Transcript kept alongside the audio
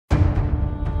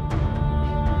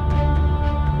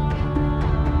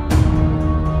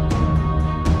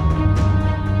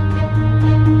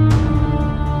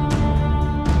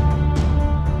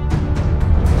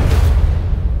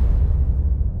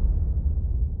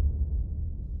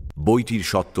বইটির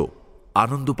সত্ত্ব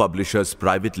আনন্দ publishers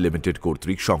private limited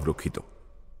কর্তৃক সংরক্ষিত।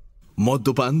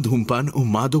 মদ্যপান, ধূমপান ও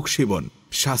মাদক সেবন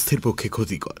স্বাস্থ্যের পক্ষে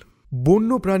ক্ষতিকর।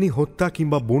 বন্যপ্রাণী হত্যা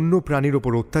কিংবা বন্য প্রাণীর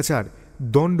ওপর অত্যাচার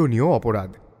দণ্ডনীয়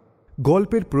অপরাধ।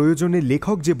 গল্পের প্রয়োজনে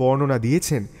লেখক যে বর্ণনা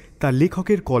দিয়েছেন তা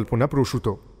লেখকের কল্পনা প্রসূত।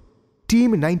 টিম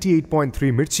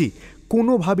 98.3 মির্চি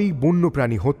কোনোভাবেই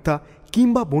বন্যপ্রাণী হত্যা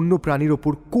কিংবা বন্যপ্রাণীর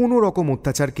ওপর কোনো রকম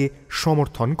অত্যাচারকে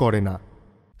সমর্থন করে না।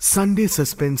 সানডে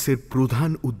সাসপেন্সের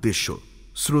প্রধান উদ্দেশ্য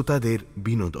শ্রোতাদের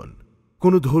বিনোদন,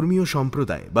 কোনো ধর্মীয়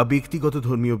সম্প্রদায় বা ব্যক্তিগত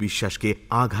ধর্মীয় বিশ্বাসকে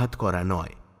আঘাত করা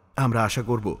নয়। আমরা আশা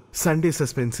করব সানডে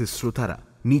সাসপেন্সের শ্রোতারা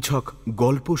নিছক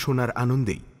গল্প শোনার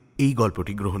আনন্দেই এই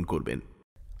গল্পটি গ্রহণ করবেন।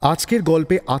 আজকের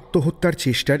গল্পে আত্মহত্যার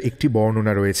চেষ্টার একটি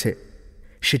বর্ণনা রয়েছে।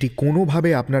 সেটি কোনোভাবে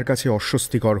আপনার কাছে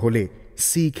অস্বস্তিকর হলে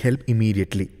সিক হেল্প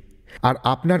ইমিডিয়েটলি। আর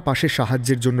আপনার পাশে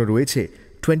সাহায্যের জন্য রয়েছে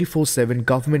 24/7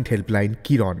 গভর্নমেন্ট হেল্পলাইন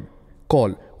কিরণ।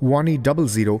 কল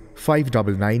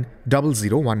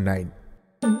 1800-599-0019।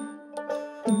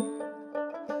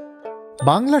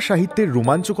 বাংলা সাহিত্যের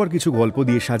রোমাঞ্চকর কিছু গল্প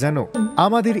দিয়ে সাজানো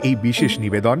আমাদের এই বিশেষ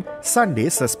নিবেদন সানডে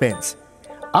সাসপেন্স।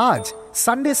 আজ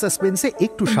সানডে সাসপেন্সে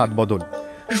একটু স্বাদ বদল।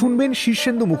 শুনবেন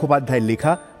শীর্ষেন্দু মুখোপাধ্যায়ের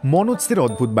লেখা মনোজদের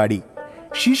অদ্ভুত বাড়ি।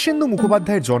 শীর্ষেন্দু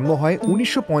মুখোপাধ্যায়ের জন্ম হয়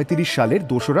 1935 সালের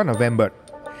 2রা নভেম্বর।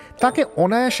 তাকে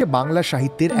অনায়াসে বাংলা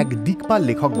সাহিত্যের এক দিকপাল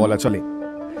লেখক বলা চলে।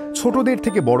 ছোটদের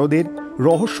থেকে বড়দের,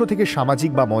 রহস্য থেকে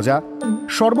সামাজিক বা মজা,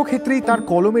 সর্বক্ষেত্রেই তার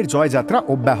কলমের জয়যাত্রা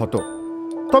অব্যাহত।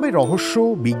 তবে রহস্য,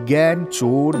 বিজ্ঞান,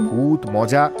 চোর, ভূত,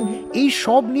 মজা এই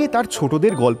সব নিয়ে তার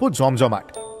ছোটদের গল্প জমজমাট।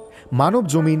 মানব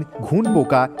জমিন, ঘুণ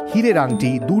পোকা, হীরের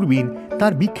আংটি, দূরবীন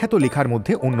তার বিখ্যাত লেখার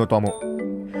মধ্যে অন্যতম।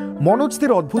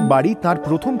 মনোজদের অদ্ভুত বাড়ি তার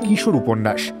প্রথম কিশোর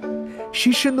উপন্যাস।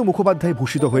 শীর্ষেন্দু মুখোপাধ্যায়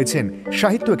ভূষিত হয়েছেন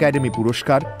সাহিত্য একাডেমি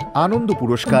পুরস্কার, আনন্দ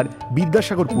পুরস্কার,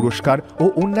 বিদ্যাসাগর পুরস্কার ও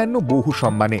অন্যান্য বহু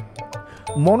সম্মানে।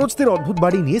 মনোজদের অদ্ভুত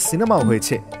বাড়ি নিয়ে সিনেমাও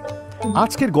হয়েছে।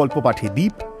 আজকের গল্প পাঠে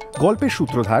দ্বীপ, গল্পের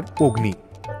সূত্রধার অগ্নি।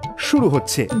 শুরু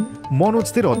হচ্ছে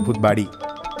মনোজদের অদ্ভুত বাড়ি।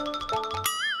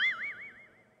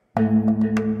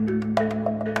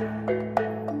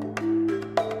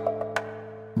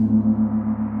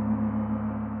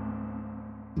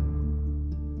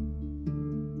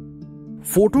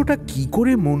 ফটোটা কি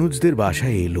করে মনোজদের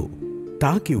বাসায় এলো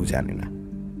তা কেউ জানে না।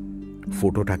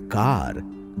 ফটোটা কার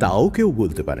তাও কেউ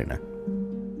বলতে পারে না।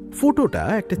 ফটোটা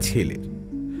একটা ছেলের,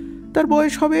 তার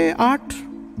বয়স হবে 8,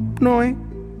 9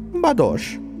 বা 10।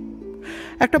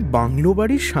 একটা বাংলো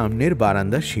বাড়ির সামনের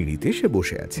বারান্দার সিঁড়িতে সে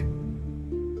বসে আছে।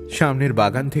 সামনের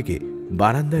বাগান থেকে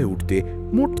বারান্দায় উঠতে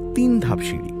মোট 3 ধাপ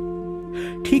সিঁড়ি।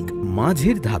 ঠিক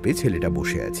মাঝের ধাপে ছেলেটা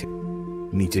বসে আছে।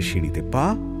 নিচের সিঁড়িতে পা,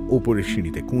 ওপরের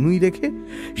সিঁড়িতে কুনুই রেখে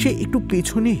সে একটু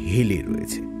পেছনে হেলে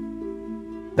রয়েছে।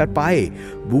 তার পায়ে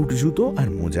বুট জুতো আর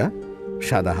মোজা,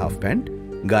 সাদা হাফ প্যান্ট,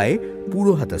 গায়ে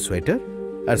পুরো হাতা সোয়েটার,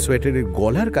 আর সোয়েটারের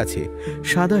গলার কাছে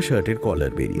সাদা শার্টের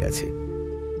কলার বেরিয়ে আছে।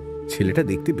 ছেলেটা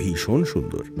দেখতে ভীষণ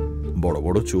সুন্দর। বড়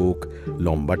বড় চোখ,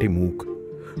 লম্বাটে মুখ,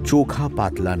 চোখা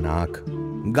পাতলা নাক,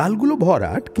 গালগুলো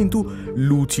ভরাট কিন্তু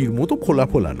লুচির মতো ফোলা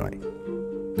ফোলা নয়।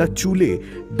 তার চুলে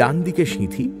ডান দিকে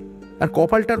সিঁথি আর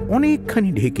কপালটার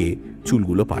অনেকখানি ঢেকে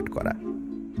চুলগুলো পাট করা।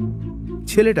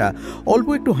 ছেলেটা অল্প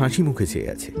একটু হাসি মুখে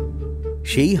চেয়ে আছে।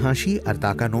 সেই হাসি আর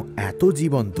তাকানো এত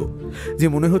জীবন্ত যে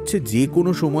মনে হচ্ছে যে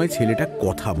কোনো সময় ছেলেটা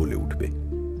কথা বলে উঠবে।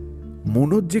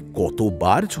 মনোজ যে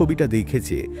কতবার ছবিটা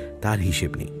দেখেছে তার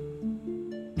হিসেব নেই।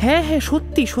 হ্যাঁ হ্যাঁ,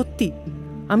 সত্যি সত্যি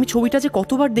আমি ছবিটা যে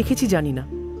কতবার দেখেছি জানি না।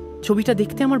 ছবিটা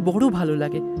দেখতে আমার বড় ভালো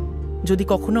লাগে। যদি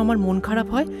কখনো আমার মন খারাপ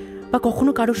হয় বা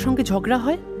কখনো কারোর সঙ্গে ঝগড়া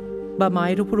হয় বা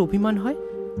মায়ের ওপর অভিমান হয়,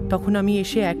 তখন আমি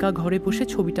এসে একা ঘরে বসে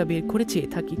ছবিটা বের করে চেয়ে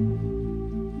থাকি।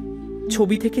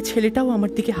 ছবি থেকে ছেলেটাও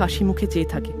আমার দিকে হাসি মুখে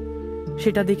চেয়ে থাকে।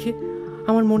 সেটা দেখে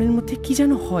আমার মনের মধ্যে কি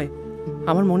যেন হয়।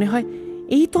 আমার মনে হয়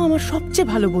এই তো আমার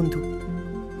সবচেয়ে ভালো বন্ধু।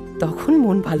 তখন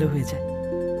মন ভালো হয়ে যায়।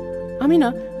 আমি না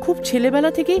খুব ছেলেবেলা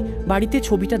থেকেই বাড়িতে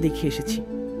ছবিটা দেখে এসেছি।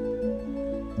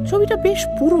 ছবিটা বেশ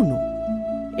পুরনো,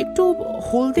 একটু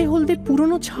হলদে হলদে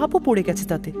পুরনো ছাপও পড়ে গেছে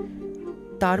তাতে।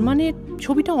 তার মানে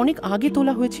ছবিটা অনেক আগে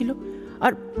তোলা হয়েছিল।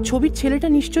 আর ছবির ছেলেটা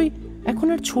নিশ্চয়ই এখন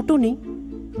আর ছোট নেই,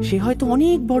 সে হয়তো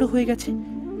অনেক বড় হয়ে গেছে।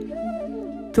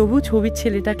 তবু ছবির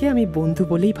ছেলেটাকে আমি বন্ধু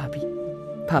বলেই ভাবি,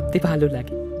 ভাবতে ভালো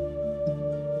লাগে।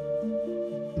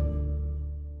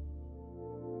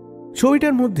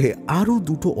 ছবিটার মধ্যে আরো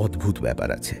দুটো অদ্ভুত ব্যাপার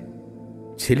আছে।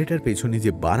 ছেলেটার পেছনে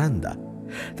যে বারান্দা,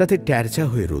 তাতে ট্যারচা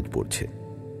হয়ে রোদ পড়ছে।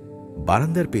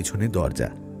 বারান্দার পেছনে দরজা,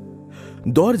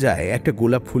 দরজায় একটা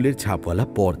গোলাপ ফুলের ছাপওয়ালা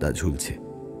পর্দা ঝুলছে।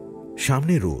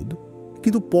 সামনে রোদ,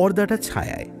 কিন্তু পর্দাটা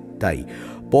ছায়ায়, তাই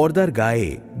পর্দার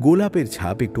গায়ে গোলাপের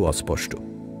ছাপ একটু অস্পষ্ট।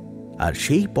 আর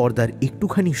সেই পর্দার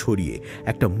একটুখানি সরিয়ে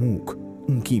একটা মুখ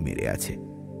উঁকি মেরে আছে।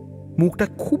 মুখটা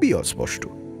খুবই অস্পষ্ট।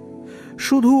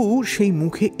 শুধু সেই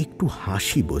মুখে একটু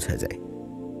হাসি বোঝা যায়,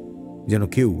 যেন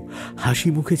কেউ হাসি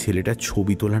মুখে ছেলেটার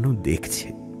ছবি তোলানো দেখছে,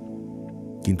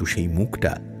 কিন্তু সেই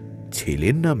মুখটা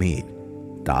ছেলের না মেয়ের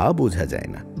তা বোঝা যায়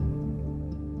না।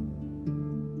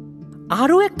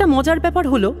 আরও একটা মজার ব্যাপার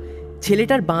হলো,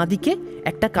 ছেলেটার বাঁ দিকে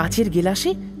একটা কাচের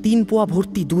গেলাসে 3 পোয়া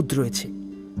ভর্তি দুধ রয়েছে।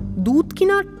 দুধ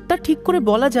কিনা তা ঠিক করে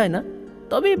বলা যায় না,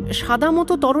 তবে সাদা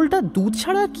মতো তরলটা দুধ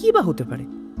ছাড়া কি বা হতে পারে।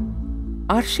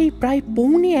 আর সেই প্রায়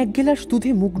 1.25 গেলাস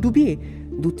দুধে মুখ ডুবিয়ে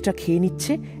দুধটা খেয়ে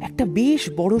নিচ্ছে একটা বেশ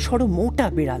বড় সড়ো মোটা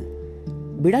বিড়াল।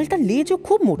 বিড়ালটার লেজও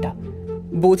খুব মোটা।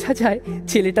 বোঝা যায়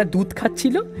ছেলেটা দুধ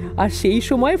খাচ্ছিল আর সেই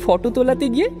সময় ফটো তোলাতে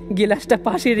গিয়ে গেলাসটা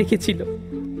পাশে রেখেছিল।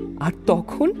 আর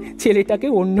তখন ছেলেটাকে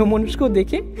অন্যমনস্ক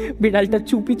দেখে বিড়ালটা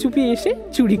চুপি চুপি এসে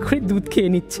চুরি করে দুধ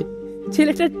খেয়ে নিচ্ছে।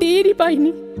 ছেলেটা টেরই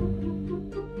পায়নি।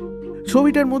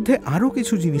 ছবিটার মধ্যে আরো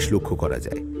কিছু জিনিস লক্ষ্য করা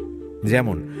যায়,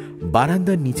 যেমন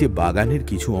বারান্দার নিচে বাগানের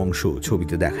কিছু অংশ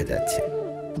ছবিতে দেখা যাচ্ছে।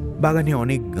 বাগানে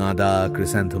অনেক গাঁদা,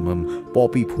 ক্রিস্যান্থেমাম,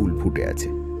 পপি ফুল ফুটে আছে।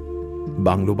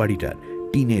 বাংলো বাড়িটার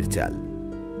টিনের চাল।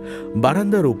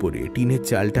 বারান্দার ওপরে টিনের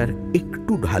চালটার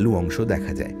একটু ঢালু অংশ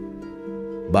দেখা যায়।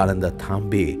 বারান্দার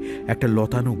থাম্বে একটা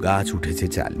লতানো গাছ উঠেছে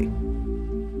চালে।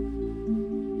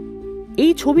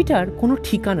 এই ছবিটার কোনো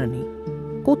ঠিকানা নেই,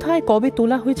 কোথায় কবে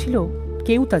তোলা হয়েছিল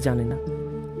কেউ তা জানে না।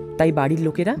 তাই বাড়ির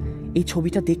লোকেরা এই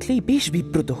ছবিটা দেখলেই বেশ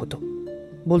বিব্রত হতো,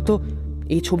 বলতো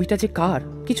এই ছবিটা যে কার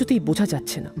কিছুতেই বোঝা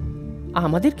যাচ্ছে না।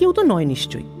 আমাদের কেউ তো নয়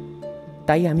নিশ্চয়ই।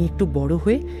 তাই আমি একটু বড়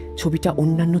হয়ে ছবিটা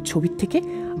অন্যান্য ছবির থেকে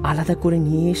আলাদা করে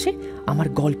নিয়ে এসে আমার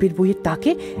গল্পের বইয়ের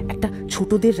তাকে একটা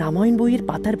ছোটদের রামায়ণ বইয়ের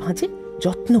পাতার ভাঁজে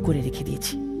যত্ন করে রেখে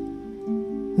দিয়েছি।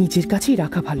 নিজের কাছেই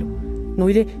রাখা ভালো,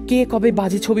 নইলে কে কবে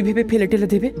বাজে ছবি ভেবে ফেলে টেলে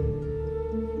দেবে।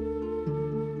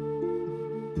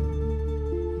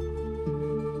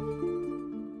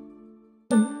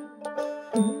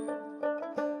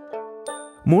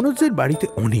 মনোজদের বাড়িতে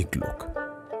অনেক লোক।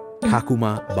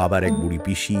 ঠাকুমা, বাবার এক বুড়ি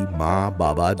পিসি, মা,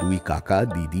 বাবা, 2 কাকা,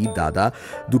 দিদি, দাদা,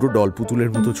 2 ডলপুতুলের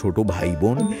মতো ছোট ভাই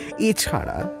বোন।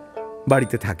 এছাড়া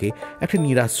বাড়িতে থাকে একটা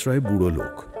নিরাশ্রয় বুড়ো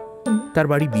লোক, তার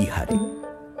বাড়ি বিহারে।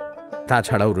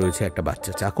 তাছাড়াও রয়েছে একটা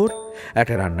বাচ্চা চাকর,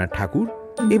 একটা রান্নার ঠাকুর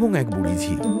এবং এক বুড়ি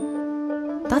ঝি।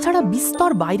 তাছাড়া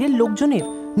বিস্তর বাইরের লোকজনের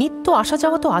নিত্য আসা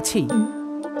যাওয়া তো আছেই,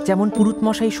 যেমন পুরুত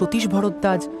মশাই সতীশ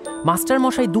ভরদ্বাজ, মাস্টার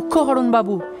মশাই দুঃখহরণ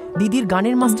বাবু, দিদির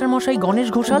গানের মাস্টার মশাই গণেশ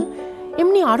ঘোষাল,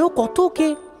 এমনি আরো কত কে।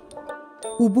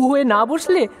 উবু হয়ে না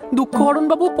বসলে দুঃখহরণ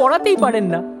বাবু পড়াতেই পারেন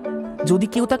না। যদি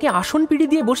কেউ তাকে আসন পিঁড়ি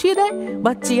দিয়ে বসিয়ে দেয়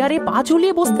বা চেয়ারে পা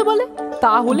ঝুলিয়ে বসতে বলে,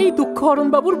 তাহলেই দুঃখহরণ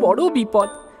বাবুর বড় বিপদ।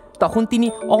 তখন তিনি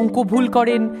অঙ্ক ভুল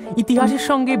করেন, ইতিহাসের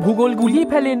সঙ্গে ভূগোল গুলিয়ে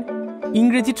ফেলেন,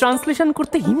 ইংরেজি ট্রান্সলেশন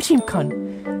করতে হিমশিম খান।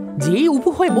 যেই উবু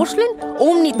হয়ে বসলেন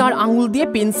অমনি তার আঙুল দিয়ে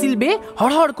পেন্সিল বেয়ে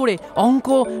হড়হড় করে অঙ্ক,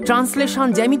 ট্রান্সলেশন,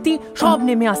 জ্যামিতি সব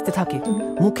নেমে আসতে থাকে।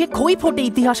 মুখে খই ফোটে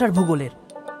ইতিহাস আর ভূগোলের।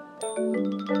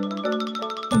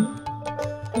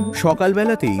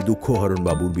 সকালবেলাতেই দুঃখহরণ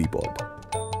বাবুর বিপদ।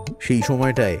 সেই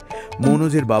সময়টায়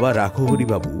মনোজের বাবা রাখোহরি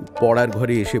বাবু পড়ার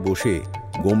ঘরে এসে বসে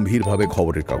গম্ভীরভাবে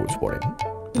খবরের কাগজ পড়েন।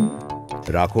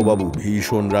 রাখোবাবু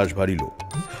ভীষণ রাশভারী লোক।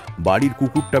 বাড়ির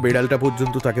কুকুরটা বেড়ালটা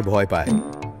পর্যন্ত তাকে ভয় পায়।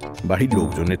 বাড়ির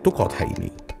লোকজনের তো কথাই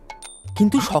নেই।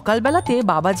 কিন্তু সকালবেলাতে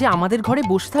বাবা যে আমাদের ঘরে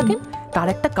বসে থাকেন তার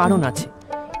একটা কারণ আছে।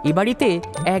 এ বাড়িতে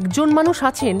একজন মানুষ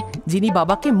আছেন যিনি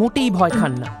বাবাকে মোটেই ভয়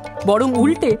খান না, বরং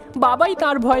উল্টে বাবাই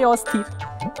তার ভয়ে অস্থির।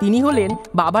 তিনি হলেন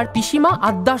বাবার পিসিমা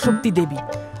আদ্যাশক্তি দেবী।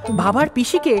 বাবার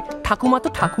পিসিকে ঠাকুমা তো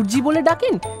ঠাকুরজি বলে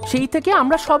ডাকেন, সেই থেকে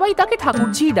আমরা সবাই তাকে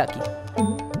ঠাকুরজিই ডাকি।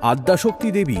 আদ্যাশক্তি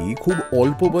দেবী খুব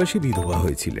অল্প বয়সে বিধবা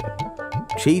হয়েছিলেন।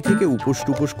 সেই থেকে উপোস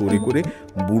টুপোস করে করে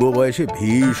বুড়ো বয়সে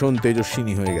ভীষণ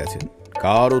তেজস্বিনী হয়ে গেছেন,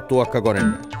 কারও তোয়াক্কা করেন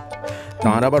না।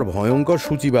 তাঁর আবার ভয়ঙ্কর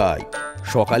সূচিবাই।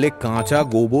 সকালে কাঁচা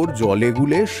গোবর জলে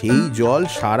গুলে সেই জল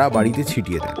সারা বাড়িতে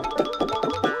ছিটিয়ে দেন।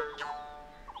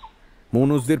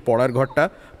 মনোজদের পড়ার ঘরটা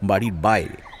বাড়ির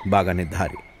বাইরে বাগানের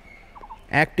ধারে।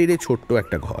 এক টেরে ছোট্ট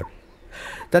একটা ঘর,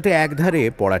 তাতে এক ধারে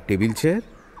পড়ার টেবিল চেয়ার,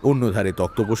 অন্য ধারে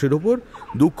তক্তপোষের ওপর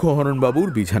দুঃখহরণ বাবুর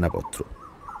বিছানাপত্র।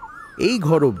 এই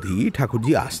ঘর অবধি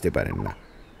ঠাকুরজি আসতে পারেন না,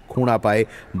 খোঁড়া পায়ে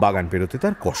বাগান পেরোতে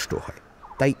তার কষ্ট হয়।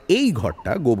 তাই এই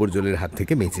ঘরটা গোবর জলের হাত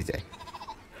থেকে বেঁচে যায়।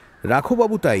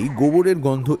 রাখোবাবু তাই গোবরের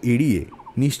গন্ধ এড়িয়ে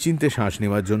নিশ্চিন্তে শ্বাস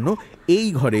নেওয়ার জন্য এই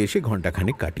ঘরে এসে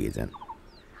ঘণ্টাখানেক কাটিয়ে যান।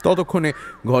 ততক্ষণে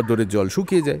ঘরদোরের জল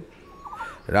শুকিয়ে যায়।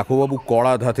 রাখোবাবু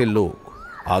কড়া ধাতের লোক,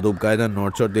 আদব কায়দার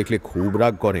নড়চড় দেখলে খুব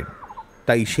রাগ করেন।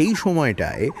 তাই সেই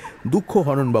সময়টায়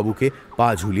দুঃখহরণবাবুকে পা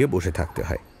ঝুলিয়ে বসে থাকতে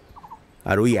হয়।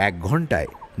 আর ওই 1 ঘন্টায়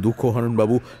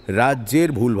দুঃখহরণবাবু রাজ্যের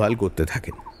ভুলভাল করতে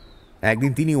থাকেন।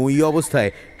 একদিন তিনি ওই অবস্থায়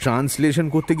ট্রান্সলেশন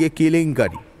করতে গিয়ে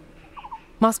কেলেঙ্কারি।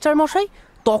 মাস্টার মশাই,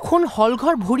 তখন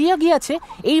হলঘর ভরিয়া গিয়াছে,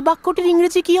 এই বাক্যটির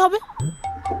ইংরেজি কি হবে?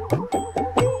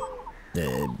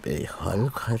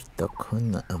 হলঘর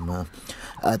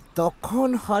তখন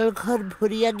হলঘর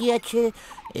ভরিয়া গিয়াছে।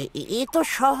 এ তো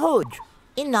সহজ,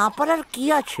 এ না পারার কি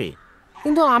আছে?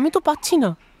 কিন্তু আমি তো পাচ্ছি না।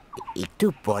 একটু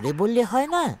পরে বললে হয়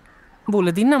না?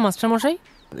 বলে দিন না মাস্টারমশাই।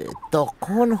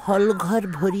 তখন হলঘর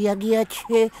ভরিয়া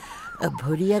গিয়াছে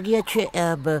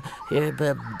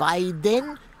by then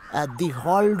the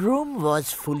hall room was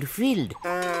fulfilled.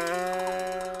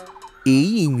 এই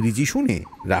ইংরেজি শুনে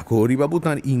রাখোহরিবাবু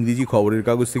তাঁর ইংরেজি খবরের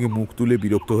কাগজ থেকে মুখ তুলে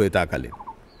বিরক্ত হয়ে তাকালেন।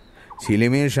 ছেলে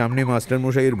মেয়ের সামনে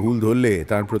মাস্টারমশাইয়ের ভুল ধরলে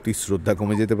তার প্রতি শ্রদ্ধা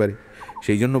কমে যেতে পারে,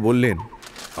 সেই জন্য বললেন,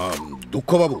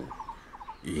 দুঃখবাবু,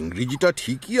 ইংরেজিটা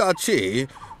ঠিকই আছে,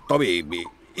 তবে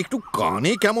একটু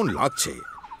কানে কেমন লাগছে,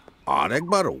 আর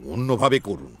একবার অন্যভাবে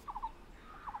করুন।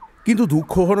 কিন্তু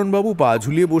দুঃখহরণবাবু পা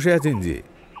ঝুলিয়ে বসে আছেন যে।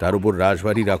 তার উপর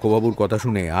রাসবাড়ি রাখোবাবুর কথা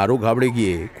শুনে আরও ঘাবড়ে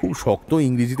গিয়ে খুব শক্ত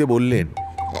ইংরেজিতে বললেন,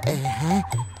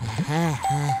 হ্যাঁ,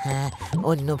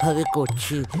 অন্যভাবে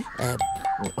করছি।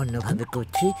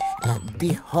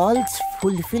 দি halls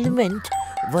fulfilment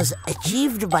was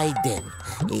achieved by them.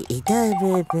 এটা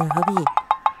হবে।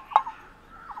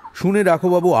 শুনে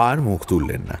রাখোবাবু আর মুখ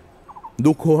তুললেন না।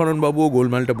 দুঃখহরণবাবুও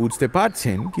গোলমালটা বুঝতে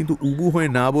পারছেন, কিন্তু উবু হয়ে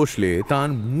না বসলে তার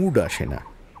মুড আসে না।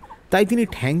 তাই তিনি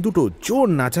ঠ্যাং দুটো জোর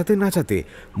নাচাতে নাচাতে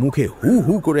মুখে হু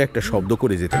হু করে একটা শব্দ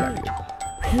করে যেতে লাগলেন।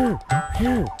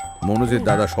 মনোজের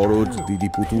দাদা সরোজ, দিদি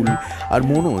পুতুল আর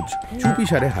মনোজ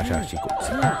চুপিসারে হাসাহাসি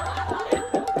করছে।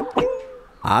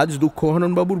 আজ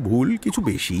দুঃখহরণবাবুর ভুল কিছু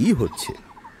বেশিই হচ্ছে।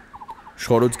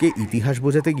 সরোজকে ইতিহাস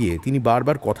বোঝাতে গিয়ে তিনি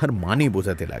বারবার কথার মানে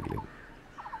বোঝাতে লাগলেন।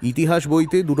 ইতিহাস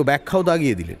বইতে দুটো ব্যাখ্যাও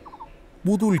দাগিয়ে দিলেন।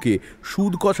 পুতুলকে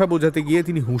সুদ কষা বোঝাতে গিয়ে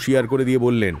তিনি হুঁশিয়ার করে দিয়ে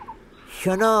বললেন,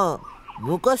 শোনো,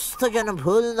 মুখস্থ যেন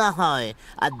ভুল না হয়,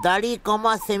 আর দাড়ি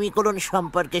কমা সেমিকোলন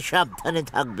সম্পর্কে সাবধানে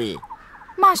থাকবে।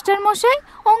 মাস্টার মশাই,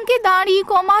 অঙ্কে দাড়ি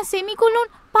কমা সেমিকোলন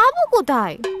পাবো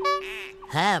কোথায়?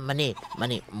 হ্যাঁ,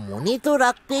 মানে মনে তো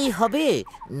রাখতেই হবে,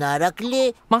 না রাখলে।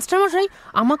 মাস্টারমশাই,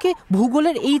 আমাকে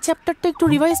ভূগোলের এই চ্যাপ্টারটা একটু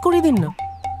রিভাইজ করে দিন না।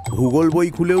 ভূগোল বই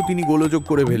খুলেও তিনি গোলযোগ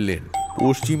করে ফেললেন।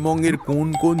 পশ্চিমবঙ্গের কোন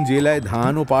কোন জেলায়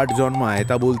ধান ও পাট জন্মায়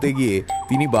তা বলতে গিয়ে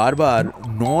তিনি বারবার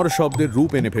নর শব্দের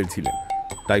রূপ এনে ফেলছিলেন।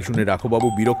 তাই শুনে রাখোবাবু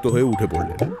বিরক্ত হয়ে উঠে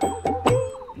পড়লেন।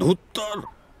 ধুত্তর,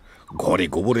 ঘরে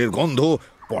গোবরের গন্ধ,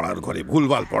 পড়ার ঘরে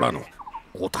ভুলভাল পড়ানো,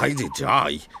 কোথায় যে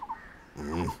যাই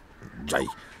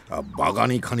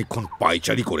বাগানে খানিকক্ষণ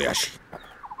পায়চারি করে আসি।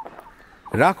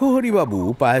 রাখোহরিবাবু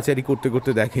পায়চারি করতে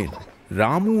করতে দেখেন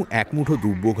রামু এক মুঠো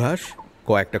দুব্য ঘাস,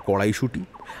 কয়েকটা কড়াইশুঁটি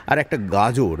আর একটা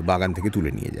গাজর বাগান থেকে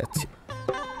তুলে নিয়ে যাচ্ছে।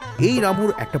 এই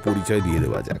রামুর একটা পরিচয় দিয়ে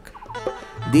দেওয়া যাক।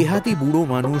 দেহাতি বুড়ো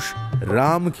মানুষ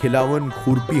রামখিলাওয়ান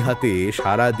খুরপি হাতে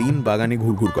সারা দিন বাগানে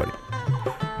ঘুরঘুর করে।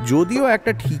 যদিও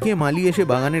একটা ঠিকে মালি এসে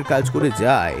বাগানের কাজ করে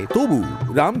যায়, তবু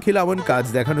রামখিলাওয়ান কাজ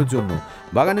দেখানোর জন্য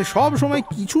বাগানে সব সময়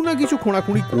কিছু না কিছু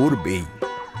খোঁড়াখুঁড়ি করবেই।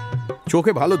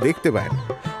 চোখে ভালো দেখতে পায় না,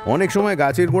 অনেক সময়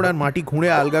গাছের গোড়ার মাটি খুঁড়ে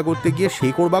আলগা করতে গিয়ে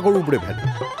শেকড় বাকড় উপড়ে ফেলে,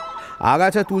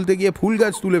 আগাছা তুলতে গিয়ে ফুল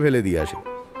গাছ তুলে ফেলে দিয়ে আসে।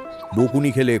 বকুনি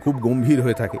খেলে খুব গম্ভীর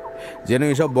হয়ে থাকে, যেন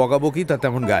এসব বকাবকি তার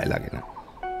তেমন গায়ে লাগে না।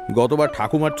 গতবার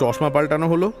ঠাকুমার চশমা পাল্টানো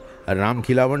হলো, আর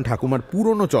রামখিলাওয়ান ঠাকুমার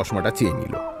পুরনো চশমাটা চেয়ে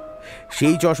নিল।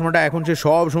 সেই চশমাটা এখন সে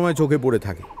সব সময় চোখে পড়ে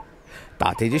থাকে।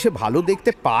 তাতে যে সে ভালো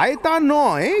দেখতে পায় তা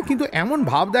নয়, কিন্তু এমন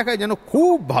ভাব দেখায় যেন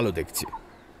খুব ভালো দেখছে।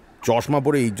 চশমা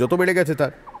পরে ইজ্জতও বেড়ে গেছে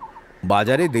তার।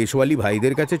 বাজারে দেশওয়ালি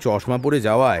ভাইদের কাছে চশমা পরে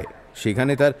যাওয়ায়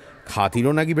সেখানে তার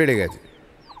খাতিরও নাকি বেড়ে গেছে।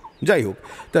 যাই হোক,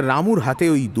 তার রামুর হাতে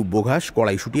ওই দুব্বঘাস,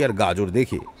 কড়াইশুঁটি আর গাজর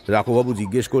দেখে রাখোবাবু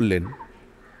জিজ্ঞেস করলেন,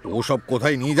 ওসব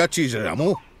কোথায় নিয়ে যাচ্ছিস রামু?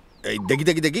 এই দেখি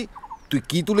তুই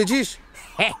কি তুলেছিস?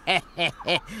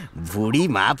 বুড়ি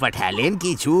মা পাঠালেন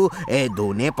কিছু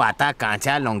ধনে পাতা,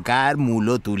 কাঁচা লঙ্কা আর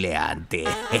মূলো তুলে আনতে।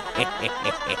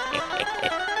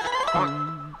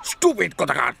 স্টুপিড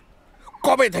কোথাকার!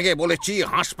 কবে থেকে বলেছি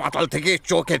হাসপাতাল থেকে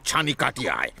চোখের ছানি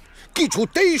কাটিয়ে আয়,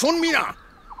 কিছুতেই শুনবি না।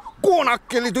 কোন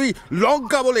আক্কেলে তুই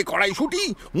লঙ্কা বলে কড়াইশুঁটি,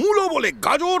 মূলো বলে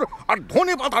গাজর আর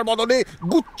ধনে পাতার বদলে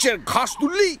গুচ্ছের ঘাস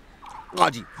তুললি?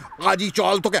 আজই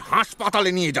চল, তোকে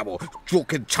হাসপাতালে নিয়ে যাব,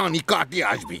 চোখের ছানি কাটিয়ে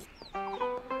আসবি।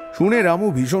 শুনে রামু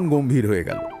ভীষণ গম্ভীর হয়ে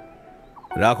গেল।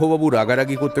 রাখোবাবু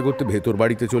রাগারাগি করতে করতে ভেতর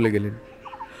বাড়িতে চলে গেলেন।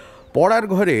 পড়ার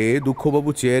ঘরে দুঃখবাবু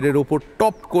চেয়ারের ওপর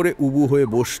টপ করে উবু হয়ে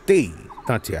বসতেই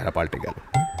তাঁর চেহারা পাল্টে গেল।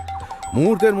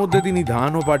 মুহূর্তের মধ্যে তিনি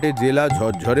ধান ও পাটের জেলা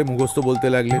ঝরঝরে মুখস্থ বলতে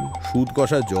লাগলেন, সুদ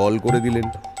কষা জল করে দিলেন।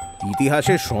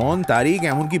 ইতিহাসের সন, তারিখ,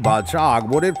 এমনকি বাদশাহ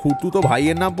আকবরের খুঁড়তুতো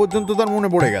ভাইয়ের নাম পর্যন্ত তার মনে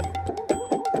পড়ে গেল।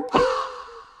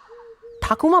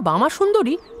 ঠাকুমা বামা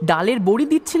সুন্দরী ডালের বড়ি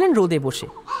দিচ্ছিলেন রোদে বসে।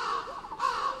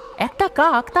 একটা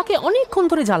কাক তাকে অনেকক্ষণ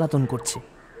ধরে জ্বালাতন করছে।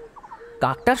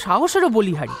 কাকটার সাহসেরও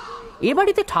বলিহারি। এ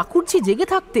বাড়িতে ঠাকুরঝি জেগে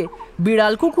থাকতে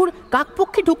বিড়াল কুকুর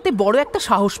কাকপক্ষী ঢুকতে বড় একটা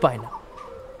সাহস পায় না।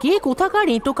 কে কোথাকার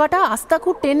এঁটো কাটা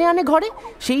আস্তাকুর টেনে আনে ঘরে,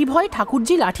 সেই ভয়ে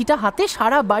ঠাকুরজি লাঠিটা হাতে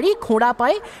সারা বাড়ি খোঁড়া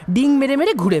পায়ে ডিং মেরে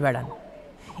মেরে ঘুরে বেড়ান।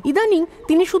 ইদানিং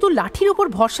তিনি শুধু লাঠির ওপর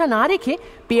ভরসা না রেখে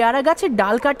পেয়ারা গাছের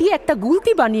ডাল কাটিয়ে একটা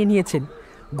গুলতি বানিয়ে নিয়েছেন।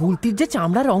 গুলতির যে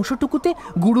চামড়ার অংশটুকুতে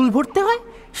গুড়ুল ভরতে হয়,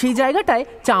 সেই জায়গাটায়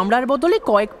চামড়ার বদলে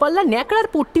কয়েক পাল্লা ন্যাকড়ার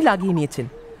পট্টি লাগিয়ে নিয়েছেন।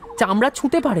 চামড়া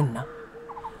ছুঁতে পারেন না।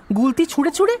 গুলতি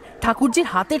ছুঁড়ে ছুঁড়ে ঠাকুরজির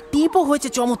হাতের টিপও হয়েছে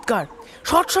চমৎকার।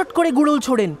 শট শট করে গুড়ুল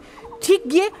ছোড়েন, ঠিক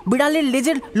গিয়ে বিড়ালের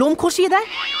লেজের লোম খসিয়ে দেয়,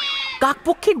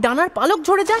 কাকপক্ষীর ডানার পালক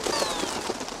ঝরে যায়,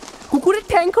 কুকুরের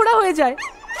ঠ্যাং খোড়া হয়ে যায়।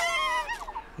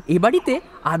 এ বাড়িতে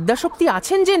আদ্যাশক্তি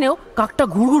আছেন জেনেও কাকটা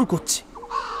ঘুরঘুর করছে।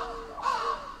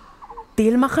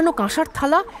 তেল মাখানো কাঁসার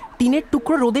থালা, টিনের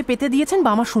টুকরো রোদে পেতে দিয়েছেন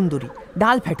বামা সুন্দরী,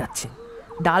 ডাল ফেটাচ্ছেন।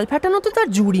 ডাল ফেটানোতে তার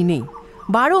জুড়ি নেই,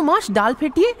 12 মাস ডাল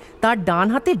ফেটিয়ে তার ডান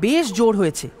হাতে বেশ জোর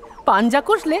হয়েছে। পাঞ্জা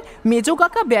কষলে মেজো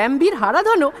কাকা ব্যায়ামবীর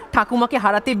হারাধনও ঠাকুমাকে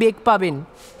হারাতে বেগ পাবেন।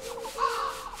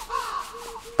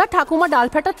 তা ঠাকুমা ডাল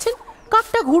ফেটাচ্ছেন,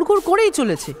 কাকটা ঘুরঘুর করেই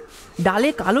চলেছে। ডালে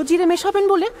কালো জিরে মেশাবেন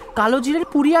বলে কালো জিরের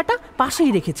পুরিয়াটা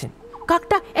পাশেই রেখেছেন।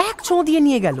 কাকটা এক ছোঁ দিয়ে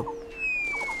নিয়ে গেল।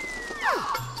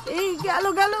 এই গেল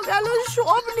গেল গেল,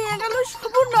 সব নিয়ে গেল,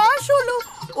 সর্বনাশ হলো।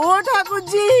 ও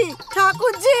ঠাকুরজি,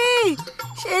 ঠাকুরজি,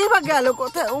 সেই বা গেল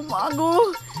কোথায়? ও মা গো,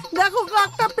 দেখো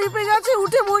কাকটা পেঁপে গাছে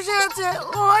উঠে বসে আছে।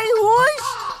 ওই হুশ,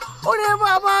 ওরে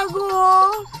বাবা গো,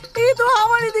 এই তো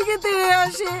আমার দিকে তেড়ে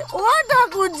আসে। ও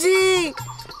ঠাকুরজি,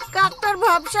 কাকটার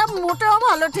ভাবসাব মোটেও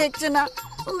ভালো ঠেকছে না,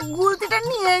 গুলতিটা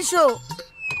নিয়ে এসো।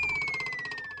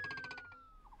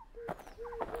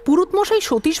 পুরুতমশাই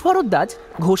সতীশ ভরদ্বাজ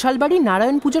ঘোষাল বাড়ির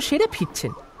নারায়ণ পুজো সেরে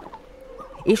ফিরছেন।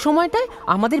 এ সময়টায়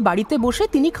আমাদের বাড়িতে বসে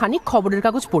তিনি খানিক খবরের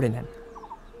কাগজ পড়ে নেন।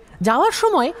 যাওয়ার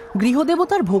সময়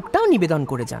গৃহদেবতার ভোগটাও নিবেদন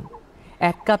করে যান।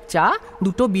 1 কাপ চা,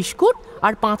 2টো বিস্কুট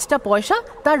আর 5টা পয়সা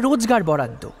তার রোজগার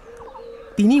বরাদ্দ।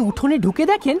 তিনি উঠোনে ঢুকে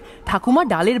দেখেন ঠাকুমা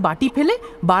ডালের বাটি ফেলে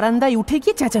বারান্দায় উঠে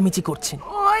গিয়ে চেঁচামেচি করছেন।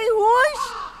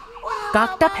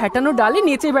 কাকটা ফেটানো ডালে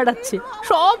নেচে বেড়াচ্ছে,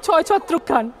 সব ছয়ছত্র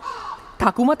খান।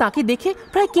 ঠাকুমা তাকে দেখে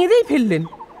প্রায় কেঁদেই ফেললেন।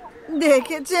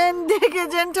 দেখেছেন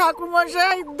দেখেছেন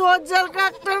ঠাকুমশাই, দজ্জাল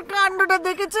কাকটার কাণ্ডটা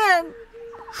দেখেছেন?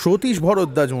 সতীশ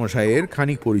ভরদ্বাজ মশাইয়ের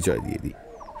খানিক পরিচয় দিয়ে দিই।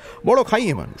 বড়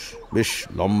খাইয়ে মানুষ, বেশ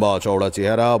লম্বা চওড়া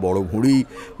চেহারা, বড় ভুঁড়ি,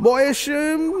 বয়স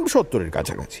 70-এর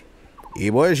কাছাকাছি। এ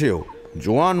বয়সেও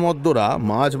জোয়ান মদ্যরা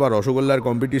মাছ বা রসগোল্লার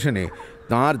কম্পিটিশনে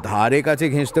তাঁর ধারে কাছে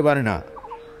ঘেঁষতে পারে না।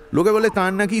 লোকে বলে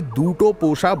তার নাকি 2টো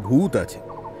পোষা ভূত আছে।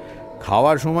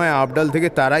 খাওয়ার সময় আবডাল থেকে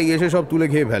তারাই এসে সব তুলে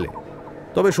খেয়ে ফেলে।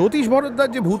 তবে সতীশ ভরদ্বাজ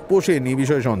যে ভূত পোষেন এই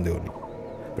বিষয়ে সন্দেহ নেই।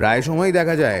 প্রায় সময়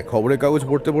দেখা যায় খবরের কাগজ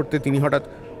পড়তে পড়তে তিনি হঠাৎ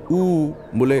উ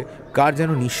বলে কার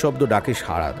যেন নিঃশব্দ ডাকে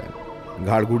সাড়া দেন।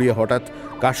 ঘাড় ঘুরিয়ে হঠাৎ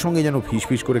কার সঙ্গে যেন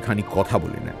ফিসফিস করে খানিক কথা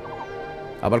বলে নেন।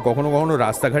 আবার কখনো কখনো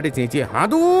রাস্তাঘাটে চেঁচিয়ে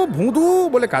হাঁদু ভুঁদু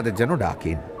বলে কাদের যেন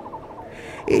ডাকেন।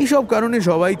 এইসব কারণে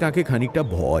সবাই তাকে খানিকটা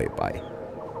ভয় পায়।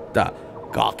 তা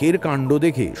কাকের কাণ্ড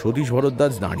দেখে সতীশ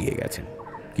ভরদ্বাজ দাঁড়িয়ে গেছেন।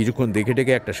 কিছুক্ষণ দেখে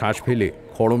টেকে একটা শ্বাস ফেলে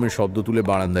খড়মের শব্দ তুলে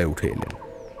বারান্দায় উঠে এলেন।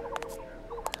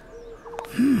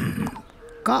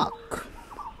 কাক?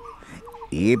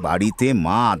 এ বাড়িতে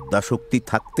মা আদ্যাশক্তি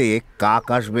থাকতে কাক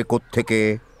আসবে কোত্থেকে?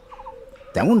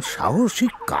 তেমন সাহসী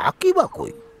কাকই বা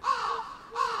কই?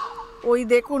 ওই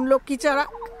দেখুন লক্ষ্মীচারা,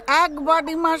 1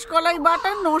 বাটি মাসকলাই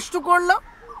বাটা নষ্ট করলো।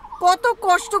 কত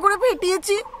কষ্ট করে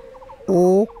ফেটিয়েছি। ও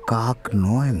কাক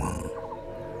নয় মা।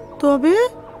 তবে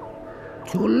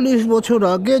 40 বছর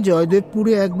আগে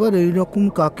জয়দেবপুরে একবার এইরকম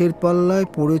কাকের পাল্লায়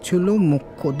পড়েছিল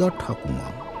মোক্ষদা ঠাকুমা।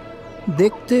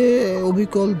 দেখতে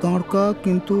অবিকল দাঁড়কা,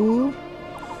 কিন্তু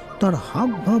তার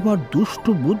হাব ভাব আর দুষ্ট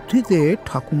বুদ্ধিতে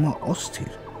ঠাকুমা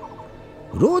অস্থির।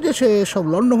 রোজ এসে সব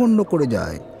লণ্ডভণ্ড করে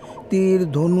যায়। তীর,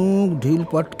 ধনুক, ঢিল,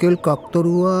 পাটকেল,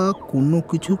 কাকতরুয়া কোনো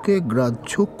কিছুকে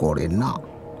গ্রাহ্য করে না।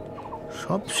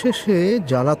 সবশেষে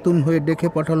জ্বালাতন হয়ে ডেকে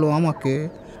পাঠালো আমাকে।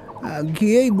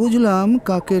 গিয়েই বুঝলাম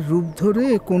কাকের রূপ ধরে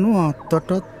কোনো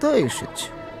আত্মা এসেছে।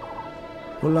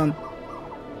 বললাম,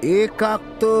 এ কাক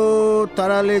তো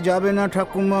তাড়ালে যাবে না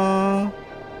ঠাকুমা,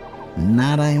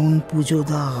 নারায়ণ পুজো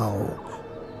দাও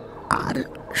আর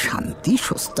শান্তি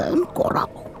সস্তায়ন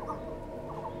করাও।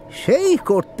 সেই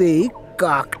করতেই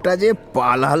কাকটা যে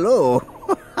পালালো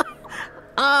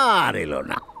আর এলো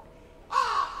না।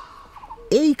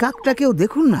 এই কাকটাকেও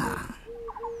দেখুন না,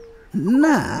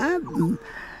 না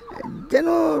যেন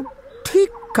ঠিক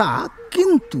কাক,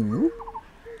 কিন্তু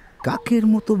কাকের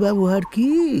মতো ব্যবহার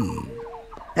কি?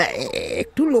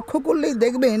 একটু লক্ষ্য করলেই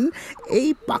দেখবেন এই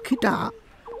পাখিটা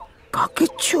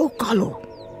কাকের চেয়েও কালো।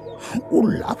 ওর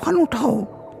লাফানোটাও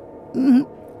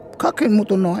কাকের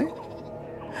মতো নয়।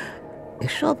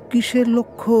 এসব কিসের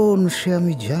লক্ষণ সে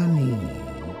আমি জানি।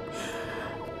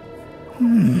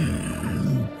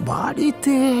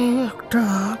 বাড়িতে একটা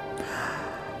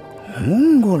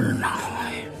মঙ্গল না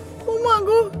হয়।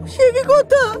 সে কি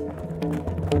কথা?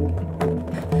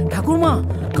 ঠাকুরমা,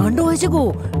 কাণ্ড হয়েছে গো,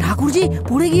 ঠাকুরজি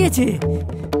পড়ে গিয়েছে।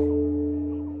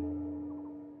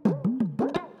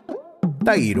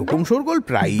 তাই এরকম শোরগোল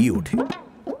প্রায়ই ওঠে।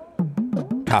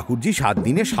 ঠাকুরজি 7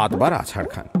 দিনে 7 বার আছাড়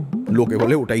খান। লোকে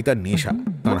বলে ওটাই তার নেশা,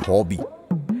 তার হবি।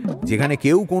 যেখানে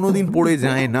কেউ কোনোদিন পড়ে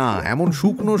যায় না এমন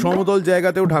শুকনো সমতল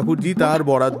জায়গাতেও ঠাকুরজি তার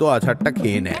বরাদ্দ আছাড়টা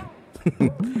খেয়ে নেন।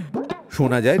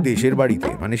 শোনা যায় দেশের বাড়িতে,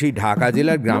 মানে সেই ঢাকা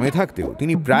জেলার গ্রামে থাকতেও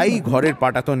তিনি প্রায়ই ঘরের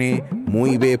পাটাতনে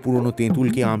মই বেয়ে পুরনো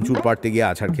তেঁতুলকে আমচুর পাড়তে গিয়ে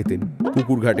আছাড় খেতেন,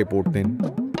 পুকুর ঘাটে পড়তেন,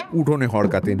 উঠোনে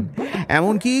হড়কাতেন।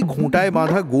 এমনকি খুঁটায়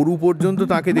বাঁধা গরু পর্যন্ত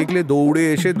তাকে দেখলে দৌড়ে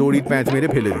এসে দড়ির প্যাঁচ মেরে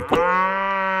ফেলে দিত।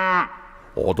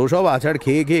 অত সব আছাড়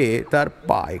খেয়ে খেয়ে তার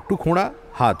পা একটু খোঁড়া,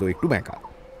 হাতও একটু ব্যাঁকা।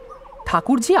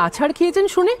 ঠাকুরজি আছাড় খেয়েছেন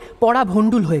শুনে পড়া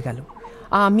ভণ্ডুল হয়ে গেল।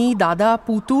 আমি, দাদা,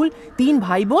 পুতুল 3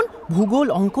 ভাই বোন ভূগোল,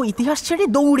 অঙ্ক, ইতিহাস ছেড়ে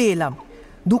দৌড়ে এলাম।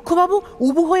 দুঃখবাবু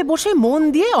উবু হয়ে বসে মন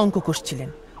দিয়ে অঙ্ক কষছিলেন।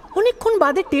 অনেকক্ষণ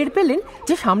বাদে টের পেলেন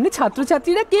যে সামনে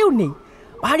ছাত্রছাত্রীরা কেউ নেই।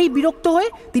 ভারী বিরক্ত হয়ে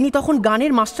তিনি তখন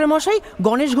গানের মাস্টারমশাই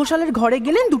গণেশ ঘোষালের ঘরে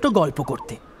গেলেন 2টো গল্প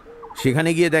করতে। সেখানে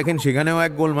গিয়ে দেখেন সেখানেও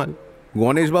এক গোলমাল।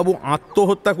 গণেশবাবু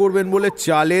আত্মহত্যা করবেন বলে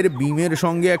চালের বিমের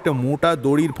সঙ্গে একটা মোটা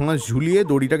দড়ির ফাঁস ঝুলিয়ে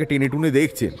দড়িটাকে টেনে টুনে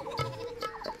দেখছেন।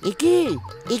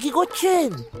 এ কি করছেন?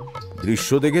 দৃশ্য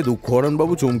দেখে দুঃখহরণ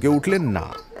বাবু চমকে উঠলেন না।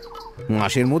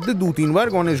 মাসের মধ্যে 2-3 বার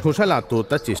গণেশ ঘোষাল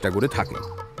আত্মহত্যার চেষ্টা করে থাকেন।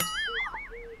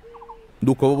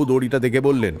 দুঃখবাবু দড়িটা দেখে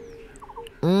বললেন,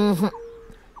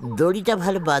 দড়িটা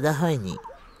ভালো বাঁধা হয়নি।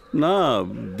 না,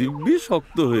 দিব্যি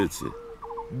শক্ত হয়েছে।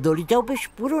 দড়িটাও বেশ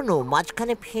পুরনো,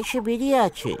 মাঝখানে ফেঁসে বেরিয়ে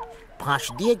আছে। ফাঁস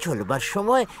দিয়ে ঝোলবার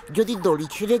সময় যদি দড়ি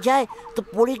ছিঁড়ে যায় তো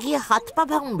পড়ে গিয়ে হাত পা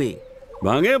ভাঙবে।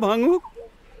 ভাঙুক,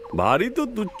 ভারী তো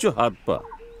তুচ্ছ হাত পা।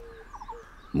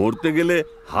 মরতে গেলে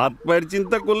হাত পায়ের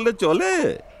চিন্তা করলে চলে?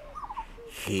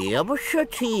 সে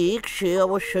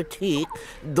অবশ্য ঠিক।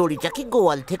 দড়িটা কি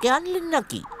গোয়াল থেকে আনলেন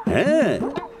নাকি? হ্যাঁ,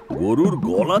 গরুর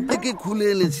গলা থেকে খুলে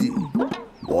এনেছি।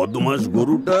 বদমাস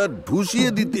গরুটা ঢুসিয়ে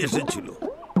দিতে এসেছিল,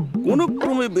 কোনো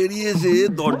ক্রমে বেরিয়ে এসে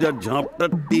দরজার ঝাঁপটা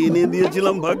টেনে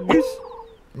দিয়েছিলাম ভাগ্যিস।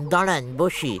 দাঁড়ান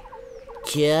বসি।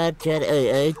 চেয়ার,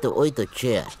 ওই তো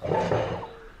চেয়ার।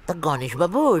 তা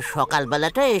গণেশবাবু,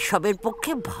 সকালবেলাটা এসবের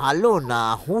পক্ষে ভালো না।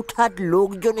 হুটহাট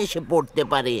লোকজন এসে পড়তে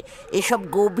পারে। এসব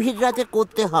গভীর রাতে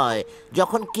করতে হয়,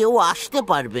 যখন কেউ আসতে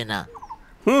পারবে না।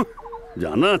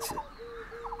 জানা আছে,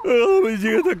 আমি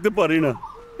জেগে থাকতে পারি না।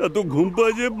 এত ঘুম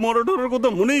পায় যে মরাঠরের কথা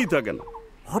মনেই থাকে না।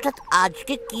 হঠাৎ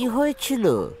আজকে কি হয়েছিল?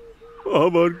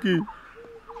 আবার কি,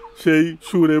 সেই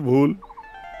সুরে ভুল।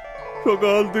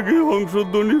 সকাল থেকে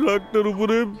হংসধ্বনি রাগটার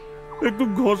উপরে একটু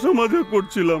ঘষা মাজা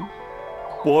করছিলাম।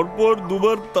 পরপর 2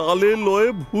 বার তালে লয়ে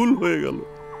ভুল হয়ে গেল।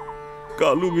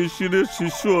 কালু মিশ্রের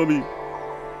শিষ্য আমি।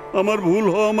 আমার ভুল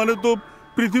হওয়া মানে তো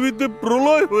পৃথিবীতে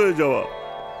প্রলয় হয়ে যাওয়া।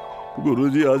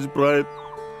 গুরুজি আজ প্রায়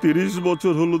 30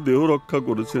 বছর হলো দেহ রক্ষা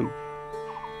করেছেন।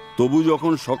 তবু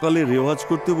যখন সকালে রেওয়াজ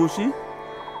করতে বসি,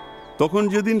 তখন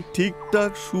যেদিন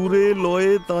ঠিকঠাক সুরে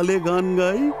লয়ে তালে গান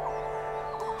গাই,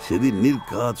 সেদিন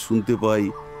নির্ঘাত শুনতে পাই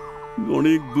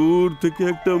অনেক দূর থেকে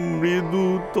একটা মৃদু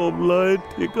তবলায়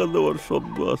ঠেকা দেওয়ার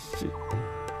শব্দ আসছে।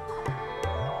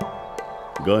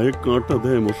 গায়ে কাঁটা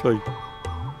দেয় মশাই।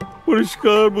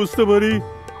 পরিষ্কার বুঝতে পারি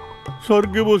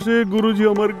স্বর্গে বসে গুরুজি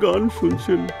আমার গান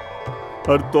শুনছেন,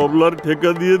 আর তবলার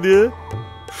ঠেকা দিয়ে দিয়ে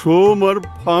সোম আর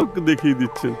ফাঁক দেখিয়ে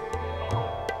দিচ্ছেন।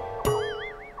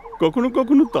 কখনো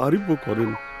কখনো তারিফও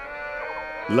করেন।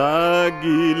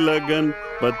 লাগি লগন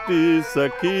পতি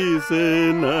সখী সে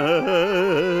না।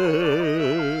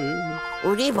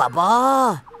 ওরে বাবা!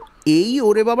 এই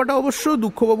ওরে বাবাটা অবশ্য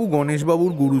দুঃখবাবু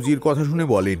গণেশবাবুর গুরুজির কথা শুনে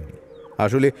বলেননি।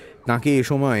 আসলে তাকে এ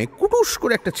সময় কুটুস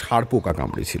করে একটা ছাড়পোকা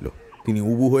কামড়েছিল। তিনি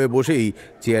উবু হয়ে বসেই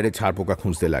চেয়ারে ছাড়পোকা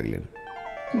খুঁজতে লাগলেন।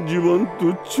 জীবন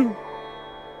তুচ্ছ,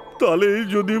 তালেই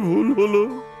যদি ভুল হলো,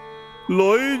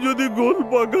 লয় যদি গোল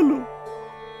পাকালো,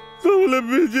 তাহলে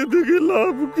বেঁচে থেকে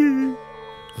লাভ কি?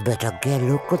 বেটা গেল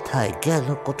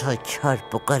কোথায়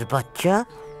ছাড়পোকার বাচ্চা?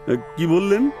 কি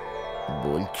বললেন?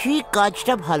 বলছি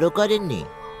কাজটা ভালো করেননি।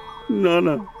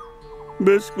 না,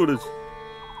 বেশ করেছি।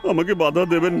 আমাকে বাধা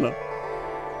দেবেন না।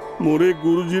 মরে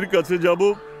গুরুজির কাছে যাব,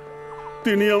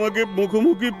 তিনি আমাকে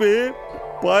মুখোমুখি পেয়ে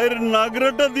পায়ের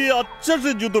নাগরাটা দিয়ে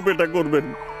আচ্ছাসে জুতো পেটা করবেন,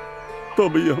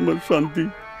 তবেই আমার শান্তি।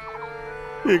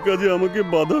 এ কাজে আমাকে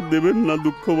বাধা দেবেন না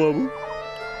দুঃখবাবু।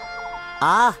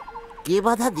 কে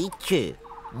বাধা দিচ্ছে?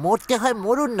 মরতে হয়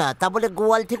মরুন না, তা বলে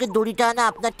গোয়াল থেকে দড়িটা আনা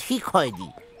আপনার ঠিক হয়নি।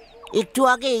 একটু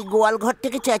আগে এই গোয়াল ঘর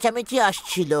থেকে চেঁচামেচি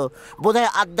আসছিল। বোধহয়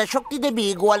আদ্যাশক্তি দেবী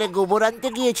গোয়ালে গোবর আনতে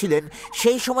গিয়েছিলেন।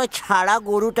 সেই সময় ছাড়া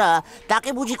গরুটা তাকে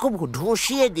বুঝি খুব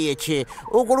ঢুসিয়ে দিয়েছে।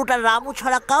 ও গরুটা রামু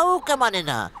ছাড়া কাউকে মানে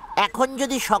না। এখন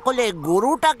যদি সকলে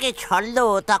গরুটাকে ছাড়লো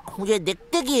তা খুঁজে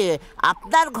দেখতে গিয়ে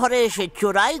আপনার ঘরে এসে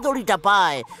চোরাই দড়িটা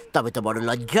পায়, তবে তো বড়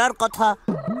লজ্জার কথা।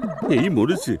 এই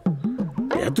মরেছে,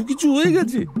 এত কিছু হয়ে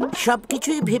গেছে।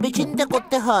 সবকিছুই ভেবেচিন্তে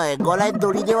করতে হয়। গলায়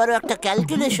দড়ি দেওয়ারও একটা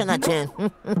ক্যালকুলেশন আছে,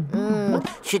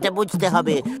 সেটা বুঝতে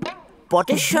হবে।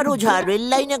 পটেশ্বর ওঝা রেল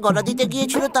লাইনে গলা দিতে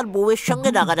গিয়েছিল তার বউয়ের সঙ্গে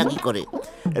রাগারাগি করে।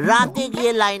 রাতে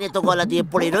গিয়ে লাইনে তো গলা দিয়ে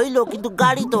পড়ে রইল, কিন্তু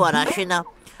গাড়ি তো আর আসে না।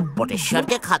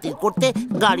 পটেশ্বরকে খাতির করতে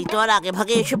গাড়ি তো আর আগে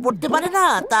ভাগে এসে পড়তে পারে না,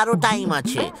 তারও টাইম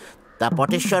আছে। তা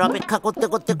পটেশ্বর অপেক্ষা করতে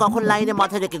করতে কখন লাইনে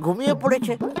মাথা রেখে ঘুমিয়ে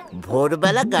পড়েছে।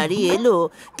 ভোরবেলা গাড়ি এলো,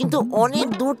 কিন্তু অনেক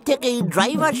দূর থেকেই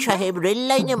ড্রাইভার সাহেব রেল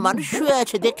লাইনে মানুষ শুয়ে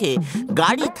আছে দেখে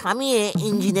গাড়ি থামিয়ে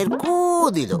ইঞ্জিনের কু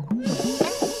দিল।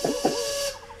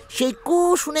 সেই কু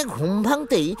শুনে ঘুম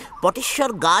ভাঙতেই পটেশ্বর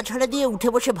গা ঝাড়ে দিয়ে উঠে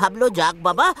বসে ভাবলো, যাক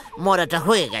বাবা, মরাটা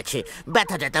হয়ে গেছে,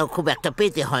 ব্যথা ট্যাথাও খুব একটা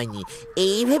পেতে হয়নি।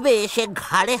 এই ভেবে সে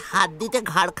ঘাড়ে হাত দিতে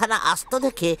ঘাড়খানা আস্ত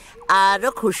দেখে আরো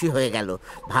খুশি হয়ে গেল।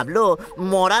 ভাবলো,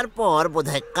 মরার পর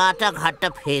বোধহয় কাটা ঘাটটা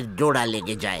ফের জোড়া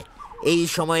লেগে যায়। এই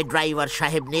সময় ড্রাইভার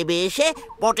সাহেব নেবে এসে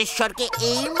পটেশ্বরকে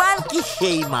এই মার কি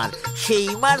সেই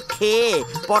মার খেয়ে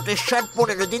পটেশ্বর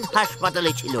 15 দিন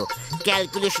হাসপাতালে ছিল।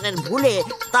 ক্যালকুলেশনের ভুলে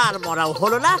তার মরাও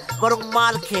হলো না, বরং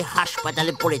মার খেয়ে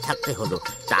হাসপাতালে পড়ে থাকতে হলো।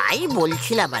 তাই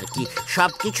বলছিলাম আর কি,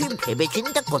 সবকিছুই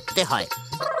ভেবেচিন্তে করতে হয়।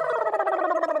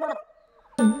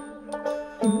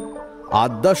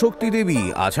 আদ্যাশক্তি দেবী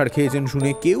আছাড় খেয়েছেন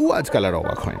শুনে কেউ আজকাল আর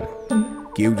অবাক হয় না।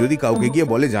 কেউ যদি কাউকে গিয়ে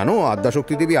বলে, জানো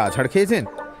আদ্যাশক্তি দেবী আছাড় খেয়েছেন,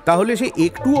 তাহলে সে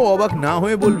একটুও অবাক না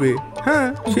হয়ে বলবে, হ্যাঁ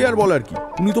সে আর বলার কি,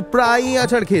 উনি তো প্রায়ই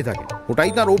আছাড় খেয়ে থাকেন,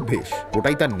 ওটাই তার অভ্যেস,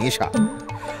 ওটাই তার নেশা।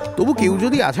 তবু কেউ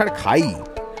যদি আছাড় খাই,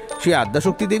 সে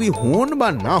আদ্যাশক্তি দেবী হন বা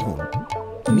না হন,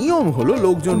 নিয়ম হলো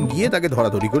লোকজন গিয়ে তাকে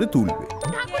ধরাধরি করে তুলবে।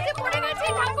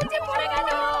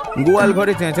 গোয়াল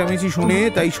ঘরে চেঁচামেচি শুনে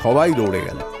তাই সবাই দৌড়ে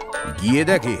গেল। গিয়ে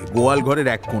দেখে গোয়াল ঘরের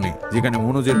এক কোণে, যেখানে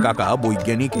মনোজের কাকা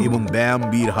বৈজ্ঞানিক এবং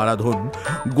ব্যায়ামবীর হারাধন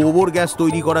গোবর গ্যাস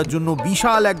তৈরি করার জন্য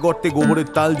বিশাল এক গর্তে গোবরের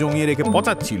তাল জমিয়ে রেখে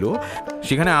পচাচ্ছিল,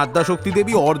 সেখানে আদ্যাশক্তি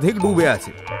দেবী অর্ধেক ডুবে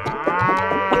আছে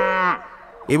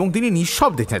এবং তিনি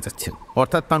নিঃশব্দে চেঁচাচ্ছেন,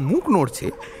 অর্থাৎ তার মুখ নড়ছে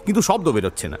কিন্তু শব্দ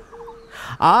বেরোচ্ছে না।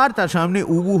 আর তার সামনে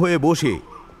উবু হয়ে বসে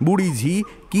বুড়ি ঝি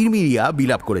কিরমিরিয়া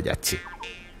বিলাপ করে যাচ্ছে,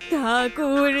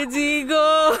 ঠাকুরজি গো,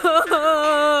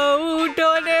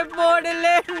 উঠোনে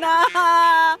পড়লে না,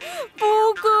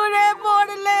 পুকুরে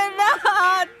পড়লে না,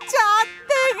 চাঁদ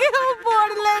থেকেও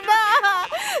পড়লে না,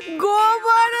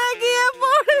 গোবরে গিয়ে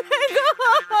পড়লে গো।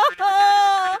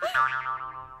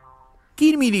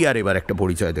 কিরমিরিয়ার এবার একটা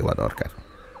পরিচয় দেওয়া দরকার।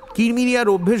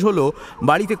 কিরমিরিয়ার অভ্যেস হলো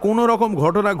বাড়িতে কোনো রকম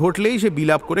ঘটনা ঘটলেই সে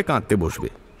বিলাপ করে কাঁদতে বসবে।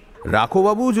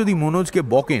 রাখোবাবু যদি মনোজকে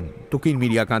বকেন তো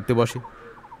কিরমিরিয়া কাঁদতে বসে।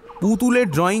 পুতুলের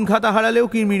ড্রয়িং খাতা হারালেও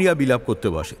কিরমিরিয়া বিলাপ করতে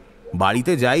বসে।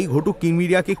 বাড়িতে যাই ঘটুক,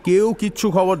 কিরমিরিয়াকে কেউ কিচ্ছু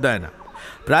খবর দেয় না।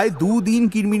 প্রায় 2 দিন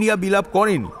কিরমিরিয়া বিলাপ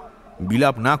করেনি।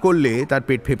 বিলাপ না করলে তার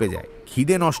পেট ফেপে যায়,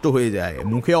 খিদে নষ্ট হয়ে যায়,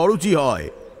 মুখে অরুচি হয়,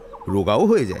 রোগাও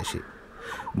হয়ে যায় সে।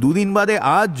 2 দিন বাদে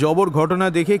আজ জবর ঘটনা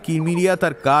দেখে কিরমিরিয়া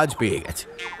তার কাজ পেয়ে গেছে।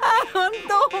 এখন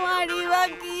তোমারই বা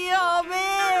কি হবে,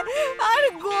 আর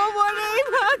গোবরেই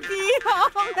বা কি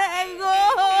হবে গো।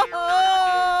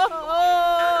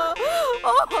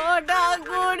 ও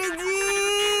ঠাকুরজি,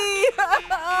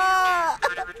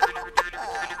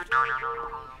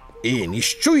 এ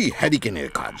নিশ্চয়ই হ্যারিকেনের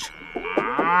কাজ।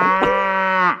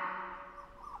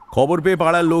 খবর পেয়ে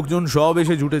পাড়ার লোকজন সব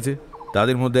এসে জুটেছে।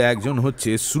 তাদের মধ্যে একজন হচ্ছে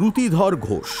শ্রুতিধর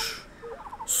ঘোষ।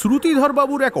 শ্রুতিধর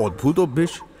বাবুর এক অদ্ভুত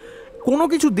অভ্যেস, কোনো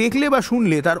কিছু দেখলে বা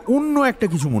শুনলে তার অন্য একটা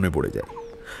কিছু মনে পড়ে যায়।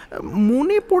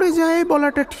 মনে পড়ে যায়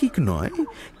বলাটা ঠিক নয়,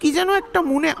 কি যেন একটা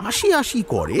মনে আসি আসি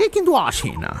করে কিন্তু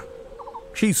আসে না।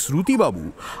 সেই শ্রুতিবাবু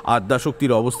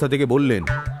আদ্যাশক্তির অবস্থা থেকে বললেন,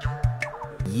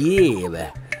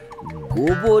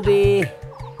 গোবরে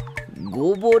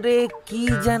গোবরে কি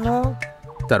যেন।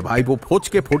 তার ভাইপো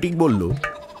ফচকে ফটিক বলল,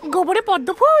 গোবরে পদ্ম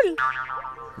ফুল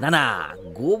না না,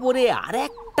 গোবরে আর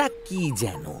একটা কি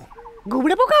যেন।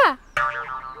 গোবরে পোকা।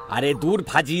 আরে দূর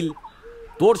ফাজিল,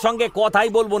 তোর সঙ্গে কথাই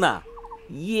বলবো না।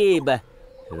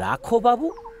 রাখো বাবু,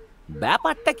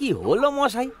 ব্যাপারটা কি হলো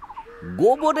মশাই?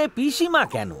 গোবরে পিসিমা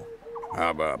কেন?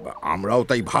 আমরাও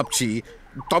তাই ভাবছি,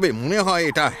 তবে মনে হয়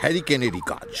এটা হ্যারিকেনেরই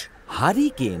কাজ।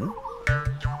 হারিকেন?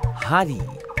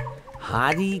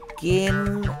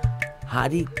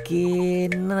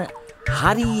 হারিকেন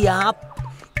হারিয়াপ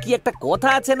কি একটা কথা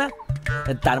আছে না?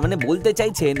 তার মানে বলতে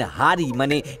চাইছেন হারি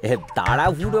মানে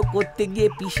তাড়াহুড়ো করতে গিয়ে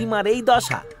পিসিমার এই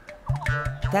দশা।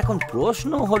 এখন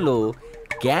প্রশ্ন হলো,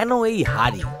 কেন এই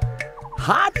হারি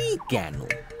কেন,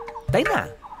 তাই না?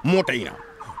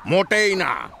 মোটেই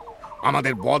না।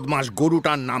 আমাদের বদমাস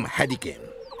গরুটার নাম হ্যারিকেন।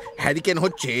 হ্যারিকেন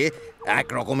হচ্ছে এক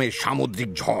রকমের সামুদ্রিক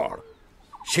ঝড়,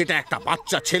 সেটা একটা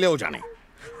বাচ্চা ছেলেও জানে।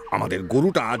 আমাদের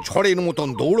গরুটা ঝড়ের মতন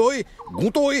দৌড়োয়,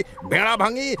 গুঁতোয়, বেড়া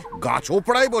ভাঙে, গাছ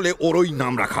ওপড়ায় বলে ওর ওই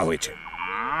নাম রাখা হয়েছে।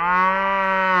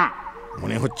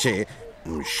 মনে হচ্ছে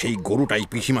সেই গরুটাই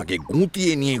পিসিমাকে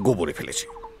গুঁতিয়ে নিয়ে গোবরে ফেলেছে।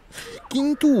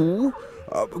 কিন্তু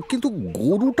কিন্তু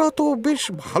গরুটা তো বেশ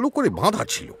ভালো করে বাঁধা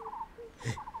ছিল।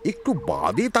 একটু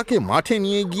বাদে তাকে মাঠে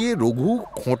নিয়ে গিয়ে রঘু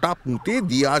খোঁটা পুঁতে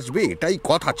দিয়ে আসবে, এটাই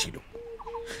কথা ছিল।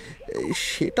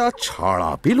 সেটা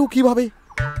ছাড়া পেল কিভাবে?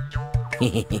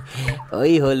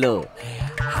 ওই হলো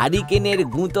হারিকেনের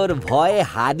গুঁতোর ভয়ে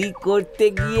হারি করতে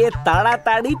গিয়ে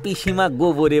তাড়াতাড়ি পিসিমা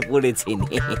গোবরে পড়েছেন।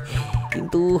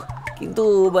 কিন্তু কিন্তু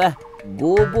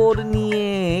গোবর নিয়ে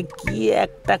কি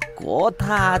একটা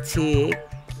কথা আছে,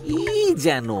 কি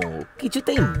যেন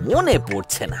কিছুতেই মনে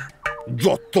পড়ছে না।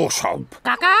 যত সব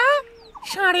কাকা,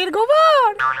 ষাঁড়ের গোবর,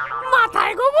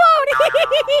 মাথায় গোবর।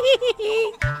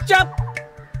 চাপ,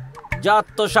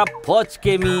 যত সব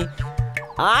ফচকেমি।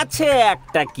 আছে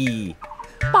একটা কি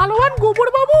পালোয়ান গোবর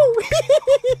বাবু।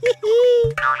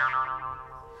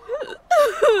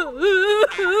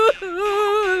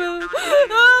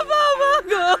 বাবা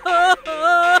গো,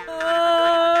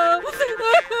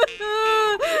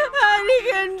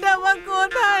 হারিকেনটা বা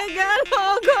কোথায় গেল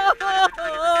গো?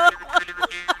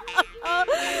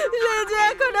 সে যে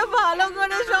এখনো ভালো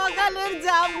করে সকালের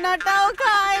জামনাটাও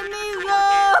খায়নি গো।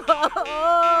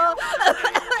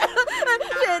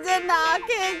 সে যে না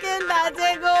খেয়ে নাচে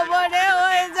গোবরে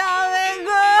হয়ে যাবে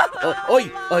গো। ওই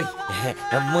ওই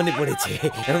মনে পড়েছে,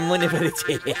 মনে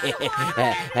পড়েছে,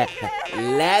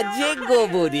 লাজে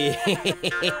গোবরে।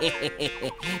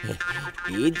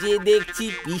 এ যে দেখছি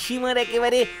পিসিমার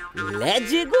একেবারে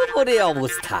লাজে গোবরে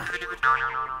অবস্থা।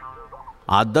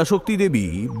 আদ্যাশক্তি দেবী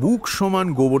বুক সমান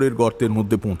গোবরের গর্তের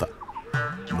মধ্যে পোঁতা।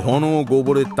 ঘন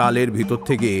গোবরের তালের ভিতর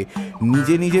থেকে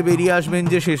নিজে নিজে বেরিয়ে আসবেন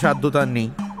যে সে সাধ্য তার নেই।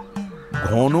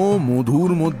 ঘন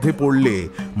মধুর মধ্যে পড়লে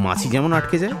মাছি যেমন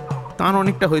আটকে যায়, তার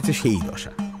অনেকটা হয়েছে সেই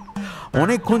দশা।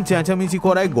 অনেকক্ষণ চেঁচামেচি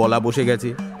করায় গলা বসে গেছে,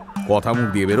 কথা মুখ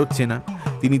দিয়ে বেরোচ্ছে না।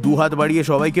 তিনি দুহাত বাড়িয়ে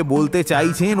সবাইকে বলতে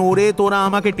চাইছেন, ওরে তোরা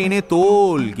আমাকে টেনে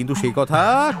তোল, কিন্তু সে কথা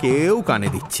কেউ কানে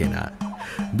দিচ্ছে না।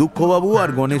 দুঃখবাবু আর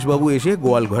গণেশবাবু এসে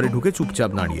গোয়াল ঘরে ঢুকে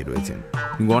চুপচাপ দাঁড়িয়ে রয়েছেন।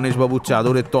 গণেশবাবুর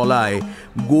চাদরের তলায়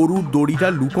গরুর দড়িটা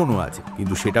লুকোনো আছে,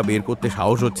 কিন্তু সেটা বের করতে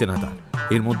সাহস হচ্ছে না তার।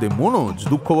 এর মধ্যে মনোজ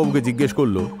দুঃখবাবুকে জিজ্ঞেস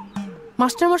করলো,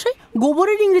 মাস্টারমশাই,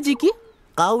 গোবরের ইংরেজি কি?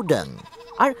 কাউডাং।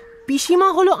 আর পিসিমা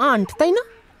হলো আন্ট, তাই না?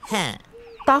 হ্যাঁ।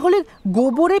 তাহলে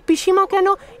গোবরে পিসিমা কেন,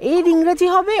 এর ইংরেজি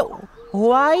হবে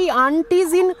why aunt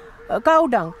is in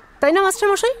cow dung, তাই না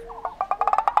মাস্টারমশাই?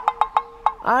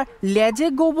 আর লেজে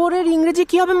গোবরের ইংরেজি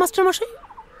কি হবে মাস্টারমশাই?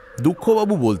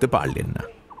 দুঃখবাবু বলতে পারলেন না।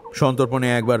 সন্তর্পণে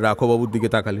একবার রাখোবাবুর দিকে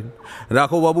তাকালেন।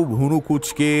 রাখোবাবু ভুরু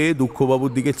কুচকে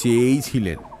দুঃখবাবুর দিকে চেয়েই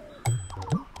ছিলেন।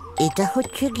 এটা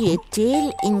হচ্ছে গিয়ে টেল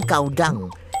in cow dung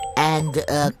and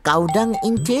cow dung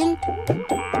in টেল।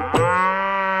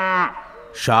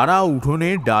 সারা উঠোনে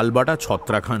ডালবাটা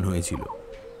ছত্রাখান হয়েছিল।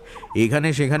 এখানে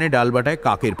সেখানে ডালবাটায়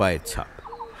কাকের পায়ের ছাপ।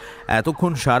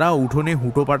 এতক্ষণ সারা উঠোনে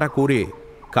হুটোপাটা করে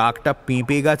কাকটা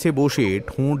পেঁপে গাছে বসে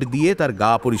ঠোঁট দিয়ে তার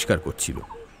গা পরিষ্কার করছিল।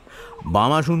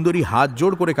 বামা সুন্দরী হাত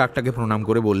জোড় করে কাকটাকে প্রণাম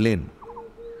করে বললেন,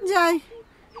 যাই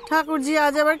ঠাকুরজি,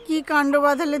 আজ আবার কি কাণ্ড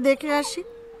বাঁধালে দেখে আসি।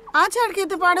 আচার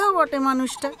খেতে পারেও বটে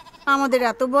মানুষটা। আমাদের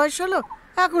এত বয়স হলো,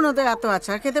 এখনো তো এত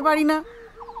আচার খেতে পারি না।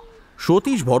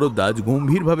 সতীশ ভরদ্বাজ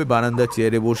গম্ভীরভাবে বারান্দার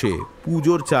চেয়ারে বসে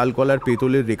পুজোর চালকলার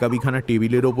পেতলের রেকাবিখানা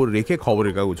টেবিলের ওপর রেখে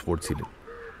খবরের কাগজ পড়ছিলেন।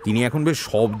 তিনি এখন বেশ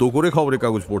শব্দ করে খবরের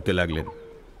কাগজ পড়তে লাগলেন।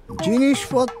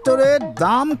 জিনিসপত্রের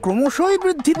দাম ক্রমশই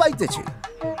বৃদ্ধি পাইতেছে।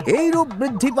 এইরূপ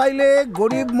বৃদ্ধি পাইলে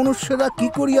গরিব মনুষ্যরা কি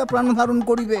করিয়া প্রাণ ধারণ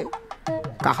করিবে?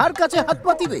 কাহার কাছে হাত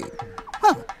পাতিবে?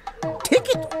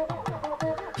 ঠিকই তো,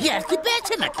 ইয়ার কি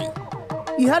পেয়েছে নাকি?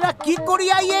 ইহারা কি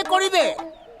করিয়া ইয়ে করিবে?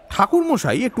 ঠাকুর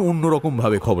মশাই একটু অন্যরকম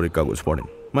ভাবে খবরের কাগজ পড়েন।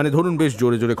 মানে ধরুন বেশ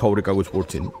জোরে জোরে খবরের কাগজ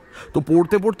পড়ছেন, তো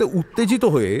পড়তে পড়তে উত্তেজিত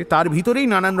হয়ে তার ভিতরেই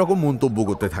নানান রকম মন্তব্য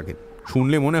করতে থাকেন।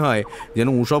 শুনলে মনে হয় যেন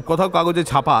ওসব কথাও কাগজে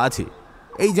ছাপা আছে।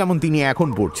 এই যেমন তিনি এখন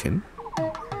পড়ছেন,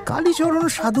 কালীচরণ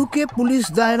সাধুকে পুলিশ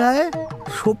দায়রায়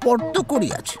সোপর্দ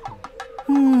করিয়াছে।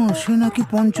 সে নাকি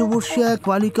পঞ্চবর্ষীয় এক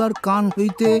বালিকার কান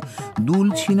হইতে দুল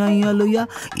ছিনাইয়া লইয়া,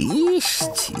 ইস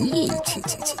ছি ছি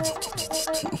ছি ছি ছি ছি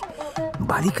ছি,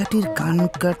 বালিকাটির কান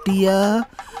কাটিয়া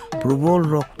প্রবল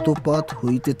রক্তপাত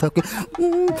হইতে থাকে।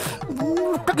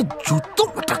 তাকে জুতো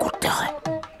পেটা করতে হয়।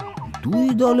 দুই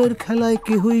দলের খেলায়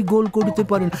কেহই গোল করিতে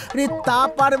পারেন। রে তা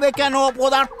পারবে কেন?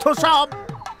 অপদার্থ সব।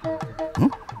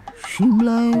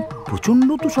 সিমলায় প্রচন্ড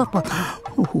তুষারপাত।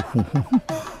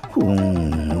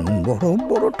 বড়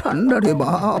বড় ঠান্ডা রে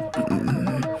বাপ।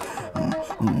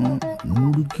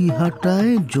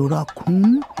 মুরগিহাটায় জোড়া খুন,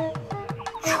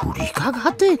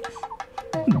 ছুরিকাঘাতে।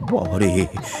 বাবারে,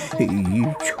 এই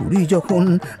ছুরি যখন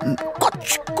কচ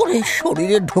করে একেবারে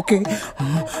শরীরে ঢোকে,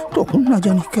 তখন না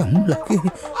জানি কেমন লাগে।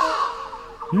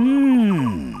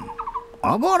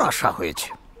 আবার আসা হয়েছে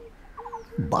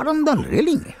বারান্দার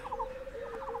রেলিং।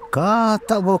 কা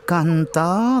তব কান্তা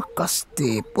কাস্তে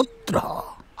পুত্র,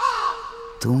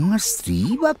 তোমার স্ত্রী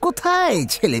বা কোথায়,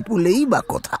 ছেলে পুলেই বা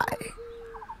কোথায়?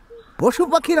 পশু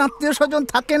পাখির আত্মীয় স্বজন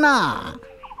থাকে না?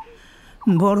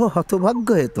 বড় হতভাগ্য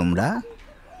হে তোমরা।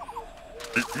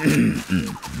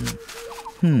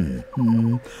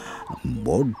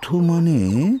 বর্ধমানে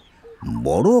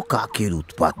বড় কাকের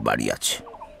উৎপাত বাড়িয়াছে।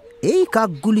 এই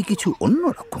কাকগুলি কিছু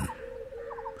অন্যরকম,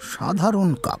 সাধারণ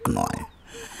কাক নয়।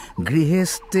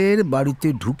 গৃহস্থের বাড়িতে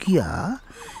ঢুকিয়া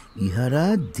ইহারা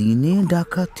দিনে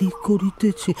ডাকাতি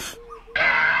করিতেছে।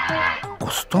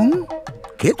 কস্তম,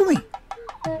 কে তুমি?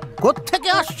 কোত্থেকে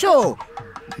আসছো?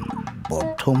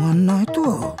 বর্ধমান নয় তো?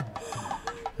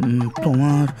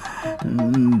 তোমার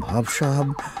ভাবসাব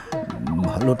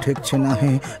ভালো ঠেকছে না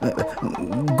হে।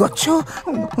 গচ্ছ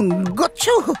গচ্ছ।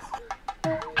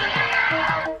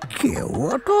 কেউ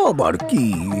তো আবার কি?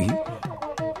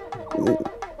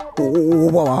 ও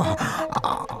বাবা,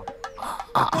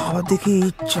 আবার দেখি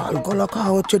চাল কলা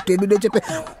খাওয়া হচ্ছে টেবিলে চেপে।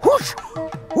 হুশ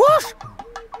হুশ।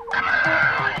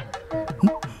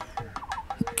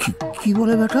 কি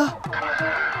বলে বেটা?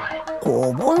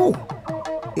 কবল?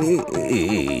 এ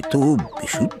তো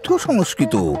বিশুদ্ধ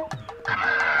সংস্কৃত।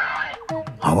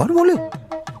 আবার বলে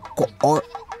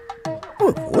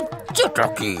হচ্ছেটা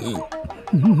কি?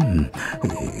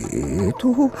 এ তো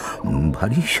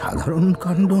ভারী সাধারণ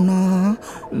কাণ্ড না?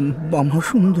 বামা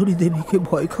সুন্দরী দেবীকে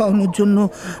ভয় খাওয়ানোর জন্য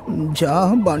যা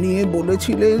বানিয়ে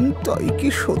বলেছিলেন তাই কি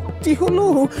সত্যি হলো?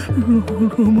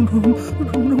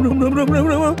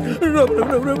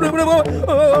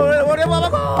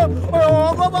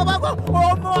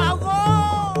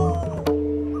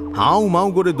 হাউ মাউ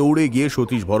করে দৌড়ে গিয়ে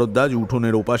সতীশ ভরদ্বাজ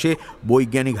উঠোনের ওপাশে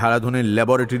বৈজ্ঞানিক হারাধনের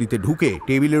ল্যাবরেটরিতে ঢুকে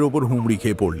টেবিলের ওপর হুমড়ি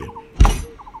খেয়ে পড়লেন।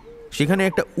 সেখানে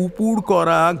একটা উপুড়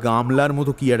করা গামলার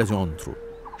মতো কি একটা যন্ত্র,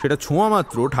 সেটা ছোঁয়া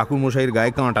মাত্র ঠাকুরমশাইয়ের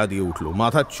গায়ে কাঁটা দিয়ে উঠল,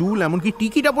 মাথার চুল এমনকি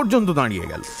টিকিটা পর্যন্ত দাঁড়িয়ে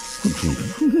গেল।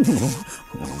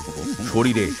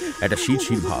 শরীরে একটা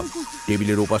শিরশির ভাব।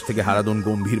 টেবিলের ওপাশ থেকে হারাধন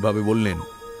গম্ভীরভাবে বললেন,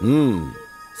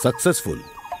 সাকসেসফুল।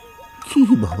 কি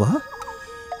বাবা,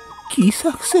 কি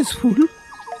সাকসেসফুল?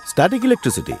 Static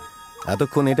electricity.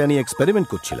 এতক্ষণ এটা নিয়ে এক্সপেরিমেন্ট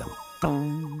করছিলাম।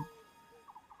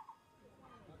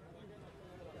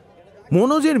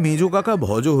 মনোজের মেজো কাকা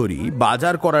ভজহরি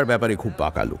বাজার করার ব্যাপারে খুব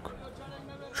পাকা লোক।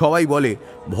 সবাই বলে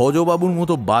ভজবাবুর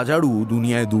মতো বাজারু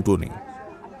দুনিয়ায় দুটো নেই।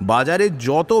 বাজারের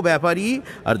যত ব্যাপারী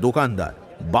আর দোকানদার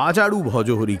বাজারু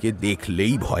ভজহরিকে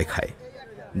দেখলেই ভয় খায়।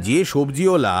 যে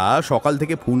সবজিওয়ালা সকাল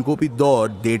থেকে ফুলকপির দর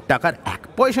 1.5 টাকার 1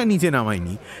 পয়সা নিচে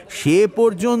নামায়নি, সে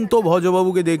পর্যন্ত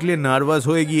ভজবাবুকে দেখলে নার্ভাস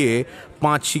হয়ে গিয়ে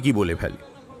 5 সিকি বলে ফেলে।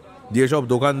 যেসব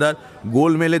দোকানদার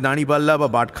গোল মেলে দাঁড়িপাল্লা বা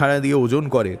বাটখারা দিয়ে ওজন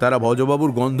করে, তারা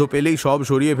ভজবাবুর গন্ধ পেলেই সব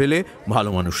সরিয়ে ফেলে ভালো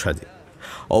মানুষ সাজে।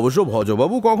 অবশ্য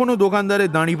ভজবাবু কখনো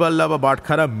দোকানদারের দাঁড়িপাল্লা বা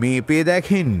বাটখারা মেপে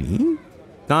দেখেননি।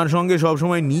 তার সঙ্গে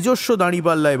সবসময় নিজস্ব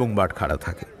দাঁড়িপাল্লা এবং বাটখারা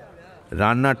থাকে।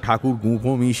 রান্নার ঠাকুর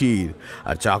গুঁফো মিশির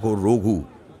আর চাকর রঘু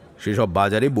সেসব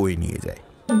বাজারে বই নিয়ে যায়।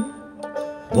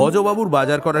 ভজবাবুর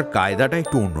বাজার করার কায়দাটা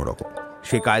একটু অন্যরকম।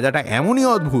 সে কায়দাটা এমনই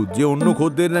অদ্ভুত যে অন্য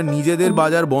খদ্দেররা নিজেদের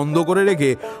বাজার বন্ধ করে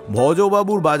রেখে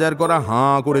ভজবাবুর বাজার করা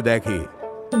হাঁ করে দেখে।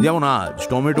 যেমন আজ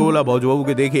টমেটোওয়ালা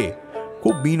ভজবাবুকে দেখে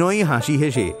খুব বিনয়ী হাসি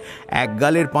হেসে 1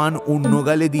 গালের পান অন্য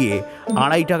গালে দিয়ে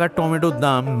 2.5 টাকার টমেটোর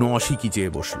দাম 9 সিকি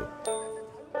চেয়ে বসলো।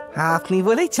 আপনি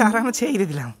বলেই চারানো ছেড়ে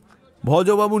দিলাম।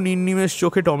 ভজবাবু নির্নিমেষ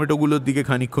চোখে টমেটোগুলোর দিকে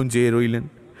খানিকক্ষণ চেয়ে রইলেন।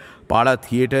 পাড়া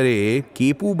থিয়েটারে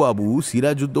কেপু বাবু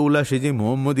সিরাজউদ্দৌলা সেজে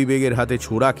মোহাম্মদী বেগের হাতে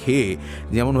ছোড়া খেয়ে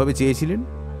যেমনভাবে চেয়েছিলেন,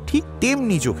 ঠিক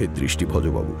তেমনি চোখের দৃষ্টি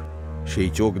ভজবাবুর। সেই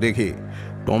চোখ দেখে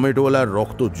টমেটোওয়ালার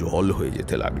রক্ত জল হয়ে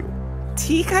যেতে লাগলো।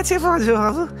 ঠিক আছে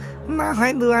ভজবাবু, না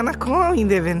হয় 2 আনা কমই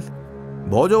দেবেন।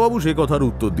 ভজবাবু সে কথার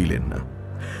উত্তর দিলেন না।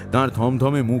 তাঁর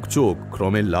থমথমে মুখ চোখ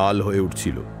ক্রমে লাল হয়ে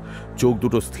উঠছিল। চোখ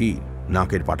দুটো স্থির,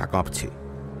 নাকের পাটা কাঁপছে।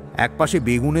 এক পাশে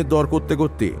বেগুনের দর করতে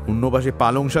করতে অন্য পাশে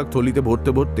পালং শাক থলিতে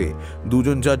ভরতে ভরতে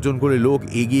 2-4জন করে লোক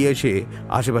এগিয়ে এসে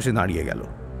আশেপাশে দাঁড়িয়ে গেল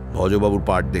ভজবাবুর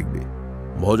পাট দেখবে।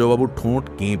 ভজবাবুর ঠোঁট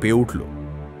কেঁপে উঠল।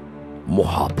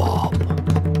 মহাপাপ।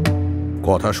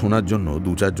 কথা শোনার জন্য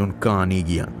 2-4জন কান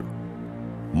এগিয়ে আনল।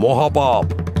 মহাপাপ।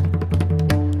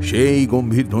 সেই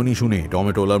গম্ভীর ধ্বনি শুনে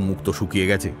টমেটোলার মুখ তো শুকিয়ে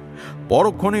গেছে।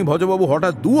 পরক্ষণেই ভজবাবু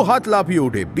হঠাৎ 2 হাত লাফিয়ে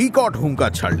উঠে বিকট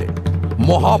হুঙ্কার ছাড়লেন,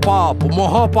 মহাপাপ,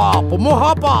 মহাপাপ,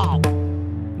 মহাপাপ।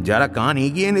 যারা কান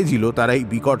এগিয়ে এনেছিল তারা এই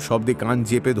বিকট শব্দে কান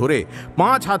চেপে ধরে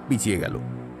 5 হাত পিছিয়ে গেল।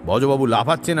 ভজবাবু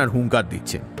লাফাচ্ছেন আর হুঙ্কার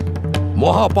দিচ্ছেন,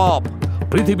 মহাপাপ।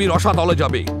 পৃথিবী রসাতলে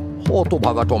যাবে।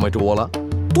 হতভাগা টমেটোওয়ালা,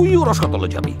 তুইও রসাতলে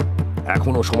যাবি।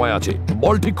 এখনো সময় আছে,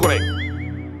 বল ঠিক করে।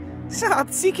 সাত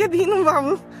শিখে দিন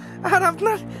বাবু, আর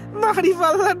আপনার দাড়ি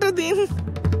পাল্লাটা দিন।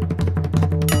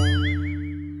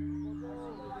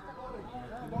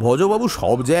 ভজবাবু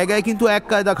সব জায়গায় কিন্তু এক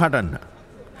কায়দা খাটান না,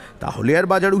 তাহলে আর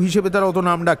বাজারু হিসেবে তার অত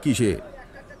নাম ডাক কিসে?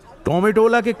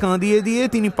 টমেটোলাকে কাঁদিয়ে দিয়ে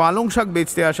তিনি পালং শাক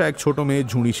বেচতে আসা এক ছোট মেয়ের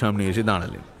ঝুড়ির সামনে এসে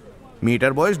দাঁড়ালেন।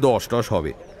 মেয়েটার বয়স 10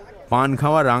 হবে। পান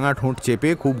খাওয়া রাঙা ঠোঁট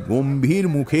চেপে খুব গম্ভীর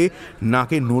মুখে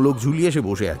নাকে নোলক ঝুলিয়ে এসে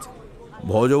বসে আছে।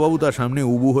 ভজবাবু তার সামনে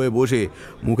উবু হয়ে বসে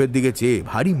মুখের দিকে চেয়ে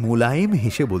ভারী মোলায়েম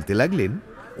হেসে বলতে লাগলেন,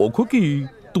 ও খুকি,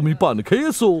 তুমি পান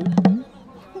খেয়েছো?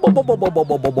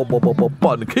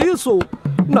 পান খেয়েছো?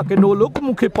 নাকে নোলক,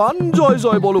 মুখে পান, জয়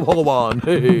জয় বলো ভগবান।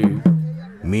 হে হে।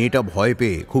 মেয়েটা ভয়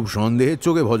পেয়ে খুব সন্দেহের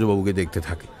চোখে ভজবাবুকে দেখতে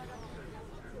থাকে।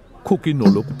 খুকি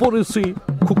নোলক পড়েছে,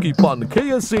 খুকি পান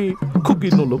খেয়েছে, খুকি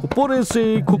নোলক পড়েছে,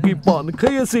 খুকি পান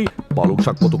খেয়েছে। পালং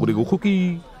শাক কত করে গো খুকি?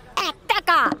 1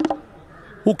 টাকা।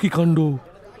 ও কি কাণ্ড!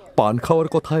 পান খাওয়ার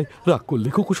কথায় রাগ করলে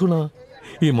খুকু শোনা?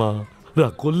 এমা,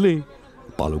 রাগ করলে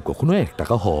পালং কখনো 1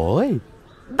 টাকা হয়?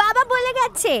 বাবা বলে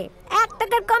গেছে 1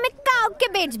 টাকার কমে কাউকে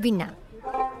বেচবি না।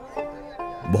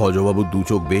 ভজবাবু 2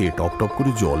 চোখ বেয়ে টপ টপ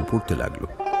করে জল পড়তে লাগলো।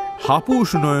 হাপুস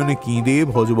নয়নে কেঁদে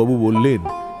ভজবাবু বললেন,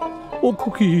 ও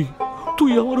খুকি,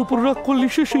 তুই আমার উপর রাগ করলি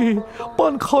শেষে?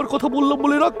 পান খাওয়ার কথা বললাম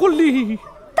বলে রাগ করলি?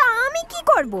 তা আমি কি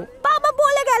করব? বাবা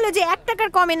বলে গেল যে 1 টাকার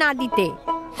কমে না দিতে।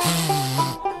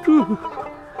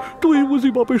 তুই বুঝি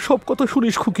বাপের সব কথা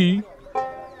শুনিস খুকি?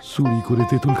 চুরি করে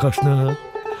তেঁতুল খাস না,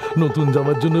 নতুন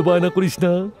জামার জন্য বায়না করিস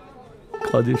না,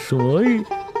 কাজের সময়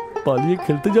পালিয়ে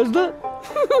খেলতে যাস না।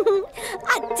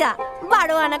 আচ্ছা,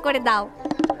 12 আনা করে দাও।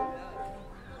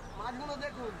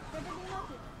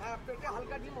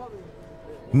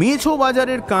 মেছো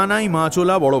বাজারের কানাই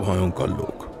মাছওয়ালা বড় ভয়ঙ্কর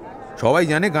লোক। সবাই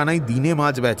জানে কানাই দিনে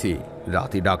মাছ বেচে,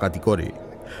 রাতে ডাকাতি করে।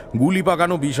 গুলি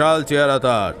পাকানো বিশাল চেহারা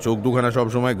তার, চোখ দুখানা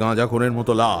সবসময় গাঁজাখোরের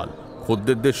মতো লাল।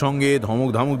 খদ্দেরদের সঙ্গে ধমক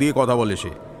ধামক দিয়ে কথা বলে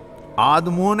সে। 1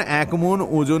 মণ 1 মণ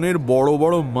ওজনের বড়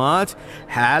বড় মাছ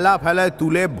হেলা ফেলায়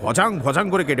তুলে ভজাং ভজাং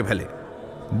করে কেটে ফেলে।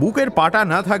 বুকের পাটা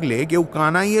না থাকলে কেউ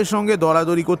কানাইয়ের সঙ্গে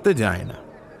দরাদরি করতে যায় না।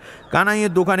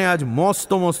 কানাইয়ের দোকানে আজ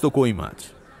মস্ত মস্ত কই মাছ।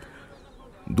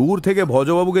 দূর থেকে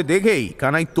ভজবাবুকে দেখেই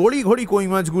কানাই তড়ি ঘড়ি কই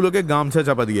মাছগুলোকে গামছা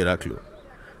চাপা দিয়ে রাখলো।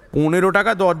 15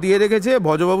 টাকা দর দিয়ে রেখেছে,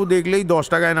 ভজবাবু দেখলেই 10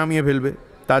 টাকায় নামিয়ে ফেলবে,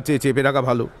 তার চেয়ে চেপে রাখা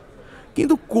ভালো।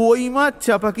 কিন্তু কই মাছ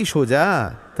চাপা কি সোজা?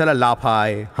 তারা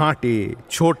লাফায়, হাঁটে,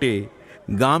 ছোটে।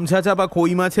 গামছা চাপা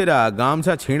কই মাছেরা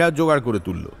গামছা ছেঁড়ার জোগাড় করে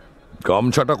তুলল।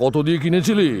 গামছাটা কত দিয়ে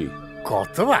কিনেছিলি?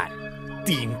 কতবার?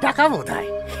 3 টাকা বোধহয়।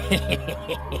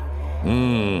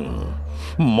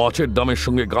 মাছের দামের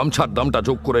সঙ্গে গামছার দামটা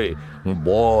যোগ করে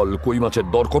বল, কই মাছের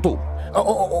দর কত?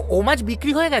 ও মাছ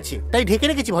বিক্রি হয়ে গেছে, তাই ঢেকে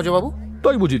রেখেছি ভজবাবু।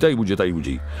 তাই বুঝি, তাই বুঝি, তাই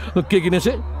বুঝি। কে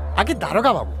কিনেছে? আগে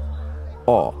দারোগা বাবু।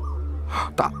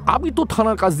 তা আমি তো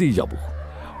থানার কাছ দিয়ে যাব,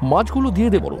 মাছগুলো দিয়ে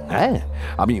দে বরং। হ্যাঁ,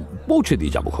 আমি পৌঁছে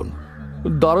দিয়ে যাবখন।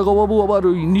 দারোগা বাবু আবার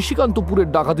ওই নিশিকান্তপুরের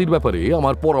ডাকাতির ব্যাপারে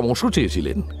আমার পরামর্শ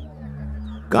চেয়েছিলেন।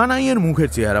 কানাইয়ের মুখের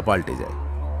চেহারা পাল্টে যায়।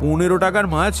 15 টাকার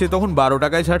মাছ সে তখন 12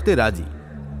 টাকায় ছাড়তে রাজি।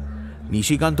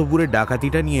 নিশিকান্তপুরের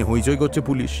ডাকাতিটা নিয়ে হইচই করছে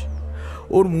পুলিশ।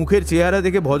 ওর মুখের চেহারা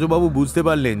দেখে ভজবাবু বুঝতে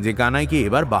পারলেন যে কানাইকে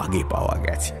এবার বাগে পাওয়া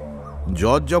গেছে।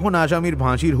 জজ যখন আসামির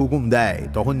ফাঁসির হুকুম দেয়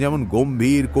তখন যেমন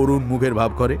গম্ভীর করুণ মুখের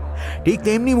ভাব করে, ঠিক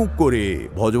তেমনি মুখ করে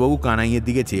ভজবাবু কানাইয়ের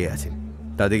দিকে চেয়ে আছেন।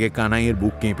 তা দেখে কানাইয়ের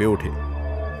বুক কেঁপে ওঠে।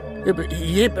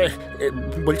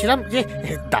 বলছিলাম যে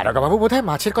দারোগা বাবু বোধহয়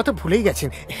মাছের কথা ভুলেই গেছেন,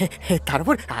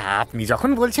 তারপর আপনি যখন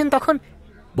বলছেন তখন।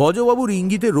 ভজবাবুর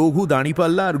ইঙ্গিতে রঘু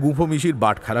দাঁড়িপাল্লা আর গুঁফো মিশির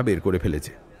বাটখারা বের করে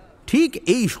ফেলেছে। ঠিক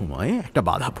এই সময় একটা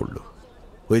বাধা পড়ল।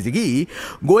 হয়েছে কি,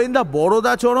 গোয়েন্দা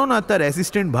বরদাচরণ আর তার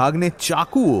অ্যাসিস্ট্যান্ট ভাগ্নে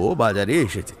চাকুও বাজারে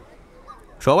এসেছে।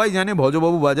 সবাই জানে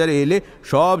ভজবাবু বাজারে এলে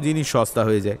সব জিনিস সস্তা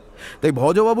হয়ে যায়, তাই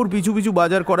ভজবাবুর পিছু পিছু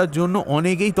বাজার করার জন্য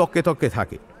অনেকেই তককে তককে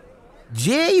থাকে।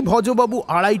 যেই ভজবাবু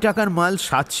 2.5 টাকার মাল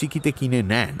 7 সিকিতে কিনে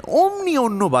নেন, অমনি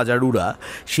অন্য বাজারুরা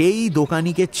সেই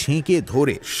দোকানিকে ছেঁকে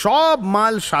ধরে সব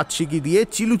মাল 7 সিকি দিয়ে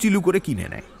চিলু চিলু করে কিনে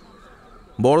নেয়।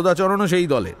 বরদাচরণও সেই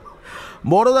দলের।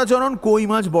 বরদাচরণ কই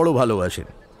মাছ বড় ভালোবাসেন।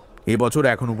 এবছর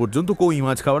এখনো পর্যন্ত কই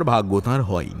মাছ খাওয়ার ভাগ্য তাঁর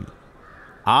হয়নি।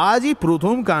 আজই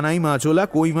প্রথম কানাই মাছওয়ালা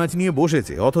কই মাছ নিয়ে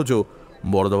বসেছে, অথচ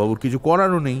বরদাবাবুর কিছু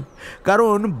করারও নেই,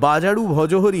 কারণ বাজারু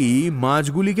ভজহরি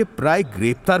মাছগুলিকে প্রায়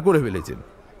গ্রেপ্তার করে ফেলেছেন।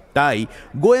 তাই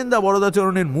গোয়েন্দা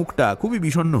বরদাচরণের মুখটা খুবই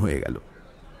বিষণ্ণ হয়ে গেল।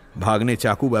 ভাগ্নে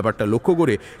চাকু ব্যাপারটা লক্ষ্য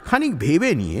করে খানিক ভেবে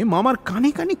নিয়ে মামার কানে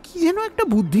কানে কি যেন একটা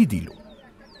বুদ্ধি দিল।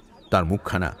 তার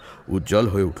মুখখানা উজ্জ্বল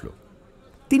হয়ে উঠল।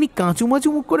 তিনি কাঁচুমাচু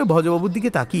মুখ করে ভজবাবুর দিকে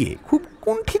তাকিয়ে খুব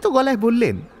কুণ্ঠিত গলায়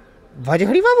বললেন,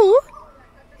 ভজহরি বাবু,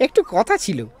 একটু কথা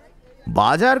ছিল।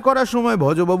 বাজার করার সময়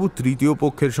ভজবাবু তৃতীয়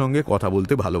পক্ষের সঙ্গে কথা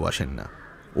বলতে ভালোবাসেন না।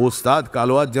 ওস্তাদ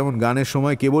কালোয়াত যেমন গানের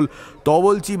সময় কেবল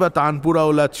তবলচি বা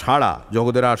তানপুরাওলা ছাড়া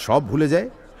জগতের আর সব ভুলে যায়,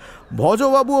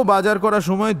 ভজবাবুও বাজার করার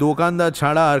সময় দোকানদার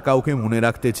ছাড়া আর কাউকে মনে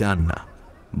রাখতে চান না।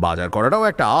 বাজার করাটাও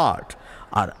একটা আর্ট,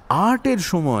 আর আর্টের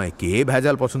সময় কে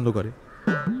ভেজাল পছন্দ করে?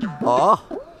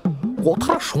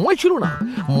 কথার সময় ছিল না,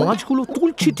 মাছগুলো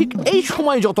তুলছি ঠিক এই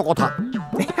সময় যত কথা।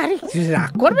 আরে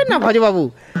রাগ করবেন না ভজবাবু,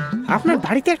 আপনার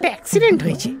বাড়িতে একটা অ্যাক্সিডেন্ট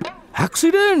হয়েছে।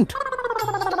 অ্যাক্সিডেন্ট?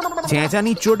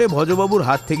 চেঁচানির চোটে ভজবাবুর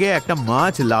হাত থেকে একটা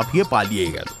মাছ লাফিয়ে পালিয়ে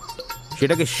গেল।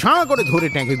 সেটাকে সাঁ করে ধরে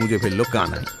ট্যাঙ্কে গুঁজে ফেললো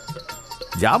কানাই।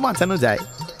 যা বাঁচানো যায়।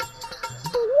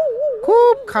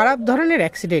 খুব খারাপ ধরনের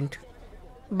অ্যাক্সিডেন্ট।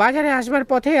 বাজারে আসবার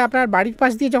পথে আপনার বাড়ির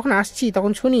পাশ দিয়ে যখন আসছি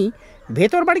তখন শুনি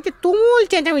ভেতর বাড়িতে তুমুল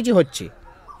চেঁচামেচি হচ্ছে,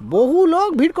 বহু লোক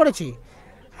ভিড় করেছে।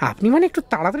 আপনি মানে একটু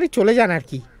তাড়াতাড়ি চলে যান আর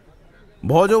কি।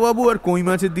 ভজবাবু আর কই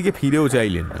মাছের দিকে ফিরেও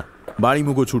চাইলেন না, বাড়ি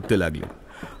মুখো ছুটতে লাগলেন।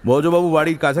 ভজবাবু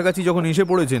বাড়ির কাছাকাছি যখন এসে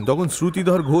পড়েছেন তখন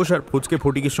শ্রুতিধর ঘোষ আর ফচকে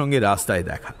ফটিকের সঙ্গে রাস্তায়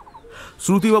দেখা।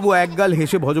 শ্রুতিবাবু একগাল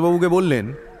হেসে ভজবাবুকে বললেন,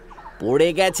 পড়ে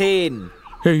গেছেন।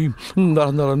 এই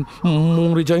দাঁড়ান দাঁড়ান,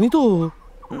 মরে যায়নি তো?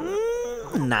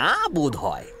 না বোধ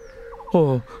হয়। ও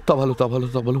তা ভালো তা ভালো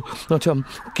তা ভালো। আচ্ছা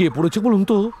কে পড়েছে বলুন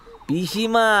তো?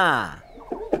 পিসিমা।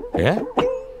 হ্যাঁ,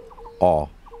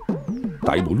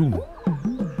 তাই বলুন।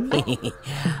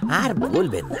 আর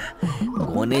বলবেন না,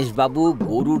 গণেশ বাবু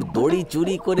গরুর দড়ি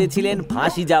চুরি করেছিলেন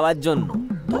ফাঁসি যাওয়ার জন্য।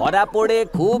 ধরা পড়ে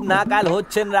খুব নাকাল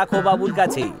হচ্ছেন রাখোবাবুর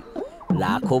কাছে।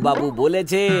 রাখোবাবু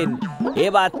বলেছেন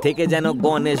এবার থেকে যেন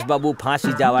গণেশ বাবু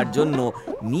ফাঁসি যাওয়ার জন্য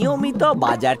নিয়মিত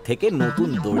বাজার থেকে নতুন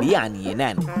দড়ি আনিয়ে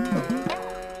নেন।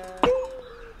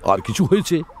 আর কিছু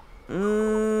হয়েছে?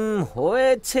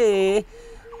 হয়েছে,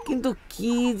 কিন্তু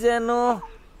কি যেন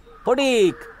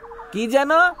ফটিক, কি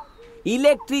যেন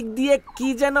ইলেকট্রিক দিয়ে কি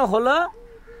যেন হলো।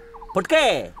 ফটকে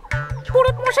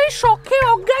পুরোত মশাই শখে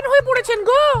অজ্ঞান হয়ে পড়েছেন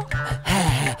গো।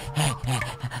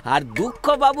 আর দুঃখ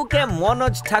বাবুকে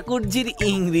মনোজ ঠাকুরজির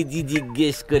ইংরেজি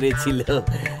জিজ্ঞেস করেছিল,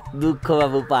 দুঃখ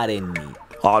বাবু পারেননি।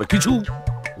 আর কিছু?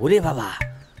 ওরে বাবা,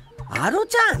 আরো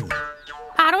চান?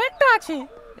 আরো একটা আছে।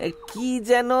 কি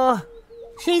যেন?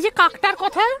 সেই যে কাকটার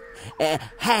কথা।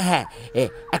 হ্যাঁ হ্যাঁ,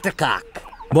 একটা কাক।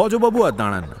 ভজবাবু আর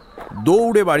দাঁড়ান না,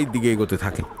 দৌড়ে বাড়ির দিকে এগোতে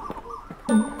থাকে।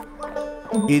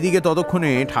 এদিকে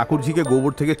ততক্ষণে ঠাকুরজিকে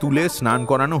গোবর থেকে তুলে স্নান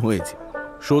করানো হয়েছে।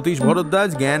 সতীশ ভরদ্বাজ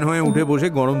জ্ঞান হয়ে উঠে বসে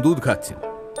গরম দুধ খাচ্ছেন।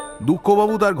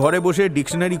 দুঃখবাবু তার ঘরে বসে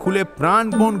ডিকশনারি খুলে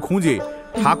প্রাণপণ খুঁজে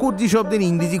ঠাকুরজি শব্দের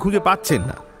ইংরেজি খুঁজে পাচ্ছেন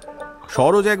না।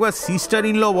 সরোজ একবার সিস্টার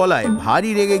ইন ল বলায় ভারী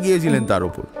রেগে গিয়েছিলেন তার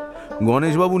ওপর।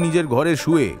 গণেশবাবু নিজের ঘরে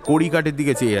শুয়ে কড়িকাঠের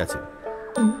দিকে চেয়ে আছে।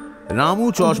 রামু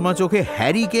চশমা চোখে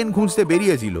হ্যারিকেন খুঁজতে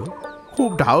বেরিয়েছিল। খুব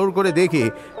ঢাউর করে দেখে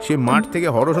সে মাঠ থেকে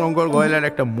হরশঙ্কর গয়লার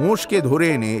একটা মোষকে ধরে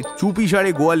এনে চুপি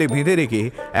সারে গোয়ালে বেঁধে রেখে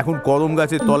এখন কদম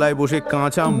গাছের তলায় বসে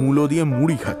কাঁচা মূলো দিয়ে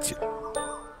মুড়ি খাচ্ছে।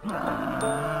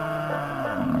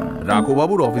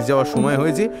 রাখোবাবুর অফিস যাওয়ার সময়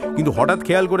হয়েছে, কিন্তু হঠাৎ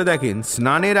খেয়াল করে দেখেন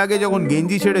স্নানের আগে যখন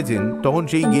গেঞ্জি ছেড়েছেন তখন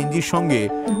সেই গেঞ্জির সঙ্গে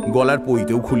গলার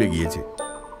পইতেও খুলে গিয়েছে।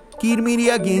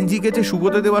 কিরমিরিয়া গেঞ্জি কেচে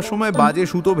শুকোতে দেওয়ার সময় বাজে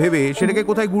সুতো ভেবে সেটাকে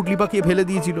কোথায় গুটলি পাকিয়ে ফেলে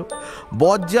দিয়েছিল।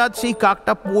 বজ্জাত সেই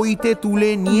কাকটা পইতে তুলে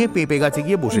নিয়ে পেঁপে গাছে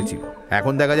গিয়ে বসেছিল।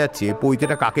 এখন দেখা যাচ্ছে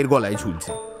পইতেটা কাকের গলায়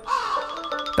ঝুলছে।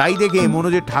 তাই দেখে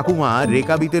মনোজের ঠাকুমা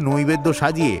রেকাবিতে নৈবেদ্য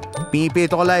সাজিয়ে পেঁপে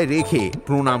তলায় রেখে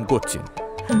প্রণাম করছেন।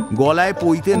 গলায়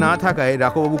পইতে না থাকায়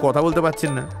রাখোবাবু কথা বলতে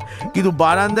পারছেন না, কিন্তু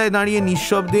বারান্দায় দাঁড়িয়ে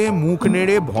নিঃশব্দে মুখ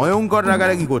নেড়ে ভয়ঙ্কর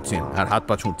রাগারাগি করছেন আর হাত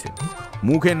পা ছুটছেন।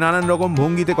 মুখের নানান রকম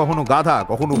ভঙ্গিতে কখনো গাধা,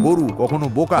 কখনো গরু, কখনো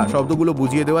বোকা শব্দগুলো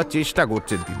বুঝিয়ে দেওয়ার চেষ্টা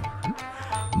করছেন তিনি।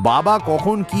 বাবা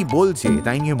কখন কি বলছে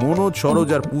তাই নিয়ে মনোজ, সরোজ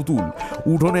আর পুতুল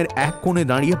উঠোনের এক কোণে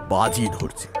দাঁড়িয়ে বাজি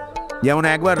ধরছে। যেমন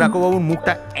একবার রাখোবাবুর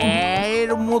মুখটা এর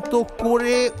মতো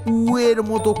করে উয়ের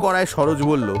মতো করায় সরোজ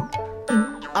বলল,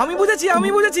 আমি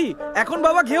বুঝেছি, এখন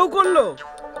বাবা ঘেউ করলো।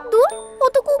 তুই ও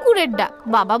তো কুকুরের ডাক।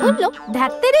 বাবা বললো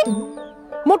ধ্যাত্তে রে।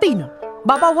 মোটেই না,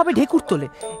 বাবা ওভাবে ঢেকুর তোলে।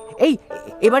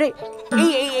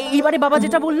 এইবারে বাবা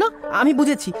যেটা বললো আমি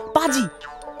বুঝেছি, পাজি।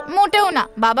 মোটেও না,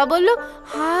 বাবা বললো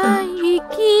হাই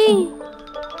কি।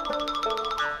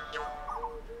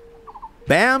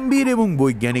 ব্যায়ামবীর এবং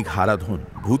বৈজ্ঞানিক হারাধন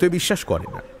ভূতে বিশ্বাস করে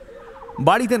না।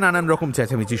 বাড়িতে নানান রকম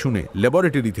চেঁচামেচি শুনে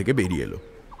ল্যাবরেটরি থেকে বেরিয়ে এলো।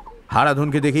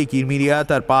 হারাধনকে দেখেই কিরমিরিয়া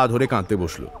তার পা ধরে কাঁদতে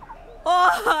বসলো। ও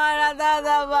হারা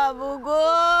দাদা বাবু গো,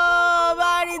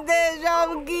 বাড়িতে সব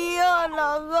কি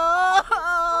হলো গো?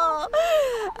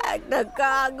 একটা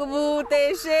কাক ভূত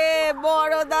এসে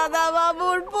বড় দাদা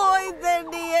বাবুর পইতে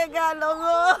নিয়ে গেল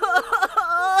গো।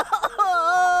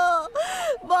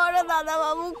 বড় দাদা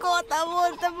বাবু কথা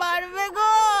বলতে পারবে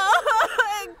গো?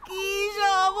 কি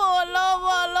সব হলো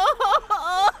বলো?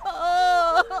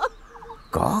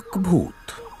 কাক ভূত,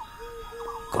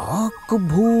 কাক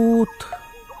ভূত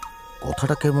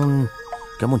কথাটা কেমন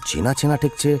কেমন চেনা চেনা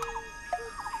ঠেকছে,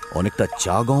 অনেকটা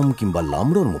চাগম কিংবা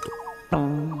লামড়োর মতো।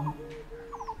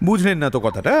 বুঝলেন না তো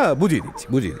কথাটা?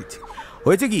 বুঝিয়ে দিচ্ছি।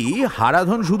 হয়েছে কি,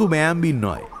 হারাধন শুধু ব্যায়ামবীর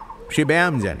নয়, সে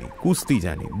ব্যায়াম জানে, কুস্তি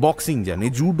জানে, বক্সিং জানে,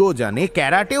 জুডো জানে,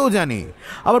 ক্যারাটেও জানে,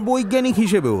 আবার বৈজ্ঞানিক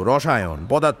হিসেবেও রসায়ন,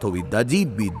 পদার্থবিদ্যা,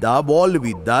 জীববিদ্যা,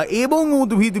 বলবিদ্যা এবং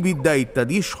উদ্ভিদবিদ্যা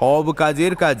ইত্যাদি সব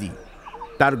কাজের কাজই।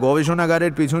 তার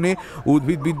গবেষণাগারের পেছনে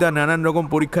উদ্ভিদবিদ্যা নানান রকম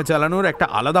পরীক্ষা চালানোর একটা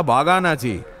আলাদা বাগান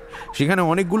আছে। সেখানে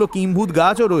অনেকগুলো কিম্ভূত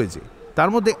গাছও রয়েছে। তার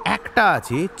মধ্যে একটা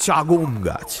আছে চাগম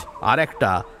গাছ, আর একটা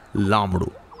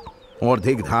লামড়ো।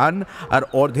 অর্ধেক ধান আর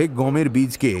অর্ধেক গমের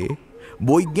বীজকে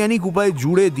বৈজ্ঞানিক উপায়ে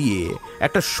জুড়ে দিয়ে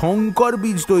একটা শঙ্কর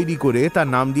বীজ তৈরি করে তার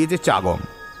নাম দিয়েছে চাগম।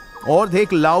 অর্ধেক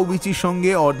লাউ বিচির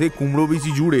সঙ্গে অর্ধেক কুমড়ো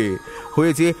বিচি জুড়ে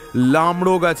হয়েছে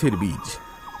লামড়ো গাছের বীজ।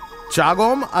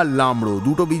 চাগম আর লামড়ো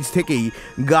দুটো বীজ থেকেই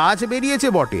গাছ বেরিয়েছে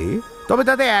বটে, তবে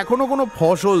তাতে এখনো কোনো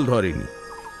ফসল ধরেনি।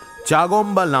 চাগম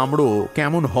বা লামড়ো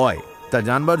কেমন হয় তা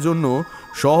জানবার জন্য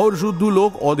শহর শুদ্ধ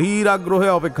লোক অধীর আগ্রহে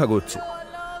অপেক্ষা করছে।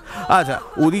 আচ্ছা,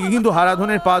 ওদিকে কিন্তু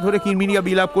হারাধনের পা ধরে কিরমিরিয়া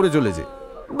বিলাপ করে চলেছে।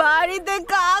 বাড়িতে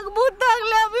কাক ভূত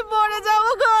থাকলে আমি মরে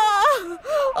যাবো গো।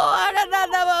 ও আরে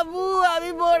দাদা বাবু,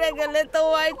 আমি মরে গেলে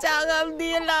তোমার চাগাম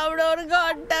দিয়ে লাউড়োর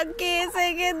ঘরটা কে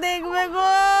সেকে দেখবে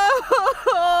গো?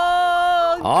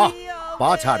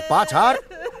 পা ছাড়।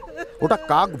 ওটা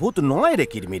কাক ভূত নয় রে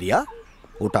কিরমিরিয়া,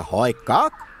 ওটা হয়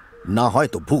কাক, না হয়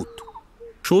তো ভূত।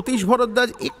 সতীশ ভরদ্বাজ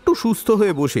একটু সুস্থ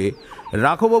হয়ে বসে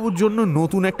রাখোবাবুর জন্য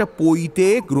নতুন একটা পইতে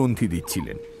গ্রন্থি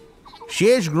দিচ্ছিলেন।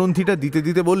 শেষ গ্রন্থিটা দিতে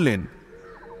দিতে বললেন,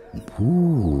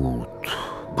 ভূত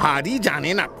ভারী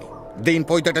জানেন আপনি, দিন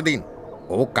পৈতাটা দিন।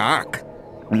 ও কাক।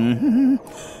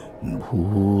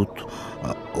 ভূত,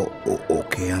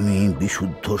 ওকে আমি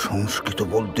বিশুদ্ধ সংস্কৃত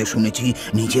বলতে শুনেছি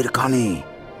নিজের কানে।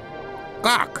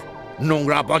 কাক,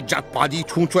 নোংরা বজ্জাত পাজি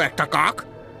ছুঁচো একটা কাক,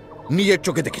 নিজের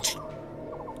চোখে দেখেছি।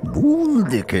 ভুল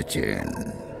দেখেছেন?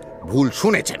 ভুল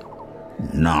শুনেছেন?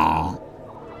 না।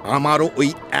 আমারও ওই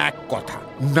এক কথা,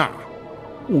 না।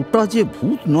 ওটা যে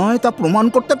ভূত নয় তা প্রমাণ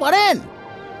করতে পারেন?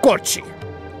 করছি।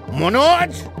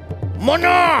 মনোজ,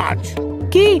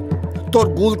 কি? তোর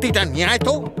গুলতিটা নিয়ে আয়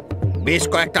তো। বেশ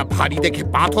কয়েকটা ভারী দেখে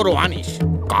পাথরও আনিস।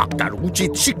 কাকটার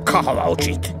উচিত শিক্ষা হওয়া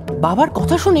উচিত। বাবার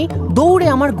কথা শুনে দৌড়ে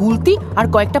আমার গুলতি আর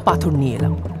কয়েকটা পাথর নিয়ে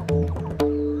এলাম।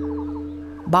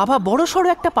 বাবা বড় সড়ো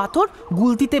একটা পাথর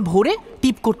গুলতিতে ভরে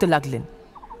টিপ করতে লাগলেন।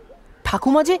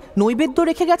 ঠাকুমা যে নৈবেদ্য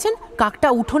রেখে গেছেন, কাকটা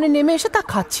উঠোনে নেমে এসে তা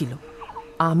খাচ্ছিল।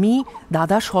 আমি,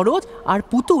 দাদা সরোজ আর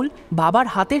পুতুল বাবার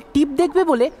হাতের টিপ দেখবে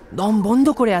বলে দম বন্ধ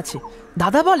করে আছে।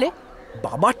 দাদা বলে,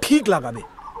 বাবা ঠিক লাগাবে।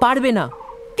 পারবে না।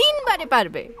 3 বারে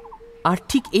পারবে। আর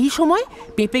ঠিক এই সময়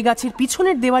পেঁপে গাছের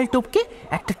পিছনের দেওয়াল টপকে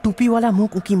একটা টুপিওয়ালা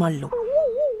মুখ উঁকি মারল।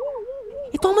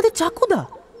 এ তো আমাদের চাকুদা।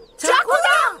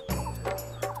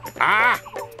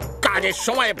 কাজের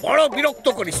সময় বড় বিরক্ত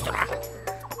করিস তোরা।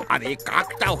 আর এই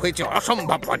কাকটা হয়েছে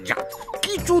অসম্ভব বজ্জাত,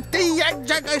 কিছুতেই এক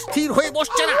জায়গায় স্থির হয়ে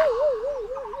বসছে না।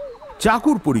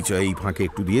 চাকুর পরিচয় এই ফাঁকে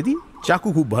একটু দিয়ে দিই। চাকু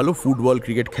খুব ভালো ফুটবল,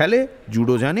 ক্রিকেট খেলে,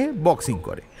 জুডো জানে, বক্সিং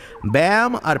করে।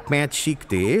 ব্যায়াম আর প্যাঁচ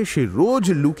শিখতে সে রোজ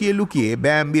লুকিয়ে লুকিয়ে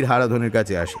ব্যায়ামবীর হারাধনের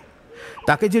কাছে আসে।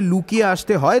 তাকে যে লুকিয়ে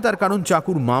আসতে হয় তার কারণ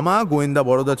চাকুর মামা গোয়েন্দা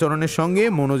বরদাচরণের সঙ্গে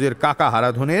মনোজের কাকা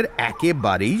হারাধনের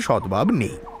একেবারেই সদ্ভাব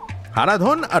নেই।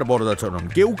 হারাধন আর বরদাচরণ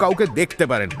কেউ কাউকে দেখতে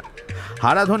পারেন না।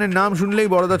 হারাধনের নাম শুনলেই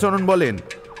বরদাচরণ বলেন,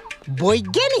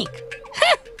 বৈজ্ঞানিক।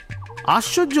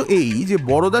 আশ্চর্য এই যে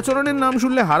বরদাচরণের নাম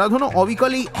শুনলে হারাধনও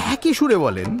অবিকলেই একই সুরে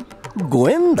বলেন,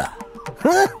 গোয়েন্দা।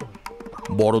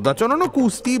 বরদাচরণও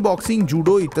কুস্তি, বক্সিং,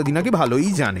 জুডো ইত্যাদি নাকি ভালোই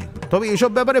জানেন। তবে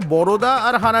এসব ব্যাপারে বরদা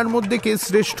আর হারার মধ্যে কে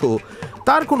শ্রেষ্ঠ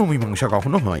তার কোনো মীমাংসা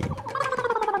কখনো হয়নি।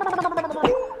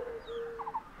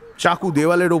 চাকু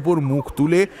দেওয়ালের ওপর মুখ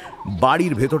তুলে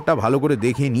বাড়ির ভেতরটা ভালো করে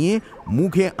দেখে নিয়ে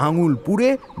মুখে আঙুল পুড়ে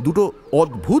দুটো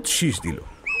অদ্ভুত শীষ দিল।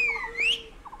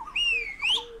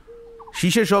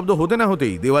 শীষের শব্দ হতে না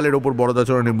হতেই দেওয়ালের ওপর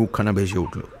বরদাচরণের মুখখানা ভেসে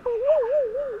উঠল।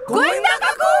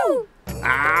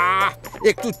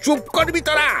 একটু চুপ করবি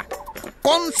তোরা।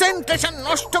 কনসেন্ট্রেশন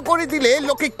নষ্ট করে দিলে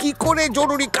লোকে কি করে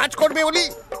জরুরি কাজ করবে বলি।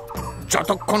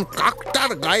 যতক্ষণ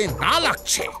কাকটার গায়ে না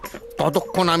লাগছে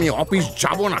ততক্ষণ আমি অফিস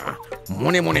যাব না,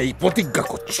 মনে মনে এই প্রতিজ্ঞা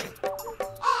করছি।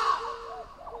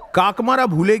 কাকমারা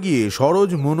ভুলে গিয়ে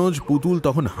সরোজ, মনোজ, পুতুল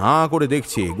তখন হাঁ করে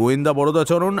দেখছে গোয়েন্দা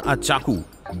বরদাচরণ আর চাকু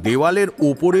দেওয়ালের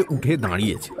ওপরে উঠে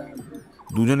দাঁড়িয়েছে।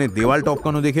 দুজনের দেওয়াল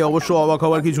টপকানো দেখে অবশ্য অবাক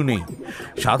হওয়ার কিছু নেই।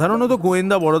 সাধারণত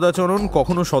গোয়েন্দা বরদাচরণ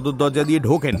কখনো সদর দরজা দিয়ে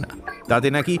ঢোকেন না, তাতে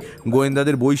নাকি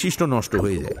গোয়েন্দাদের বৈশিষ্ট্য নষ্ট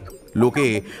হয়ে যায়। লোকে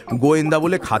গোয়েন্দা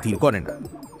বলে খাতির করে না।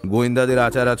 গোয়েন্দাদের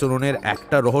আচার আচরণের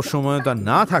একটা রহস্যময়তা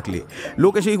না থাকলে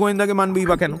লোকে সেই গোয়েন্দাকে মানবেই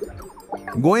বা কেন?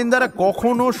 গোয়েন্দারা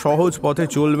কখনো সহজ পথে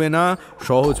চলবে না,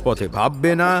 সহজ পথে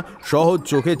ভাববে না, সহজ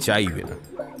চোখে চাইবে না।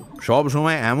 সব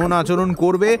সময় এমন আচরণ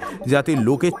করবে যাতে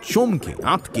লোকে চমকে,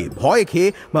 আঁতকে, ভয় খেয়ে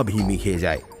বা ভিমি খেয়ে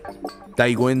যায়।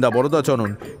 তাই গোয়েন্দা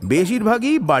বরদাচরণ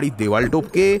বেশিরভাগই বাড়ির দেওয়াল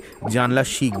টপকে জানলা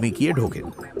শিক মেকিয়ে ঢোকেন।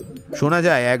 শোনা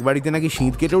যায় এক বাড়িতে নাকি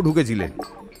শীত কেটেও ঢুকেছিলেন,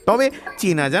 তবে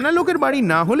চেনা জানা লোকের বাড়ি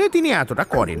না হলে তিনি এতটা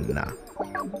করেন না।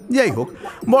 যাই হোক,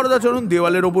 বরদাচরণ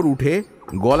দেওয়ালের ওপর উঠে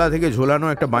গলা থেকে ঝোলানো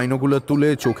একটা বাইনোকুলার তুলে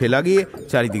চোখে লাগিয়ে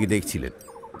চারিদিকে দেখছিলেন।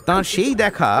 তাঁর সেই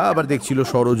দেখা আবার দেখছিল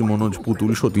সরোজ, মনোজ,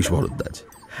 পুতুল, সতীশ, ভরদ্বাজ।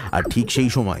 আর ঠিক সেই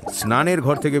সময় স্নানের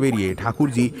ঘর থেকে বেরিয়ে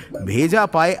ঠাকুরজি ভেজা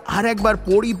পায়ে আর একবার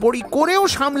পড়ি পড়ি করেও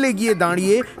সামলে গিয়ে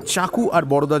দাঁড়িয়ে চাকু আর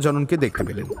বরদাচরণকে দেখতে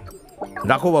পেলেন।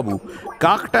 রাখোবাবু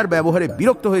কাকটার ব্যবহারে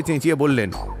বিরক্ত হয়ে চেঁচিয়ে বললেন,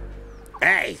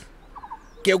 এই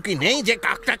কেউ কি নেই যে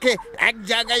কাকটাকে এক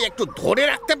জায়গায় একটু ধরে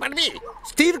রাখতে পারবি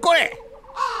স্থির করে?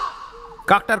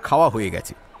 কাকটার খাওয়া হয়ে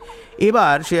গেছে,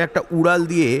 এবার সে একটা উড়াল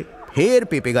দিয়ে ফের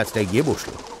পেঁপে গাছটায় গিয়ে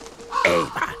বসল।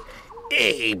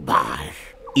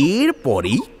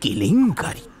 এরপরেই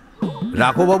কেলেঙ্কারি।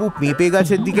 রাঘবাবু পেঁপে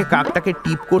গাছের দিকে কাকটাকে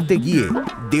টিপ করতে গিয়ে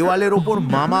দেওয়ালের ওপর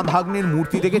মামা ভাগ্নের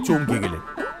মূর্তি থেকে চমকে গেলেন।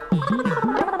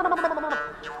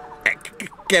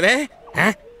 কে রে?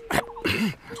 হ্যাঁ,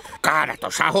 কার এত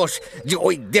সাহস যে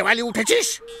ওই দেওয়ালে উঠেছিস?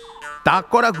 তাক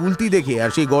করা গুলতি দেখে আর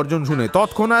সেই গর্জন শুনে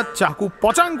তৎক্ষণাৎ চাকু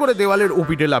পচাং করে দেওয়ালের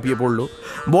ওপিটে লাফিয়ে পড়ল।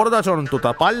 বরদাচরণ তো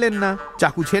তা পারলেন না।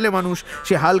 চাকু ছেলে মানুষ,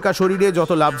 সে হালকা শরীরে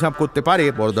যত লাফঝাঁপ করতে পারে,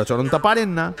 বরদাচরণ তা পারেন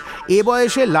না। এ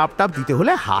বয়সে লাফটাপ দিতে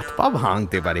হলে হাত পা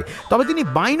ভাঙতে পারে। তবে তিনি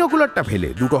বাইনোকুলারটা ফেলে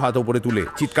দুটো হাত ওপরে তুলে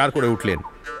চিৎকার করে উঠলেন,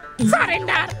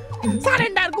 সারেন্ডার,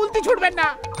 সারেন্ডার, গুলতি ছুটবেন না,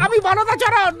 আমি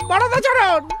বরদাচরণ,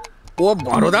 বরদাচরণ। ও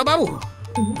বরদা বাবু,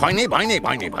 ভয় নেই, ভয় নেই,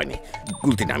 ভয় নেই, ভয় নেই,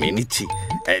 গুলতি নামিয়ে নিচ্ছি।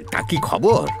 তা কি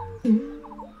খবর?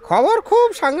 খবর খুব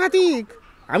সাংঘাতিক।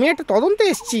 আমি একটা তদন্তে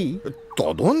এসেছি।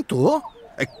 তদন্ত?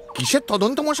 কিসের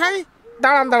তদন্ত মশাই?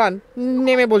 দাঁড়ান দাঁড়ান,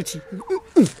 নেমে বলছি।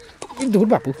 ধুর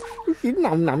বাপু,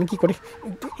 নামি কি করে?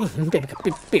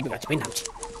 পেঁপে গাছ নামছি।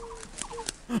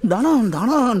 দাঁড়ান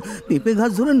দাঁড়ান, পেঁপে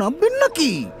গাছ ধরে নামবেন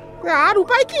নাকি? আর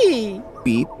উপায় কি?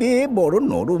 পেঁপে বড়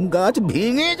নরম গাছ,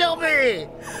 ভেঙে যাবে।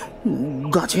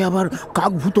 গাছে আবার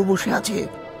কাক ভূত বসে আছে।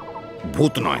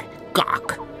 ভূত নয়, কাক,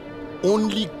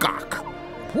 অনলি কাক,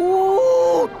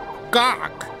 ভূত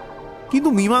কাক। কিন্তু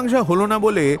মীমাংসা হলো না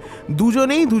বলে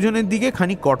দুজনেই দুজনের দিকে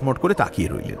খানিক কটমট করে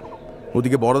তাকিয়ে রইলেন।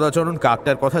 ওদিকে বরদাচরণ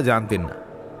কাকটার কথা জানতেন না।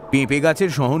 পেঁপে গাছের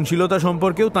সহনশীলতা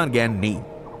সম্পর্কেও তার জ্ঞান নেই।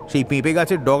 সেই পেঁপে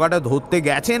গাছের ডগাটা ধরতে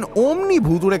গেছেন, অমনি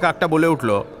ভুতুড়ে কাকটা বলে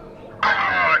উঠল,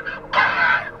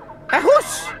 হুশ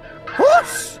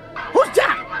হুশ হুশ, যা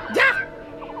যা,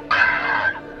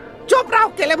 চুপ রাও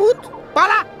কেলে ভূত,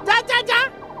 পালা, যা যা যা।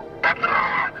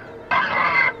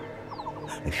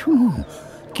 শুনুন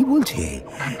কি বলছে,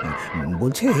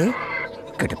 বলছে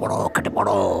কেটে পড়ো, কেটে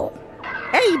পড়ো।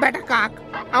 এই বেটা কাক,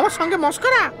 আমার সঙ্গে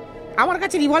মস্করা? আমার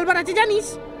কাছে রিভলভার আছে জানিস?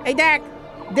 এই দেখ,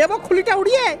 দেব খুলিটা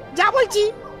উড়িয়ে, যা বলছি।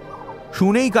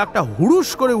 শুনেই কাকটা হুড়ুস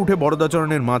করে উঠে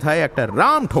বরদাচরণের মাথায় একটা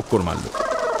রাম ঠক্কর মারল।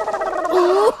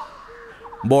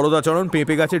 বরদাচরণ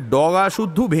পেঁপে গাছের ডগা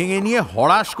শুদ্ধ ভেঙে নিয়ে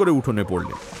হড়াস করে উঠোনে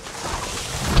পড়লেন।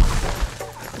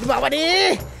 বাবারে!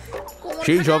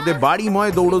 সেই শব্দে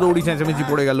বাড়িময় দৌড়োদৌড়ি চেঁচামেচি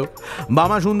পড়ে গেল।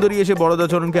 বামা সুন্দরী এসে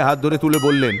বরদাচরণকে হাত ধরে তুলে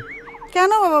বললেন,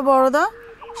 কেন বাবা বড়দা,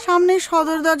 সামনে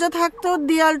সদর দরজা থাকতো,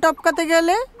 দেয়াল টপকাতে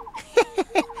গেলে?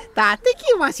 তাতে কি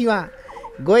মাসিমা,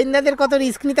 গোয়েন্দাদের কত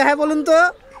রিস্ক নিতে হয় বলুন তো?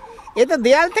 এ তো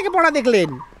দেয়াল থেকে পড়া দেখলেন,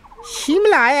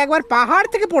 সিমলায় একবার পাহাড়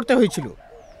থেকে পড়তে হয়েছিল।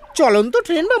 চলন্ত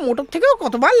ট্রেন বা মোটর থেকেও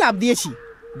কতবার লাফ দিয়েছি,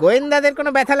 গোয়েন্দাদের কোনো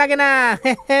ব্যথা লাগে না।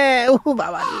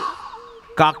 বাবা!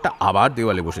 কাকটা আবার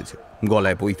দেওয়ালে বসেছে,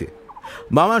 গলায় পইতে।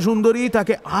 বামা সুন্দরী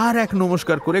তাকে আর এক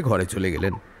নমস্কার করে ঘরে চলে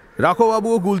গেলেন।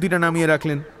 রাখোবাবুও গুলতিটা নামিয়ে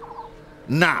রাখলেন।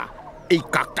 না, এই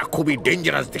কাকটা খুবই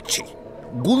ডেঞ্জারাস দেখছি।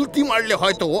 গুলতি মারলে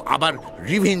হয়তো আবার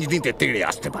রিভেঞ্জ নিতে তেড়ে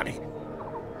আসতে পারে।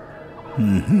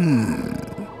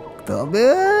 তবে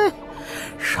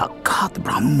সাক্ষাৎ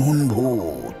ব্রাহ্মণ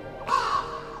ভূত।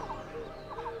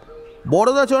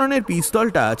 বরদাচরণের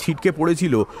পিস্তলটা ছিটকে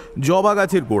পড়েছিল জবা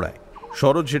গাছের গোড়ায়।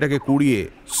 সরোজ সেটাকে কুড়িয়ে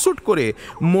সুট করে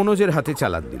মনোজের হাতে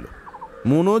চালান দিল।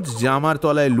 মনোজ জামার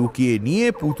তলায় লুকিয়ে নিয়ে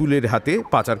পুতুলের হাতে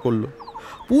পাচার করল।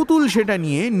 পুতুল সেটা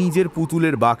নিয়ে নিজের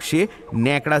পুতুলের বাক্সে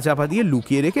ন্যাকড়া চাপা দিয়ে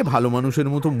লুকিয়ে রেখে ভালো মানুষের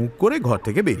মতো মুখ করে ঘর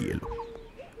থেকে বেরিয়ে এলো।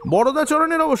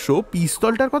 বরদাচরণের অবশ্য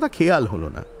পিস্তলটার কথা খেয়াল হলো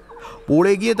না।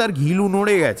 পড়ে গিয়ে তার ঘিলু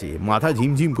নড়ে গেছে, মাথা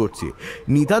ঝিমঝিম করছে।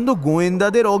 নিতান্ত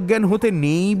গোয়েন্দাদের অজ্ঞান হতে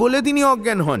নেই বলে তিনি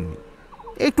অজ্ঞান হননি।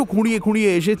 একটু খুঁড়িয়ে খুঁড়িয়ে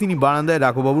এসে তিনি বারান্দায়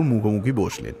রাঘবাবুর মুখোমুখি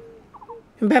বসলেন।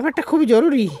 ব্যাপারটা খুবই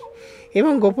জরুরি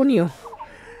এবং গোপনীয়।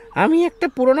 আমি একটা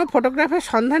পুরনো ফটোগ্রাফের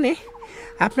সন্ধানে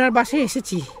আপনার বাসায়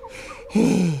এসেছি।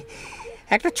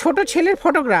 একটা ছোট ছেলের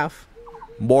ফটোগ্রাফ।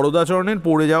 বরদাচরণের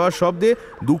পড়ে যাওয়ার শব্দে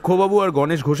দুঃখবাবু আর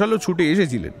গণেশ ঘোষালও ছুটে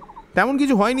এসেছিলেন। তেমন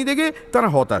কিছু হয়নি দেখে তারা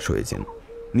হতাশ হয়েছেন।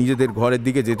 নিজেদের ঘরের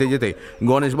দিকে যেতে যেতে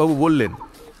গণেশবাবু বললেন,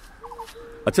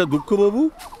 আচ্ছা দুঃখবাবু,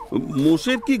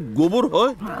 মোষের কি গোবর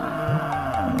হয়?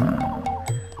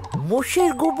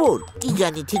 মোষের গোবর কি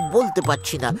জানি, ঠিক বলতে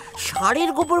পারছি না। ষাঁড়ের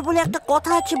গোবর বলে একটা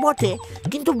কথা আছে বটে,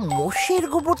 কিন্তু মোষের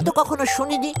গোবর তো কখনো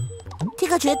শুনিনি।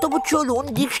 ঠিক আছে, তবু চলুন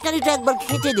ডিকশনারিটা একবার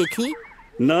ঘেঁটে দেখি।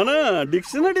 না না,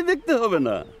 ডিকশনারি দেখতে হবে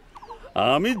না,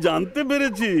 আমি জানতে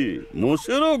পেরেছি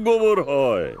মোষেরও গোবর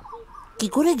হয়। কি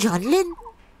করে জানলেন?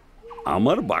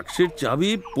 আমার বাক্সের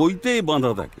চাবি পইতেই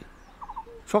বাঁধা থাকে,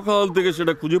 সকাল থেকে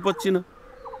সেটা খুঁজে পাচ্ছি না।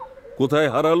 কোথায়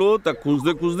হারালো তা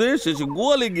খুঁজতে খুঁজতে শেষে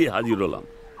গোয়ালে গিয়ে হাজির হলাম।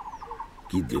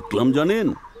 কি দেখলাম জানেন?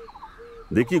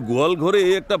 দেখি গোয়াল ঘরে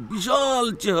একটা বিশাল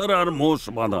চেহারার মোষ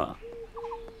বাঁধা।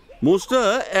 মোষটা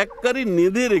এক কারি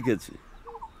নেঁদে রেখেছে।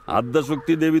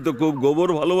 আদ্যাশক্তি দেবী তো খুব গোবর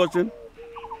ভালোবাসেন।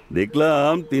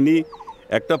 দেখলাম তিনি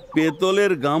একটা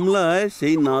পেতলের গামলায়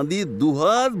সেই নাদি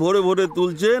দুহাত ভরে ভরে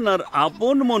তুলছেন, আর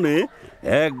আপন মনে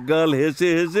এক গাল হেসে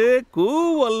হেসে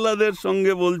খুব আহ্লাদের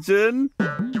সঙ্গে বলছেন,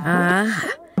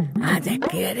 আজ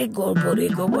একেবারে গোবরে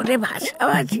গোবরে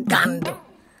ভাসাভাসি কাণ্ড।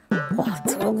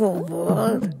 কত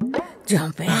গোবর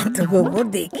জমে, এত গোবর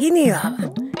দেখিনি বাবা।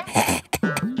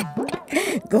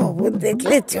 গোবর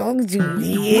দেখলে চোখ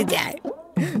জুড়িয়ে যায়,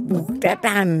 বুকটা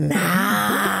ঠান্ডা।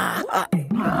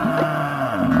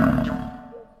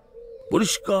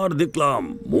 পরিষ্কার দেখলাম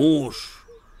মোষ।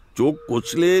 চোখ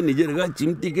কচলে নিজের গায়ে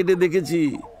চিমটি কেটে দেখেছি।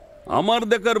 আমার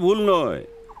দেখার ভুল নয়,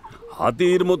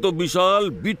 হাতির মতো বিশাল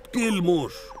বিটকিল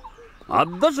মোষ।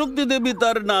 আদ্যাশক্তি দেবী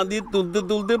তার নাদি তুলতে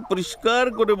তুলতে পরিষ্কার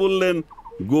করে বললেন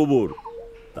গোবর।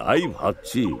 তাই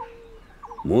ভাবছি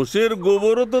মোষের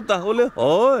গোবরও তো তাহলে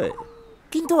হয়।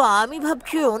 কিন্তু আমি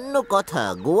ভাবছি অন্য কথা,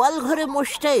 গোয়াল ঘরে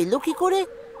মোষটা এলো কি করে?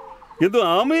 কিন্তু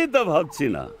আমি তা ভাবছি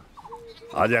না।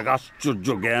 আজ এক আশ্চর্য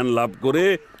জ্ঞান লাভ করে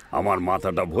আমার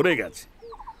মাথাটা ভরে গেছে।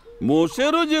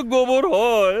 মোষেরও যে গোবর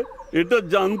হয় এটা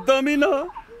জানতামই না।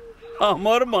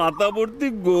 আমার মাথা ভর্তি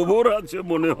গোবর আছে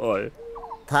মনে হয়।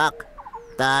 থাক,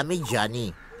 তা আমি জানি,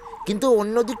 কিন্তু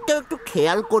অন্য দিকটাও একটু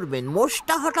খেয়াল করবেন।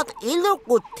 মোষটা হঠাৎ এলো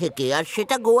কোত্থেকে, আর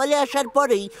সেটা গোয়ালে আসার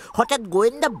পরেই হঠাৎ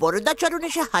গোয়েন্দা বরদাচরণ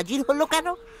এসে হাজির হলো কেন?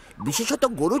 বিশেষত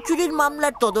গরু চুরির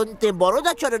মামলার তদন্তে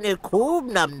বরদাচরণের খুব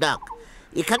নামডাক।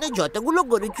 এখানে যতগুলো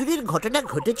গরু চুরির ঘটনা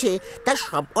ঘটেছে তার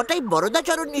সবকটাই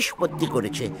বরদাচরণ নিষ্পত্তি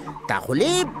করেছে।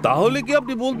 তাহলে কি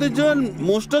আপনি বলতে চান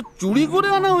মোষটা চুরি করে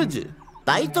আনা হয়েছে?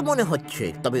 তাই তো মনে হচ্ছে,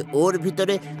 তবে ওর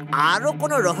ভিতরে আরো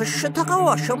কোনো রহস্য থাকাও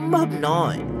অসম্ভব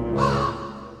নয়।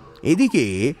 এদিকে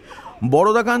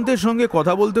বরদাকান্তের সঙ্গে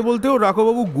কথা বলতে বলতেও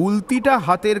রাখোবাবু গুলতিটা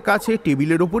হাতের কাছে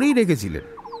টেবিলের ওপরেই রেখেছিলেন।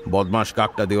 বদমাস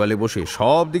কাকটা দেওয়ালে বসে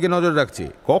সব দিকে নজর রাখছে,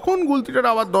 কখন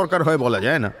গুলতিটার আবার দরকার হয় বলা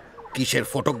যায় না। কিসের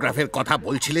ফটোগ্রাফের কথা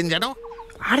বলছিলেন যেন?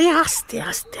 আরে আস্তে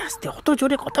আস্তে আস্তে, অত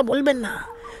জোরে কথা বলবেন না,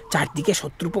 চারদিকে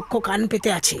শত্রুপক্ষ কান পেতে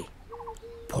আছে।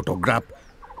 ফটোগ্রাফ,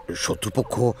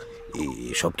 শত্রুপক্ষ,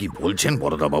 এসব কি বলছেন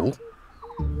বরদাবাবু?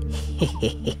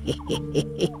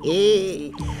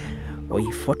 ওই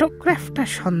ফটোগ্রাফটার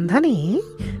সন্ধানে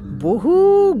বহু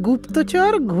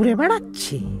গুপ্তচর ঘুরে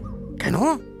বেড়াচ্ছে। কেন?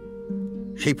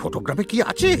 সেই ফটোগ্রাফে কি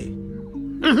আছে?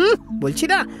 বলছি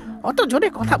না, অত জোরে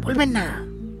কথা বলবেন না।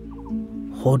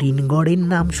 হরিণগড়ের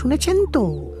নাম শুনেছেন তো?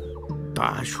 তা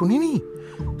শুনিনি,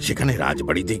 সেখানে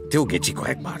রাজবাড়ি দেখতেও গেছি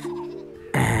কয়েকবার।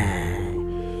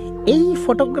 এই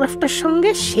ফটোগ্রাফটার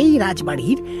সঙ্গে সেই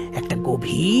রাজবাড়ির একটা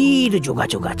গভীর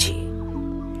যোগাযোগ আছে।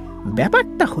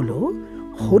 ব্যাপারটা হলো,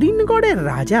 হরিণগড়ের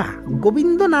রাজা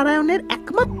গোবিন্দনারায়ণের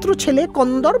একমাত্র ছেলে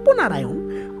কন্দর্প নারায়ণ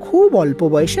খুব অল্প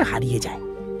বয়সে হারিয়ে যায়।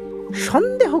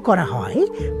 সন্দেহ করা হয়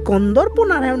কন্দর্প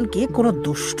নারায়ণকে কোনো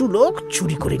দুষ্টু লোক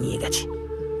চুরি করে নিয়ে গেছে।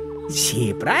 সে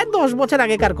প্রায় 10 বছর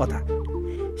আগেকার কথা।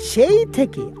 সেই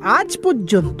থেকে আজ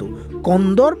পর্যন্ত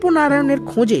কন্দর্প নারায়ণের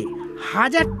খোঁজে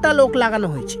 1000টা লোক লাগানো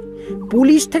হয়েছে।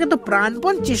 পুলিশ থেকে তো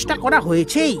প্রাণপণ চেষ্টা করা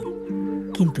হয়েছেই,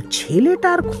 কিন্তু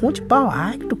ছেলেটার খোঁজ পাওয়া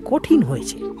একটু কঠিন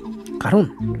হয়েছে। কারণ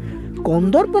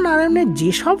কন্দর্প নারায়ণের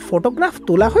যেসব ফটোগ্রাফ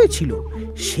তোলা হয়েছিল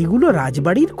সেগুলো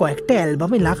রাজবাড়ির কয়েকটা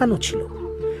অ্যালবামে লাগানো ছিল।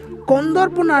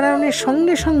 কন্দর্প নারায়ণের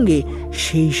সঙ্গে সঙ্গে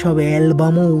সেই সব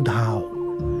অ্যালবামও উধাও।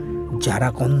 যারা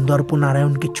কন্দর্প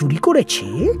নারায়ণকে চুরি করেছে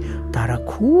তারা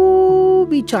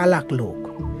খুবই চালাক লোক।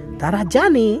 তারা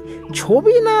জানে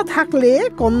ছবি না থাকলে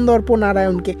কন্দর্প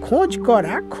নারায়ণকে খোঁজ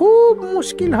করা খুব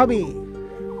মুশকিল হবে।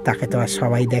 তাকে তো আর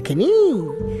সবাই দেখেনি।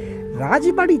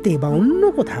 রাজবাড়িতে বা অন্য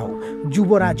কোথাও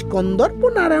যুবরাজ কন্দর্প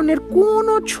নারায়ণের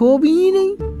কোনো ছবি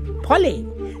নেই। ফলে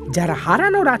যারা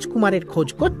হারানো রাজকুমারের খোঁজ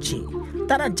করছে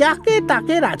তারা যাকে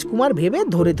তাকে রাজকুমার ভেবে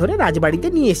ধরে ধরে রাজবাড়িতে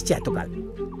নিয়ে এসছে এতকাল।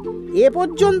 এ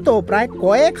পর্যন্ত প্রায়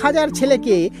কয়েক হাজার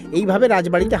ছেলেকে এইভাবে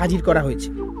রাজবাড়িতে হাজির করা হয়েছে।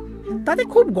 তাতে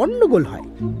খুব গন্ডগোল হয়।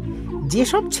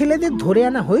 যেসব ছেলেদের ধরে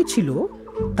আনা হয়েছিল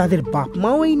তাদের বাপ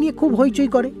মাও এই নিয়ে খুব হইচই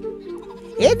করে।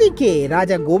 এদিকে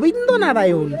রাজা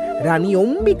গোবিন্দনারায়ণ, রানী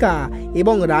অম্বিকা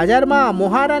এবং রাজার মা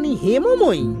মহারানী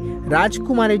হেমময়ী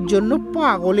রাজকুমারের জন্য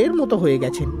পাগলের মতো হয়ে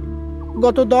গেছেন।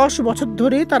 গত 10 বছর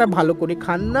ধরে তারা ভালো করে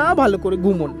খান না, ভালো করে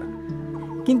ঘুমোন না।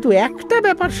 কিন্তু একটা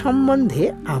ব্যাপার সম্বন্ধে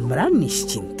আমরা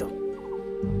নিশ্চিন্ত।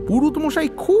 পুরুত মশাই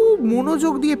খুব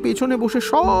মনোযোগ দিয়ে পেছনে বসে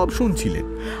সব শুনছিলেন,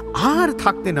 আর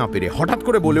থাকতে না পেরে হঠাৎ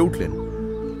করে বলে উঠলেন,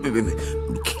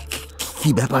 কি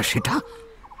ব্যাপার সেটা?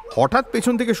 হঠাৎ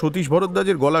পেছন থেকে সতীশ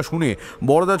ভরদ্বাজের গলা শুনে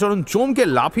বরদাচরণ চমকে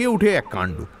লাফিয়ে উঠে এক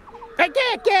কাণ্ড। কে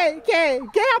কে কে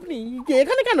কে আপনি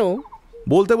এখানে কেন?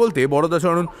 বলতে বলতে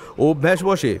বরদাচরণ অভ্যাস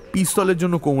বসে পিস্তলের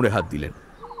জন্য কোমরে হাত দিলেন।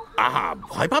 আহা,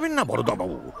 ভয় পাবেন না বরদা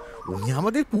বাবু, উনি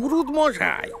আমাদের পুরুত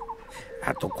মশাই।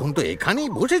 এতক্ষণ তো এখানেই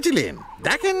বসেছিলেন,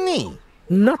 দেখেননি?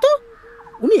 না তো,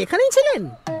 উনি এখানেই ছিলেন।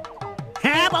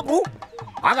 হ্যাঁ বাবু,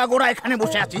 আগাগোড়া এখানে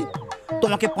বসে আছি।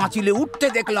 তোমাকে পাঁচিলে উঠতে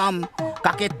দেখলাম,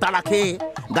 কাকের তাড়া খেয়ে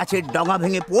গাছের ডগা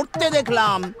ভেঙে পড়তে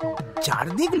দেখলাম।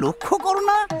 চারদিক লক্ষ্য করো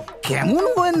না, কেমন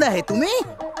গোয়েন্দা হে তুমি?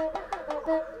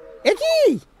 এ কি,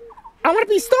 আমার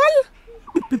পিস্তল?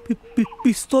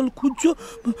 পিস্তল খুঁজছো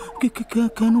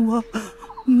কেন?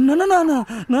 না না না না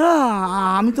না,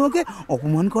 আমি তোমাকে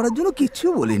অপমান করার জন্য কিচ্ছু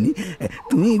বলিনি।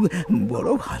 তুমি বড়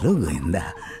ভালো গোয়েন্দা।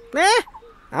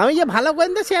 আমি যে ভালো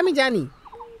গোয়েন্দা সে আমি জানি,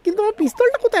 কিন্তু আমার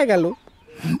পিস্তলটা কোথায় গেল?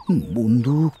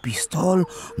 বন্দুক পিস্তল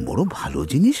বড় ভালো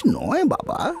জিনিস নয়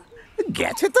বাবা,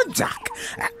 গেছে তো যাক।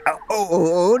 ও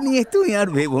নিয়ে তুমি আর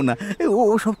ভেবো না, ও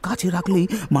সব কাছে রাখলেই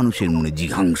মানুষের মনে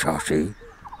জিজ্ঞাসা আসে।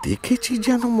 দেখেছি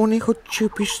যেন মনে হচ্ছে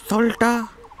পিস্তলটা।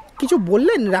 কিছু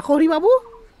বললেন রাখোহরি বাবু?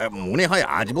 মনে হয়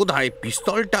আজ বোধহয়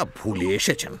পিস্তলটা ভুলে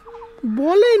এসেছেন।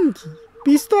 বলেন কি?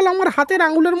 পিস্তল আমার হাতের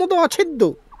আঙুলের মতো অছেদ্য,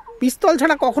 পিস্তল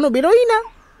ছাড়া কখনো বেরোই না।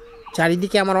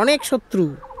 চারিদিকে আমার অনেক শত্রু।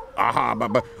 আহা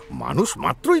বাবা, মানুষ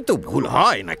মাত্রই তো ভুল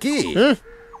হয় নাকি?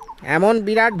 এমন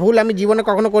বিরাট ভুল আমি জীবনে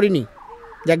কখনো করিনি।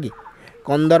 যাকি,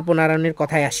 কন্দর্প নারায়ণের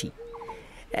কথায় আসি।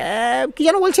 কি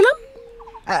যেন বলছিলাম?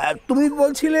 তুমি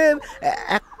বলছিলে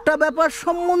একটা ব্যাপার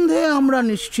সম্বন্ধে আমরা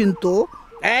নিশ্চিন্ত।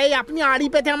 এই, আপনি আড়ি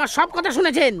পেতে আমার সব কথা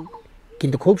শুনেছেন,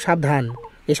 কিন্তু খুব সাবধান,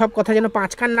 এসব কথা যেন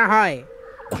 5 কান না হয়।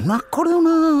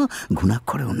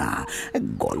 ঘুণাক্ষরেও না।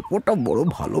 গল্পটা বড়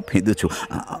ভালো ফেঁদেছ,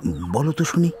 বলো তো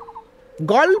শুনি।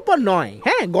 গল্প নয়,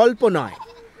 হ্যাঁ গল্প নয়।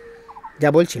 যা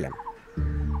বলছিলাম,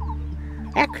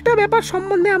 একটা ব্যাপার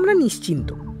সম্বন্ধে আমরা নিশ্চিন্ত।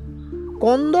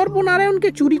 কন্দর্প নারায়ণকে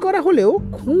চুরি করা হলেও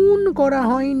খুন করা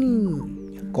হয়নি।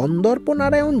 কন্দর্প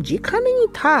নারায়ণ যেখানেই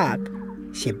থাক,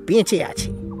 সে বেঁচে আছে।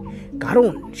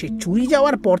 কারণ সে চুরি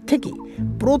যাওয়ার পর থেকে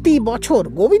প্রতি বছর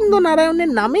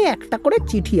গোবিন্দনারায়ণের নামে একটা করে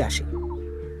চিঠি আসে।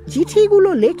 চিঠিগুলো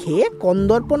লেখে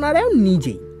কন্দর্প নারায়ণ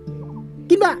নিজেই,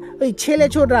 কিংবা ওই ছেলে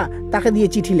ছোটরা তাকে দিয়ে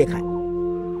চিঠি লেখায়।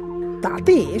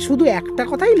 তাতে শুধু একটা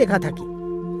কথাই লেখা থাকে,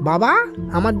 বাবা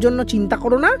আমার জন্য চিন্তা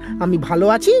করো না, আমি ভালো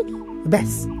আছি,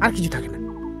 ব্যাস, আর কিছু থাকে না।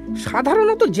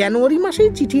 সাধারণত জানুয়ারি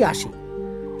মাসেই চিঠি আসে,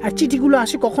 আর চিঠিগুলো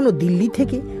আসে কখনো দিল্লি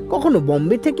থেকে, কখনো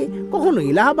বম্বে থেকে, কখনো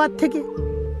এলাহাবাদ থেকে।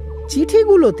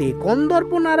 চিঠিগুলোতে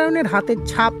কন্দর্প নারায়ণের হাতের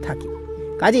ছাপ থাকে,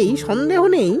 কাজেই সন্দেহ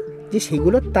নেই যে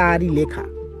সেগুলো তারই লেখা।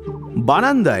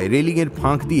 বারান্দায় রেলিংয়ের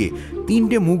ফাঁক দিয়ে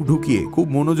 3টে মুখ ঢুকিয়ে খুব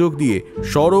মনোযোগ দিয়ে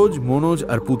সরোজ, মনোজ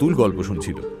আর পুতুল গল্প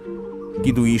শুনছিল।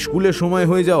 কিন্তু স্কুলের সময়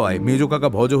হয়ে যাওয়ায় মেজো কাকা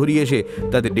ভজহরি এসে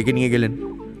তাদের ডেকে নিয়ে গেলেন।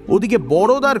 ওদিকে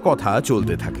বড়দার কথা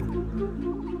চলতে থাকে।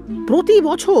 প্রতি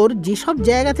বছর যেসব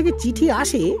জায়গা থেকে চিঠি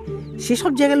আসে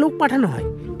সেসব জায়গায় লোক পাঠানো হয়,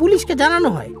 পুলিশকে জানানো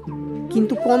হয়।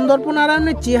 কিন্তু কন্দর্প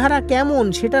নারায়ণের চেহারা কেমন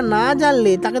সেটা না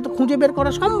জানলে তাকে তো খুঁজে বের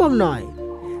করা সম্ভব নয়।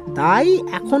 তাই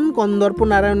এখন কন্দর্প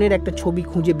নারায়ণের একটা ছবি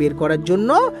খুঁজে বের করার জন্য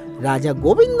রাজা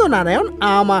গোবিন্দনারায়ণ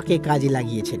আমাকে কাজে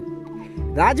লাগিয়েছেন।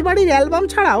 রাজবাড়ির অ্যালবাম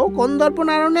ছাড়াও কন্দর্প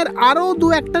নারায়ণের আরও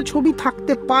 2-1টা ছবি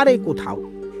থাকতে পারে কোথাও,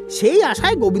 সেই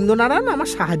আশায় গোবিন্দনারায়ণ আমার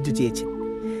সাহায্য চেয়েছে।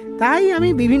 তাই আমি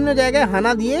বিভিন্ন জায়গায়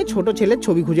হানা দিয়ে ছোট ছেলের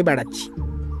ছবি খুঁজে বেড়াচ্ছি।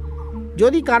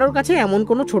 যদি কারোর কাছে এমন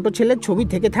কোনো ছোট ছেলের ছবি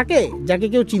থেকে থাকে যাকে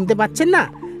কেউ চিনতে পারছেন না,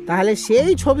 তাহলে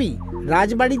সেই ছবি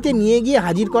রাজবাড়িতে নিয়ে গিয়ে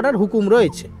হাজির করার হুকুম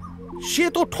রয়েছে। সে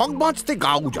তো ঠক বাঁচতে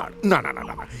গা উজাড়। না না না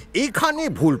না, এখানে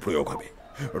ভুল প্রয়োগ হবে।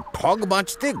 ঠক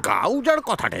বাঁচতে গা উজাড়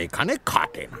কথাটা এখানে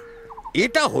খাটে না।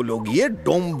 এটা হলো গিয়ে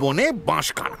ডোমবনে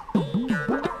বাঁশকানা।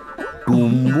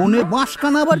 ডোমবনে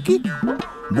বাঁশকানা আবার কি?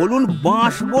 বলুন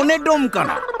বাঁশবনে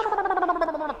ডোমকানা।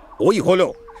 ওই হলো,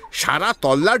 সারা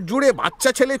তল্লাট জুড়ে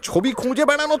বাচ্চা ছেলে ছবি খুঁজে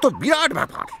বেড়ানো তো বিরাট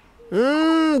ব্যাপার।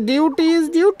 Duty is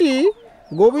duty.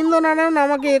 গোবিন্দনারায়ণ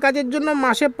আমাকে এ কাজের জন্য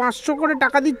মাসে 500 করে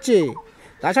টাকা দিচ্ছে।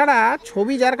 তাছাড়া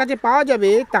ছবি যার কাছে পাওয়া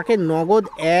যাবে তাকে নগদ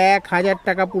 1000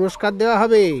 টাকা পুরস্কার দেওয়া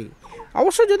হবে,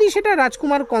 অবশ্য যদি সেটা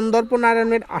রাজকুমার কন্দর্প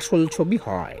নারায়ণের আসল ছবি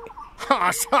হয়।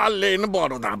 হাসালেন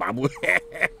বড়দা বাবু।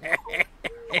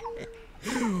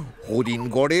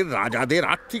 হরিণগড়ের রাজাদের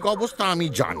আর্থিক অবস্থা আমি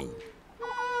জানি।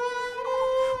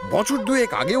 বছর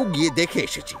 2 আগেও গিয়ে দেখে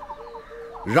এসেছি।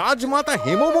 রাজমাতা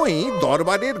হেমময়ী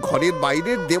দরবারের ঘরের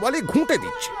বাইরের দেওয়ালে ঘুঁটে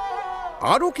দিচ্ছে।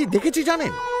 আরও কি দেখেছি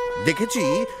জানেন? দেখেছি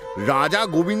রাজা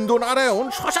গোবিন্দনারায়ণ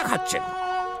শশা খাচ্ছেন,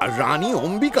 আর রানী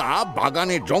অম্বিকা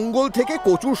বাগানের জঙ্গল থেকে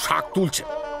কচুর শাক তুলছেন।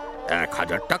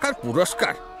 1000 টাকার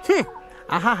পুরস্কার।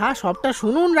 আহা হা, সবটা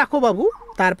শুনুন রাখো বাবু,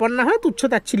 তারপর না হয় তুচ্ছ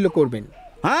তাচ্ছিল্য করবেন।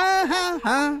 হ্যাঁ হ্যাঁ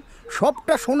হ্যাঁ,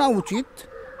 সবটা শোনা উচিত।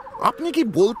 আপনি কি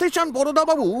বলতে চান বড়দা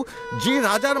বাবু, যে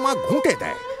রাজার মা ঘুঁটে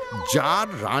দেয়, যার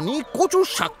রানী কচুর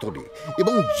শাক তোলে,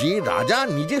 এবং যে রাজা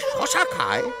নিজে শশা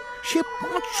খায়, সে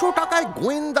 500 টাকায়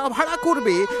গোয়েন্দা ভাড়া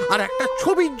করবে আর একটা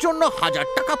ছবির জন্য 1000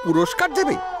 টাকা পুরস্কার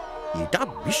দেবে? এটা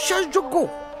বিশ্বাসযোগ্য?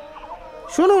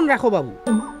 শুনুন রাখো বাবু,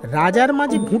 রাজার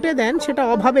মাঝে ঘুঁটে দেন সেটা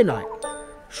অভাবে নয়,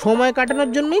 সময় কাটানোর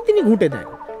জন্যই তিনি ঘুঁটে দেন।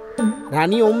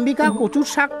 রানী অম্বিকা কচুর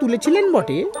শাক তুলেছিলেন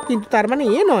বটে, কিন্তু তার মানে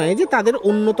এ নয় যে তাদের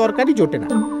অন্য তরকারি জোটে না।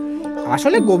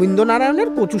 আসলে গোবিন্দনারায়ণের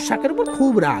কচুর শাকের উপর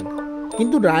খুব রাগ,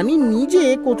 কিন্তু রানী নিজে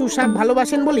কচুর শাক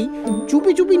ভালোবাসেন বলেই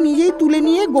চুপি চুপি নিজেই তুলে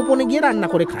নিয়ে গোপনে গিয়ে রান্না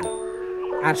করে খান।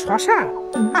 আর শশা,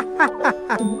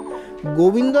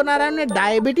 গোবিন্দনারায়ণের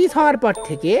ডায়াবেটিস হওয়ার পর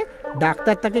থেকে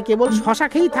ডাক্তার তাকে কেবল শশা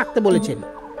খেয়েই থাকতে বলেছেন।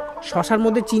 শশার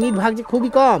মধ্যে চিনির ভাগ যে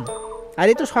খুবই কম। আর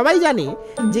এ তো সবাই জানে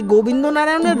যে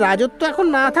গোবিন্দনারায়ণের রাজত্ব এখন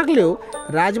না থাকলেও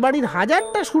রাজবাড়ির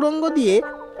 1000টা সুড়ঙ্গ দিয়ে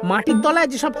মাটির তলায়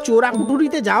যেসব চোরা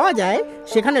কুঠুরিতে যাওয়া যায়,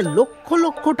 সেখানে লক্ষ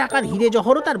লক্ষ টাকার হিরে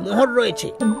জহরতার মোহর রয়েছে।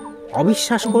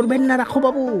 অবিশ্বাস করবেন না রাখো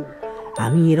বাবু,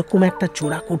 আমি এরকম একটা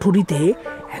চোরা কুঠুরিতে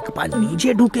একবার নিজে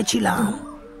ঢুকেছিলাম।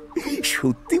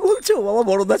 সত্যি বলছো বাবা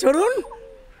বড়দাচরণ?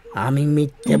 আমি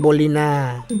মিথ্যে বলি না।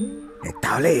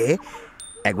 তাহলে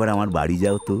একবার আমার বাড়ি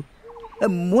যাও তো।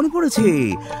 মনে পড়েছে,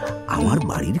 আমার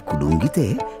বাড়ির কুলুঙ্গিতে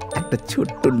একটা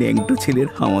ছোট্ট ন্যাংটো ছেলের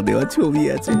হামা দেওয়া ছবি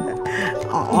আছে।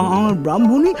 আমার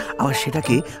ব্রাহ্মণী আবার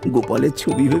সেটাকে গোপালের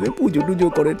ছবি ভেবে পুজো টুজো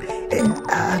করেন।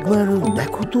 একবার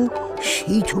দেখো তো,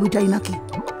 সেই ছবিটাই নাকি?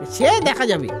 সে দেখা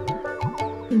যাবে।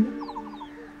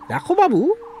 রাখো বাবু,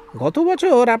 গত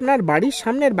বছর আপনার বাড়ির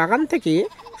সামনের বাগান থেকে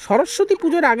সরস্বতী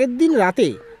পুজোর আগের দিন রাতে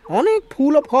অনেক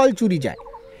ফুল ও ফল চুরি যায়।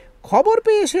 খবর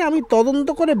পেয়ে এসে আমি তদন্ত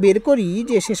করে বের করি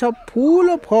যে সেসব ফুল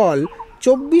ও ফল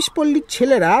 24 পল্লীর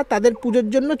ছেলেরা তাদের পুজোর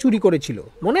জন্য চুরি করেছিল।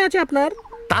 মনে আছে আপনার?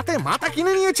 তাতে মাথা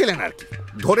কিনে নিয়েছিলেন আর কি।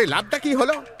 ধরে লাভটা কি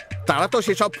হলো? তারা তো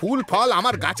সেসব ফুল ফল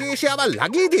আমার গাছে এসে আবার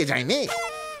লাগিয়ে দিয়ে যায়নি।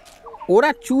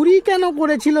 ওরা চুরি কেন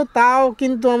করেছিল তাও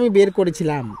কিন্তু আমি বের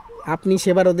করেছিলাম। আপনি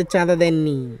সেবার ওদের চাঁদা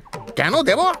দেননি। কেন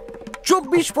দেব?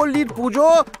 24 পল্লীর পুজো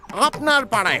আপনার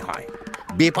পাড়ায় হয়,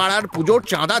 বেপাড়ার পুজোর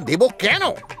চাঁদা দেব কেন?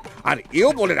 আর এও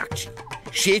বলে রাখছি,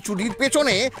 সে চুরির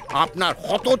পেছনে আপনার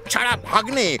হতচ্ছাড়া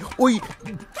ভাগ্নে ওই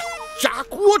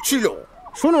চাকুও ছিল।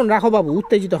 শুনুন রাখো বাবু,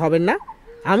 উত্তেজিত হবেন না।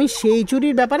 আমি সেই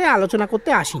চুরির ব্যাপারে আলোচনা করতে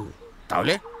আসিনি।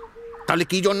 তাহলে তাহলে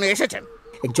কি জন্য এসেছেন?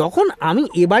 যখন আমি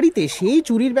এ বাড়িতে সেই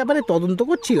চুরির ব্যাপারে তদন্ত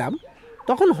করছিলাম,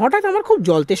 তখন হঠাৎ আমার খুব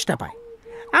জল তেষ্টা পায়।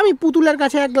 আমি পুতুলের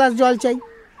কাছে এক গ্লাস জল চাই।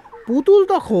 পুতুল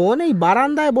তখন এই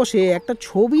বারান্দায় বসে একটা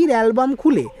ছবির অ্যালবাম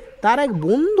খুলে তার এক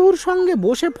বন্ধুর সঙ্গে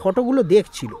বসে ফটোগুলো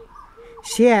দেখছিল।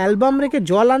 সে অ্যালবাম রেখে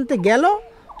জল আনতে গেল,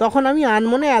 তখন আমি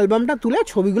আনমনে অ্যালবামটা তুলে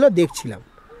ছবিগুলো দেখছিলাম।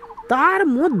 তার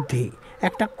মধ্যে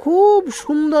একটা খুব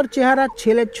সুন্দর চেহারার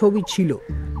ছেলের ছবি ছিল।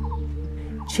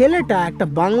 ছেলেটা একটা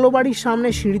বাংলো বাড়ির সামনে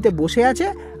সিঁড়িতে বসে আছে,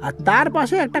 আর তার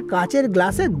পাশে একটা কাচের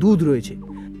গ্লাসে দুধ রয়েছে।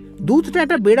 দুধটা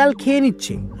একটা বেড়াল খেয়ে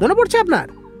নিচ্ছে। মনে পড়ছে আপনার?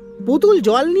 পুতুল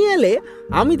জল নিয়ে এলে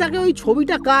আমি তাকে ওই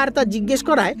ছবিটা কার তা জিজ্ঞেস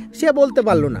করায় সে বলতে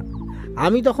পারল না।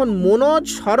 আমি তখন মনোজ,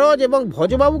 সরোজ এবং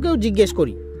ভজবাবুকেও জিজ্ঞেস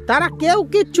করি, তারা কেউ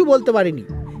কিচ্ছু বলতে পারেনি।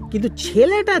 কিন্তু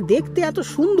ছেলেটা দেখতে এত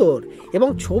সুন্দর এবং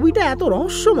ছবিটা এত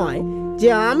রহস্যময় যে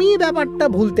আমি ব্যাপারটা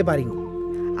ভুলতে পারিনি।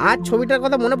 আজ ছবিটার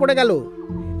কথা মনে পড়ে গেল।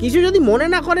 কিছু যদি মনে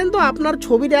না করেন তো আপনার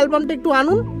ছবির অ্যালবামটা একটু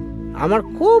আনুন। আমার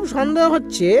খুব সন্দেহ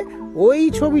হচ্ছে ওই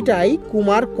ছবিটাই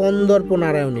কুমার কন্দর্প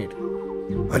নারায়ণের।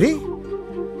 আরে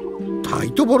তাই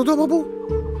তো বড়দা বাবু,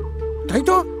 তাই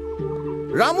তো।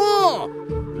 রামু,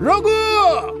 রঘু,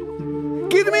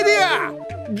 কিরমিরিয়া,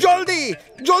 জলদি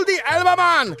জলদি অ্যালবাম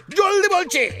আন, জলদি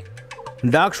বলছে।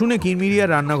 ডাক শুনে কিরমিরিয়া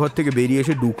রান্নাঘর থেকে বেরিয়ে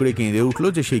এসে ডুকরে কেঁদে উঠল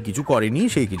যে সে কিছু করেনি,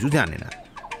 সে কিছু জানে না।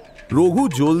 রঘু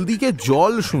জলদিকে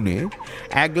জল শুনে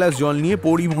এক গ্লাস জল নিয়ে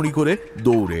পড়িমড়ি করে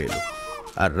দৌড়ে এলো,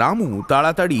 আর রামু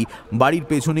তাড়াতাড়ি বাড়ির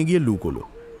পেছনে গিয়ে লুকোলো।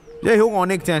 যাই হোক,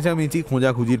 অনেক চেঁচামেচি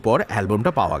খোঁজাখুঁজির পর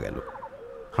অ্যালবামটা পাওয়া গেল।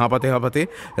 হাঁপাতে হাঁপাতে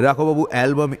রাখোবাবু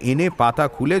অ্যালবাম এনে পাতা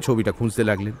খুলে ছবিটা খুঁজতে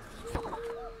লাগলেন।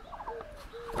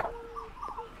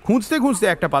 খুঁজতে খুঁজতে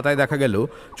একটা পাতায় দেখা গেল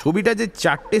ছবিটা যে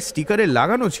 4টে স্টিকারে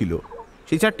লাগানো ছিল,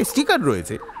 সেই 4টে স্টিকার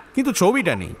রয়েছে, কিন্তু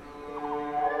ছবিটা নেই।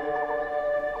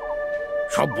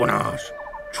 সর্বনাশ,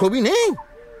 ছবি নেই।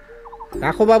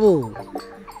 রাখো বাবু,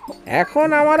 এখন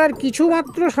আমার আর কিছু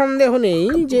মাত্র সন্দেহ নেই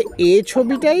যে এ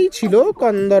ছবিটাই ছিল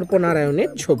কন্দর্প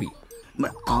নারায়ণের ছবি।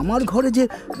 আমার ঘরে যে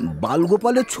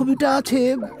বালগোপালের ছবিটা আছে,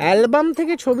 অ্যালবাম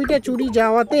থেকে ছবিটা চুরি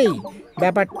যাওয়াতেই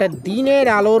ব্যাপারটা দিনের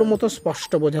আলোর মতো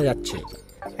স্পষ্ট বোঝা যাচ্ছে।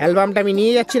 অ্যালবামটা আমি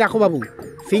নিয়ে যাচ্ছি রাখো বাবু,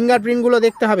 ফিঙ্গারপ্রিন্টগুলো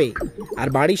দেখতে হবে, আর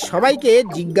বাড়ির সবাইকে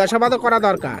জিজ্ঞাসাবাদও করা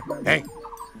দরকার।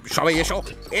 সবাই এসো,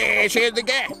 এসে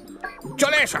এদিকে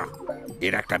চলে এসো।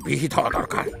 এর একটা বিহিত হওয়া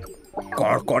দরকার।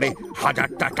 কর করে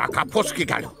 1000টা টাকা ফসকে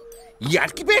গেল, ইয়ার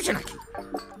কি পেয়েছে নাকি?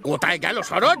 কোথায় গেল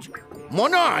সরোজ,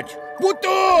 মনোজ,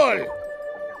 পুতুল?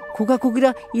 খুকা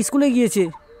খুকিরা স্কুলে গিয়েছে।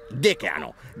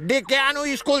 ডেকে আনো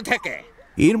স্কুল থেকে।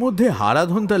 এর মধ্যে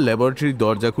হারাধন তার ল্যাবরেটরির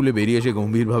দরজা খুলে বেরিয়ে এসে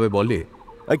গম্ভীরভাবে বলে,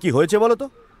 কি হয়েছে বলো তো?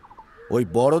 ওই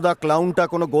বড়দা ক্লাউনটা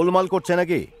কোনো গোলমাল করছে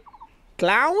নাকি?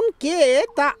 ক্লাউন কে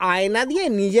তা আয়না দিয়ে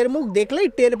নিজের মুখ দেখলেই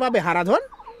টের পাবে হারাধন।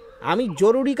 আমি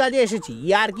জরুরি কাজে এসেছি,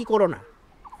 ইয়ার কি করো না।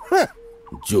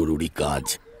 জরুরি কাজ?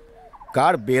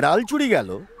 কার বেড়াল চুরি গেল,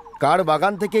 কার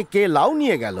বাগান থেকে কে লাউ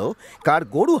নিয়ে গেল, কার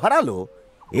গরু হারালো,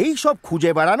 এই সব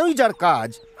খুঁজে বেড়ানোই যার কাজ,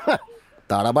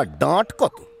 তার আবার ডাঁট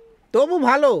কত। তবু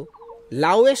ভালো,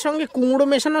 লাউয়ের সঙ্গে কুমড়ো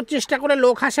মেশানোর চেষ্টা করে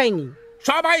লোক হাসায়নি।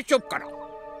 সবাই চুপ করো।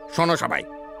 শোনো সবাই,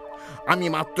 আমি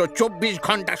মাত্র 24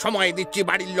 ঘন্টা সময় দিচ্ছি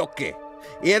বাড়ির লোককে।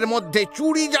 এর মধ্যে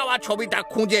চুরি যাওয়া ছবিটা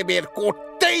খুঁজে বের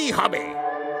করতেই হবে।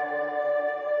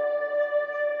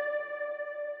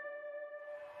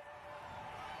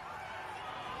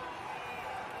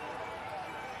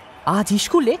 আজ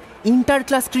স্কুলে ইন্টার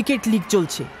ক্লাস ক্রিকেট লিগ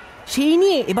চলছে, সেই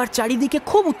নিয়ে এবার চারিদিকে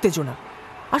খুব উত্তেজনা।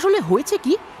 আসলে হয়েছে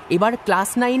কি, এবার ক্লাস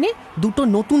 9-এ দুটো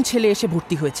নতুন ছেলে এসে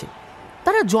ভর্তি হয়েছে।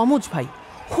 তারা যমজ ভাই,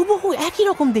 হুবহু একই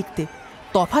রকম দেখতে,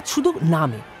 তফাৎ শুধু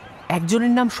নামে।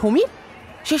 একজনের নাম সমীর,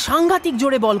 সে সাংঘাতিক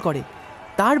জোরে বল করে,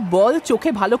 তার বল চোখে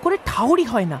ভালো করে ঠাউরি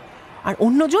হয় না। আর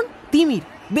অন্যজন তিমির,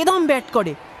 বেদম ব্যাট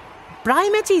করে, প্রায়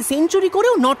ম্যাচেই সেঞ্চুরি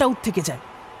করেও নট আউট থেকে যায়।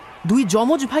 দুই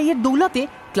যমজ ভাইয়ের দৌলতে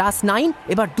ক্লাস 9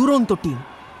 এবার দুরন্ত টিম।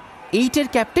 8-এর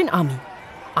ক্যাপ্টেন আমি।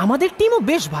 আমাদের টিমও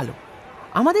বেশ ভালো।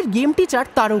 আমাদের গেম টিচার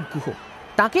তারক গুহ,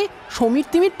 তাকে সমীর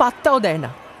তিমির পাত্তাও দেয় না।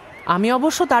 আমি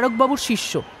অবশ্য তারকবাবুর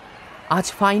শিষ্য। আজ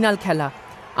ফাইনাল খেলা,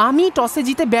 আমি টসে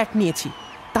জিতে ব্যাট নিয়েছি।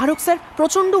 তারক স্যার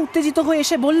প্রচণ্ড উত্তেজিত হয়ে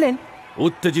এসে বললেন,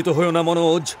 উত্তেজিত হয়েও না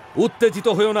মনোজ, উত্তেজিত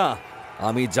হয়েও না।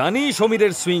 আমি জানি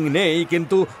সমীরের সুইং নেই,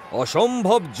 কিন্তু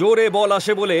অসম্ভব জোরে বল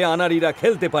আসে বলে আনারিরা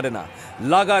খেলতে পারে না,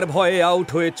 লাগার ভয়ে আউট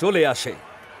হয়ে চলে আসে।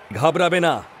 ঘাবড়াবে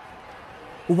না।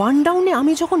 ওয়ান ডাউনে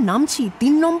আমি যখন নামছি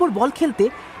 3 নম্বর বল খেলতে,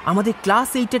 আমাদের ক্লাস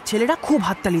 8-এর ছেলেরা খুব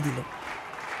হাততালি দিল।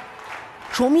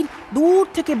 সমীর দূর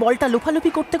থেকে বলটা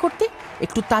লোফালোফি করতে করতে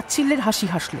একটু তাচ্ছিল্যের হাসি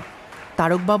হাসল।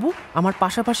 তারকবাবু আমার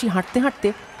পাশাপাশি হাঁটতে হাঁটতে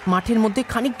মাঠের মধ্যে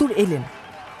খানিক দূর এলেন।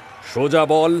 সোজা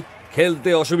বল, খেলতে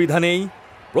অসুবিধা নেই,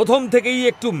 প্রথম থেকেই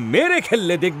একটু মেরে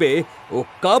খেললে দেখবে ও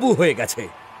কাবু হয়ে গেছে।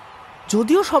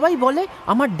 যদিও সবাই বলে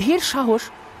আমার ঢের সাহস,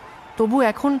 তবু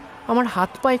এখন আমার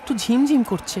হাত পা একটু ঝিমঝিম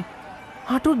করছে।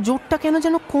 হাঁটুর জোরটা কেন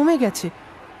যেন কমে গেছে।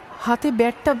 হাতে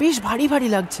ব্যাটটা বেশ ভারী ভারী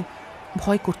লাগছে,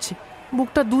 ভয় করছে,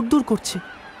 বুকটা দূর দূর করছে।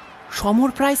 সমর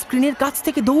প্রায় স্ক্রিনের কাছ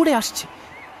থেকে দৌড়ে আসছে।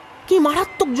 কি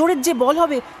মারাত্মক জোরের যে বল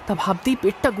হবে তা ভাবতেই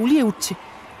পেটটা গুলিয়ে উঠছে।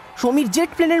 সমীর জেট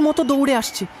প্লেনের মতো দৌড়ে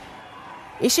আসছে,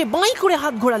 এসে বাঁই করে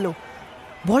হাত ঘোরালো।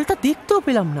 বলটা দেখতেও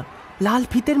পেলাম না, লাল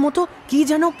ফিতের মতো কি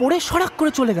যেন পড়ে সরাক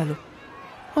করে চলে গেল।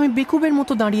 আমি বেকুবের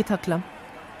মতো দাঁড়িয়ে থাকলাম।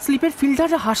 স্লিপের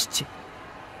ফিল্ডাররা হাসছে।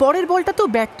 পরের বলটা তো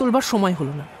ব্যাট তোলবার সময়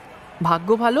হলো না। ভাগ্য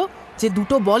ভালো যে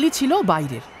দুটো বলই ছিল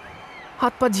বাইরের।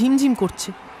 হাত পা ঝিমঝিম করছে,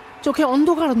 চোখে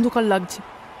অন্ধকার অন্ধকার লাগছে।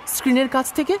 স্ক্রিনের কাছ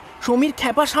থেকে সমীর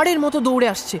খ্যাপা ষাঁড়ের মতো দৌড়ে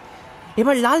আসছে।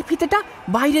 এবার লাল ফিতেটা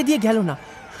বাইরে দিয়ে গেল না,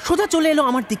 সোজা চলে এলো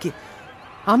আমার দিকে।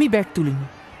 আমি ব্যাট তুলিনি,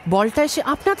 বলটা এসে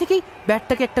আপনা থেকেই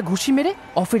ব্যাটটাকে একটা ঘুষি মেরে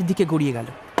অফের দিকে গড়িয়ে গেল।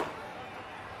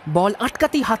 বল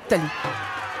আটকাতেই হাততালি।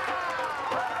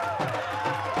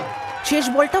 শেষ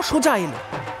বলটাও সোজা এলো,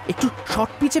 একটু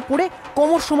শর্ট পিচে পড়ে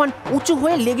কোমর সমান উঁচু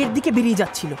হয়ে লেগের দিকে বেরিয়ে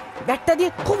যাচ্ছিল। ব্যাটটা দিয়ে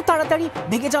খুব তাড়াতাড়ি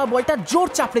ভেঙে যাওয়া বলটা জোর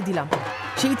চাপড়ে দিলাম।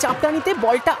 সেই চাপটানিতে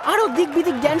বলটা আরো দিক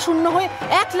বিদিক জ্ঞান শূন্য হয়ে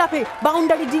এক লাফে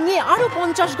বাউন্ডারি ডিঙিয়ে আরো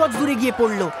 50 গজ দূরে গিয়ে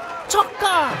পড়লো।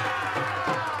 ছক্কা!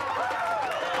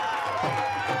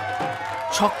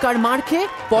 ছক্কার মার খেয়ে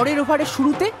পরের ওভারের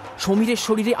শুরুতে সমীরের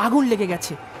শরীরে আগুন লেগে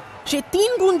গেছে। সে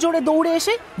 3 গুণ জোরে দৌড়ে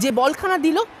এসে যে বলখানা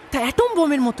দিল তা অ্যাটম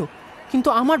বোমের মতো, কিন্তু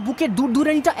আমার বুকের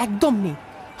দূরদূরানিটা একদম নেই।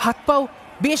 হাত পাও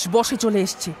বেশ বসে চলে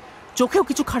এসছে, চোখেও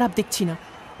কিছু খারাপ দেখছি না।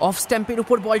 অফ স্ট্যাম্পের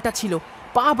উপর বলটা ছিল,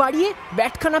 পা বাড়িয়ে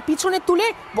ব্যাটখানা পিছনে তুলে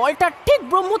বলটা ঠিক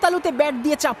ব্রহ্মতালুতে ব্যাট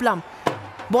দিয়ে চাপলাম।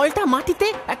 বলটা মাটিতে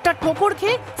একটা ঠোকর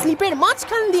খেয়ে স্লিপের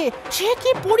মাঝখান দিয়ে সে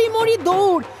কি পরিমরি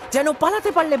দৌড়, যেন পালাতে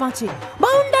পারলে বাঁচে।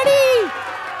 বাউন্ডারি!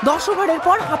 10 ওভারের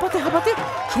পর হাঁপাতে হাঁপাতে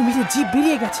সমীরের জিভ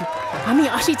বেরিয়ে গেছে। আমি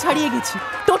 80 ছাড়িয়ে গেছি,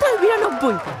 টোটাল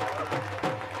 92।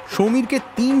 সমীরকে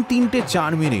 3-3টে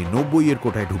 4 মেরে 90-এর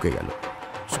কোঠায় ঢুকে গেল।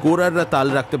 স্কোরাররা তাল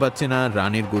রাখতে পারছে না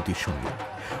রানের গতির সঙ্গে।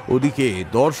 ওদিকে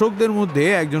দর্শকদের মধ্যে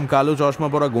একজন কালো চশমা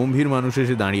পরা গম্ভীর মানুষ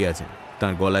এসে দাঁড়িয়ে আছেন।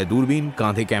 তার গলায় দূরবীন,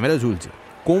 কাঁধে ক্যামেরা ঝুলছে,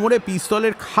 কোমরে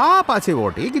পিস্তলের খাপ আছে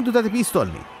বটে, কিন্তু তাতে পিস্তল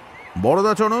নেই।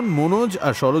 বরদাচরণ মনোজ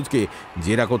আর সরোজকে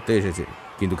জেরা করতে এসেছে,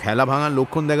 কিন্তু খেলা ভাঙার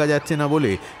লক্ষণ দেখা যাচ্ছে না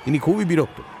বলে তিনি খুবই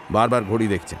বিরক্ত, বারবার ঘড়ি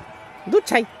দেখছেন। দুধ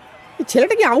ছাই,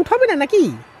 ছেলেটা কি আউট হবে না নাকি?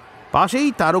 পাশেই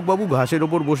তারকবাবু ঘাসের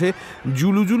ওপর বসে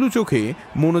জুলু জুলু চোখে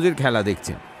মনোজের খেলা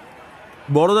দেখছেন।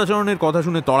 বরদাচরণের কথা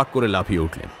শুনে তড়াক করে লাফিয়ে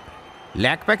উঠলেন।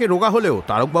 ল্যাক প্যাকে রোগা হলেও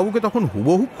তারকবাবুকে তখন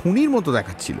হুবহু খুনির মতো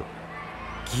দেখাচ্ছিল।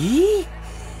 কি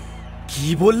কি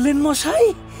বললেন মশাই?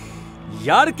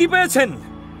 ইয়ার কি পেয়েছেন?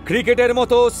 ক্রিকেটের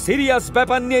মতো সিরিয়াস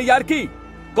ব্যাপার নিয়ে ইয়ার কি?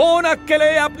 কোন আক্কেলে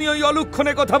আপনি ওই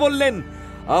অলুক্ষণে কথা বললেন?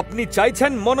 আপনি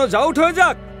চাইছেন মনোজ আউট হয়ে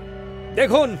যাক?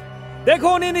 দেখুন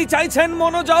দেখুন, ইনি চাইছেন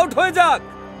মনোজ আউট হয়ে যাক।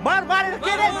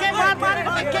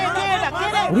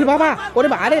 ওরে বাবা, ওরে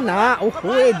আরে না, ও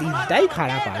হয়ে দিকটাই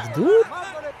খারাপ। আজ দূর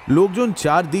লোকজন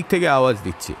চার দিক থেকে আওয়াজ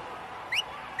দিচ্ছে।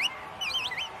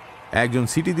 একজন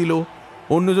সিটি দিল,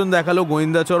 অন্যজন দেখালো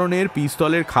গোবিন্দাচরণের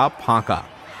পিস্তলের খাপ ফাঁকা,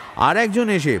 আর একজন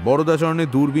এসে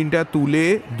বরদাচরণের দূরবীনটা তুলে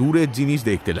দূরের জিনিস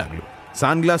দেখতে লাগলো।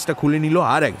 সানগ্লাসটা খুলে নিল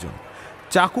আর একজন।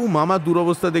 চাকু মামার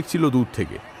দুরবস্থা দেখছিল দূর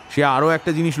থেকে। সে আরও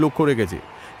একটা জিনিস লক্ষ্য রেখেছে।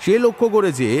 সে লক্ষ্য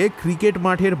করেছে ক্রিকেট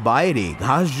মাঠের বাইরে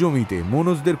ঘাস জমিতে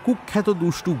মনোজদের কুখ্যাত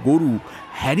দুষ্টু গরু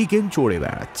হ্যারিকেন চড়ে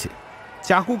বেড়াচ্ছে।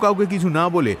 চাকু কাউকে কিছু না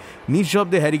বলে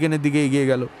নিঃশব্দে হ্যারিকেনের দিকে এগিয়ে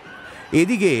গেল।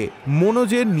 এদিকে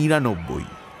মনোজের 99,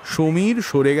 সমীর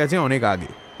সরে গেছে অনেক আগে।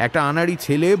 একটা আনাড়ি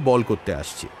ছেলে বল করতে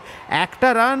আসছে, একটা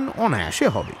রান অনায়াসে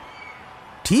হবে।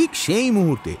 ঠিক সেই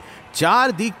মুহূর্তে চার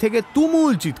দিক থেকে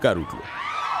তুমুল চিৎকার উঠল।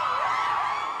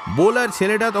 বোলার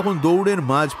ছেলেটা তখন দৌড়ের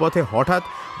মাঝপথে হঠাৎ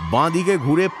বাঁ দিকে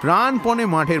ঘুরে প্রাণপণে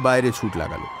মাঠের বাইরে ছুট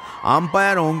লাগালো।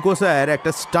 আম্পায়ার অঙ্ক স্যার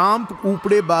একটা স্টাম্প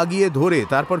উপড়ে বাগিয়ে ধরে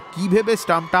তারপর কি ভেবে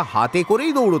স্টাম্পটা হাতে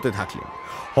করেই দৌড়তে থাকলেন।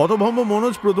 হতভম্ব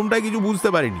মনোজ প্রথমটায় কিছু বুঝতে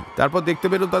পারেনি, তারপর দেখতে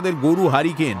পেল তাদের গরু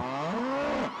হ্যারিকেন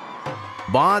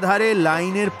বাঁ ধারে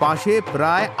লাইনের পাশে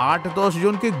প্রায় 8-10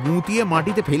 জনকে গুঁতিয়ে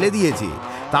মাটিতে ফেলে দিয়েছে।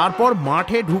 তারপর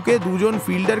মাঠে ঢুকে দুজন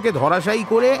ফিল্ডারকে ধরাশায়ী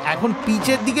করে এখন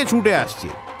পিচের দিকে ছুটে আসছে।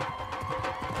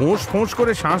 ফোঁস ফোঁস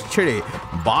করে শ্বাস ছেড়ে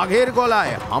বাঘের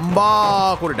গলায় হাম্বা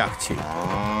করে ডাকছে।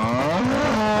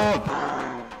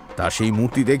 তার সেই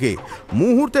মূর্তি দেখে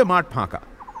মুহূর্তে মাঠ ফাঁকা।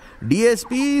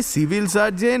 DSP, civil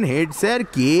surgeon, head sir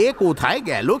কে কোথায়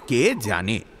গেল কে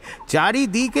জানে।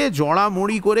 চারিদিকে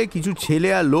জড়ামড়ি করে কিছু ছেলে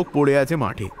আর লোক পড়ে আছে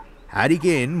মাঠে।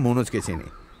 হ্যারিকেন মনোজকে চেনে,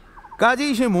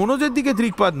 কাজেই সে মনোজের দিকে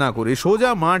দৃকপাত না করে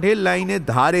সোজা মাঠের লাইনের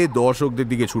ধারে দর্শকদের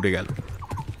দিকে ছুটে গেল।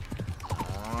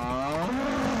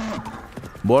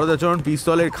 বরদাচরণ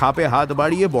পিস্তলের খাপে হাত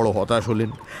বাড়িয়ে বড় হতাশ হলেন।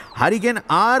 হ্যারিকেন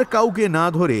আর কাউকে না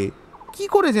ধরে কি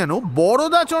করে যেন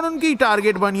বরদাচরণকেই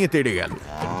টার্গেট বানিয়ে তেড়ে গেল।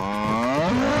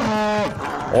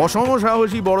 অসম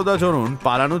সাহসী বরদাচরণ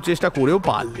পালানোর চেষ্টা করেও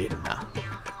পারলেন না।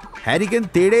 হ্যারিকেন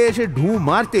তেড়ে এসে ঢু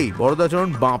মারতেই বরদাচরণ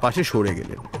বাঁ পাশে সরে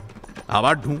গেলেন।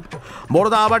 আবার ঢু,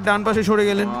 বরদা আবার ডান পাশে সরে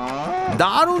গেলেন।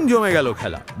 দারুণ জমে গেল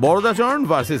খেলা, বরদাচরণ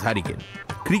ভার্সেস হ্যারিকেন।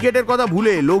 ক্রিকেটের কথা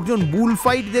ভুলে লোকজন বুল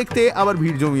ফাইট দেখতে আবার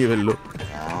ভিড় জমিয়ে ফেলল।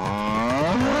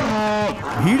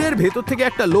 ভিড়ের ভেতর থেকে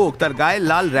একটা লোক তার গায়ে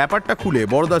লাল র্যাপারটা খুলে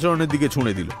বরদাচরণের দিকে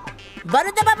ছুঁড়ে দিল।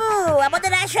 বরদা বাবু,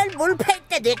 আমাদের আসল বুল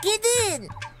ফাইটটা দেখিয়ে দিন।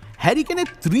 হ্যারিকেনের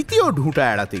তৃতীয় ঢুঁটা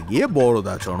এড়াতে গিয়ে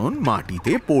বরদাচরণ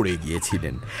মাটিতে পড়ে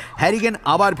গিয়েছিলেন। হ্যারিকেন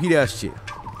আবার ফিরে আসছে।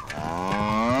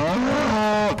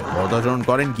 বরদাচরণ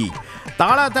করেন কি,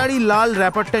 তাড়াতাড়ি লাল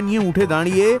র্যাপারটা নিয়ে উঠে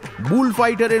দাঁড়িয়ে বুল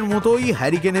ফাইটারের মতোই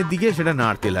হ্যারিকেনের দিকে সেটা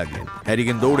নাড়তে লাগলেন।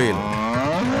 হ্যারিকেন দৌড়ে এলো।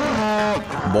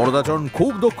 বরদাচরণ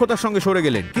খুব দক্ষতার সঙ্গে সরে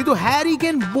গেলেন, কিন্তু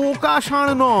হ্যারিকেন বোকা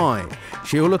ষাঁড় নয়,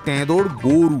 সে হলো তেঁদোর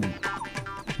গরু।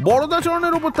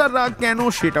 বরদাচরণের উপর তার রাগ কেন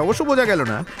সেটা অবশ্য বোঝা গেল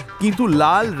না, কিন্তু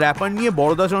লাল র্যাপার নিয়ে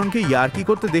বরদাচরণকে ইয়ার্কি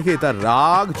করতে দেখে তার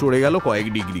রাগ চড়ে গেল কয়েক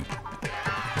ডিগ্রি।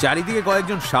 চারিদিকে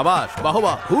কয়েকজন সাবাস,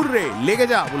 বাহবা, হুররে, লেগে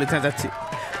যা বলে চেঁচাচ্ছে।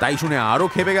 তাই শুনে আরো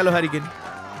খেপে গেল হ্যারিকেন।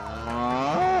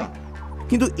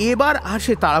 কিন্তু এবার আর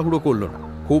সে তাড়াহুড়ো করল না,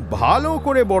 খুব ভালো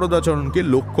করে বরদাচরণকে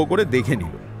লক্ষ্য করে দেখে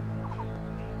নিল।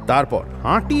 তারপর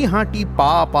হাঁটি হাঁটি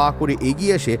পা পা করে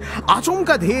এগিয়ে এসে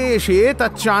আচমকা ধেয়ে এসে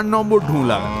তার 4 নম্বর ঢু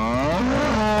লাগাল।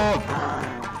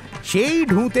 সেই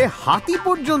ঢুতে হাতি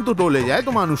পর্যন্ত টলে যায়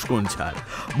তো মানুষ কোন ছাড়।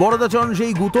 বরদাচরণ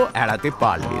সেই গুঁতো এড়াতে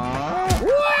পারলেন।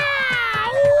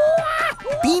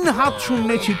 3 হাত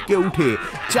শূন্যে ছিটকে উঠে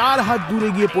 4 হাত দূরে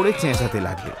গিয়ে পড়ে চেঁচাতে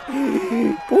লাগলেন,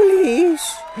 পুলিশ,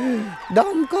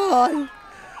 দমকল,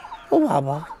 ও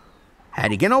বাবা।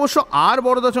 হ্যারিকেন অবশ্য আর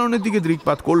বরদাচরণের দিকে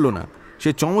দৃকপাত করল না।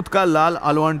 সে চমৎকার লাল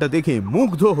আলোয়ানটা দেখে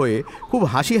মুগ্ধ হয়ে খুব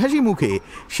হাসি হাসি মুখে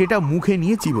সেটা মুখে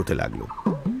নিয়ে চিবোতে লাগলো।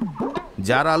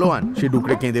 যার আলোয়ান সে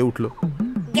ডুকরে কেঁদে উঠল।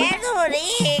 কেন রে,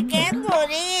 কেন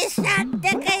রে, 7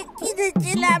 টাকায়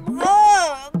কিনেছিলাম গো,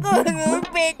 গরুর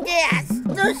পেটে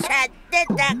আসতো 7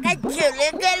 টাকা চলে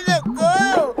গেল গো।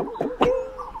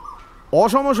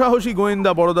 অসম সাহসী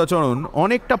গোয়েন্দা বরদাচরণ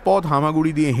অনেকটা পথ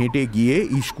হামাগুড়ি দিয়ে হেঁটে গিয়ে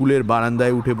স্কুলের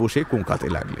বারান্দায় উঠে বসে কোঁকাতে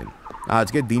লাগলেন।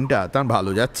 আজকের দিনটা তার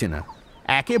ভালো যাচ্ছে না।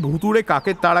 একে ভুতুড়ে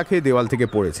কাকের তাড়া খেয়ে দেওয়াল থেকে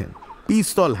পড়েছেন,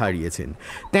 পিস্তল হারিয়েছেন,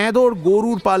 তেঁদর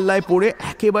গরুর পাল্লায় পড়ে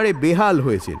একেবারে বেহাল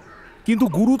হয়েছেন। কিন্তু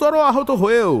গুরুতর আহত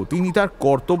হয়েও তিনি তার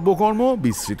কর্তব্যকর্ম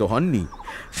বিস্মৃত হননি।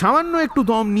 সামান্য একটু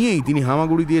দম নিয়েই তিনি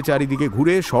হামাগুড়ি দিয়ে চারিদিকে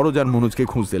ঘুরে সরোজ আর মনোজকে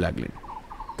খুঁজতে লাগলেন।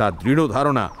 তার দৃঢ়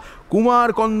ধারণা কুমার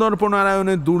কন্দর্প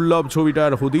নারায়ণের দুর্লভ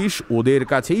ছবিটার হদিশ ওদের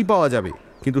কাছেই পাওয়া যাবে।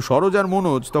 কিন্তু সরোজ আর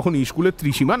মনোজ তখন স্কুলের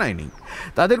ত্রিসীমানায় নেই।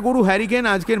 তাদের গরু হ্যারিকেন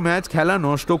আজকের ম্যাচ খেলা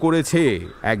নষ্ট করেছে,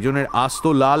 একজনের আস্ত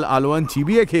লাল আলোয়ান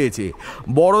চিবিয়ে খেয়েছে,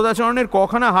 বড়দাচরণের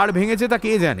কখানা হাড় ভেঙেছে তা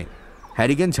কে জানে।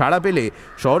 হ্যারিকেন ছাড়া পেলে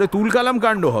শহরে তুলকালাম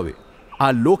কাণ্ড হবে,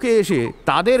 আর লোকে এসে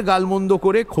তাদের গালমন্দ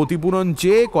করে ক্ষতিপূরণ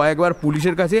চেয়ে কয়েকবার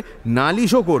পুলিশের কাছে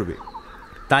নালিশও করবে।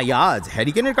 তাই আজ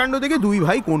হ্যারিকেনের কাণ্ড দেখে দুই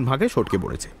ভাই কোন ভাগে সটকে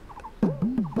পড়েছে।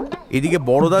 এদিকে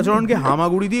বড়দাচরণকে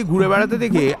হামাগুড়ি দিয়ে ঘুরে বেড়াতে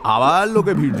দেখে আবার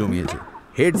লোকে ভিড় জমিয়েছে।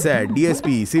 Head sir,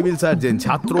 DSP, civil surgeon,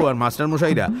 ছাত্র আর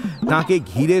মাস্টারমশাইরা তাঁকে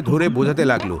ঘিরে ধরে বোঝাতে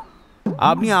লাগলো,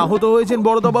 আপনি আহত হয়েছেন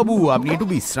বড়দাবাবু, আপনি একটু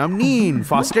বিশ্রাম নিন,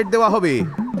 ফার্স্ট এড দেওয়া হবে।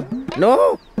 No,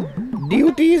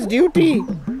 duty is duty.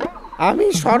 আমি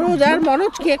সরোজ আর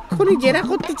মনোজকে এক্ষুনি জেরা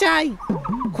করতে চাই,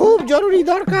 খুব জরুরি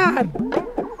দরকার।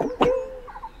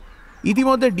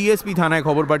 ইতিমধ্যে ডিএসপি থানায়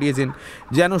খবর পাঠিয়েছেন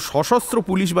যেন সশস্ত্র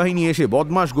পুলিশ বাহিনী এসে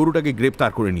বদমাশ গরুটাকে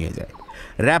গ্রেপ্তার করে নিয়ে যায়।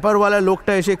 র্যাপারওয়ালা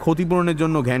লোকটা এসে ক্ষতিপূরণের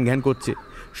জন্য ঘ্যান ঘ্যান করছে।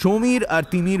 সমীর আর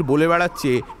তিমির বলে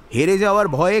বেড়াচ্ছে হেরে যাওয়ার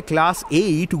ভয়ে ক্লাস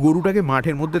 8 গরুটাকে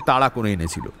মাঠের মধ্যে তাড়া করে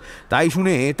এনেছিল। তাই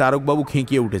শুনে তারকবাবু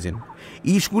খেঁকিয়ে উঠেছেন।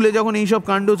 স্কুলে যখন এইসব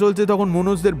কাণ্ড চলছে তখন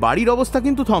মনোজদের বাড়ির অবস্থা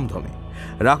কিন্তু থমথমে।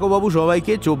 রাখোবাবু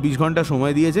সবাইকে 24 ঘন্টা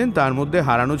সময় দিয়েছেন, তার মধ্যে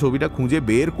হারানো ছবিটা খুঁজে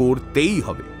বের করতেই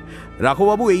হবে।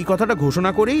 রাখোবাবু এই কথাটা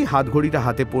ঘোষণা করেই হাত ঘড়িটা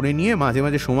হাতে পড়ে নিয়ে মাঝে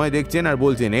মাঝে সময় দেখছেন আর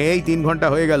বলছেন, এই 3 ঘন্টা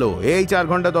হয়ে গেল, এই 4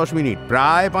 ঘন্টা 10 মিনিট,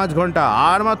 প্রায় 5 ঘন্টা,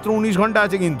 আর মাত্র 19 ঘন্টা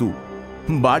আছে। কিন্তু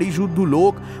বাড়ি শুদ্ধ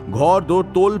লোক ঘর দৌড়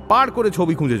তোল পার করে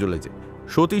ছবি খুঁজে চলেছে।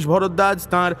 সতীশ ভরদ্বাজ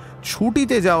তাঁর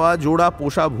ছুটিতে যাওয়া জোড়া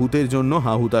পোষা ভূতের জন্য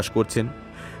হাহুতাশ করছেন।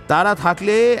 তারা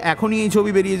থাকলে এখনই এই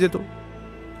ছবি বেরিয়ে যেত।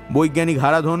 বৈজ্ঞানিক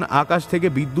হারাধন আকাশ থেকে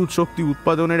বিদ্যুৎ শক্তি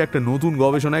উৎপাদনের একটা নতুন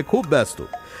গবেষণায় খুব ব্যস্ত।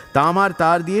 তামার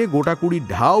তার দিয়ে গোটা 20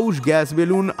 ঢাউস গ্যাস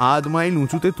বেলুন 1/2 মাইল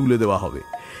উঁচুতে তুলে দেওয়া হবে।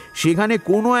 সেখানে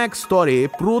কোনো এক স্তরে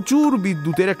প্রচুর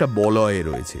বিদ্যুতের একটা বলয়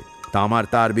রয়েছে। তামার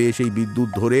তার বেয়ে সেই বিদ্যুৎ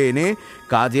ধরে এনে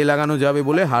কাজে লাগানো যাবে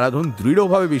বলে হারাধন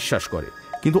দৃঢ়ভাবে বিশ্বাস করে।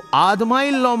 কিন্তু 1/2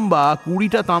 মাইল লম্বা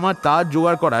 20টা তামার তার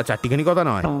জোগাড় করা চারটিখানি কথা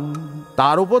নয়।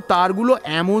 তার উপর তারগুলো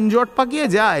এমন জট পাকিয়ে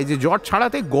যায় যে জট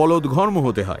ছাড়াতে গলদঘর্ম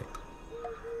হতে হয়।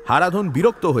 হারাধন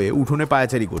বিরক্ত হয়ে উঠোনে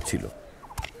পায়চারি করছিল।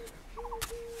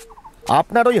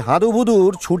 আপনার ওই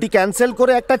হাঁদুভুদুর ছুটি ক্যান্সেল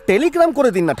করে একটা টেলিগ্রাম করে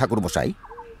দিন না ঠাকুরমশাই।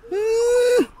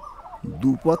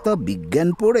 দুপাতা বিজ্ঞান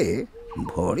পড়ে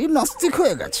ভরি নাস্তিক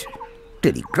হয়ে গেছে,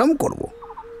 টেলিগ্রাম করব,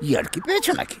 ইয়ার কি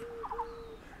পেয়েছে নাকি?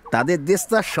 তাদের দেশ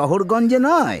তার শহরগঞ্জে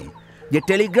নয় যে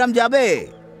টেলিগ্রাম যাবে।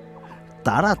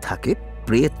 তারা থাকে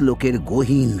প্রেত লোকের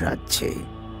গহীন রাজ্যে।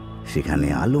 সেখানে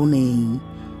আলো নেই,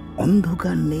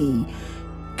 অন্ধকার নেই,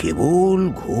 কেবল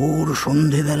ঘোর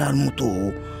সন্ধেবেলার মতো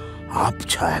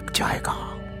আবছা এক জায়গা।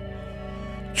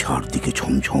 চারদিকে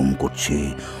ছমছম করছে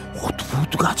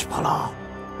অদ্ভুত গাছপালা,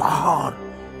 পাহাড়,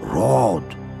 হ্রদ,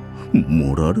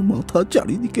 মোড়ার মাথা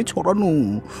চারিদিকে ছড়ানো,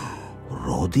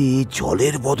 হ্রদে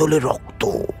জলের বদলে রক্ত।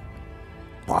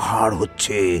 পাহাড়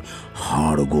হচ্ছে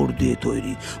হাড়গোড় দিয়ে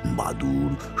তৈরি,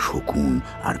 বাদুড়, শকুন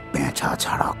আর পেঁচা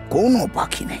ছাড়া কোনো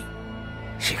পাখি নেই।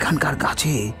 সেখানকার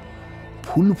গাছে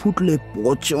ফুল ফুটলে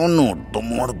পচন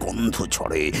ডমর গন্ধ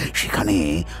ছড়ে। সেখানে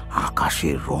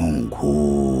আকাশের রং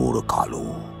ঘোর কালো,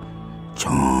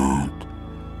 চাঁদ,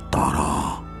 তারা,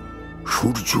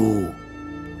 সূর্য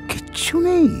কিচ্ছু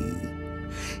নেই।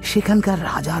 সেখানকার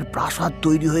রাজার প্রাসাদ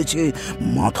তৈরি হয়েছে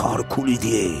মাথার খুলি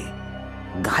দিয়ে।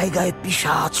 গায়ে গায়ে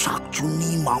পিশাচ,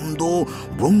 শাকচুন্নি, মামদ,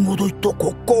 ব্রহ্মদৈত্য,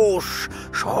 খোকস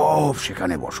সব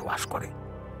সেখানে বসবাস করে।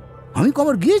 আমি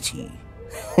কবার গিয়েছি।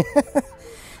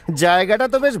 জায়গাটা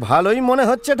তো বেশ ভালোই মনে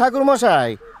হচ্ছে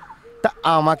ঠাকুরমশাই, তা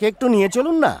আমাকে একটু নিয়ে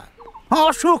চলুন না।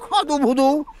 অসুখ হাদুভুদু,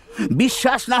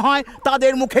 বিশ্বাস না হয়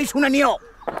তাদের মুখেই শুনে নিও।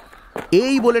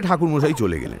 এই বলে ঠাকুরমশাই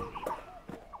চলে গেলেন।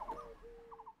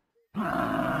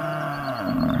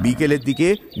 বিকেলের দিকে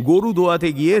গরু দোয়াতে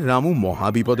গিয়ে রামু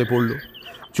মহাবিপদে পড়ল।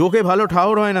 চোখে ভালো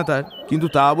ঠাওর হয় না তার, কিন্তু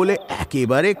তা বলে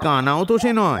একেবারে কানাও তো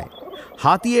সে নয়।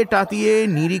 হাতিয়ে টাতিয়ে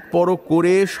নিরিখ পরখ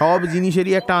করে সব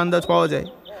জিনিসেরই একটা আন্দাজ পাওয়া যায়।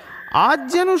 আজ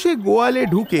যেন সে গোয়ালে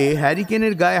ঢুকে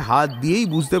হ্যারিকেনের গায়ে হাত দিয়েই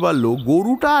বুঝতে পারল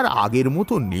গরুটা আর আগের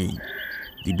মতো নেই।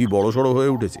 দিব্যি বড়সড়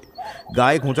হয়ে উঠেছে,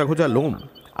 গায়ে খোঁচা খোঁচা লোম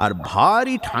আর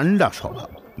ভারী ঠান্ডা স্বভাব।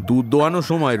 দুধ দোয়ানোর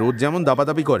সময় রোজ যেমন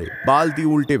দাপাদাপি করে, বালতি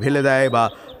উল্টে ফেলে দেয় বা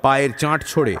পায়ের চাঁট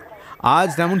ছোড়ে, আজ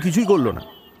তেমন কিছুই করলো না।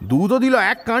 দুধও দিল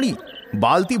এক কাঁড়ি,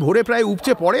 বালতি ভরে প্রায়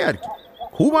উপচে পড়ে আর কি।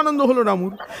 খুব আনন্দ হলো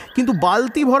রামুর, কিন্তু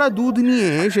বালতি ভরা দুধ নিয়ে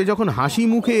সে যখন হাসি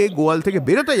মুখে গোয়াল থেকে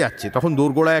বেরোতে যাচ্ছে তখন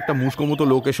দোরগোড়ায় একটা মুস্কো মতো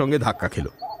লোকের সঙ্গে ধাক্কা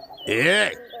খেলো। এ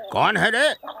কন হ্যাঁ রে?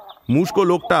 মুস্কো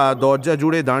লোকটা দরজা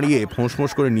জুড়ে দাঁড়িয়ে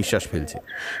ফোঁস করে নিঃশ্বাস ফেলছে।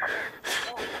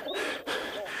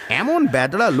 এমন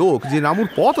ব্যাদড়া লোক যে রামুর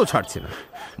পথও ছাড়ছে না।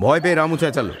 ভয় পেয়ে রামু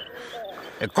চেঁচালো,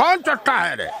 কোন চট্টা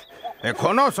হ্যাঁ রে?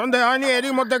 এখনো সন্ধে হয়নি,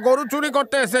 এরই মধ্যে গরু চুরি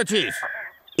করতে এসেছিস?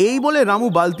 এই বলে রামু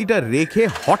বালতিটা রেখে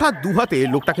হঠাৎ দুহাতে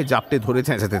লোকটাকে জাপটে ধরে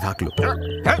চেঁচাতে থাকলো।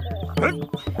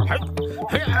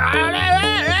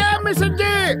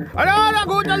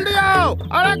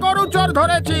 গরু চোর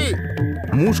ধরেছি।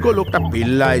 মুস্কো লোকটা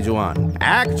পেল্লায় জোয়ান,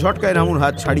 এক ঝটকায় রামুর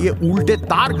হাত ছাড়িয়ে উল্টে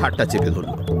তার ঘাটটা চেপে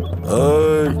ধরল।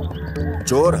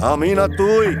 চোর আমি না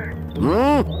তুই?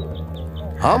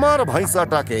 আমার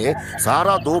ভাইসাটাকে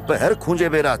সারা দোপহর খুঁজে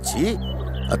বেড়াচ্ছি,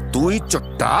 আর তুই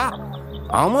চোট্টা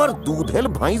আমার দুধের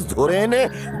ভাইস ধরে এনে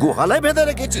গোহালায় বেঁধে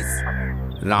রেখেছিস।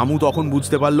 রামু তখন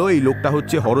বুঝতে পারলো এই লোকটা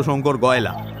হচ্ছে হরশঙ্কর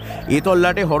গয়লা। এ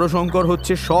তল্লাটে হরশঙ্কর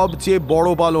হচ্ছে সবচেয়ে বড়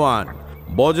পালোয়ান।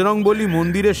 বজরংবলী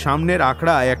মন্দিরের সামনের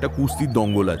আখড়ায় একটা কুস্তির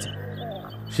দঙ্গল আছে।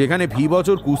 সেখানে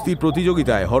বছর কুস্তির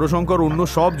প্রতিযোগিতায় হরশঙ্কর অন্য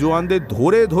সব জোয়ানদের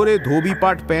ধরে ধরে ধোবি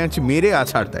পাট প্যাঁচ মেরে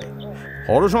আছাড় দেয়।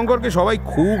 হরশঙ্করকে সবাই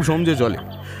খুব সমঝে চলে।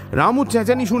 রামুর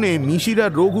চেঁচানি শুনে মিশির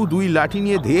আর রঘু দুই লাঠি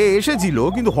নিয়ে ধেয়ে এসেছিল,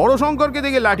 কিন্তু হরশঙ্করকে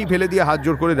দেখে লাঠি ফেলে দিয়ে হাত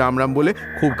জোর করে রাম রাম বলে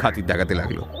খুব খাতির দেখাতে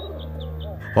লাগলো।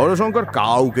 হরশঙ্কর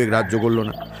কাউকে গ্রাহ্য করলো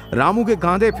না। রামুকে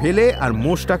কাঁধে ফেলে আর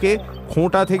মোষটাকে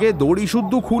খোঁটা থেকে দড়ি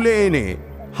শুদ্ধ খুলে এনে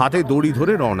হাতে দড়ি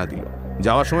ধরে রওনা দিল।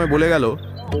 যাওয়ার সময় বলে গেল,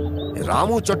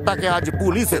 রামু চট্টাকে आज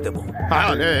পুলিশে দেব।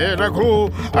 अरे रघु,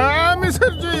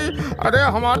 मिसर जी, अरे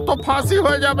हमार तो फांसी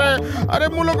हो जावे। अरे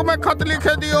मुलुक में खत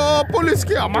लिखे दियो पुलिस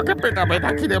की আমাকে পেটাবে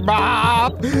নাকি রে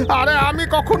বাপ? আরে আমি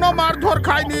কখনো মারধর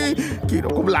খাইনি, কি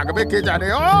রকম লাগবে কে জানে।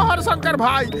 ও হরশঙ্কর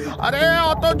ভাই, আরে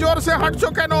অত জোর সে হাঁটছো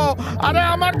কেন? আরে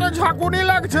আমার তো ঝাঁকুনি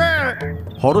লাগছে।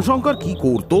 হরশঙ্কর কি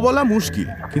করতো বলা মুশকিল,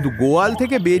 কিন্তু গোয়াল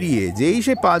থেকে বেরিয়ে যেই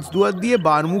সে পাঁচ দুয়ার দিয়ে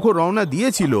বারমুখো রওনা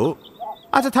দিয়েছিল।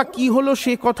 আচ্ছা থাক, কি হলো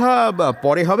সে কথা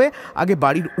পরে হবে, আগে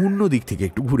বাড়ির অন্য দিক থেকে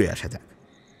একটু ঘুরে আসা যাক।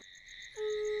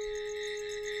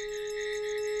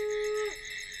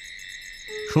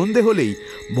 সন্ধে হলেই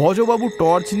ভজবাবু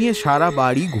টর্চ নিয়ে সারা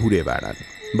বাড়ি ঘুরে বেড়ান।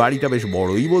 বাড়িটা বেশ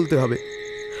বড়ই বলতে হবে।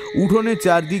 উঠোনের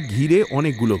চারদিক ঘিরে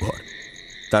অনেকগুলো ঘর,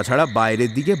 তাছাড়া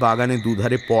বাইরের দিকে বাগানের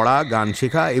দুধারে পড়া, গান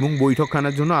শেখা এবং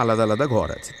বৈঠকখানার জন্য আলাদা আলাদা ঘর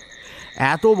আছে।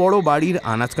 এত বড় বাড়ির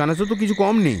আনাজ কানাচও তো কিছু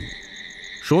কম নেই।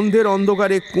 সন্ধ্যের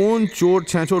অন্ধকারে কোন চোর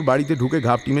ছ্যাঁচোর বাড়িতে ঢুকে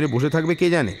ঘাপটি মেরে বসে থাকবে কে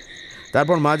জানে।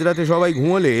 তারপর মাঝরাতে সবাই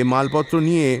ঘুমোলে মালপত্র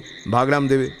নিয়ে ভাগরাম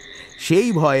দেবে। সেই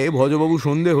ভয়ে ভজবাবু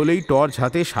সন্ধে হলেই টর্চ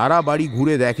হাতে সারা বাড়ি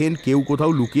ঘুরে দেখেন কেউ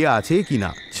কোথাও লুকিয়ে আছে কিনা।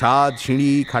 ছাদ,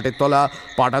 সিঁড়ি, খাটের তলা,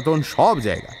 পাটাতন, সব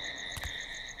জায়গা।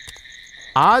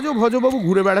 আজও ভজবাবু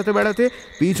ঘুরে বেড়াতে বেড়াতে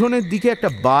পিছনের দিকে একটা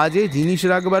বাজে জিনিস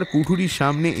রাখবার কুঠুরির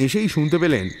সামনে এসেই শুনতে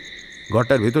পেলেন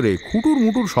ঘরটার ভেতরে খুটুর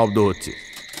মুটুর শব্দ হচ্ছে।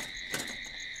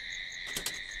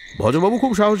 ভজবাবু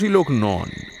খুব সাহসী লোক নন,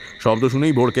 শব্দ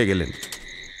শুনেই ভড়কে গেলেন।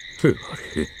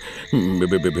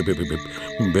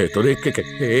 ভেতরে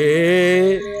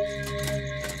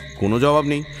কোনো জবাব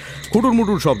নেই। খুটুর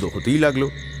মুটুর শব্দ হতেই লাগলো।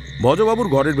 ভজবাবুর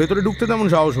ঘরের ভেতরে ঢুকতে তেমন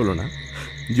সাহস হলো না।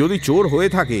 যদি চোর হয়ে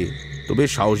থাকে তো বেশ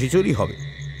সাহসী চোরই হবে।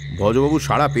 ভজবাবু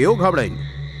সাড়া পেয়েও ঘাবড়ায়নি।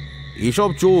 এসব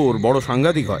চোর বড়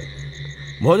সাংঘাতিক হয়।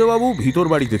 ভজবাবু ভিতর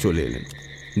বাড়িতে চলে এলেন।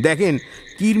 দেখেন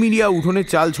কিরমিরিয়া উঠোনে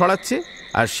চাল ছড়াচ্ছে,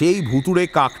 আর সেই ভুতুড়ে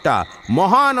কাকটা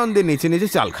মহানন্দে নেচে নেচে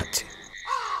চাল খাচ্ছে।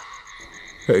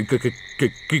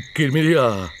 কিরমিরিয়া,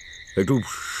 একটু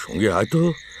সঙ্গে আয় তো।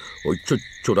 ওই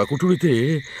চোরা কুটুরিতে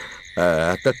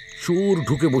একটা চোর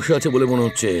ঢুকে বসে আছে বলে মনে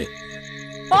হচ্ছে।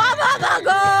 ও বাবা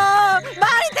গো,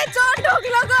 বাড়িতে চোর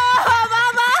ঢুকলো গো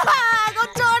বাবা, গো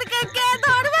চোরকে কে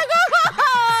ধরবে গো?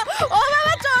 ও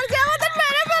বাবা, চোর যে আমাদের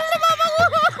মেরে ফেললো বাবা গো।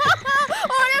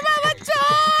 ওরে বাবা,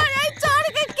 চোর, এই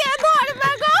চোরকে কে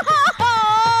ধরবে গো?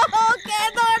 কে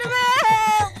ধরবে?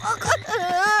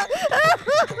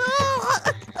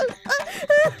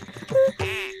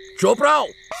 চোপড়াও,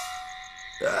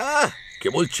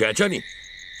 কেবল চেঁচানি।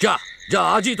 যা যা,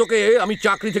 আজই তোকে আমি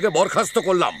চাকরি থেকে বরখাস্ত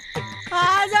করলাম।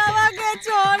 আজ আমাকে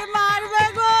চোর মারবে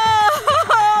গো,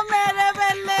 মেরে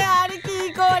ফেললে আর কি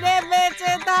করে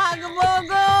বেঁচে থাকবো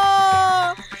গো?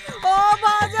 ও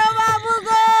ভজবাবু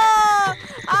গো,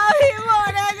 আমি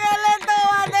মরে গেলে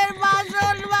তোমাদের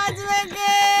বাসন মাজবে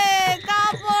কে?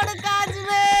 কাপড়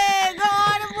কাচবে,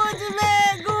 ঘর মুছবে,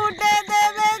 ঘুঁটে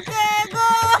দেবে কে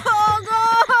গো? গো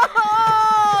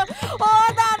ও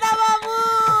দাদা বাবু,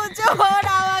 চোর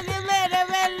আমাকে মেরে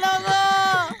ফেললো গো।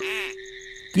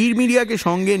 কিরমিরিয়াকে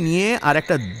সঙ্গে নিয়ে আর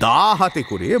একটা দা হাতে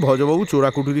করে ভজবাবু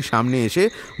চোরাকুটুরির সামনে এসে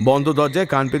বন্ধ দরজায়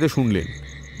কান পেতে শুনলেন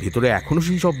ভেতরে এখনো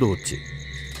সেই শব্দ হচ্ছে।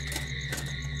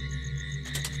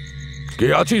 কে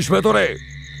আছিস ভেতরে?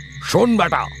 শোন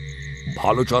বেটা,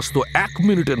 ভালো চাস তো 1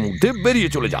 মিনিটের মধ্যে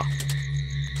বেরিয়ে চলে যা,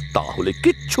 তাহলে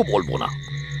কিচ্ছু বলবো না।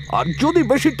 আর যদি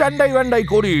বেশি টান্ডাই ব্যান্ডাই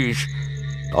করিস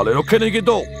তাহলে রক্ষে নেই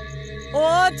কিন্তু। ও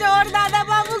চোর দাদা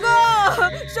বাবু গো,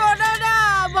 শোনো না,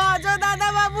 ভজ দাদা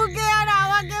বাবুকে আর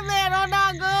আমাকে মেরো না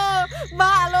গো,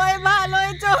 ভালোই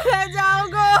ভালোই চলে যাও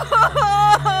গো।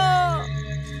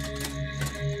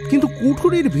 কিন্তু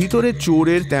কুঠুরির ভিতরে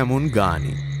চোরের তেমন গা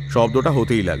নেই। শব্দটা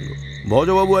হতেই লাগলো।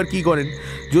 ভজবাবু আর কি করেন?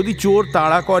 যদি চোর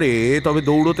তাড়া করে তবে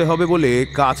দৌড়তে হবে বলে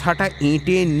কাছাটা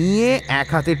এঁটে নিয়ে এক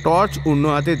হাতে টর্চ, অন্য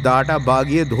হাতে দাটা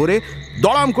বাগিয়ে ধরে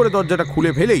দড়াম করে দরজাটা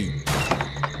খুলে ফেলেই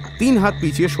 3 হাত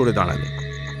পিছিয়ে সরে দাঁড়ালেন।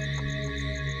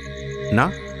 না,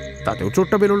 তাতেও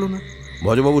চোরটা বেরোলো না।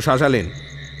 ভজবাবু শাসালেন,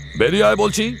 বেরিয়ে আয়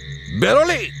বলছি,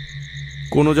 বেরোলে?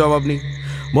 কোনো জবাব নেই।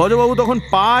 ভজবাবু তখন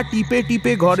পা টিপে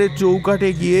টিপে ঘরের চৌকাঠে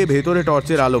গিয়ে ভেতরে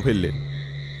টর্চের আলো ফেললেন।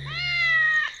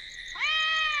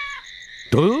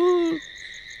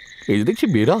 এই দেখছি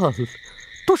বেড়াল।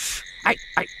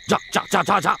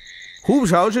 খুব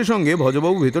সাহসের সঙ্গে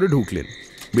ভজবাবু ভেতরে ঢুকলেন।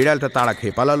 বিড়ালটা তাড়া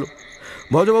খেয়ে পালালো।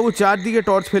 ভজবাবু চারদিকে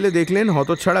টর্চ ফেলে দেখলেন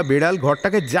হতচ্ছাড়া বেড়াল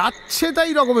ঘরটাকে যাচ্ছে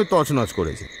তাই রকমের তছনছ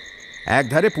করেছে।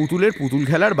 একধারে পুতুলের পুতুল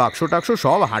খেলার বাক্স টাক্স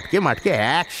সব হাটকে মাটকে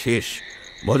এক শেষ।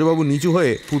 ভজবাবু নিচু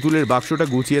হয়ে পুতুলের বাক্সটা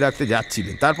গুছিয়ে রাখতে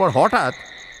যাচ্ছিলেন, তারপর হঠাৎ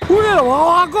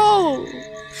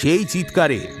সেই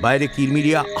চিৎকারে বাইরে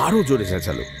কিরমিরিয়া আরো জোরে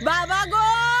চেঁচালো,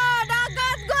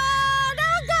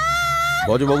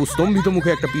 ভজবাবু স্তম্ভিত মুখে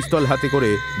একটা পিস্তল হাতে করে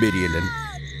বেরিয়ে এলেন।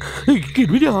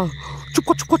 চুপ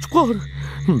কর, চুপ কর, চুপ কর,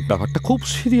 ব্যাপারটা খুব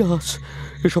সিরিয়াস।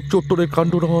 এসব চোট্টরের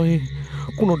কাণ্ড নয়,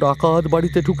 কোনো ডাকাত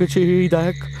বাড়িতে ঢুকেছে। এই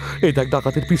দেখ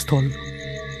ডাকাতের পিস্তল।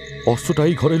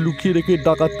 অস্ত্রটাই ঘরে লুকিয়ে রেখে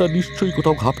ডাকাতটা নিশ্চয়ই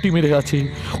কোথাও ঘাপটি মেরে আছে।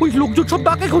 ওই লোকজন সব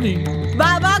ডাকে করি।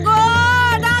 বাবা গো,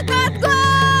 ডাকাত গো,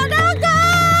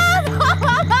 ডাকাত,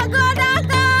 বাবা গো, ডাকাত।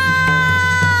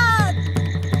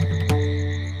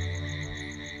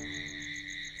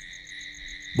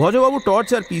 ভজবাবু টর্চ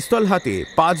আর পিস্তল হাতে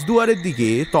 5 দুয়ারের দিকে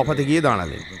তফাতে গিয়ে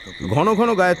দাঁড়ালেন। ঘন ঘন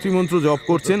গায়ত্রী মন্ত্র জপ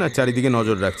করছেন আর চারিদিকে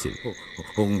নজর রাখছেন।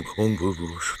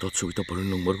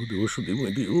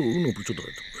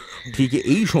 ঠিক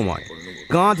এই সময়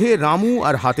কাঁধে রামু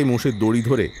আর হাতে মোষের দড়ি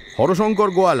ধরে হরশঙ্কর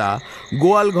গোয়ালা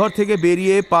গোয়াল ঘর থেকে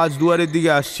বেরিয়ে 5 দুয়ারের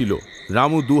দিকে আসছিল।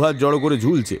 রামু 2 হাত জড়ো করে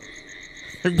ঝুলছে।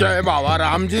 জয় বাবা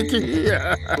রামজি কি,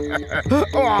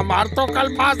 ও আমার তো কাল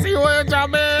ফাঁসি হয়ে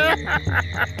যাবে।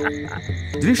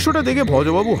 দৃশ্যটা দেখে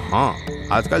ভজবাবু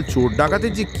আজকাল চোর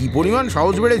ডাকাতের যে কি পরিমাণ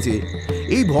সাহস বেড়েছে।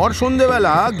 এই ভর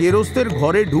সন্ধেবেলা গেরস্তের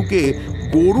ঘরে ঢুকে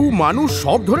গরু মানুষ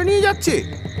সব ধরে নিয়ে যাচ্ছে।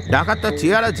 ডাকাতটা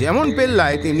চেহারা যেমন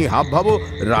পেল্লায় তেমনি হাব ভাবো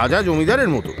রাজা জমিদারের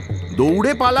মতো।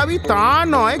 দৌড়ে পালাবি তা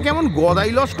নয়, কেমন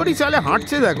গদাই লস্করি চালে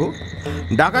হাঁটছে দেখো।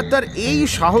 ডাকাতটার এই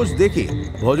সাহস দেখে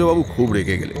ভজবাবু খুব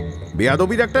রেগে গেলেন।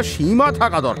 বেয়াদবির একটা সীমা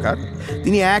থাকা দরকার।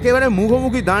 তিনি একেবারে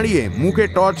মুখোমুখি দাঁড়িয়ে মুখে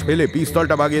টর্চ ফেলে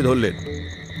পিস্তলটা বাগিয়ে ধরলেন।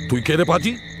 তুই কে রে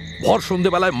পাজি? ভর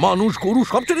সন্ধেবেলায় মানুষ গরু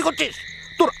সব চুরি করছিস?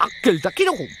 তোর আক্কেলটা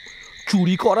কিরকম?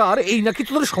 চুরি করার এই নাকি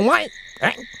তোদের সময়?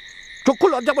 হ্যাঁ, চক্ষু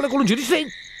লজ্জা বলে কোনো জিনিস নেই?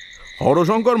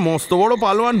 হরশঙ্কর মস্ত বড়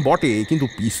পালোয়ান বটে, কিন্তু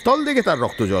পিস্তল দেখে তার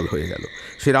রক্ত জল হয়ে গেল।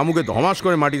 সে রামুকে ধমাস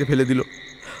করে মাটিতে ফেলে দিল,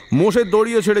 মোষের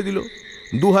দড়িও ছেড়ে দিল,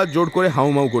 2 হাত জোড় করে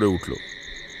হাউমাউ করে উঠল।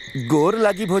 গোর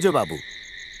লাগি ভোজবাবু,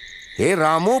 হে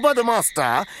রামু বদমাসটা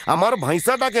আমার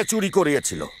ভাইসাটাকে চুরি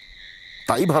করিয়েছিল,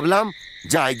 তাই ভাবলাম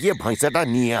যাই গিয়ে ভাইসাটা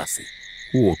নিয়ে আসি।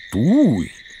 ও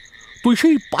তুই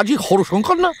সেই পাজি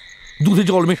হরশঙ্কর না, দুধে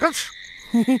জল মেশাস?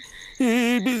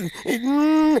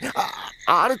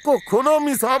 আর কখনো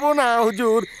মিশাবো না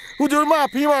হুজুর, হুজুর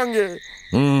মাফি মাঙ্গে।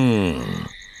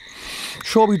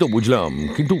 সবই তো বুঝলাম,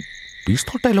 কিন্তু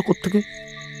পিস্তলটা এলো কোত্থেকে?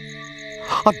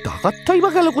 আর ডাকাতটাই বা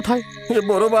গেল কোথায়?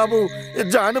 বড় বাবু,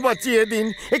 জান বাঁচিয়ে দিন,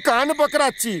 কান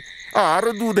পকড়াচ্ছি, আর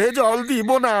দুধে জল দিব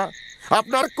না,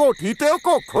 আপনার কোঠিতেও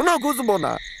কখনো ঘুষবো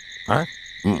না। হ্যাঁ,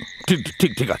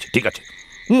 ঠিক আছে, ঠিক আছে,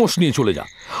 মোষ নিয়ে চলে যা।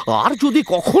 আর যদি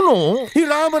কখনো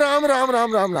রাম রাম রাম রাম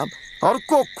রাম রাম, আর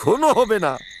কখনো হবে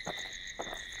না।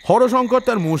 হরশঙ্কর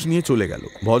তার মোষ নিয়ে চলে গেল।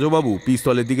 ভজবাবু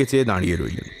পিস্তলের দিকে চেয়ে দাঁড়িয়ে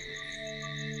রইলেন।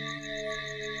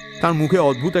 তার মুখে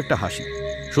অদ্ভুত একটা হাসি।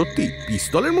 সত্যি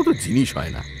পিস্তলের মতো জিনিস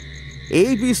হয় না।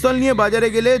 এই পিস্তল নিয়ে বাজারে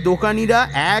গেলে দোকানিরা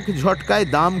এক ঝটকায়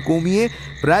দাম কমিয়ে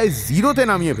প্রায় 0-তে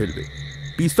নামিয়ে ফেলবে।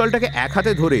 পিস্তলটাকে এক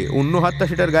হাতে ধরে অন্য হাতটা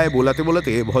সেটার গায়ে বোলাতে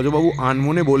বোলাতে ভজবাবু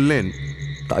আনমনে বললেন,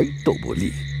 তাই তো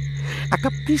বলি, একটা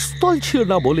পিস্তল ছিল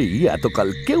না বলেই এতকাল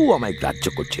কেউ আমায় গ্রাহ্য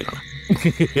করছিল না।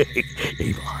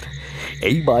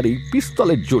 এইবার এই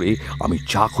পিস্তলের জোরে আমি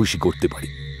যা খুশি করতে পারি।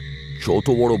 যত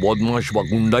বড় বদমাশ বা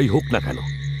গুন্ডাই হোক না কেন,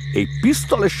 এই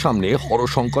পিস্তলের সামনে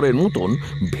হরশঙ্করের মতন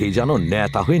ভেজানো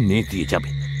নেতা হয়ে নেতিয়ে যাবে।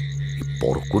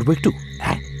 পরখ করবো একটু,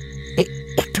 হ্যাঁ,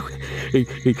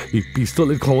 এই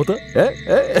পিস্তলের ক্ষমতা?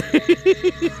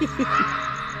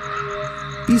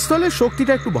 পিস্তলের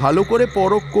শক্তিটা একটু ভালো করে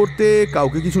পরখ করতে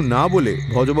কাউকে কিছু না বলে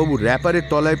ভজবাবু র্যাপারের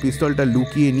তলায় পিস্তলটা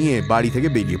লুকিয়ে নিয়ে বাড়ি থেকে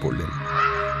বেরিয়ে পড়লেন।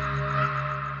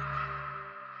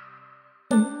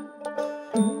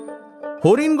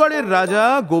 হরিণগড়ের রাজা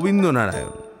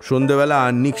গোবিন্দনারায়ণ সন্ধ্যেবেলা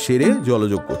আহ্নিক সেরে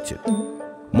জলযোগ করছেন।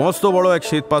 মস্ত বড় এক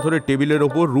শ্বেত পাথরের টেবিলের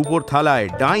ওপর রূপোর থালায়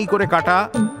ডাঁই করে কাটা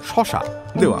শশা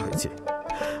দেওয়া হয়েছে।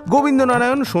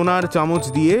 গোবিন্দনারায়ণ সোনার চামচ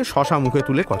দিয়ে শশা মুখে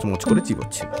তুলে কচমচ করে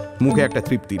চিবোচ্ছে, মুখে একটা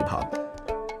তৃপ্তির ভাব।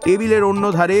 টেবিলের অন্য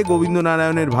ধারে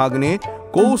গোবিন্দনারায়ণের ভাগ্নে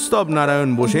কৌস্তব নারায়ণ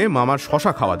বসে মামার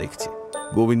শশা খাওয়া দেখছে।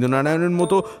 গোবিন্দনারায়ণের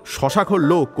মতো শশাখোর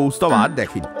লোক কৌস্তব আর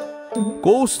দেখেনি।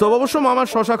 কৌস্তব অবশ্য মামার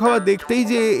শশা খাওয়া দেখতেই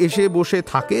যে এসে বসে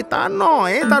থাকে তা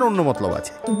নয়, তার অন্য মতলব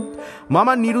আছে।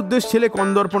 মামার নিরুদ্দেশ ছেলে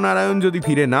কন্দর্প নারায়ণ যদি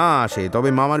ফিরে না আসে তবে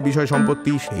মামার বিষয়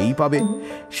সম্পত্তি সেই পাবে,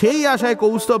 সেই আশায়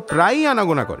কৌস্তব প্রায়ই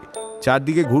আনাগোনা করে।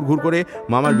 চারদিকে ঘুরঘুর করে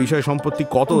মামার বিষয় সম্পত্তি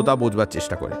কত তা বোঝবার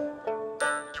চেষ্টা করে।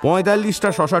 ৪৫টা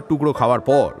শশার টুকরো খাওয়ার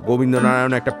পর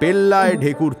গোবিন্দনারায়ণ একটা পেল্লায়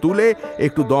ঢেকুর তুলে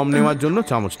একটু দম নেওয়ার জন্য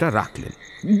চামচটা রাখলেন।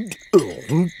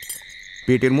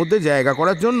 পেটের মধ্যে জায়গা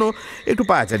করার জন্য একটু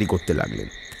পায়াচারি করতে লাগলেন।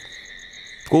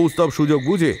 কৌস্তব সুযোগ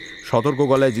বুঝে সতর্ক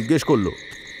গলায় জিজ্ঞেস করলো,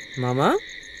 মামা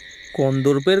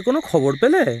কন্দর্পের কোনো খবর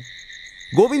পেলে?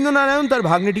 গোবিন্দনারায়ণ তার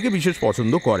ভাগ্নেটিকে বিশেষ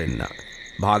পছন্দ করেন না।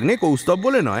 ভাগ্নে কৌস্তব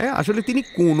বলে নয়, আসলে তিনি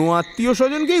কোনো আত্মীয়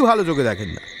স্বজনকেই ভালো চোখে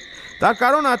দেখেন না। তার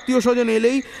কারণ আত্মীয় স্বজন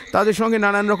এলেই তাদের সঙ্গে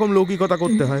নানান রকম লৌকিকতা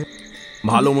করতে হয়।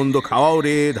 ভালো মন্দ খাওয়াও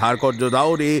রে, ধার কর্য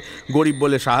দাও রে, গরিব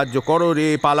বলে সাহায্য করো রে,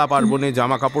 পালা পার্বণে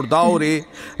জামা কাপড় দাও রে।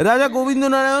 রাজা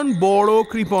গোবিন্দনারায়ণ বড়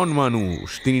কৃপণ মানুষ।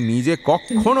 তিনি নিজে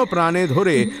কখনো প্রাণে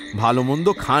ধরে ভালো মন্দ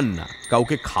খান না,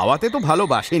 কাউকে খাওয়াতে তো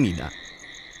ভালোবাসেনি না।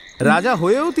 রাজা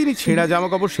হয়েও তিনি ছেঁড়া জামা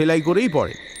কাপড় সেলাই করেই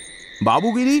পড়েন।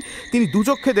 বাবুগিরি তিনি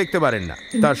দুচক্ষে দেখতে পারেন না।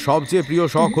 তার সবচেয়ে প্রিয়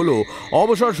শখ হলো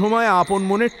অবসর সময়ে আপন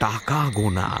মনে টাকা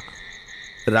গোনা।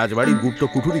 রাজবাড়ির গুপ্ত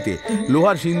কুঠুরিতে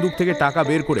লোহার সিন্দুক থেকে টাকা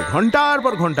বের করে ঘন্টার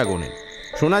পর ঘন্টা গোনেন।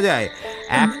 শোনা যায়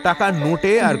 1 টাকার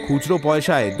নোটে আর খুচরো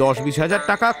পয়সায় 10-20 হাজার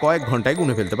টাকা কয়েক ঘন্টায়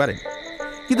গুনে ফেলতে পারেন।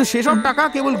 কিন্তু সেসব টাকা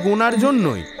কেবল গোনার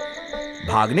জন্যই।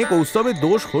 ভাগ্নে কৌস্তবের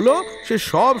দোষ হলো সে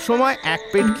সব সময় এক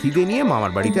পেট খিদে নিয়ে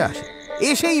মামার বাড়িতে আসে।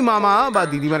 এসেই মামা বা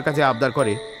দিদিমার কাছে আবদার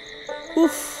করে,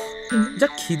 উফ যা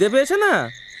খিদে পেয়েছে না,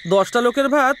 10টা লোকের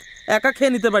ভাত একা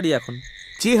খেয়ে নিতে পারি এখন।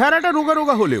 চেহারাটা রোগা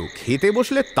রোগা হলেও খেতে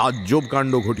বসলে তাজ্জব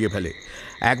কাণ্ড ঘটিয়ে ফেলে।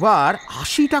 একবার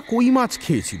 80টা কই মাছ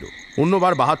খেয়েছিল,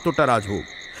 অন্যবার 72টা রাজভোগ।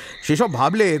 সেসব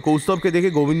ভাবলে কৌস্তবকে দেখে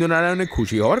গোবিন্দনারায়ণের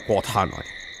খুশি হওয়ার কথা নয়।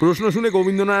 প্রশ্ন শুনে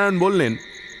গোবিন্দনারায়ণ বললেন,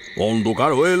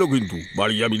 অন্ধকার হয়ে এলো কিন্তু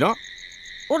বাড়ি যাবি না?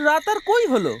 ওর রাত আর কই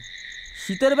হলো,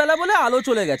 শীতের বেলা বলে আলো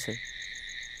চলে গেছে।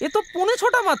 এ তো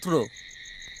 5:45 মাত্র।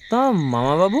 তা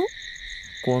মামা বাবু,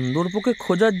 কন্দর্পকে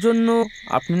খোঁজার জন্য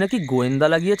আপনি নাকি গোয়েন্দা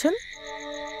লাগিয়েছেন?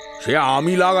 সে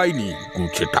আমি লাগাইনি,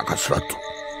 গুছের টাকা শ্রাদ্ধ।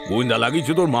 গোয়েন্দা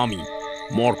লাগিয়েছে তোর মামি।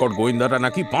 মরকট গোয়েন্দাটা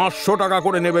নাকি 500 টাকা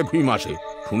করে নেবে ফি মাসে,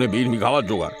 শুনে বিড়মি খাওয়ার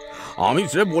জোগাড়। আমি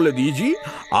সে বলে দিয়েছি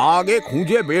আগে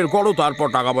খুঁজে বের করো, তারপর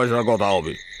টাকা পয়সার কথা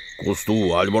হবে। কস্তু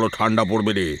আজ বড় ঠান্ডা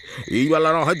পড়বে রে, এই বেলা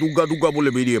না হয় দুগ্গা দুগ্গা বলে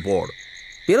বেরিয়ে পড়।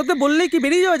 বেরোতে বললেই কি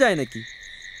বেরিয়ে যাওয়া যায় নাকি?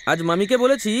 আজ মামিকে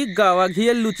বলেছি গাওয়া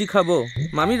ঘিয়ের লুচি খাবো,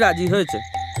 মামি রাজি হয়েছে।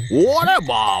 ওরে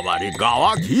বাবা রে,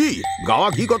 গাওয়া ঘি? গাওয়া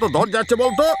ঘি কত দর যাচ্ছে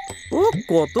বলতো? ও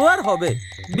কত আর হবে,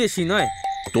 বেশি নয়।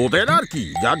 তোদের আর কি,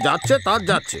 যার যাচ্ছে তার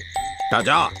যাচ্ছে। তা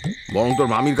যা, বরং তোর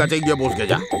মামির কাছে গিয়ে বসকে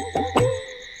যা।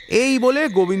 এই বলে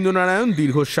গোবিন্দনারায়ণ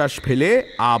দীর্ঘশ্বাস ফেলে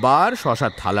আবার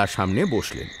শশার থালার সামনে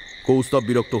বসলেন। কৌস্তব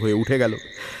বিরক্ত হয়ে উঠে গেল,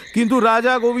 কিন্তু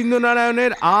রাজা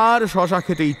গোবিন্দনারায়ণের আর শশা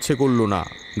খেতে ইচ্ছে করল না।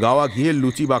 গাওয়া ঘিয়ের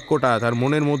লুচি বাক্যটা তার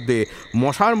মনের মধ্যে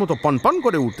মশার মতো পনপন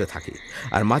করে উঠতে থাকে,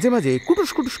 আর মাঝে মাঝে কুটুস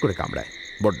কুটুস করে কামড়ায়।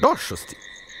 বড্ড অস্বস্তি।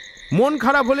 মন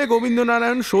খারাপ হলে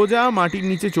গোবিন্দনারায়ণ সোজা মাটির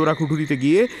নিচে চোরা কুঠুরিতে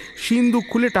গিয়ে সিন্দুক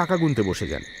খুলে টাকা গুনতে বসে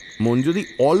যান। মন যদি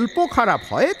অল্প খারাপ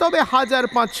হয় তবে 1000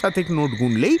 5-7 নোট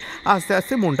গুনলেই আস্তে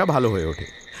আস্তে মনটা ভালো হয়ে ওঠে।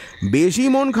 বেশি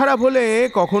মন খারাপ হলে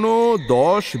কখনো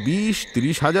 10, 20,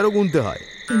 30 হাজারও গুনতে হয়।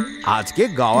 আজকে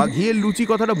গাওয়া ঘিয়ের লুচি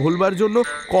কথাটা ভুলবার জন্য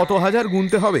কত হাজার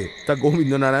গুনতে হবে তা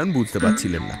গোবিন্দনারায়ণ বুঝতে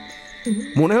পারছিলেন না।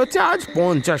 মনে হচ্ছে আজ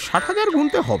 50-60 হাজার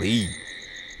গুনতে হবেই।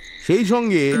 সেই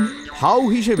সঙ্গে ফাউ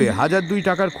হিসেবে 1002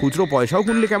 টাকার খুচরো পয়সাও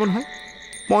গুনলে কেমন হয়?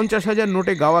 50,000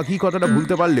 নোটে গাওয়া ঘি কথাটা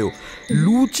ভুলতে পারলেও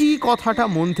লুচি কথাটা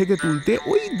মন থেকে তুলতে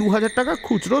ওই 2000 টাকা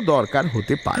খুচরো দরকার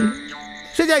হতে পারে।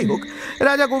 সে যাই হোক,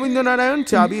 রাজা গোবিন্দনারায়ণ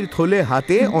চাবির থলে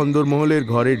হাতে অন্দরমহলের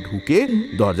ঘরে ঢুকে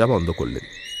দরজা বন্ধ করলেন।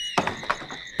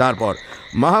 তারপর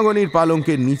মাহাগনির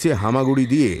পালঙ্কের নিচে হামাগুড়ি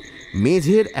দিয়ে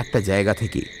মেঝের একটা জায়গা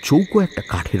থেকে চৌকো একটা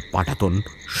কাঠের পাটাতন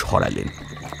সরালেন।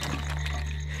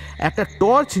 একটা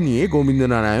টর্চ নিয়ে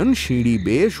গোবিন্দনারায়ণ সিঁড়ি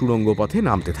বেয়ে সুড়ঙ্গ পথে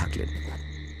নামতে থাকলেন।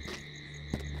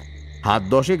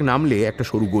 10 হাত নামলে একটা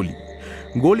সরু গলি।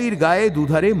 গলির গায়ে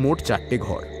দুধারে মোট 4টে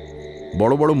ঘর।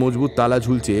 বড় বড় মজবুত তালা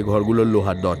ঝুলছে ঘরগুলোর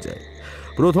লোহার দরজায়।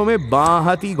 প্রথমে বাঁ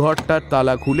হাতি ঘরটার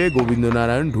তালা খুলে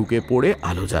গোবিন্দনারায়ণ ঢুকে পড়ে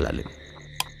আলো জ্বালালেন।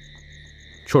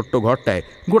 ছোট্ট ঘরটায়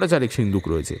গোটা 4 সিন্দুক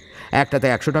রয়েছে। একটাতে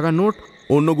 100 টাকার নোট,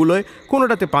 অন্যগুলোয়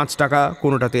কোনোটাতে 5 টাকা,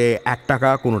 কোনোটাতে 1 টাকা,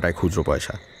 কোনোটায় খুচরো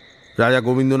পয়সা। রাজা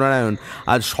গোবিন্দনারায়ণ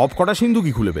আজ সব কটা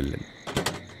সিন্দুকই খুলে ফেললেন।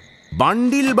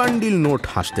 বান্ডিল বান্ডিল নোট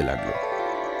হাসতে লাগলো।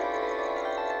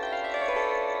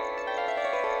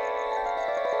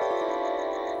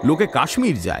 লোকে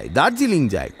কাশ্মীর যায়, দার্জিলিং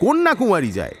যায়,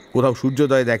 কন্যাকুমারী যায়, কোথাও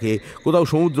সূর্যোদয় দেখে, কোথাও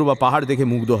সমুদ্র বা পাহাড় দেখে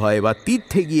মুগ্ধ হয় বা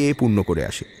তীর্থে গিয়ে পুণ্য করে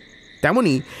আসে।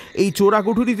 তেমনি এই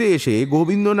চোরাকুঠুরিতে এসে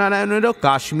গোবিন্দনারায়ণেরও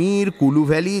কাশ্মীর, কুলু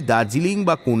ভ্যালি, দার্জিলিং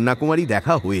বা কন্যাকুমারী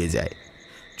দেখা হয়ে যায়।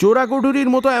 চোরাকুঠুরির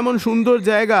মতো এমন সুন্দর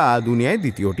জায়গা দুনিয়ায়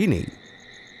দ্বিতীয়টি নেই।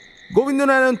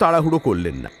 গোবিন্দনারায়ণ তাড়াহুড়ো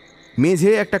করলেন না।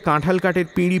 মেঝে একটা কাঁঠাল কাঠের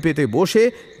পিঁড়ি পেতে বসে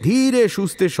ধীরে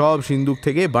সুস্থে সব সিন্দুক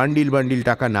থেকে বান্ডিল বান্ডিল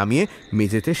টাকা নামিয়ে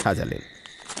মেঝেতে সাজালেন।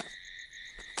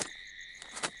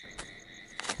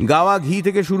 গাওয়া ঘি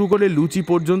থেকে শুরু করে লুচি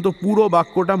পর্যন্ত পুরো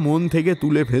বাক্যটা মন থেকে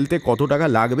তুলে ফেলতে কত টাকা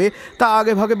লাগবে তা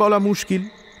আগে ভাগে বলা মুশকিল।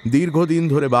 দীর্ঘদিন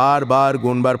ধরে বারবার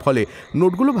গোনবার ফলে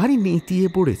নোটগুলো ভারী নেতিয়ে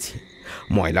পড়েছে,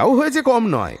 ময়লাও হয়েছে কম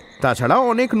নয়। তাছাড়াও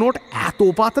অনেক নোট এত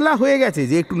পাতলা হয়ে গেছে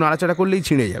যে একটু নাড়াচাড়া করলেই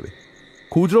ছিঁড়ে যাবে।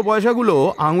 খুচরো পয়সাগুলো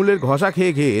আঙুলের ঘষা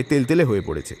খেয়ে খেয়ে তেলতেলে হয়ে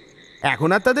পড়েছে। এখন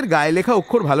আর তাদের গায়ে লেখা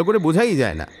অক্ষর ভালো করে বোঝাই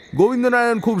যায় না।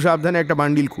 গোবিন্দনারায়ণ খুব সাবধানে একটা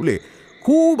বান্ডিল খুলে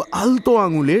খুব আলতো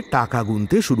আঙুলে টাকা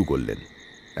গুনতে শুরু করলেন।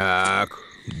 1,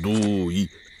 2,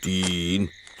 3,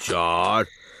 4,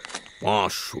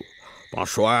 500,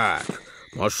 501,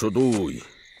 502,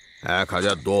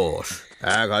 1010,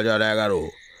 1011।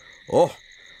 ওহ,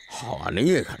 হাওয়া নেই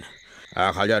এখানে।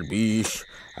 1020,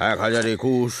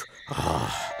 1021।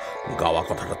 গাওয়া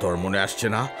কথাটা তোর মনে আসছে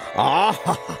না?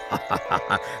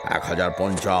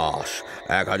 1050,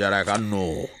 1051,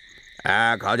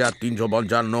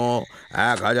 1355,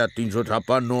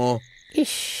 1356।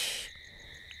 ইস,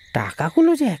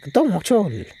 টাকাগুলো যে একদম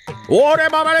অচল। ওরে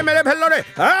বাবারে, মেরে ফেললো রে!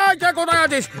 কোথায়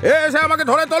আছিস? এসে আমাকে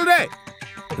ধরে তোল রে!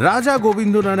 রাজা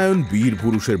গোবিন্দনারায়ণ বীর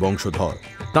পুরুষের বংশধর।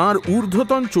 তাঁর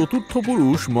ঊর্ধ্বতন চতুর্থ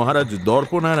পুরুষ মহারাজ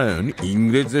দর্পনারায়ণ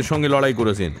ইংরেজদের সঙ্গে লড়াই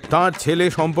করেছেন। তাঁর ছেলে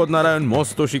সম্পদ নারায়ণ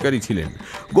মস্ত শিকারী ছিলেন।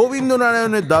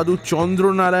 গোবিন্দনারায়ণের দাদু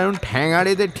চন্দ্রনারায়ণ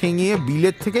ঠ্যাঙাড়েদের ঠেঙিয়ে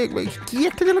বিলেত থেকে কি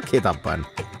একটা যেন খেতাব পান।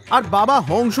 আর বাবা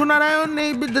হংসনারায়ণ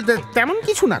তেমন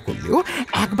কিছু না করলেও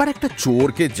একবার একটা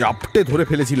চোরকে জাপটে ধরে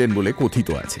ফেলেছিলেন বলে কথিত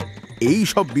আছে। এই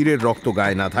সব বীরের রক্ত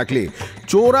গায়ে না থাকলে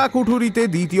চোরা কুঠুরিতে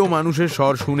দ্বিতীয় মানুষের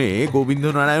স্বর শুনে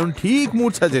গোবিন্দনারায়ণ ঠিক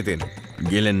মূর্ছা যেতেন।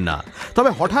 গেলেন না, তবে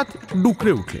হঠাৎ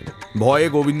ডুকরে উঠলেন। ভয়ে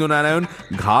গোবিন্দনারায়ণ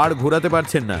ঘাড় ঘোরাতে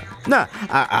পারছেন না। না,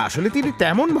 আসলে তিনি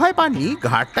তেমন ভয় পাননি,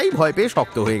 ঘাড়টাই ভয় পেয়ে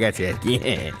শক্ত হয়ে গেছে আর কি।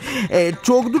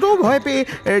 চোখ দুটোও ভয় পেয়ে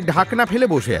ঢাকনা ফেলে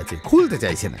বসে আছে, খুলতে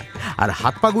চাইছে না। আর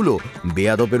হাত পাগুলো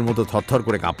বেয়াদবের মতো থরথর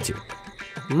করে কাঁপছে।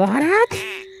 মহারাজ,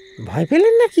 ভয়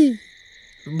পেলেন নাকি?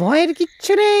 ভয়ের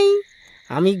কিচ্ছু নেই,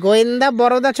 আমি গোয়েন্দা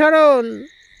বরদাচরণ।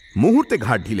 মুহূর্তে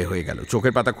ঘাট ঢিলে হয়ে গেল,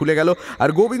 চোখের পাতা খুলে গেল, আর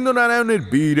গোবিন্দনারায়ণের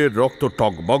বীরের রক্ত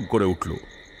টকবক করে উঠল।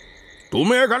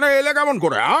 তুমি এখানে এলে কেমন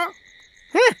করে?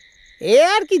 হ্যাঁ, এ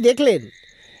আর কি দেখলেন?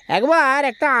 একবার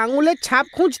একটা আঙুলের ছাপ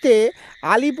খুঁজতে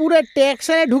আলিপুরের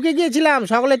ট্যাক্সারে ঢুকে গিয়েছিলাম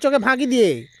সকলের চোখে ফাঁকি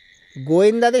দিয়ে।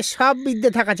 গোয়েন্দাদের সব বিদ্যে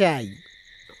থাকা চাই।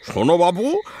 শোনো বাবু,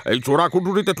 এই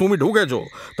চোরাকুটুরিতে তুমি ঢুকেছো,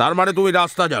 তার মানে তুমি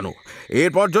রাস্তা জানো।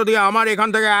 এরপর যদি আমার এখান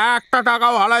থেকে একটা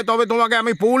টাকাও হারায় তবে তোমাকে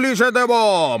আমি পুলিশে দেব,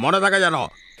 মনে থাকে জানো?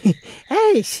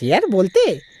 এই সে আর বলতে,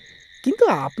 কিন্তু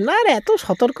আপনার এত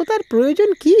সতর্কতার প্রয়োজন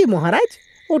কি মহারাজ?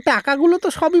 ও টাকাগুলো তো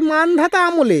সবই মানধাতা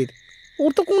আমলের,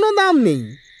 ওর তো কোনো দাম নেই।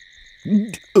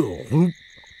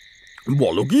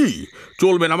 বলো কি?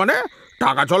 চলবে না মানে?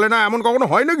 টাকা চলে না এমন কখনো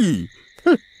হয় নাকি?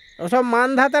 ওসব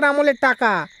মানধাতার আমলের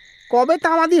টাকা কবে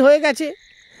তামাদি হয়ে গেছে।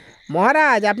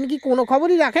 মহারাজ, আপনি কি কোনো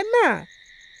খবরই রাখেন না?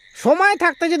 সময়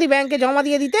থাকতে যদি ব্যাংকে জমা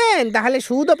দিয়ে দিতেন তাহলে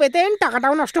সুদও পেতেন,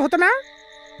 টাকাটাও নষ্ট হতো না।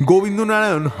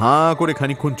 গোবিন্দনারায়ণ হাঁ করে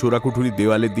খানিকক্ষণ চোরাকুঠুরির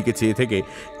দেওয়ালের দিকে চেয়ে থেকে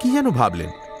কি যেন ভাবলেন।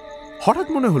 হঠাৎ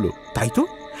মনে হলো, তাই তো,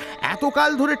 এতকাল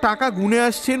ধরে টাকা গুনে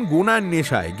আসছেন গোনার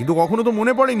নেশায়, কিন্তু কখনো তো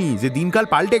মনে পড়েনি যে দিনকাল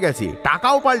পাল্টে গেছে,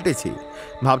 টাকাও পাল্টেছে।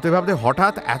 ভাবতে ভাবতে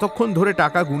হঠাৎ এতক্ষণ ধরে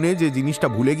টাকা গুনে যে জিনিসটা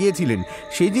ভুলে গিয়েছিলেন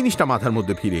সেই জিনিসটা মাথার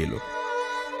মধ্যে ফিরে এলো।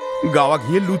 গাওয়া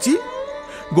ঘিয়ের লুচি।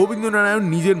 গোবিন্দনারায়ণ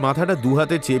নিজের মাথাটা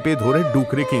দুহাতে চেপে ধরে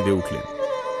ডুকরে কেঁদে উঠলেন।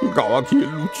 গাওয়া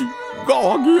ঘিয়ের লুচি,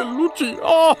 গাওয়া ঘিয়ের লুচি,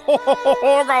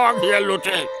 গাওয়া ঘিয়ের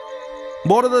লুচি।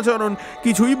 বরদাচরণ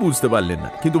কিছুই বুঝতে পারলেন না,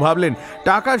 কিন্তু ভাবলেন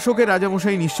টাকার শোকে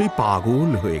রাজামশাই নিশ্চয়ই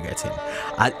পাগল হয়ে গেছেন।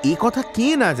 আর এ কথা কে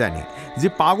না জানে যে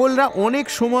পাগলরা অনেক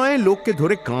সময় লোককে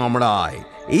ধরে কামড়ায়।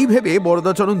 এই ভেবে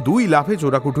বরদাচরণ 2 লাফে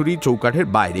চোরাকুঠুরির চৌকাঠের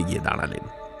বাইরে গিয়ে দাঁড়ালেন।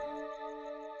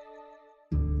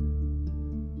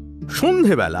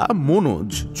 সন্ধেবেলা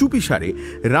মনোজ চুপিসারে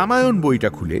রামায়ণ বইটা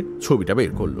খুলে ছবিটা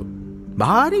বের করলো।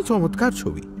 ভারী চমৎকার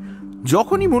ছবি।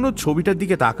 যখনই মনোজ ছবিটার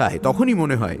দিকে তাকায় তখনই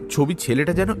মনে হয় ছবির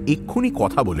ছেলেটা যেন এক্ষুনি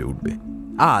কথা বলে উঠবে।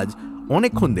 আজ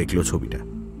অনেকক্ষণ দেখলো ছবিটা।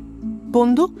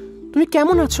 বন্ধু, তুমি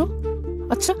কেমন আছো?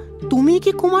 আচ্ছা, তুমি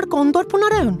কি কুমার কন্দর্প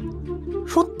নারায়ণ?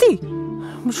 সত্যি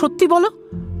সত্যি বলো।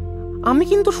 আমি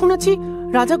কিন্তু শুনেছি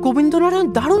রাজা গোবিন্দনারায়ণ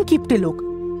দারুণ কিপ্টে লোক।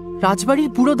 রাজবাড়ির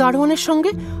বুড়ো দারোয়ানের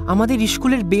সঙ্গে আমাদের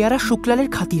স্কুলের বেয়ারা শুক্লালের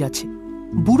খাতির আছে।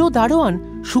 বুড়ো দারোয়ান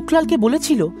শুক্লালকে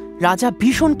বলেছিল রাজা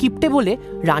ভীষণ কিপ্টে বলে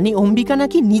রানী অম্বিকা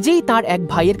নাকি নিজেই তার এক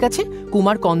ভাইয়ের কাছে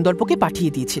কুমার কন্দর্পকে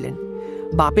পাঠিয়ে দিয়েছিলেন।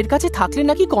 বাপের কাছে থাকলে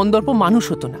নাকি কন্দর্প মানুষ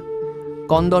হতো না।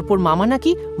 কন্দর্পর মামা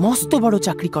নাকি মস্ত বড়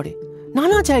চাকরি করে,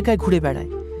 নানা জায়গায় ঘুরে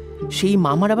বেড়ায়। সেই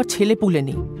মামার আবার ছেলে পুলে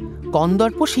নেই।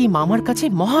 কন্দর্প সেই মামার কাছে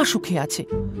মহা সুখে আছে।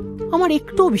 আমার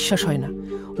একটুও বিশ্বাস হয় না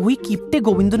ওই কিপ্টে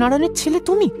গোবিন্দনারায়ণের ছেলে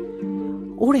তুমি।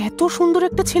 ওর এত সুন্দর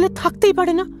একটা ছেলে থাকতেই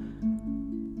পারে না।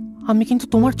 আমি কিন্তু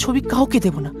তোমার ছবি কাউকে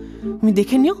দেব না, তুমি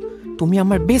দেখে নিও, তুমি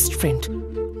আমার বেস্ট ফ্রেন্ড।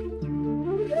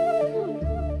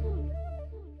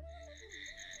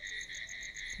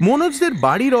 মনোজদের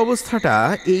বাড়ির অবস্থাটা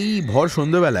এই ভর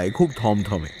সন্ধ্যাবেলায় খুব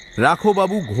থমথমে।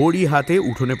 রাখোবাবু ঘড়ি হাতে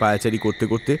উঠোনে পায়াচারি করতে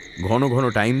করতে ঘন ঘন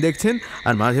টাইম দেখছেন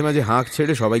আর মাঝে মাঝে হাঁক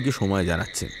ছেড়ে সবাইকে সময়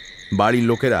জানাচ্ছেন। বাড়ির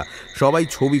লোকেরা সবাই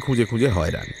ছবি খুঁজে খুঁজে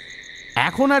হয়রান।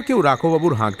 এখন আর কেউ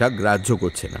রাখোবাবুর হাঁকটা গ্রাহ্য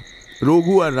করছে না।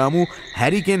 রঘু আর রামু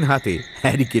হ্যারিকেন হাতে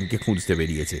হ্যারিকেনকে খুঁজতে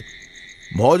বেরিয়েছে।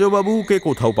 ভজবাবুকে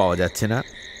কোথাও পাওয়া যাচ্ছে না।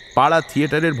 পাড়ার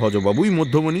থিয়েটারের ভজবাবুই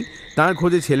মধ্যমণি, তার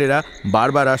খোঁজে ছেলেরা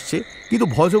বারবার আসছে, কিন্তু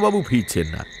ভজবাবু ফিরছেন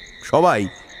না। সবাই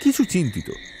কিছু চিন্তিত,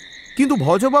 কিন্তু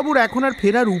ভজবাবুর এখন আর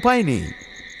ফেরার উপায় নেই।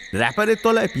 র্যাপারের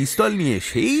তলায় পিস্তল নিয়ে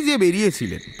সেই যে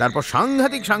বেরিয়েছিলেন, তারপর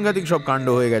সাংঘাতিক সাংঘাতিক সব কাণ্ড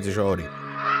হয়ে গেছে শহরে।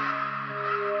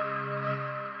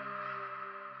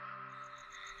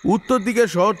 উত্তর দিকের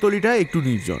শহরতলিটা একটু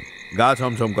নির্জন, গা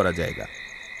ছমছম করা জায়গা।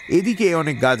 এদিকে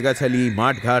অনেক গাছগাছালি,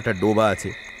 মাঠঘাট আর ডোবা আছে।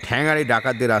 ঠ্যাঙাড়ে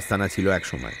ডাকাতদের আস্তানা ছিল এক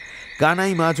সময়।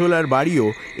 কানাই মাচলার বাড়িও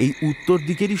এই উত্তর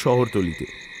দিকেরই শহরতলিতে।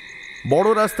 বড়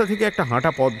রাস্তা থেকে একটা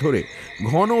হাঁটা পথ ধরে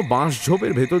ঘন বাঁশ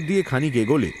ঝোপের ভেতর দিয়ে খানিক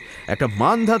এগোলে একটা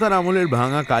মানধাতার আমলের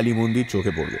ভাঙা কালী মন্দির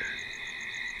চোখে পড়বে।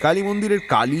 কালী মন্দিরের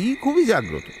কালী খুবই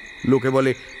জাগ্রত, লোকে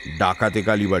বলে ডাকাতে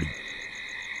কালীবাড়ি।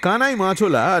 কানাই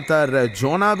মাচলা তার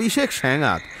জনাভিষেক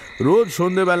স্যাঙাত রোজ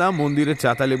সন্ধ্যেবেলা মন্দিরের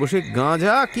চাতালে বসে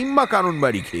গাঁজা কিংবা কারণ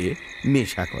বাড়ি খেয়ে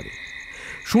নেশা করে।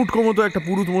 সুটকো মতো একটা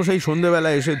পুরুত মশাই সন্ধ্যেবেলা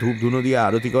এসে ধূপ ধুনো দিয়ে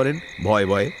আরতি করেন ভয়ে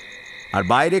ভয়ে, আর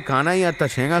বাইরে কানাই আর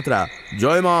তার স্যাঙাতরা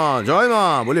জয় মা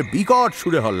বলে বিকট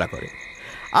সুরে হল্লা করে।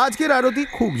 আজকের আরতি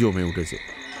খুব জমে উঠেছে।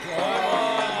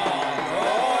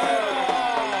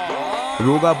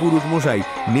 রোগা পুরুত মশাই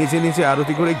নেচে নেচে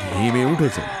আরতি করে ঘেমে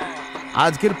উঠেছেন।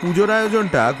 আজকের পুজোর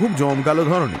আয়োজনটা খুব জমকালো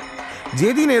ধরনের।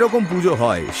 যেদিন এরকম পুজো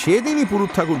হয় সেদিনই পুরুত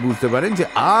ঠাকুর বুঝতে পারেন যে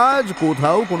আজ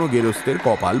কোথাও কোনো গেরস্তের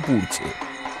কপাল পুড়ছে।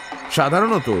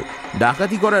 সাধারণত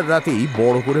ডাকাতি করার রাতেই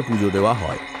বড় করে পুজো দেওয়া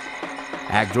হয়।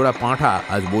 একজোড়া পাঁঠা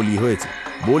আজ বলি হয়েছে।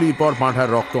 বলির পর পাঁঠার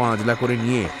রক্ত আঁজলা করে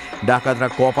নিয়ে ডাকাতরা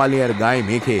কপালে আর গায়ে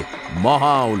মেখে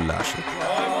মহা উল্লাসে।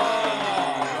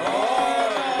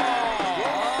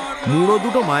 মুড়ো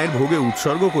দুটো মায়ের ভোগে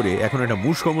উৎসর্গ করে এখন একটা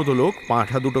মুষ্কমতো লোক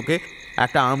পাঁঠা দুটোকে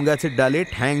একটা আম গাছের ডালে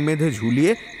ঠ্যাং বেঁধে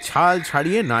ঝুলিয়ে ছাল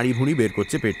ছাড়িয়ে নাড়ি ভুঁড়ি বের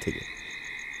করছে পেট থেকে।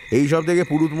 এই সব থেকে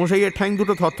পুরুত মশাইয়ের ঠ্যাং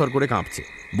দুটো থরথর করে কাঁপছে,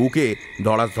 বুকে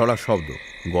ধড়াস ধড়াস শব্দ,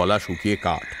 গলা শুকিয়ে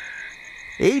কাঠ।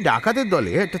 এই ডাকাতের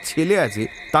দলে একটা ছেলে আছে,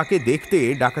 তাকে দেখতে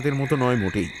ডাকাতের মতো নয়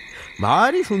মোটেই।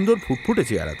 ভারী সুন্দর ফুটফুটে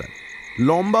চেহারা তার।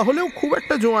 লম্বা হলেও খুব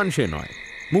একটা জোয়ান সে নয়।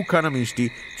 মুখখানা মিষ্টি,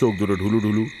 চোখ দুটো ঢুলু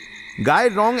ঢুলু।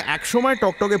 গায়ের রং একসময়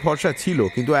টকটকে ফর্সা ছিল,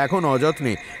 কিন্তু এখন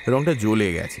অযত্নে রংটা জ্বলে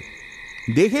গেছে।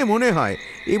 দেখে মনে হয়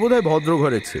এই বোধহয় ভদ্র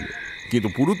ঘরের ছেলে, কিন্তু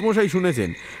পুরুত মশাই শুনেছেন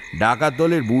ডাকাত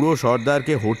দলের বুড়ো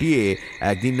সর্দারকে হটিয়ে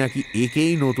একদিন নাকি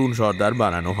একেই নতুন সর্দার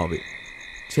বানানো হবে।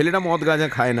 ছেলেটা মদ গাঁজা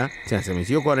খায় না,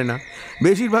 চেঁচামেচিও করে না,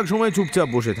 বেশিরভাগ সময় চুপচাপ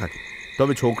বসে থাকে।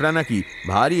 তবে ছোকরা নাকি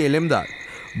ভারী এলেমদার,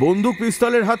 বন্দুক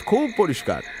পিস্তলের হাত খুব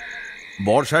পরিষ্কার,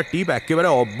 বর্ষার টিপ একেবারে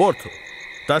অব্যর্থ।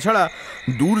 তাছাড়া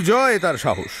দুর্জয় তার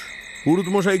সাহস। পুরুত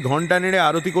মশাই ঘণ্টা নেড়ে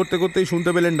আরতি করতে করতেই শুনতে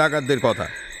পেলেন ডাকাতদের কথা।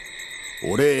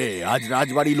 ওরে, আজ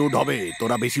রাজবাড়ি লুট হবে,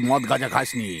 তোরা বেশি মদ গাঁজা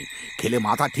খাসনি, খেলে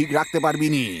মাথা ঠিক রাখতে পারবি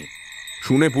নি।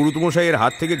 শুনে পুরুত মশাইয়ের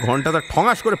হাত থেকে ঘণ্টাটা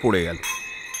ঠঙাস করে পড়ে গেল।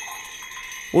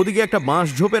 ওদিকে একটা বাঁশ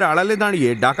ঝোপের আড়ালে দাঁড়িয়ে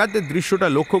ডাকাতদের দৃশ্যটা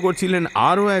লক্ষ্য করছিলেন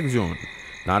আরও একজন।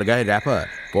 তার গায়ে র্যাপার,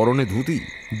 পরনে ধুতি।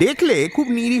 দেখলে খুব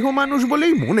নিরীহ মানুষ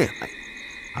বলেই মনে হয়।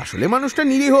 আসলে মানুষটা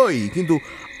নিরীহই, কিন্তু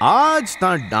আজ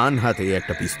তার ডান হাতে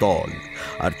একটা পিস্তল,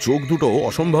 আর চোখ দুটো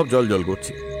অসম্ভব জলজল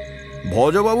করছে।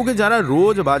 ভজবাবুকে যারা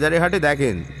রোজ বাজারে হাটে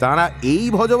দেখেন তারা এই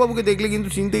ভজবাবুকে দেখলে কিন্তু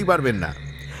চিনতেই পারবেন না।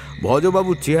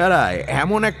 ভজবাবুর চেহারায়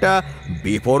এমন একটা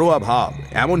বেপরোয়া ভাব,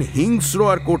 এমন হিংস্র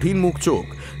আর কঠিন মুখ চোখ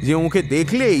যে ওকে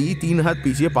দেখলেই 3 হাত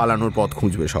পিছিয়ে পালানোর পথ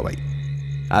খুঁজবে সবাই।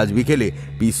 আজ বিকেলে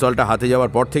পিস্তলটা হাতে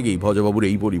যাওয়ার পর থেকেই ভজবাবুর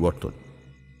এই পরিবর্তন।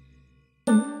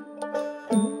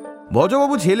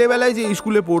 ভজবাবু ছেলেবেলায় যে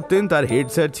স্কুলে পড়তেন তার হেড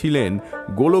স্যার ছিলেন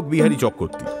গোলক বিহারী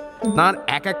চক্রবর্তী। তাঁর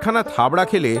একখানা থাবড়া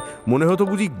খেলে মনে হতো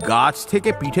বুঝি গাছ থেকে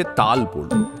পিঠে তাল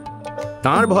পড়ল।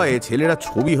 তাঁর ভয়ে ছেলেরা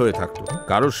ছবি হয়ে থাকতো,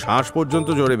 কারোর শ্বাস পর্যন্ত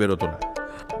জোরে বেরোতো না।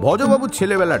 ভজবাবুর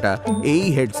ছেলেবেলাটা এই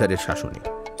হেড স্যারের শাসনে।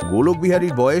 গোলক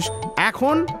বিহারীর বয়স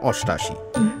এখন 88।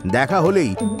 দেখা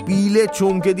হলেই পিলে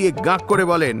চমকে দিয়ে গাঁক করে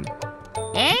বলেন,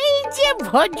 এই যে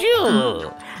ভজু,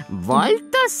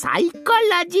 বলতো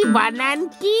সাইকোলজি বানান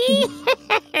কি?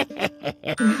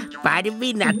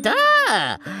 পারবি না তো?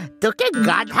 তোকে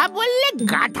গাধা বললে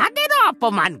গাধাদেরও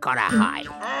অপমান করা হয়।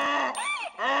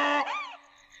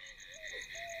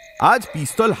 আজ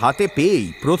পিস্তল হাতে পেয়েই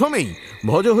প্রথমেই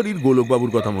ভজহরির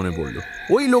গোলকবাবুর কথা মনে পড়ল।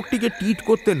 ওই লোকটিকে টিট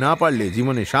করতে না পারলে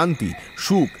জীবনে শান্তি,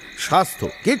 সুখ, স্বাস্থ্য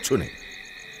কিচ্ছু নেই।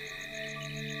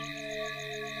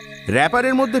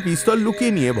 র্যাপারের মধ্যে পিস্তল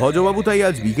লুকিয়ে নিয়ে ভজবাবু তাই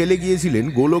আজ বিকেলে গিয়েছিলেন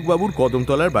গোলকবাবুর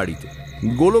কদমতলার বাড়িতে।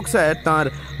 গোলক স্যার তাঁর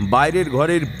বাইরের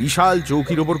ঘরের বিশাল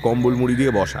চৌকির ওপর কম্বল মুড়ি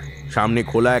দিয়ে বসা, সামনে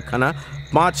খোলা একখানা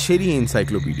 5 সেরি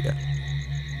এনসাইক্লোপিডিয়া।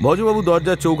 ভজবাবু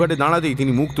দরজার চৌকাঠে দাঁড়াতেই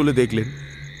তিনি মুখ তুলে দেখলেন,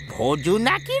 ভজু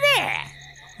নাকি রে?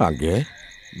 আগে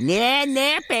নে নে,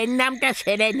 পেন নামটা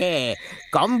সেরে নে।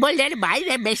 কম্বলের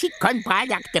বাইরে বেশিক্ষণ পা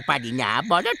রাখতে পারি না,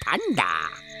 বড় ঠান্ডা।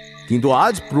 কিন্তু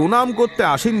আজ প্রণাম করতে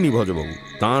আসেননি ভজবাবু।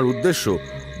 তাঁর উদ্দেশ্য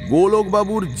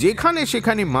গোলকবাবুর যেখানে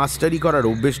সেখানে মাস্টারি করার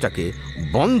অভ্যেসটাকে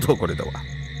বন্ধ করে দেওয়া।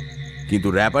 কিন্তু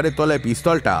র্যাপারের তলায়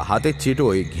পিস্তলটা হাতের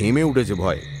চেটোয় ঘেমে উঠেছে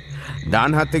ভয়ে।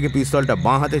 ডান হাত থেকে পিস্তলটা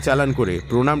বাঁ হাতে চালান করে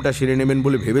প্রণামটা সেরে নেবেন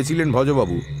বলে ভেবেছিলেন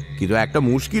ভজবাবু। কিন্তু একটা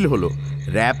মুশকিল হলো,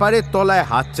 র্যাপারের তলায়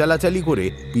হাত চালাচালি করে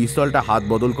পিস্তলটা হাত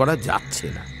বদল করা যাচ্ছে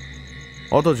না।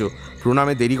 অথচ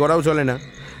প্রণামে দেরি করাও চলে না।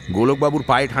 গোলকবাবুর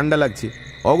পায়ে ঠান্ডা লাগছে।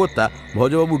 অগত্যা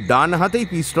ভজবাবু ডান হাতেই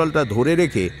পিস্তলটা ধরে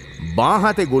রেখে বাঁ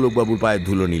হাতে গোলকবাবুর পায়ে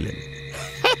ধুলো নিলেন।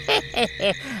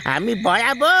 আমি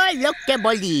বরাবর লোককে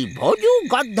বলি, ভজু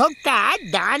গদ্ধটা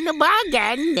ডান বা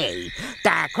জ্ঞান নেই।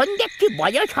 তা এখন দেখছি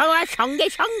বয়স হওয়ার সঙ্গে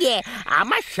সঙ্গে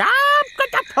আমার সব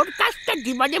কটা ফোরকাস্টটা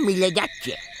জীবনে মিলে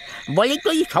যাচ্ছে। বলি,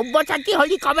 তুই সব্যসাচী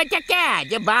হলি কবে থেকে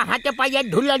যে বাঁ হাতে পায়ে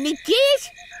ধুলো নিচ্ছিস?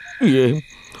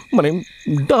 মানে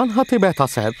ডান হাতে ব্যথা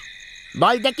স্যার।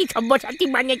 বল দেখি সব্যসাচী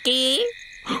মানে কি?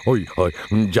 ওই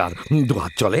যার 2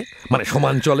 হাত চলে, মানে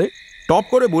সমান চলে। টপ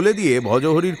করে বলে দিয়ে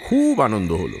ভজহরির খুব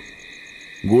আনন্দ হলো।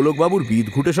 গোলকবাবুর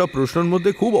বিদঘুটে সব প্রশ্নের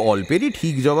মধ্যে খুব অল্পেরই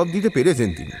ঠিক জবাব দিতে পেরেছেন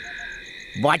তিনি।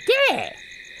 বটে,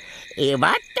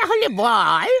 এবার তাহলে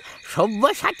বল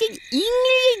সব্যসাচীর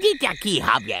ইংরেজিটা কি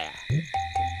হবে?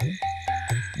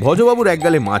 ভজবাবুর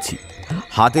একগালে মাছি।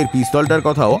 হাতের পিস্তলটার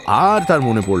কথাও আর তার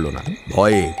মনে পড়ল না।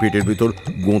 ভয়ে পেটের ভিতর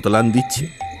গোঁতলান দিচ্ছে।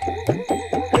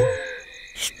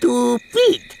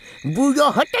 স্টুপিড, বুড়ো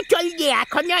হতে চল যে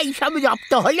এখনো এইসব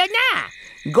রপ্ত হলো না।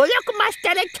 গোলক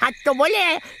মাস্টারের ছাত্র বলে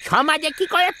সমাজে কি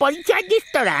করে পরিচয় দিস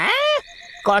তোরা?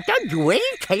 কত জুয়েল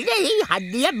ছেলে এই হাত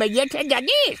দিয়ে বেরিয়েছে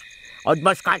জানিস?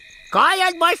 অডবস কর, কয়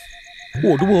অডবস।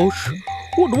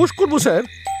 উঠবোস করবো স্যার।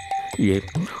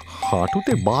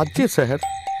 হাঁটুতে বাজছে স্যার।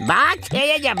 বাজ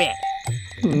ছেড়ে যাবে।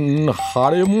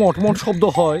 হাড়ে মটমট শব্দ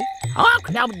হয়। হোক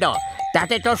শব্দ,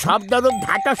 তাতে তো শব্দরূপ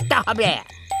ধাতস্থ হবে।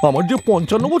 আমার যে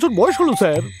 55 বছর বয়স হলো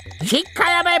স্যার।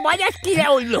 শিক্ষায় আমার বয়স কি রে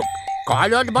উল্লুক?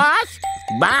 কলট বস,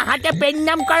 বা হাতে পেন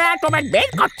নাম করা তোমার বের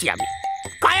করছি আমি।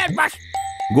 কলট বস।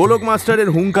 গোলক মাস্টারের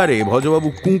হুঙ্কারে ভজবাবু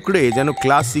কুঁকড়ে যেন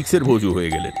ক্লাস 6-এর ভজু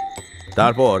হয়ে গেলেন।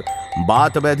 তারপর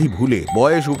বাত ব্যাধি ভুলে,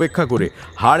 বয়স উপেক্ষা করে,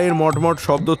 হাড়ের মটমট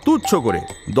শব্দ তুচ্ছ করে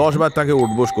 10 বার তাকে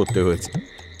উঠবোস করতে হয়েছে।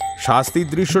 শাস্তির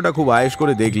দৃশ্যটা খুব আয়েশ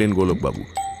করে দেখলেন গোলকবাবু।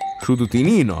 শুধু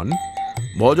তিনিই নন,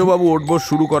 ভজবাবু উঠবোস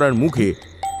শুরু করার মুখে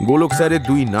গোলক স্যারের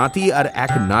 2 নাতি আর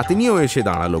 1 নাতনিও এসে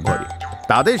দাঁড়ালো ঘরে।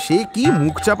 তাদের সে কি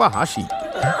মুখ চাপা হাসি!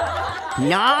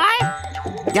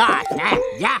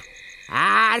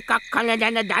 আর কখনো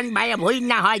যেন ডান বায়ে ভুল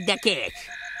না হয় দেখিস।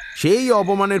 সেই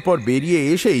অপমানের পর বেরিয়ে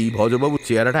এসেই ভজবাবুর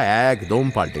চেহারাটা একদম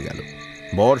পাল্টে গেল।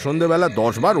 ভর সন্ধ্যেবেলা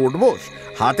 10 বার উঠবোস,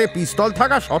 হাতে পিস্তল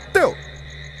থাকা সত্ত্বেও।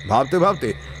 ভাবতে ভাবতে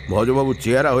ভজবাবুর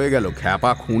চেহারা হয়ে গেল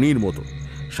খ্যাপা খুনির মতো।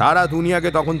 সারা দুনিয়াকে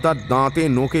তখন তার দাঁতে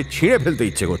নোকে ছিঁড়ে ফেলতে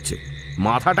ইচ্ছে করছে।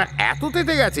 মাথাটা এত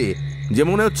তেতে গেছে যে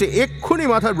মনে হচ্ছে এক্ষুনি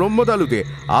মাথার ব্রহ্মতালুতে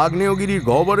আগ্নেয়গিরির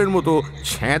গহ্বরের মতো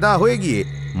ছেঁদা হয়ে গিয়ে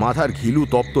মাথার ঘিলু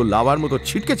তপ্ত লাভার মতো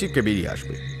ছিটকে ছিটকে বেরিয়ে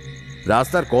আসবে।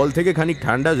 রাস্তার কল থেকে খানিক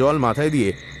ঠান্ডা জল মাথায় দিয়ে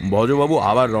ভজবাবু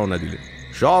আবার রওনা দিলেন।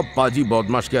 সব পাজি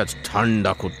বদমাশকে আজ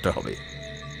ঠান্ডা করতে হবে।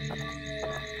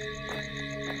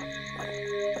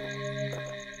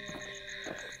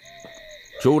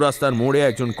 চৌরাস্তার মোড়ে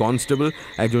একজন কনস্টেবল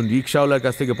একজন রিক্সাওয়ালার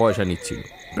কাছ থেকে পয়সা নিচ্ছিল।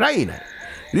 প্রায়ই না,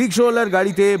 রিক্সাওয়ালার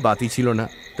গাড়িতে বাতি ছিল না।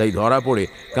 তাই ধরা পড়ে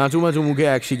কাঁচুমাচু মুখে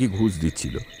এক শিকি ঘুষ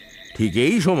দিচ্ছিল। ঠিক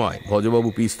এই সময় ভজবাবু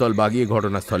পিস্তল বাগিয়ে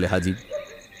ঘটনাস্থলে হাজির।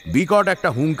 বিকট একটা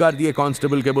হুঙ্কার দিয়ে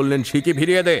কনস্টেবলকে বললেন, শিকি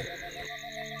ফিরিয়ে দে।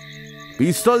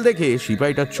 পিস্তল দেখে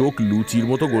সিপাহীটার চোখ লুচির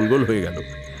মতো গোল গোল হয়ে গেল,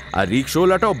 আর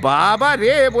রিক্সাওয়ালাটাও বাবা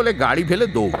রে বলে গাড়ি ফেলে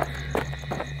দৌড়।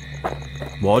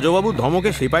 ভজবাবু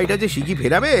ধমকে সিপাহীটা যে শিকি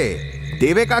ফেরাবে,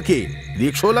 দেবে কাকে?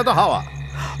 রিক্সাওয়ালা তো হাওয়া।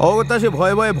 অগত্যা সে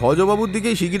ভয়ে ভয়ে ভজবাবুর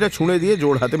দিকেই শিকিটা ছুঁড়ে দিয়ে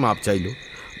জোর হাতে মাপ চাইল।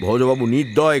 ভজবাবু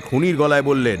নির্দয় খুনির গলায়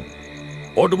বললেন,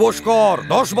 ওঠবোস কর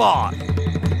 10 বার।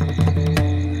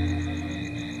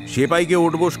 সেপাইকে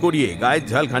ওঠবোস করিয়ে গায়ের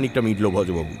ঝাল খানিকটা মিটল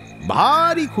ভজবাবু।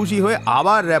 ভারী খুশি হয়ে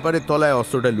আবার র্যাপারের তলায়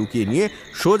অস্ত্রটা লুকিয়ে নিয়ে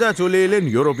সোজা চলে এলেন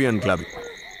ইউরোপিয়ান ক্লাবে।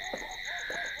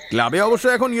 ক্লাবে অবশ্য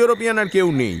এখন ইউরোপিয়ান আর কেউ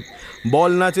নেই।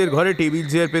 বল নাচের ঘরে টেবিল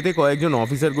চেয়ার পেতে কয়েকজন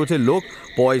অফিসার গোছের লোক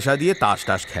পয়সা দিয়ে তাস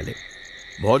টাস খেলে।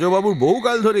 ভজবাবুর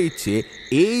বহুকাল ধরে ইচ্ছে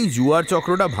এই জুয়ার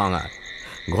চক্রটা ভাঙার।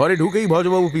 ঘরে ঢুকেই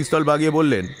ভজবাবু পিস্তল বাগিয়ে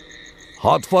বললেন,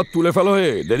 হাত ফাত তুলে ফেলো,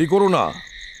 হে দেরি করো না।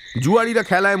 জুয়ারিরা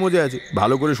খেলায় মজে আছে,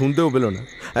 ভালো করে শুনতেও পেল না,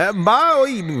 বা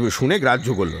ওই শুনে গ্রাহ্য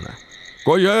করলো না।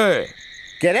 কই হে?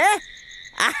 কে রে?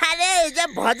 আরে এই যে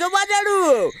ভজবাজারু,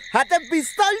 হাতে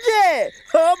পিস্তল যে।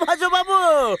 ও ভজবাবু,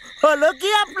 হলো কি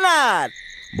আপনার?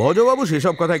 ভজবাবু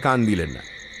সেসব কথায় কান দিলেন না,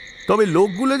 তবে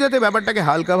লোকগুলো যাতে ব্যাপারটাকে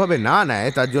হালকাভাবে না নেয়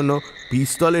তার জন্য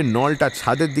পিস্তলের নলটা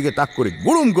ছাদের দিকে তাক করে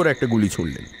গুড়ুম করে একটা গুলি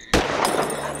ছুড়লেন।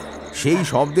 সেই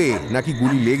শব্দে নাকি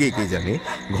গুলি লেগে কে জানে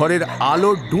ঘরের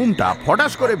আলোর ডুমটা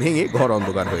ফটাস করে ভেঙে ঘর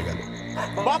অন্ধকার হয়ে গেল।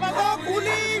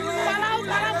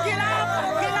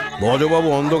 ভজবাবু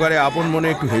অন্ধকারে আপন মনে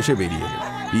একটু হেসে বেরিয়ে এলেন।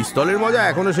 পিস্তলের মজা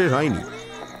এখনো শেষ হয়নি।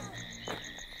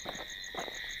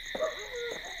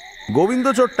 গোবিন্দ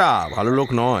চোট্টা ভালো লোক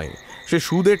নয়। সে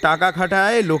সুদে টাকা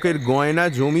খাটায়, লোকের গয়না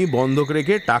জমি বন্ধক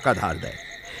রেখে টাকা ধার দেয়।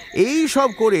 এই সব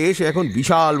করে সে এখন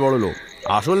বিশাল বড় লোক।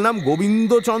 আসল নাম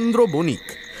গোবিন্দচন্দ্র বণিক,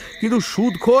 কিন্তু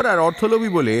সুদখোর আর অর্থলোভী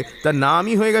বলে তার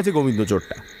নামই হয়ে গেছে গোবিন্দ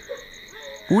চোট্টা।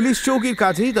 পুলিশ চৌকির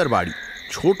কাছেই তার বাড়ি।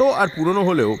 ছোট আর পুরনো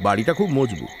হলেও বাড়িটা খুব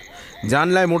মজবুত।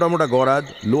 জানলায় মোটা মোটা গরাদ,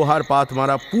 লোহার পাত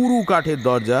মারা পুরু কাঠের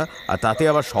দরজা, আর তাতে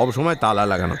আবার সব সময় তালা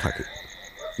লাগানো থাকে।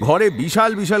 ঘরে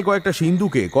বিশাল বিশাল কয়েকটা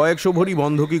সিন্ধুকে 100 ভরি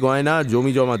বন্ধকি গয়না,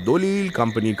 জমি জমা দলিল,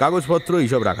 কোম্পানির কাগজপত্র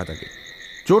এইসব রাখা থাকে।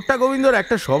 চোট্টা গোবিন্দর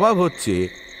একটা স্বভাব হচ্ছে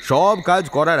সব কাজ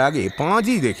করার আগে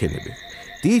পাঁচই দেখে নেবে।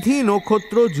 তিথি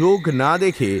নক্ষত্র যোগ না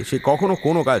দেখে সে কখনো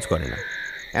কোনো কাজ করে না।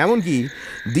 এমনকি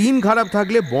দিন খারাপ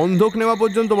থাকলে বন্ধক নেওয়া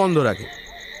পর্যন্ত বন্ধ রাখে।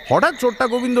 হঠাৎ চোট্টা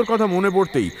গোবিন্দর কথা মনে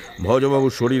পড়তেই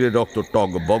ভজবাবুর শরীরে রক্ত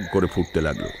টক বগ করে ফুটতে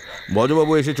লাগলো।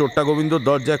 ভজবাবু এসে চোট্টা গোবিন্দর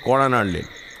দরজায় কড়া নাড়লেন।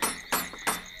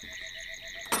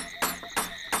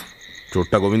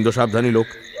 চোট্টা গোবিন্দ সাবধানী লোক।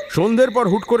 সন্ধ্যের পর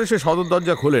হুট করে সে সদর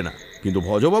দরজা খোলে না, কিন্তু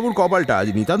ভজবাবুর কপালটা আজ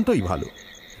নিতান্তই ভালো।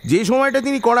 যে সময়টা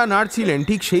তিনি কড়া নাড়ছিলেন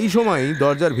ঠিক সেই সময়ই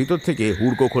দরজার ভিতর থেকে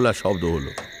হুড়কো খোলার শব্দ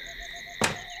হলো।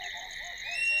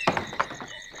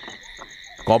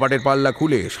 কপাটের পাল্লা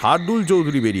খুলে শার্দুল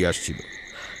চৌধুরী বেরিয়ে আসছিল।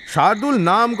 শার্দুল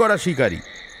নাম করা শিকারী।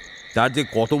 তার যে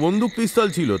কত বন্দুক পিস্তল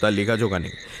ছিল তার লেখাজোখা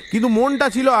নেই, কিন্তু মনটা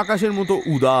ছিল আকাশের মতো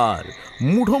উদার।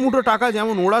 মুঠো মুঠো টাকা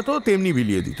যেমন ওড়াতো তেমনি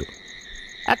বিলিয়ে দিত।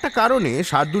 একটা কারণে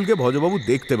শার্দুলকে ভজবাবু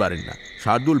দেখতে পারেন না।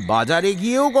 শার্দুল বাজারে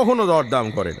গিয়েও কখনো দরদাম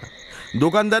করে না।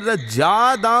 দোকানদাররা যা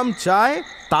দাম চায়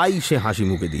তাই সে হাসি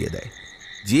মুখে দিয়ে দেয়।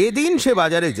 যেদিন সে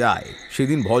বাজারে যায়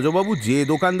সেদিন ভজবাবু যে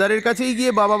দোকানদারের কাছেই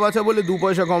গিয়ে বাবা বাঁচা বলে 2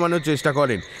 পয়সা কমানোর চেষ্টা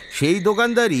করেন, সেই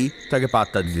দোকানদারই তাকে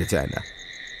পাত্তা দিতে চায় না।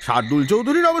 শার্দুল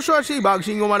চৌধুরীর অবশ্য আর সেই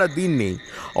বাঘসিংহ মারার দিন নেই।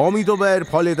 অমিত ব্যয়ের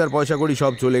ফলে তার পয়সা কড়ি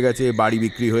সব চলে গেছে, বাড়ি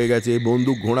বিক্রি হয়ে গেছে,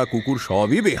 বন্দুক ঘোড়া কুকুর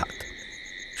সবই বেহাত।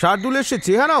 শার্দুলের সে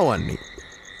চেহারাও আর নেই।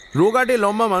 রোগাটে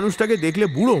লম্বা মানুষটাকে দেখলে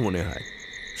বুড়ো মনে হয়।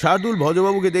 শার্দুল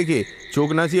ভজবাবুকে দেখে চোখ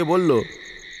নাচিয়ে বলল,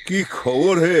 কি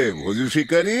খবর হে ভজু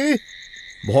শিকারী?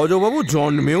 ভজবাবু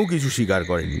জন্মেও কিছু শিকার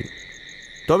করেননি,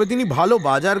 তবে তিনি ভালো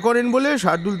বাজার করেন বলে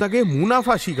শার্দুল তাকে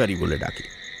মুনাফা শিকারী বলে ডাকে,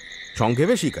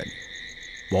 সংক্ষেপে শিকারী।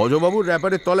 ভজবাবুর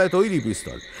র্যাপারের তলায় তৈরি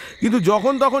পিস্তল, কিন্তু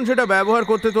যখন তখন সেটা ব্যবহার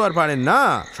করতে তো আর পারেন না।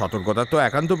 সতর্কতার তো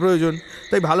একান্ত প্রয়োজন।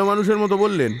 তাই ভালো মানুষের মতো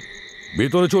বললেন,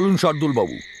 ভেতরে চলুন শার্দুল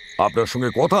বাবু, আপনার সঙ্গে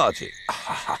কথা আছে।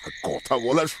 কথা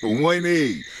বলার সময়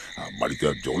নেই, বাড়িতে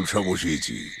আর জলসা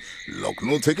বসিয়েছি।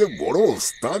 লখনৌ থেকে বড়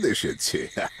ওস্তাদ এসেছে,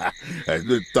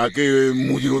 তাকে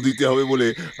মজুরও দিতে হবে বলে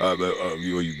আমি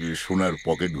ওই সোনার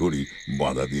পকেট ঘড়ি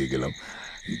বাঁধা দিয়ে গেলাম।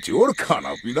 জোর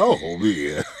খানা পিনা হবে।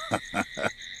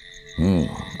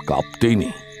 কাঁপতেই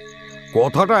নেই,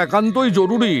 কথাটা একান্তই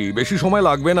জরুরি, বেশি সময়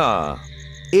লাগবে না।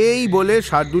 এই বলে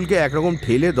শার্দুলকে একরকম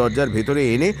ঠেলে দরজার ভেতরে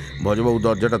এনে ভজবাবু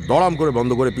দরজাটা দড়াম করে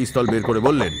বন্ধ করে পিস্তল বের করে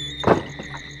বললেন,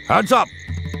 হ্যান্ডস আপ।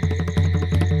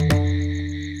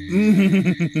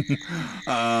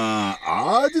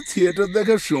 আজ থিয়েটার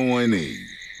দেখার সময় নেই।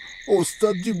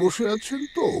 ওস্তাদজি বসে আছেন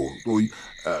তো, ওই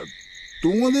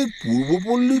তোমাদের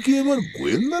পূর্বপল্লী কি এবার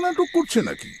গোয়েন্দা নাটক করছে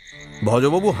নাকি?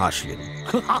 ভজবাবু হাসলেন,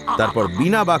 তারপর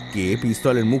বিনা বাক্যে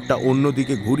পিস্তলের মুখটা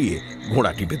অন্যদিকে ঘুরিয়ে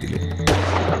ঘোড়া টিপে দিলেন।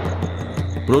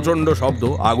 প্রচন্ড শব্দ,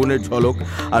 আগুনের ঝলক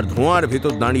আর ধোঁয়ার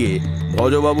ভেতর দাঁড়িয়ে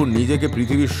ভজবাবুর নিজেকে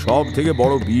পৃথিবীর সব থেকে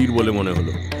বড় বীর বলে মনে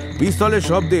হলো। পিস্তলের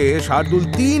শব্দে শার্দুল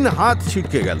 3 হাত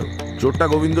ছিটকে গেল। চোট্টা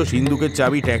গোবিন্দ সিন্দুকের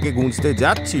চাবি ট্যাঁকে গুঁজতে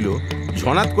যাচ্ছিল,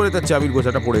 ঝনাত করে তার চাবির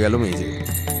গোছাটা পড়ে গেল মেঝে।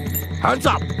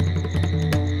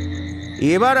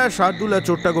 এবার আর শার্দুল আর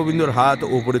চোট্টা গোবিন্দর হাত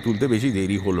ওপরে তুলতে বেশি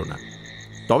দেরি হলো না।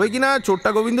 তবে কিনা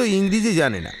চোট্টা গোবিন্দ ইংরেজি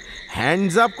জানে না,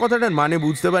 হ্যান্ডস আপ কথাটার মানে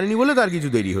বুঝতে পারেনি বলে তার কিছু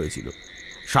দেরি হয়েছিল।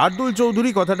 শার্দুল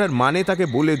চৌধুরী কথাটার মানে তাকে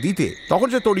বলে দিতে তখন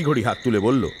সে তড়িঘড়ি হাত তুলে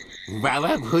বলল,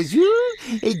 বাবা ভজু,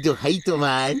 এই দোহাই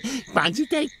তোমার,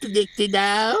 পাঁজিটা একটু দেখতে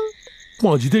দাও।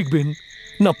 পাঁজি দেখবেন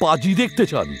না পাজি দেখতে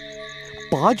চান?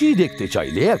 পাজি দেখতে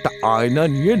চাইলে একটা আয়না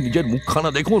নিয়ে নিজের মুখখানা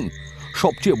দেখুন,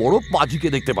 সবচেয়ে বড় পাজিকে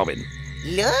দেখতে পাবেন।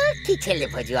 লক্ষ্মী ছেলে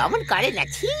ভজু, আমার করে না।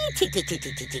 ছি ছি ছি ছি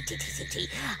ছি ছি ছি ছি ছি ছি।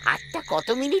 8টা কত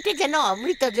মিনিটে যেন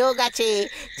অমৃত যোগ আছে।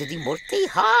 যদি মরতেই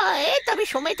হয় তবে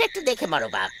সময়টা একটু দেখে মারো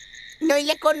বাপ,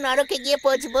 নইলে কোন নরকে গিয়ে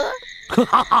পৌঁছবো।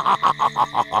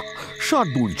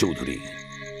 শার্দুল চৌধুরী।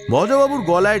 ভজবাবুর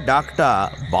গলায় ডাকটা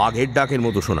বাঘের ডাকের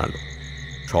মতো শোনালো।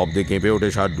 শব্দে কেঁপে ওঠে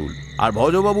শার্দুল, আর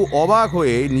ভজবাবু অবাক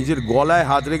হয়ে নিজের গলায়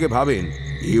হাত রেখে ভাবেন,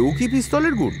 এও কি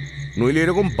পিস্তলের গুণ? নইলে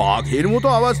এরকম বাঘের মতো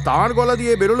আওয়াজ তাঁর গলা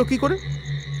দিয়ে বেরোলো কি করে?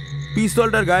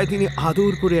 পিস্তলটার গায়ে তিনি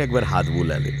আদর করে একবার হাত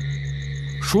বোলালেন।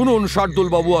 শুনুন শার্দুল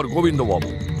বাবু আর গোবিন্দ বাবু,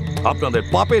 আপনাদের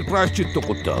পাপের প্রায়শ্চিত্ত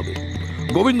করতে হবে।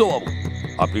 গোবিন্দ বাবু,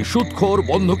 আপনি সুদখোর,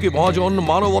 বন্ধকি মহাজন,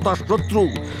 মানবতার শত্রু,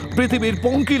 পৃথিবীর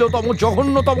পঙ্কিলতম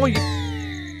জঘন্যতম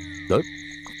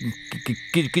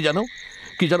কি জানো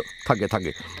থাকে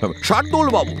থাকে শার্দুল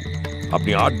বাবু,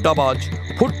 আপনি আড্ডাবাজ,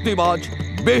 ফুর্তিবাজ,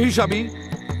 বেহিসাবি,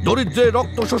 দরিদ্রের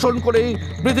রক্ত শোষণ করে,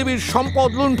 পৃথিবীর সম্পদ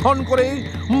লুণ্ঠন করে,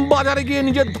 বাজারে গিয়ে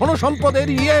নিজের ধন সম্পদের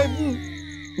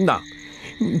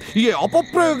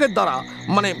অপপ্রয়োগের দ্বারা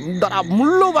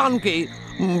মূল্যবানকে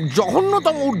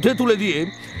জঘন্যতম ঊর্ধ্বে তুলে দিয়ে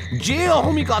যে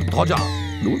অহমিকার ধ্বজা।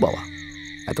 বাবা,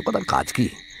 এত কথার কাজ কি?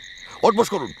 অটবস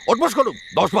করুন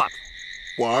 10 বার।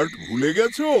 পার্ট ভুলে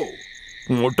গেছো?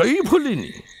 ওটাই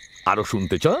ভুলিনি। আরো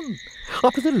শুনতে চান?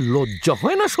 আপনাদের লজ্জা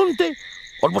হয় না শুনতে?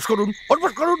 অটবস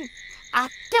করুন।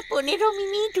 8টা 15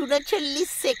 মিনিট 39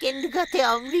 সেকেন্ড গতে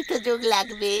অমৃত যোগ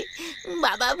লাগবে।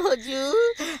 বাবা ভজু,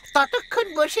 ততক্ষণ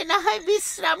বসে না হয়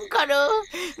বিশ্রাম করো,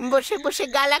 বসে বসে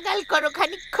গালাগাল করো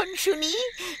খানিকক্ষণ শুনি।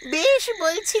 বেশ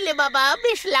বলছিলে বাবা,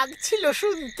 বেশ লাগছিল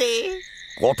শুনতে।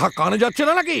 কথা কানে যাচ্ছে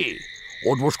না নাকি?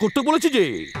 অটবস করতে বলেছি যে।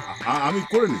 আমি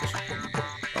করে নিচ্ছি।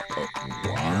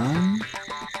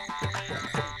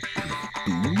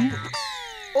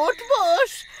 1 2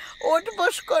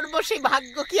 ওঠবস করবো সেই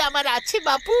ভাগ্য কি আমার আছে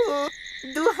বাপু?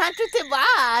 2 হাঁটুতে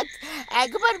বাত,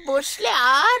 একবার বসলে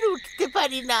আর উঠতে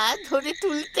পারি না, ধরে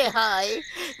তুলতে হয়।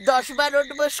 10 বার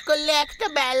ওঠবস করলে একটা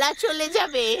বেলা চলে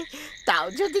যাবে, তাও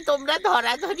যদি তোমরা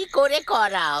ধরাধরি করে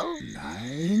করাও।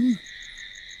 9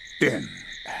 10।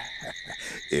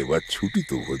 এবার ছুটি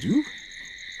তো ভজু?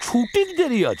 ছুটির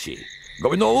দেরি আছে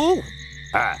গোবিন্দ।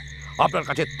 হ্যাঁ, আপনার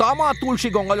কাছে তামা তুলসী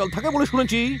গঙ্গাজল থাকে বলে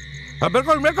শুনেছি। বের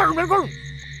করুন।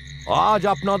 আজ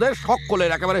আপনাদের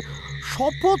সকলের একেবারে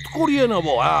শপথ করিয়ে নেব।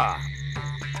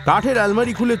 কাঠের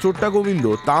আলমারি খুলে চোট্টা গোবিন্দ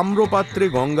তাম্রপাত্রে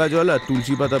গঙ্গা জল আর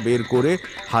তুলসী পাতা বের করে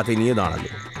হাতে নিয়ে দাঁড়ালো।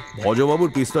 ভজবাবুর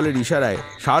পিস্তলের ইশারায়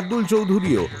শার্দুল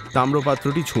চৌধুরীও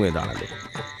তাম্রপাত্রটি ছুঁয়ে দাঁড়ালো।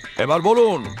 এবার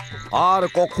বলুন, আর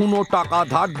কখনো টাকা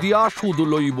ধার দিয়া সুদ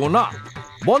লইব না,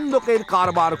 বন্ধকের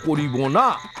কারবার করিব না,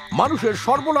 মানুষের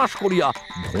সর্বনাশ করিয়া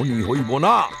ধনী হইব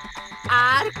না।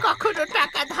 আর কখনো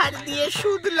টাকা ধার দিয়ে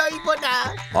সুদ লইব না।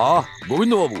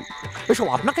 গোবিন্দ বাবু, এসব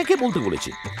আপনাকে কে বলতে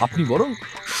বলেছে? আপনি বরং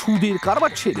সুদের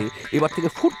কারবার ছেড়ে এবার থেকে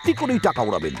ফুর্তি করেই টাকা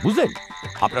উড়াবেন, বুঝলেন?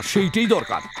 আপনার সেইটাই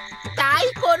দরকার। তাই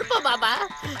করবো বাবা,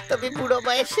 তবে বুড়ো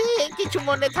বয়সে কিছু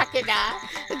মনে থাকে না।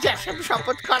 যেসব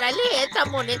শপথ করালে তা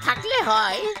মনে থাকলে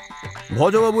হয়।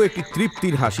 ভজবাবু একটি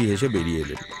তৃপ্তির হাসি হেসে বেরিয়ে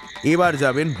এলেন। এবার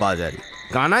যাবেন বাজারে।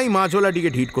 কানাই মাছওয়ালাটিকে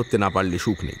ঢিট করতে না পারলে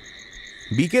সুখ নেই।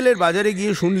 বিকেলের বাজারে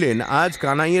গিয়ে শুনলেন আজ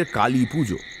কানাইয়ের কালী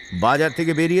পুজো। বাজার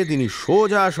থেকে বেরিয়ে তিনি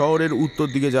সোজা শহরের উত্তর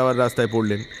দিকে যাওয়ার রাস্তায়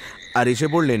পড়লেন, আর এসে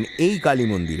পড়লেন এই কালী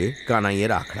মন্দিরে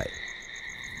কানাইয়ের আখড়ায়।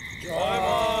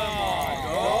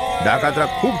 ডাকাতরা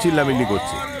খুব চিল্লামিল্লি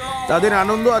করছে, তাদের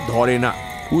আনন্দ আর ধরে না।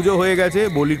 পুজো হয়ে গেছে,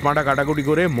 বলির পাঁটা কাটাকুটি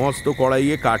করে মস্ত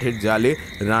কড়াইয়ে কাঠের জালে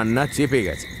রান্না চেপে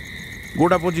গেছে।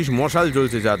 গোটা 25 মশাল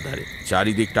জ্বলছে চারধারে,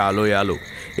 চারিদিকটা আলোয় আলো।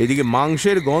 এদিকে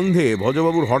মাংসের গন্ধে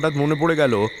ভজবাবুর হঠাৎ মনে পড়ে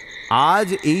গেল আজ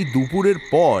এই দুপুরের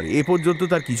পর এ পর্যন্ত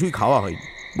তার কিছুই খাওয়া হয়নি,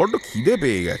 বড্ড খিদে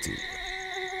পেয়ে গেছে।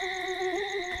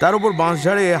 তার উপর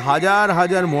বাঁশঝাড়ে হাজার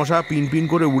হাজার মশা পিনপিন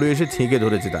করে উড়ে এসে ছেঁকে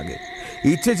ধরেছে তাকে।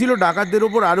 ইচ্ছে ছিল ডাকাতদের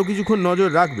ওপর আরও কিছুক্ষণ নজর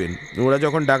রাখবেন। ওরা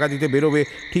যখন ডাকাতিতে বেরোবে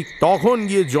ঠিক তখন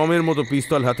গিয়ে জমের মতো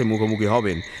পিস্তল হাতে মুখোমুখি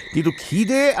হবেন, কিন্তু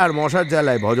খিদে আর মশার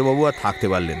জ্বালায় ভজবাবু আর থাকতে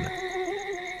পারলেন না।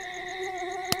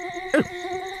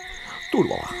 তোর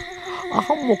বাবা,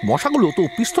 আহাম্মক মশাগুলো তো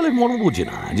পিস্তলের মর্ম বোঝে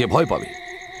না যে ভয় পাবে।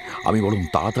 আমি বরং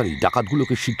তাড়াতাড়ি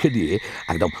ডাকাতগুলোকে শিক্ষা দিয়ে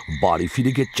একদম বাড়ি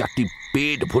ফিরে গিয়ে 4টি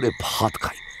পেট ভরে ভাত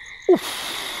খাই। উফ,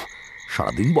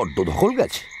 সারাদিন বড্ড ধকল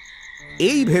গেছে।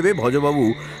 এই ভেবে ভজবাবু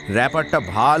র্যাপারটা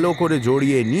ভালো করে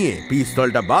জড়িয়ে নিয়ে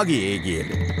পিস্তলটা বাগিয়ে এগিয়ে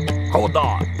এলেন।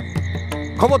 খবরদার,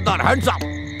 খবরদার, হ্যান্ডস আপ,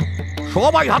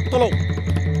 সবাই হাত তোলো।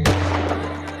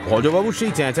 ভজবাবুর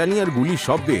সেই চেঁচানি আর গুলির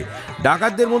শব্দে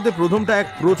ডাকাতদের মধ্যে প্রথমটা এক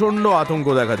প্রচণ্ড আতঙ্ক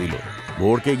দেখা দিল।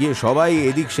 ভোরকে গিয়ে সবাই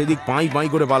এদিক সেদিক পাঁই পাঁই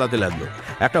করে পালাতে লাগলো।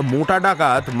 একটা মোটা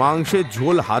ডাকাত মাংসের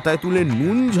ঝোল হাতায় তুলে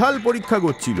নুন ঝাল পরীক্ষা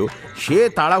করছিল, সে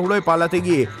তাড়াহুড়োয় পালাতে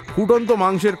গিয়ে ফুটন্ত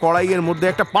মাংসের কড়াইয়ের মধ্যে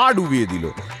একটা পা ডুবিয়ে দিল।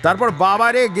 তারপর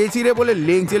বাবারে গেছিরে বলে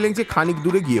লেংচে লেংচে খানিক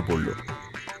দূরে গিয়ে পড়ল।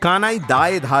 কানাই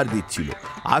দায়ে ধার দিচ্ছিল।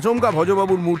 আচমকা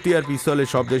ভজবাবুর মূর্তি আর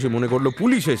পিস্তলের শব্দে সে মনে করলো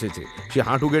পুলিশ এসেছে। সে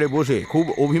হাঁটু গেড়ে বসে খুব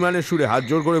অভিমানের সুরে হাত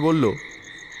জোর করে বলল,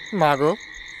 মাগো,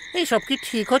 এইসব কি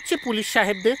ঠিক হচ্ছে পুলিশ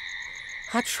সাহেবদের?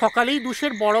 আজ সকালেই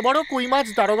দুশের বড় বড় কই মাছ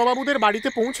দারোগাবাবুদের বাড়িতে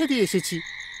পৌঁছে দিয়ে এসেছি,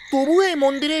 তবু এই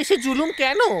মন্দিরে এসে জুলুম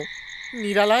কেন?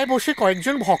 নিরালয়ে বসে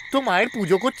কয়েকজন ভক্ত মায়ের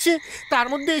পুজো করছে, তার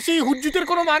মধ্যে এসে এই হুজ্জুতের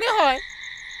কোনো মানে হয়?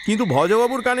 কিন্তু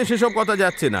ভজবাবুর কানে সেসব কথা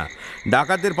যাচ্ছে না।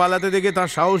 ডাকাতদের পালাতে দেখে তার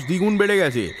সাহস দ্বিগুণ বেড়ে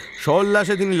গেছে।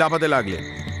 সল্লাসে তিনি লাফাতে লাগলেন।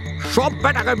 সব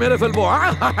বেটাকে মেরে ফেলবো,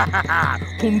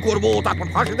 খুন করবো, তারপর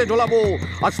ফাঁসিতে ঝোলাবো।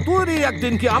 আজ তোরই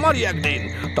একদিন কি আমারই একদিন।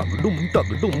 টাকডুম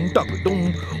টাকডুম টাকডুম।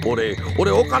 ওরে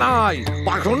ওরে ও কানাই,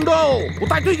 পাখণ্ড,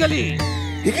 কোথায় তুই গেলি?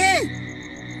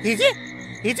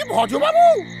 ভজবাবু,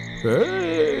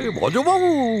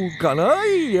 ভজবাবু,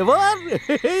 কানাই এবার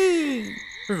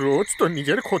রোজ তো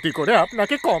নিজের ক্ষতি করে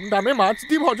আপনাকে কম দামে মাছ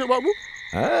দি ভজবাবু।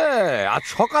 হ্যাঁ, আজ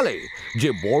সকালে যে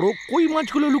বড় কই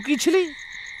মাছগুলো লুকিয়েছিলি,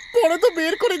 পরে তো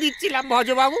বের করে দিচ্ছিলাম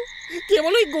ভজবাবু,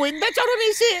 কেবল ওই গোয়েন্দা চরণ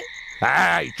এসে।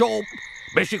 এই চুপ,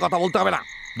 বেশি কথা বলতে হবে না।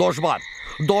 10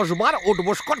 বার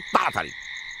ওঠবোস কর তাড়াতাড়ি।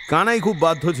 কানাই খুব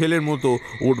বাধ্য ছেলের মতো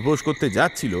ওঠবোস করতে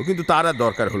যাচ্ছিল, কিন্তু তার আর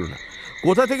দরকার হলো না।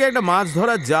 কোথা থেকে একটা মাছ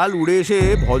ধরার জাল উড়ে এসে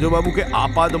ভজবাবুকে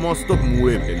আপাদ মস্তক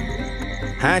মুড়ে ফেলল।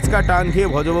 হ্যাঁচকা টান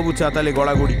খেয়ে ভজবাবু চাতালে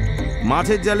গড়াগড়ি।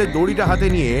 মাছের জালে দড়িটা হাতে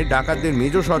নিয়ে ডাকাতদের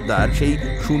মেজ সর্দার সেই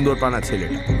সুন্দরপানা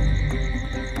ছেলেটা।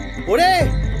 ওরে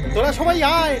তোরা সবাই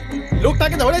আয়,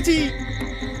 লোকটাকে ধরেছি।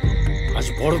 আজ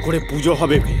বড় করে পুজো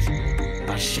হবে ফের,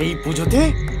 আর সেই পুজোতে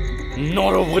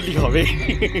নরবলি হবে।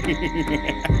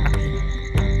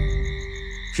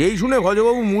 সেই শুনে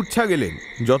ভজবাবু মূর্ছা গেলেন।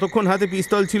 যতক্ষণ হাতে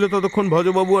পিস্তল ছিল ততক্ষণ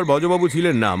ভজবাবু আর ভজবাবু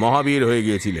ছিলেন না, মহাবীর হয়ে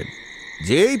গিয়েছিলেন।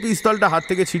 যেই পিস্তলটা হাত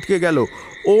থেকে ছিটকে গেল,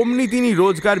 অমনি তিনি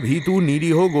রোজকার ভীতু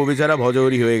নিরীহ গোবেচারা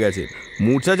ভজহরি হয়ে গেছে।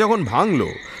 মূর্ছা যখন ভাঙল,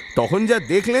 তখন যা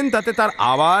দেখলেন তাতে তার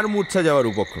আবার মূর্ছা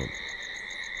যাওয়ার উপক্রম।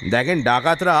 দেখেন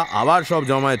ডাকাতরা আবার সব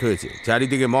জমায়েত হয়েছে,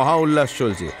 চারিদিকে মহা উল্লাস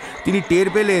চলছে। তিনি টের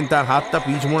পেলেন তার হাতটা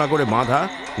পিছমোড়া করে বাঁধা,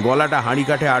 গলাটা হাঁড়ি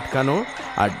কাঠে আটকানো,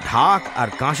 আর ঢাক আর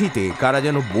কাঁশিতে কারা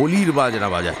যেন বলির বাজনা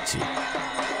বাজাচ্ছে।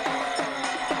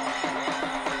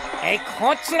 এই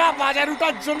খোঁচড়া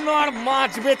বাজারুটার জন্য আর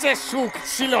মাছ বেচে সুখ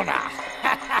ছিল না।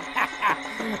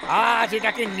 আজ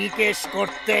এটাকে নিকেশ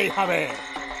করতেই হবে।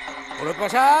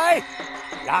 পুরকসাই,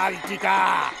 লাল টিকা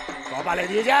কপালে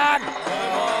দিয়ে যান।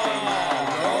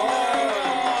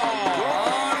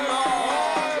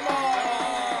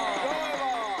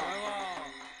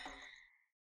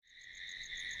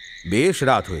 বেশ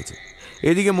রাত হয়েছে।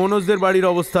 এদিকে মনোজদের বাড়ির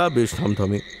অবস্থা বেশ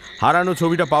থমথমে। হারানো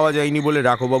ছবিটা পাওয়া যায়নি বলে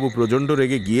রাখোবাবু প্রচণ্ড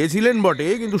রেগে গিয়েছিলেন বটে,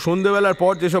 কিন্তু সন্ধেবেলার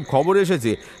পর যেসব খবর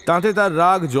এসেছে তাতে তার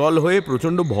রাগ জল হয়ে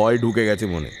প্রচণ্ড ভয় ঢুকে গেছে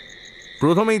মনে।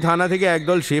 প্রথমেই থানা থেকে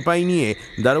একদল সেপাই নিয়ে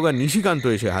দারোগা নিশিকান্ত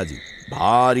এসে হাজির।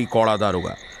 ভারী কড়া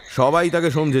দারোগা, সবাই তাকে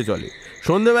সমঝে চলে।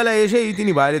 সন্ধেবেলা এসেই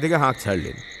তিনি বাইরে থেকে হাঁক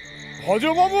ছাড়লেন।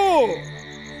 ভজবাবু,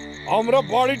 আমরা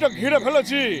বাড়িটা ঘিরে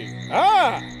ফেলেছি।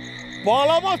 হ্যাঁ,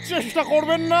 পালাবার চেষ্টা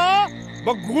করবেন না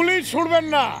বা গুলি ছুড়বেন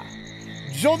না।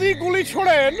 যদি গুলি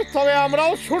ছোড়েন তবে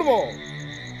আমরাও ছুড়ব,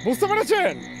 বুঝতে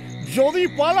পেরেছেন? যদি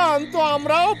পালান তো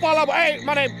আমরাও পালাবো,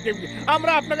 মানে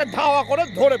আমরা আপনাকে ধাওয়া করে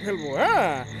ধরে ফেলবো।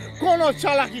 হ্যাঁ, কোনো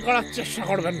চালাকি করার চেষ্টা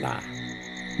করবেন না।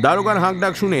 দারোগার হাঁক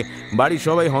ডাক শুনে বাড়ির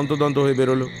সবাই হন্তদন্ত হয়ে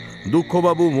বেরোলো।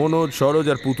 দুঃখবাবু মনোজ, সরোজ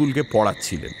আর পুতুলকে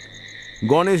পড়াচ্ছিলেন।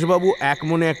 গণেশবাবু এক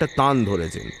মনে একটা তান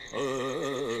ধরেছেন।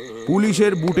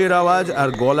 পুলিশের বুটের আওয়াজ আর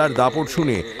গলার দাপট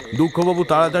শুনে দুঃখবাবু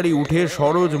তাড়াতাড়ি উঠে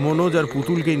সরোজ, মনোজ আর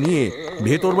পুতুলকে নিয়ে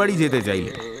ভেতর বাড়ি যেতে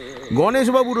চাইলেন।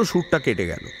 গণেশবাবুরও সুরটা কেটে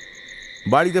গেল।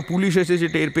 বাড়িতে পুলিশ এসেছে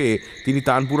টের পেয়ে তিনি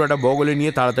তানপুরাটা বগলে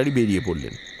নিয়ে তাড়াতাড়ি বেরিয়ে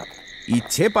পড়লেন।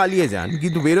 ইচ্ছে পালিয়ে যান,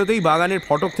 কিন্তু বেরোতেই বাগানের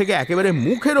ফটক থেকে একেবারে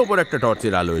মুখের ওপর একটা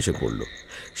টর্চের আলো এসে পড়ল।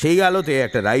 সেই আলোতে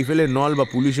একটা রাইফেলের নল বা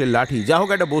পুলিশের লাঠি যা হোক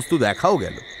একটা বস্তু দেখাও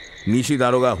গেল। নিশি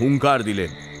দারোগা হুঙ্কার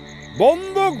দিলেন,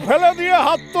 বন্দুক ফেলে দিয়ে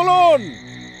হাত তুলুন,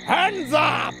 হ্যান্ডস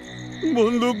আপ।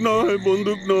 বন্দুক নয়,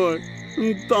 বন্দুক নয়,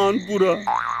 তানপুরা।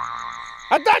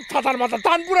 ছাতার মাথা,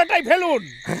 তানপুরাটাই ফেলুন।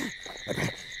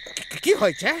 কি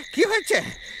হয়েছে, কি হয়েছে?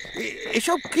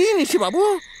 এসব কি নিশি বাবু?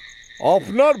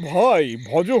 আপনার ভাই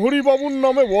ভজহরি বাবুর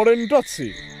নামে ওয়ারেন্ট আছে।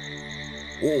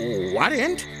 ও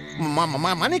ওয়ারেন্ট?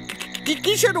 মানে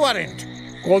কিসের ওয়ারেন্ট?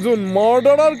 কজন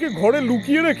মার্ডারারকে ঘরে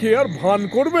লুকিয়ে রেখে আর ভান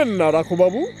করবেন না রাখো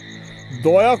বাবু।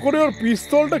 দয়া করে ওর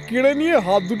পিস্তলটা কেড়ে নিয়ে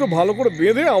হাত দুটো ভালো করে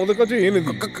বেঁধে আমাদের কাছে এনে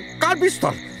দিন। কার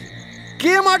পিস্তল?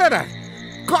 কে মার্ডারার?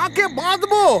 কাকে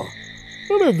বাঁধবো?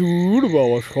 আরে দূর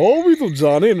বাবা, সবই তো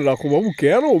জানেন রাখো বাবু,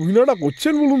 কেন অভিনয়টা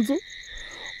করছেন বলুন তো?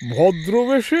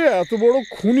 ভদ্রবেশে এত বড়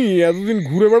খুনি এতদিন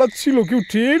ঘুরে বেড়াচ্ছিল, কেউ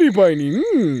টেরই পায়নি।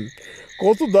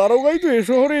 কত দারোগাই তো এ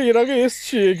শহরে এর আগে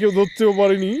এসছে, কেউ ধরতেও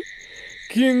পারেনি।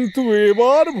 কিন্তু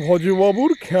এবার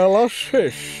ভজবাবুর খেলা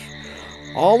শেষ।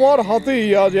 আমার হাতেই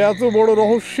আজ এত বড়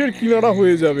রহস্যের কিনারা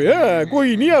হয়ে যাবে। হ্যাঁ, কই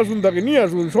নিয়ে আসুন তাকে, নিয়ে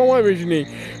আসুন, সময় বেশি নেই।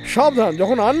 সাবধান,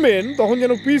 যখন আনবেন তখন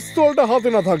যেন পিস্তলটা হাতে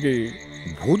না থাকে।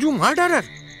 ভজু মার্ডারার?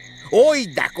 ওই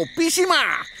দেখো পিসিমা,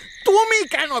 তুমি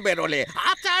কেন বেরোলে?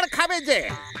 আচার খাবে যে।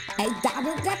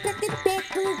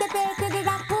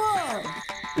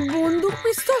 বন্দুক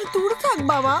পিস্তল দূর থাক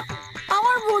বাবা,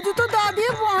 আমার ভজু তো দা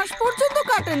দিয়ে বাঁশ পর্যন্ত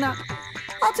কাটে না।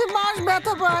 আচ্ছা, বাঁশ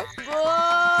ব্যথা পায়।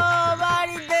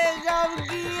 বাড়িতে সব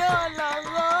কি হলো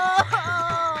গো?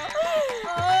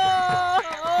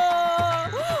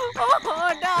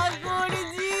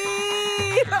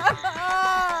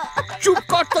 চুপ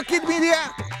কর তো কিদমিরিয়া।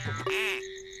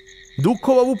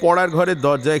 দুঃখবাবু পড়ার ঘরের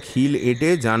দরজায় খিল এঁটে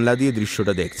জানলা দিয়ে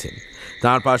দৃশ্যটা দেখছেন।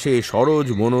 তার পাশে সরোজ,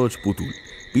 মনোজ, পুতুল।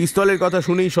 পিস্তলের কথা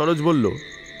শুনেই সরোজ বলল,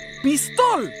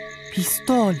 পিস্তল?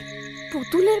 পিস্তল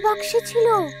পুতুলের বাক্সে ছিল।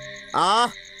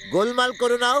 গোলমাল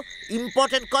করো নাও,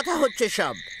 ইম্পর্টেন্ট কথা হচ্ছে,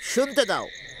 সব শুনতে দাও।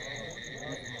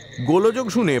 গোলযোগ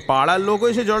শুনে পাড়ার লোক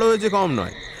এসে জড়ো হয়েছে কম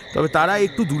নয়, তবে তারা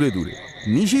একটু দূরে দূরে।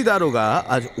 নিশি দারোগা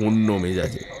আজ অন্য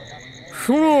মেজাজে।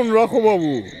 শুনুন রাখো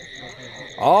বাবু,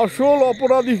 আসল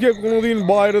অপরাধীকে কোনোদিন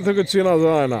বাইরে থেকে চেনা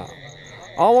যায় না।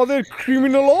 আমাদের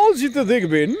ক্রিমিনোলজিতে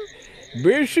দেখবেন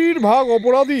বেশিরভাগ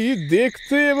অপরাধী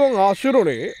দেখতে এবং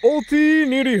আচরণে অতি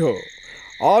নিরীহ,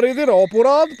 আর এদের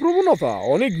অপরাধ প্রবণতা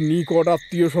অনেক নিকট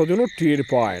আত্মীয় স্বজনও টের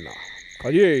পায় না।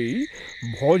 কাজেই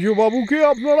ভজবাবুকে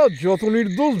আপনারা যত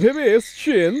নির্দোষ ভেবে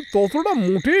এসছেন ততটা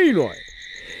মোটেই নয়।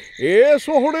 এ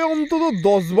শহরে অন্তত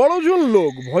 10-12 জন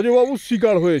লোক ভজবাবুর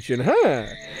শিকার হয়েছেন। হ্যাঁ,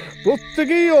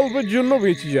 প্রত্যেকেই অল্পের জন্য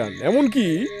বেঁচে যান। এমনকি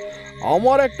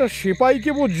আমার একটা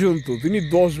সেপাইকে পর্যন্ত তিনি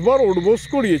 10 বার ওঠবোস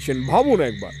করিয়েছেন। ভাবুন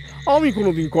একবার, আমি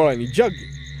কোনোদিন করাইনি। যাকে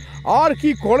আর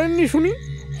কি করেননি শুনি?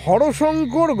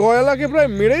 হরশঙ্কর গয়ালাকে প্রায়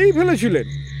মেরেই ফেলেছিলেন।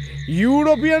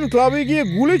 ইউরোপিয়ান ক্লাবে গিয়ে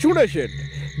গুলি ছুঁড়েছেন।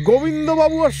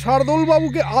 গোবিন্দবাবু আর শার্দুল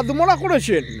বাবুকে আদমরা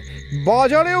করেছেন।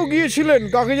 বাজারেও গিয়েছিলেন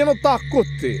কাকে যেন তাক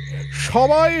করতে।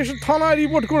 সবাই এসে থানায়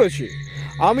রিপোর্ট করেছে।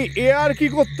 আমি এ আর কি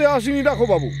করতে আসিনি রাখো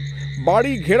বাবু।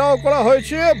 বাড়ি ঘেরাও করা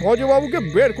হয়েছে, ভজবাবুকে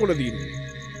বের করে দিন।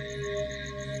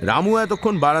 রামু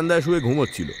এতক্ষণ বারান্দায় শুয়ে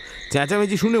ঘুমোচ্ছিল,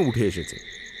 চেঁচামেচি শুনে উঠে এসেছে।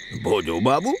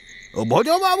 ভজবাবু?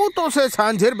 ভজবাবু তো সে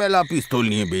সাঁঝের বেলা পিস্তল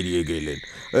নিয়ে বেরিয়ে গেলেন।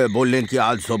 বললেন কি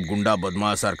আজ সব গুন্ডা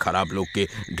বদমাশ আর খারাপ লোককে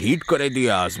ঢিট করে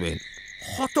দিয়ে আসবেন।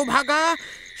 হতভাগা,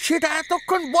 সেটা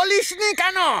এতক্ষণ বলিসনি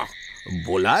কেন?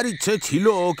 বলার ইচ্ছে ছিল,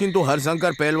 কিন্তু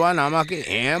হরশঙ্কর পেলওয়ান আমাকে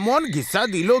এমন ঘিসা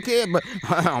দিল যে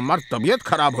আমার তবিয়ত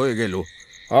খারাপ হয়ে গেল।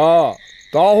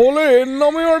 তাহলে এর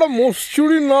নামে একটা মোষ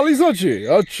চুরির নালিশ আছে?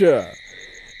 আচ্ছা,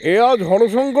 এ আজ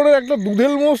হরশঙ্করের একটা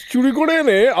দুধেল মোষ চুরি করে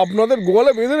এনে আপনাদের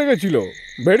গোয়ালে বেঁধে রেখেছিল।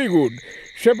 Very good.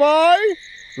 সেপাই,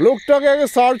 লোকটাকে আগে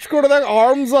সার্চ করে দেখ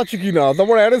আর্মস আছে কিনা,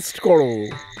 তারপর অ্যারেস্ট করো।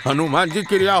 হনুমান জি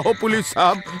ক্রিয়া হো পুলিশ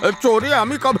সাহেব, চোরি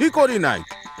আমি কভি করি নাই।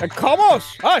 খামোশ,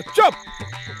 চুপ।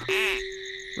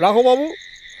 রাখো বাবু,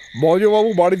 ভজবাবু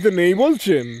বাড়িতে নেই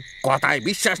বলছেন। কথায়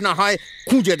বিশ্বাস না হয়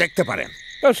খুঁজে দেখতে পারেন।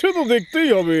 সে তো দেখতেই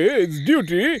হবে, ইটস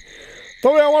ডিউটি।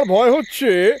 তবে আমার ভয়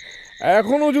হচ্ছে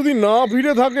এখনো যদি না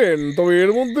ফিরে থাকেন তবে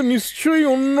এর মধ্যে নিশ্চয়ই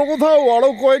অন্য কোথাও আরো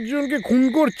কয়েকজনকে খুন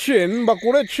করছেন বা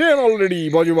করেছেন অলরেডি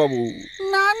ভজবাবু।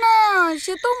 না না,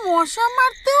 সে তো মশা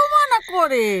মারতেও মানা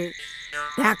করে।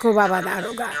 দেখো বাবা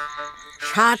দারোগা,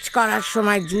 সাজ করার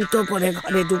সময় জুতো পরে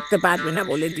ঘরে ঢুকতে পারবে না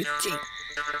বলে দিচ্ছি।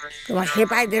 তোমার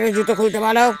সেপাইদের জুতো খুলতে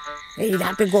বলো। এই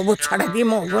রাতে গোবর ছড়া দিয়ে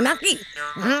মরবো নাকি?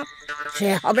 সে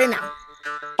হবে না।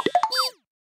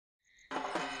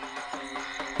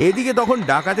 এদিকে তখন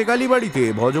ডাকাতে কালী বাড়িতে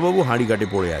ভজবাবু হাঁড়ি কাটে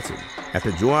পড়ে আছে।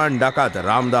 একটা জোয়ান ডাকাত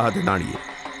রামদা হাতে দাঁড়িয়ে।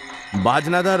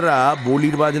 বাজনাদাররা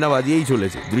বলির বাজনা বাজিয়েই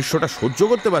চলেছে। দৃশ্যটা সহ্য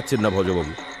করতে পারছেন না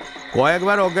ভজবাবু।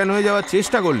 কয়েকবার অজ্ঞান হয়ে যাওয়ার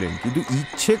চেষ্টা করলেন, কিন্তু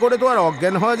ইচ্ছে করে তো আর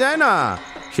অজ্ঞান হওয়া যায় না।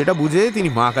 সেটা বুঝে তিনি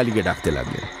মা কালীকে ডাকতে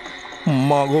লাগলেন।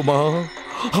 মা গো মা,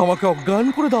 আমাকে অজ্ঞান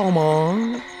করে দাও মা।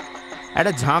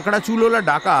 একটা ঝাঁকড়া চুলওয়ালা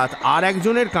ডাকাত আর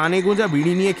একজনের কানে গোঁজা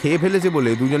বিড়ি নিয়ে খেয়ে ফেলেছে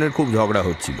বলে দুজনের খুব ঝগড়া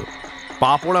হচ্ছিল।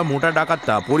 পা পোড়া মোটা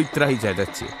ডাকাতটা পরিত্রাহী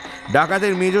চেঁচাচ্ছে।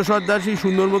 ডাকাতের মেজ সর্দার সেই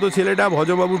সুন্দর মতো ছেলেটা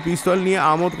ভজবাবুর পিস্তল নিয়ে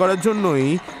আমোদ করার জন্যই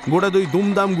গোটা দুই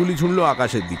দুমদাম গুলি ছুঁড়ল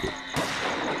আকাশের দিকে।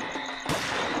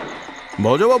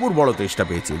 ভজবাবুর বড় তেষ্টা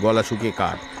পেয়েছে, গলা শুকিয়ে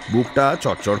কাঠ, বুকটা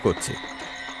চড়চড় করছে।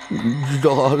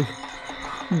 জল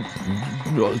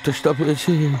জল তেষ্টা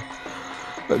পেয়েছে,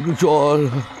 একটু জল।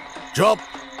 চুপ,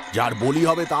 যার বলি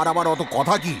হবে তার আবার অত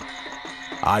কথা কি?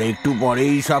 আর একটু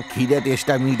পরেই সব খিদে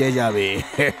তেষ্টা মিটে যাবে।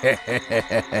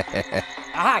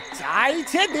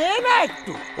 চাইছে দে না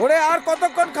একটু। ওরে আর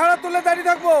কতক্ষণ খাড়া তুলে দাঁড়িয়ে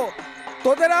থাকবো?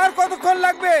 তোদের আর কতক্ষণ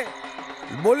লাগবে?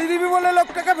 বলি দিবি বলে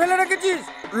লোকটাকে ফেলে রেখেছিস,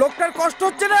 লোকটার কষ্ট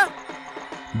হচ্ছে না?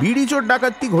 বিড়ি চোর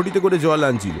ডাকাতি ঘটিতে করে জল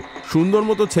আনছিল। সুন্দর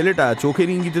মতো ছেলেটা চোখের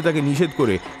ইঙ্গিতে তাকে নিষেধ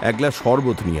করে এক গ্লাস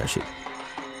শরবত নিয়ে আসে।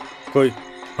 কই,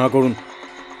 হাঁ করুন।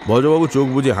 ভজবাবু চোখ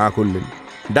বুজে হাঁ করলেন।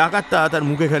 ডাকাতটা তার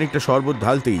মুখে খানিকটা শরবত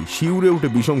ঢালতেই শিউরে উঠে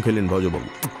বিষম খেলেন ভজবাবু।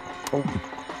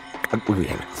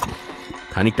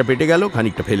 খানিকটা পেটে গেল,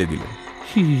 খানিকটা ফেলে দিলেন।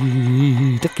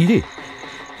 এটা কি রে,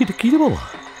 এটা কি রে বাবা?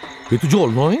 এ তো জল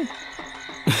নয়।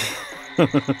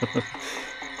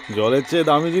 জলের চেয়ে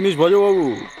দামি জিনিস ভজবাবু।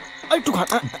 একটু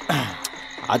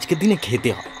আজকের দিনে খেতে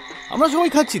হয়, আমরা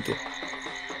সবাই খাচ্ছি তো।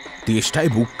 তেষ্টায়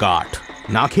বুক কাঠ,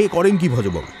 না খেয়ে করেন কি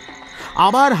ভজবাবু?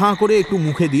 আবার হাঁ করে একটু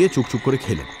মুখে দিয়ে চুকচুক করে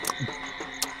খেলেন।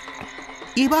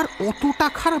 এবার অতটা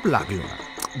খারাপ লাগলো না।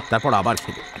 তারপর আবার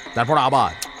খেলেন, তারপর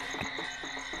আবার।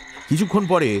 কিছুক্ষণ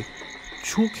পরে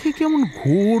চোখে কেমন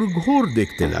ঘোর ঘোর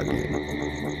দেখতে লাগলেন।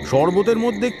 শরবতের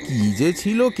মধ্যে কি যে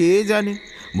ছিল কে জানে।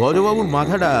 ভজবাবুর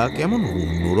মাথাটা কেমন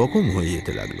অন্যরকম হয়ে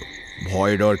যেতে লাগলো।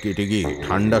 ভয় ডর কেটে গিয়ে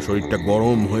ঠান্ডা শরীরটা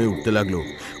গরম হয়ে উঠতে লাগলো।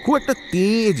 খুব একটা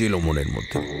তেজ এলো মনের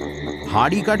মধ্যে।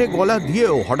 হাড়ি কাটে গলা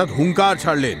দিয়েও হঠাৎ হুঙ্কার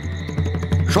ছাড়লেন,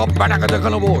 সব বাটাকে দেখে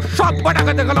নেবো, সব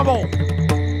বাটাকে দেখে নেবো।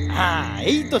 হ্যাঁ,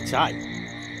 এই তো চাই।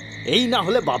 এই না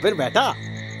হলে বাপের বেটা।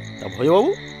 তা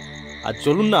ভজবাবু, আজ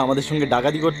চলুন না আমাদের সঙ্গে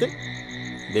ডাকাতি করতে,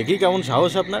 দেখি কেমন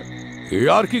সাহস আপনার। এ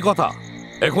আর কি কথা,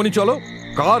 এখনই চলো।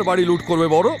 কার বাড়ি লুট করবে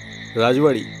বড়?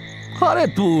 রাজবাড়ি। আরে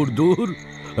দূর দূর,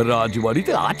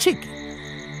 রাজবাড়িতে আছে কি?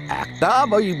 একটা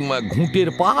ওই ঘুঁটের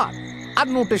পাহাড় আর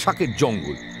নোটে শাকের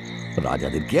জঙ্গল।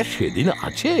 রাজাদের কি আর সেদিন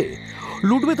আছে?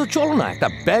 লুটবে তো চলো না একটা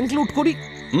ব্যাংক লুট করি।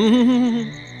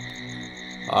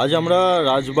 আজ আমরা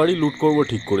রাজবাড়ি লুট করব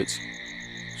ঠিক করেছি।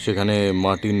 সেখানে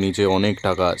মাটির নিচে অনেক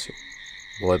টাকা আছে।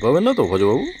 ভয় পাবেন না তো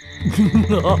ভজবাবু?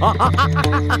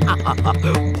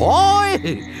 ভয়?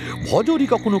 ভজরি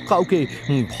কখনো কাউকে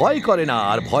ভয় করে না,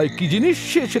 আর ভয় কি জিনিস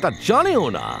সেটা জানেও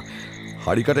না।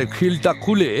 হাড়িকাটের খিলটা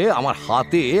খুলে আমার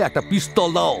হাতে একটা পিস্তল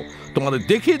দাও, তোমাদের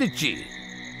দেখিয়ে দিচ্ছি।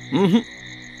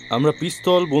 আমরা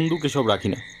পিস্তল বন্দুক এসব রাখি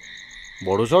না।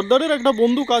 বড় সর্দারের একটা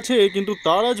বন্দুক আছে, কিন্তু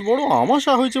তার আজ বড়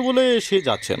আমাশা হয়েছে বলে সে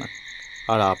যাচ্ছে না।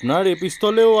 আর আপনার এ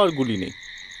পিস্তলেও আর গুলি নেই।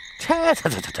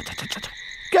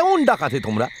 কেমন ডাকাতে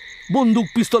তোমরা? বন্দুক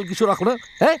পিস্তল কিছু রাখো না?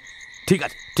 হ্যাঁ, ঠিক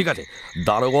আছে ঠিক আছে,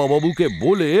 দারোগা বাবুকে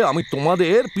বলে আমি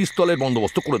তোমাদের পিস্তলের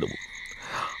বন্দোবস্ত করে দেবো।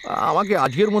 আমাকে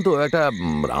আজকের মতো একটা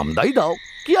রামদাই দাও,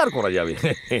 কি আর করা যাবে।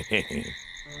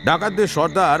 ডাকাতদের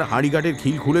সর্দার হাঁড়িঘাটের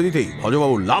খিল খুলে দিতেই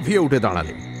ভজবাবু লাফিয়ে উঠে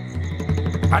দাঁড়ালেন।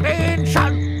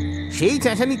 সেই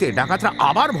চেঁচানিতে ডাকাতরা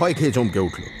আবার ভয় খেয়ে চমকে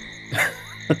উঠল।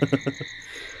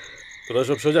 তোরা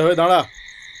সব সোজা হয়ে দাঁড়া।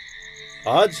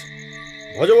 আজ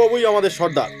ভজবাবুই আমাদের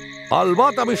সর্দার।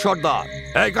 আলবাত আমি সর্দার।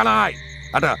 এই কানাই,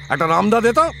 একটা রামদা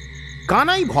দে তো।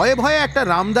 কানাই ভয়ে ভয়ে একটা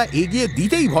রামদা এগিয়ে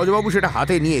দিতেই ভজবাবু সেটা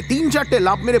হাতে নিয়ে 3-4টে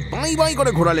লাফ মেরে বাঁই বাঁই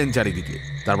করে ঘোরালেন চারিদিকে।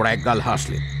 তারপর একগাল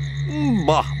হাসলেন।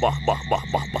 বাহ বাহ বাহ বাহ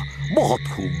বাহ বাহ, বহুত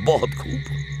খুব বহুত খুব।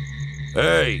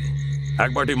 এই এক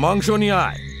বাটি মাংস নিয়ে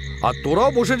আয়, আর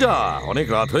তোরাও বসে যা, অনেক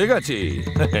রাত হয়ে গেছে।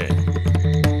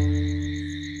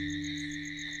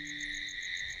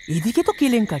 এদিকে তো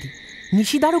কেলেঙ্কারি।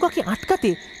 নিশি দারোগাকে আটকাতে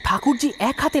ঠাকুরজি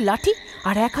এক হাতে লাঠি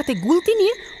আর এক হাতে গুলতি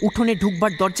নিয়ে উঠোনে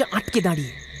ঢুকবার দরজা আটকে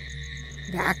দাঁড়িয়ে।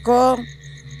 দেখো,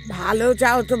 ভালো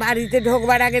চাও তো বাড়িতে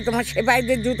ঢোকবার আগে তোমার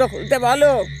সেপাইদের জুতো খুলতে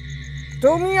বলো।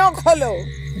 তুমিও খোলো।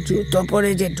 জুতো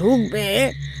পরে যে ঢুকবে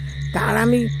তার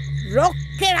আমি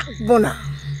রক্ষে রাখবো না।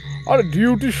 আর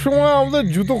ডিউটির সময় আমাদের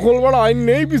জুতো খোলবার আইন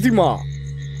নেই পিসিমা।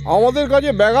 আমাদের কাছে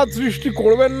ব্যাঘাত সৃষ্টি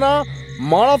করবেন না,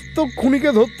 মারাত্মক খুনিকে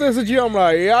ধরতে এসেছি আমরা,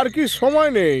 এ আর কি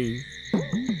সময় নেই।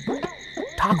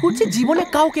 ঠাকুরজি জীবনে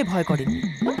কাউকে ভয় করেননি।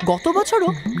 গত বছরও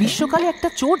গ্রীষ্মকালে একটা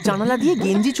চোর জানালা দিয়ে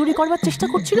গেঞ্জি চুরি করবার চেষ্টা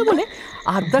করছিল বলে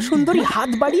আদ্যা সুন্দরী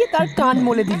হাত বাড়িয়ে তার কান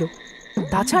মলে দিল।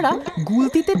 তাছাড়া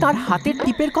গুলতিতে তার হাতের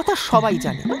টিপের কথা সবাই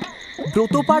জানে।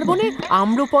 ব্রত পার্বণে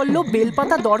আম্রপল্লব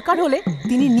বেলপাতা দরকার হলে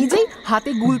তিনি নিজেই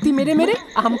হাতে গুলতি মেরে মেরে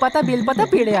আম পাতা বেলপাতা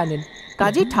পেড়ে আনেন।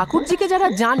 কাজেই ঠাকুরজিকে যারা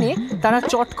জানে তারা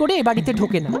চট করে এ বাড়িতে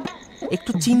ঢোকে না,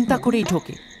 একটু চিন্তা করেই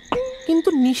ঢোকে। কিন্তু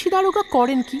নিশি দারোগা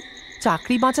করেন কি?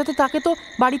 চাকরি বাঁচাতে তাকে তো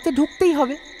বাড়িতে ঢুকতেই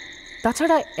হবে।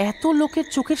 তাছাড়া এত লোকের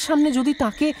চোখের সামনে যদি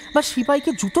তাকে বা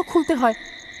সিপাইকে জুতো খুলতে হয়,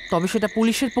 তবে সেটা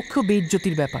পুলিশের পক্ষেও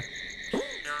বেইজ্জতির ব্যাপার।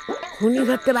 খুনি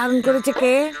ধরতে বারণ করেছে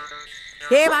কে?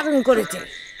 কে বারণ করেছে?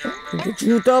 কিন্তু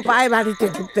জুতো পায়ে বাড়িতে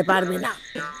ঢুকতে পারবে না।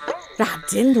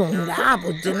 রাজ্যের নোংরা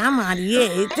আবর্জনা মারিয়ে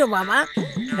তো বাবা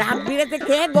রাত বিরেতে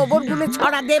কে গোবর গুলে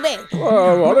ছড়া দেবে?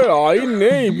 আরে আইন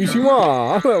নেই পিসিমা,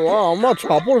 আমরা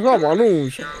ছাপড়া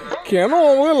মানুষ, কেন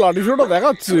আমাদের লাঠি সোটা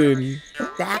দেখাচ্ছেন?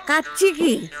 দেখাচ্ছি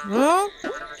কি?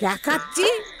 দেখাচ্ছি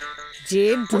যে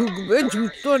ঢুকবে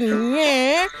জুতো নিয়ে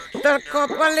তার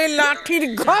কপালে লাঠির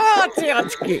ঘা আছে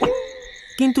আজকে।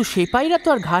 কিন্তু সেপাইরা তো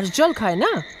আর ঘাস জল খায়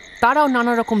না, তারাও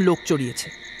নানা রকম লোক চড়িয়েছে,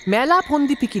 মেলা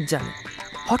ফন্দি ফিকির জানে।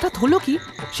 হঠাৎ হলো কি,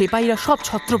 সেপাইরা সব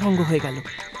ছত্রভঙ্গ হয়ে গেল।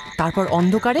 তারপর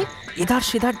অন্ধকারে এধার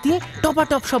সেধার দিয়ে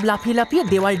টপাটপ সব লাফিয়ে লাফিয়ে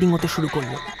দেওয়াল ডিঙোতে শুরু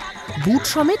করলো। বুট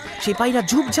সমেত সেপাইরা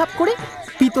ঝুপঝাপ করে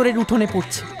ভিতরের উঠোনে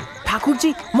পড়ছে।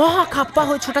 ঠাকুরজি মহা খাপ্পা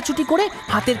হয়ে ছোটাছুটি করে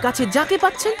হাতের কাছে যাকে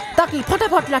পাচ্ছেন তাকেই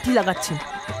ফটাফট লাঠি লাগাচ্ছেন।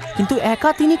 কিন্তু একা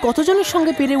তিনি কতজনের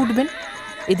সঙ্গে পেরে উঠবেন?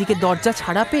 এদিকে দরজা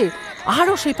ছাড়া পেয়ে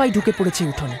আরও সেপাই ঢুকে পড়েছে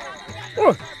উঠোনে।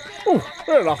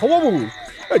 রাখবাবু,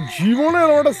 জীবনের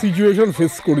একটা সিচুয়েশন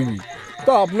ফেস করিনি,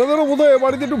 তা আপনাদেরও বোধহয় এ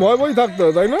বাড়িতে একটু ভয় ভয় থাকতে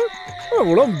হয়, তাই না?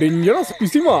 ওরকম ডেঞ্জারাস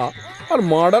পিসিমা আর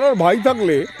মার্ডারার ভাই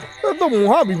থাকলে তো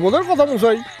মহা বিপদের কথা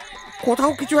মশাই।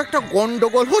 কোথাও কিছু একটা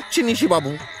গন্ডগোল হচ্ছে নিশি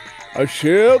বাবু। আর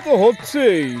সে তো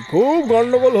হচ্ছেই, খুব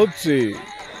গন্ডগোল হচ্ছে।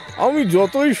 আমি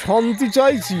যতই শান্তি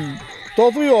চাইছি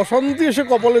ততই অশান্তি এসে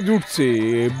কপালে জুটছে,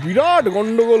 বিরাট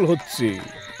গন্ডগোল হচ্ছে।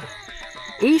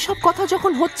 এই সব কথা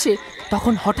যখন হচ্ছে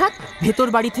তখন হঠাৎ ভেতর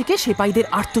বাড়ি থেকে সেপাইদের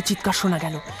আর্তচিৎকার শোনা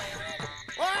গেল।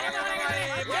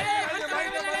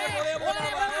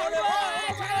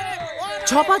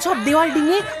 ঝপাঝপ দেওয়াল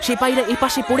ডিঙে সেপাইরা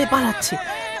এপাশে পড়ে পালাচ্ছে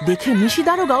দেখে নিশি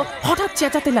দারোগাও হঠাৎ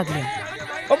চেঁচাতে লাগলেন,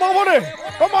 ও বাবা রে,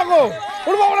 ও মাগো,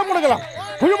 ওর বাবারা পড়ে গেলাম,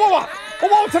 হুজুর বাবা, ও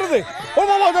বাবা ছেড়ে দে, ও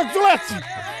বাবা চলে যাচ্ছি।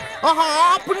 আহা,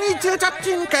 আপনি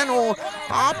চেঁচাচ্ছেন কেন?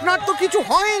 আপনার তো কিছু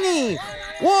হয়নি।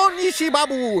 ও নিশি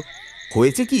বাবু,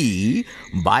 হয়েছে কি,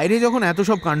 বাইরে যখন এত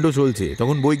সব কাণ্ড চলছে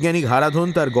তখন বৈজ্ঞানিক হারাধন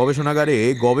তার গবেষণাগারে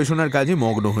গবেষণার কাজে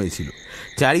মগ্ন হয়েছিল।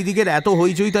 চারিদিকের এত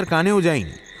হইচই তার কানেও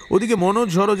যায়নি। ওদিকে মনোজ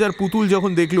সরোজ আর পুতুল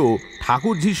যখন দেখলো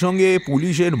ঠাকুরজির সঙ্গে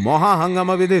পুলিশের মহা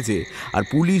হাঙ্গামা বেঁধেছে আর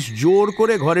পুলিশ জোর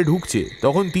করে ঘরে ঢুকছে,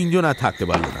 তখন তিনজন আর থাকতে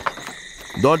পারল না।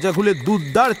 দরজা খুলে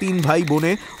দুধদার তিন ভাই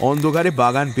বোনে অন্ধকারে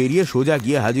বাগান পেরিয়ে সোজা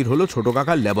গিয়ে হাজির হলো ছোট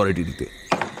কাকার ল্যাবরেটরিতে।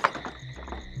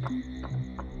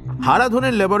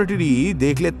 হারাধনের ল্যাবরেটরি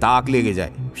দেখলে তাক লেগে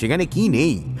যায়। সেখানে কি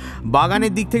নেই?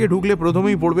 বাগানের দিক থেকে ঢুকলে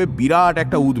প্রথমেই পড়বে বিরাট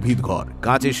একটা উদ্ভিদ ঘর।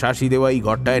 কাঁচের শাসি দেওয়া এই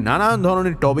ঘরটায় নানান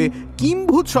ধরনের টবে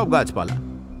কিম্ভূত সব গাছপালা,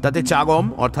 তাতে চা গম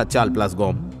অর্থাৎ চাল প্লাস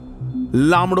গম,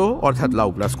 লামড়ো অর্থাৎ লাউ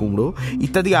প্লাস কুমড়ো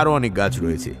ইত্যাদি আরও অনেক গাছ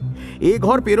রয়েছে। এ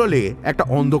ঘর পেরোলে একটা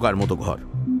অন্ধকার মতো ঘর,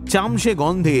 চামসে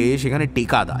গন্ধে সেখানে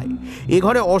টেকা দেয়। এ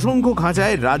ঘরে অসংখ্য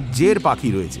খাঁচায় রাজ্যের পাখি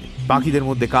রয়েছে। পাখিদের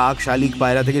মধ্যে কাক, শালিক,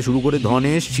 পায়রা থেকে শুরু করে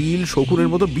ধনেশ, চিল, শকুনের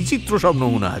মতো বিচিত্র সব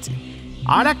নমুনা আছে।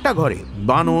 আর একটা ঘরে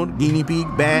বানর, গিনিপিগ,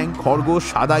 ব্যাঙ, খরগোশ,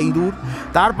 সাদা ইঁদুর।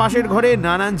 তার পাশের ঘরে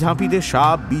নানান ঝাঁপিতে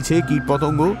সাপ, বিছে,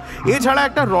 কীটপতঙ্গ। এছাড়া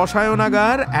একটা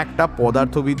রসায়নাগার, একটা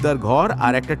পদার্থবিদ্যার ঘর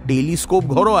আর একটা টেলিস্কোপ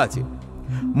ঘরও আছে।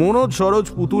 মনোজ, সরোজ,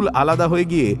 পুতুল আলাদা হয়ে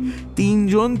গিয়ে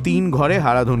তিনজন তিন ঘরে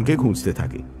হারাধনকে খুঁজতে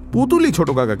থাকে। পুতুলই ছোট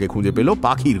কাকাকে খুঁজে পেল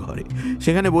পাখির ঘরে।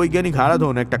 সেখানে বৈজ্ঞানিক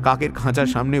হারাধন একটা কাকের খাঁচার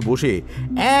সামনে বসে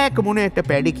এক মনে একটা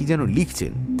প্যাডে কি যেন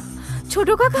লিখছেন। ছোট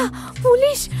কাকা,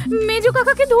 পুলিশ মেজো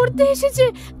কাকাকে ধরতে এসেছে,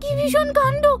 কি ভীষণ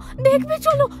কাণ্ড, দেখবে,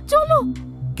 চলো চলো।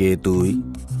 কে তুই?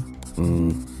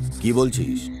 কি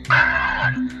বলছিস?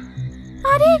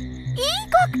 আরে এই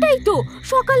কাকটাই তো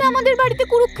সকালে আমাদের বাড়িতে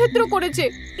কুরুক্ষেত্র করেছে,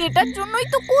 এটার জন্যই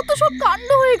তো কত সব কাণ্ড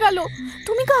হয়ে গেল।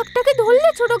 তুমি কাকটাকে ধরলে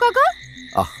ছোট কাকা?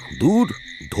 দূর,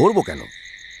 ধরবো কেন?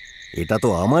 এটা তো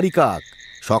আমারই কাক।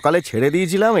 সকালে ছেড়ে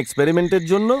দিয়েছিলাম এক্সপেরিমেন্টের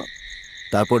জন্য,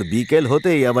 তারপর বিকেল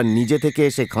হতেই আবার নিজে থেকে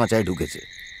এসে খাঁচায় ঢুকেছে।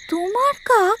 তোমার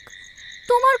কাক?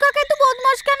 তোমার কাক এত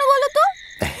বদমাশ কেন বলো তো?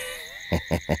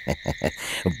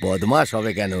 বদমাশ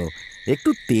হবে কেন, একটু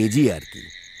তেজি আর কি।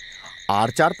 আর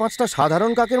 4-5টা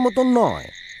সাধারণ কাকের মতন নয়।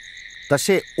 তা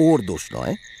সে ওর দোষ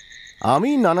নয়।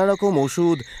 আমি নানা রকম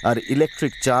ওষুধ আর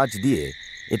ইলেকট্রিক চার্জ দিয়ে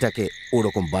এটাকে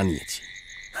ওরকম বানিয়েছি।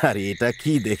 আর এটা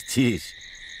কি দেখছিস,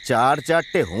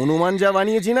 4-4টে হনুমান যা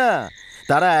বানিয়েছি না,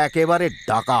 তারা একেবারে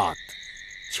ডাকাত।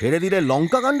 ছেড়ে দিলে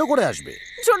লঙ্কা কাণ্ড করে আসবে।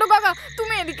 ছোট কাকা,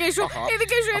 তুমি এদিকে এসো,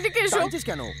 এদিকে এসো, এদিকে এসো।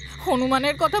 কেন?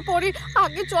 হনুমানের কথা পরে,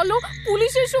 আগে চলো,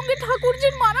 পুলিশের সঙ্গে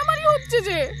ঠাকুরজির মারামারি হচ্ছে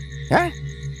যে। হ্যাঁ,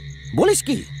 বলিস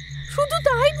কি? শুধু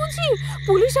তাই বুঝি?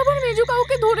 পুলিশ আবার মেজো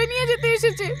কাউকে ধরে নিয়ে যেতে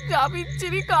এসেছে। যা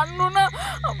বিচ্ছিরি কাণ্ড না,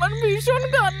 আমার ভীষণ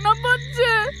কান্না পাচ্ছে।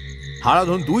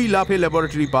 হারাধন 2 লাফে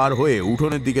ল্যাবরেটরি পার হয়ে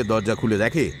উঠোনের দিকে দরজা খুলে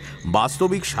দেখে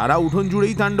বাস্তবিক সারা উঠোন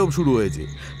জুড়েই তাণ্ডব শুরু হয়েছে।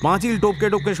 পাঁচিল টপকে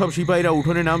টপকে সব সিপাহীরা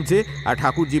উঠোনে নামছে আর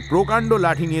ঠাকুরজি প্রকাণ্ড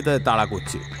লাঠি নিয়ে তাদের তাড়া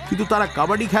করছে। কিন্তু তারা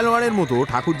কাবাডি খেলোয়াড়ের মতো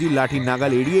ঠাকুরজির লাঠির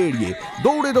নাগাল এড়িয়ে এড়িয়ে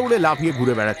দৌড়ে দৌড়ে লাফিয়ে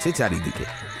ঘুরে বেড়াচ্ছে চারিদিকে।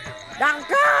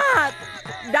 ডাকাত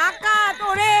ডাকাত,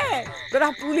 ওরে তোরা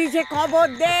পুলিশে খবর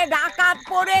দে, ডাকাত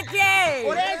পড়েছে।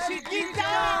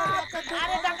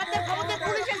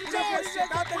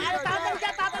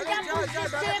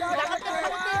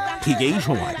 ঠিক এই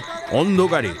সময়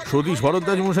অন্ধকারে সতীশ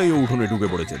ভরদ্বাজ মশাই উঠোনে ঢুকে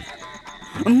পড়েছেন।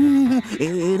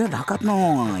 এরা ডাকাত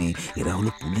নয়, এরা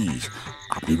হলো পুলিশ।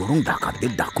 আপনি বরং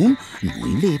ডাকাতদের ডাকুন,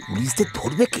 নইলে পুলিশদের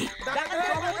ধরবে কে?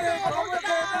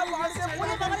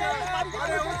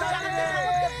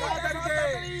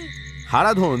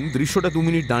 হারাধন দৃশ্যটা 2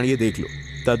 মিনিট দাঁড়িয়ে দেখল।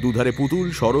 তার দুধারে পুতুল,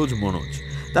 সরোজ, মনোজ।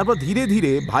 তারপর ধীরে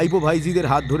ধীরে ভাইপো ভাইজিদের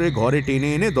হাত ধরে ঘরে টেনে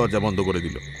এনে দরজা বন্ধ করে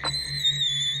দিল।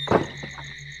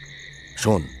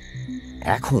 শোন,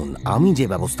 এখন আমি যে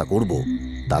ব্যবস্থা করব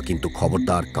তা কিন্তু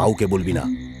খবরদার কাউকে বলবি না।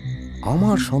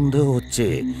 আমার সন্দেহ হচ্ছে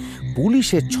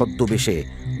পুলিশের ছদ্মবেশে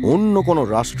অন্য কোনো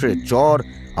রাষ্ট্রের চর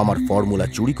আমার ফর্মুলা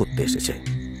চুরি করতে এসেছে।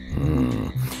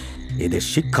 এদের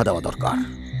শিক্ষা দেওয়া দরকার।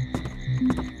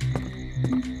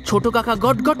 ছোট কাকা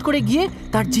গট গট করে গিয়ে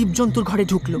তার জীবজন্তুর ঘরে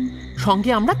ঢুকলো।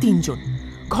 সঙ্গে আমরা 3 জন।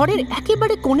 ঘরের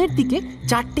একেবারে কোণের দিকে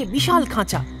 4টে বিশাল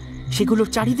খাঁচা, সেগুলোর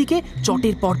চারিদিকে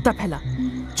চটের পর্দা ফেলা।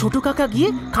 ছোট কাকা গিয়ে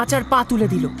খাঁচার পা তুলে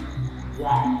দিল।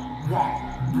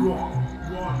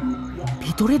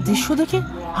 ভিতরের দৃশ্য দেখে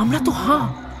আমরা তো হাঁ।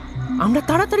 আমরা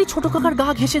তাড়াতাড়ি ছোট কাকার গা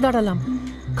ঘেঁষে দাঁড়ালাম।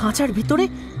 খাঁচার ভিতরে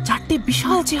 4টে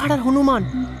বিশাল চেহারার হনুমান।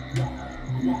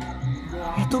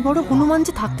 এত বড় হনুমান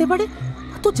যে থাকতে পারে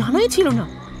তো জানাই ছিল না।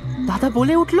 দাদা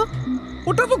বলে উঠল,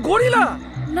 ওটা তো গরিলা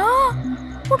না,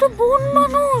 ওটা বন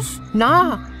মানুষ। না,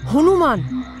 হনুমান,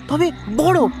 তবে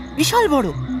বড়, বিশাল বড়।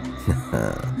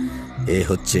 এ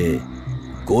হচ্ছে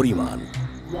গরিমান।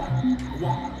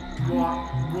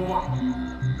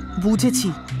 বুঝেছি,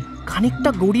 খানিকটা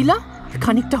গরিলা,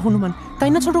 খানিকটা হনুমান, তাই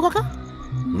না ছোট কাকা?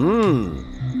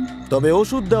 তবে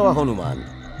ওষুধ দেওয়া হনুমান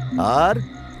আর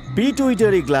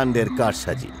পিটুইটারি গ্ল্যান্ডের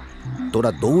কারসাজি।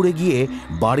 তোরা দৌড়ে গিয়ে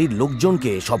বাড়ির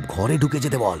লোকজনকে সব ঘরে ঢুকে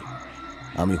যেতে বল।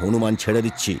 আমি হনুমান ছেড়ে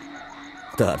দিচ্ছি,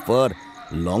 তারপর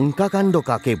লঙ্কা কাণ্ড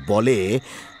কাকে বলে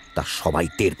তা সবাই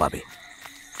টের পাবে।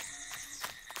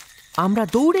 আমরা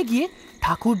দৌড়ে গিয়ে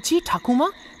ঠাকুরজি, ঠাকুমা,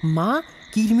 মা,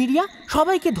 কিরমিরিয়া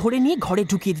সবাইকে ধরে নিয়ে ঘরে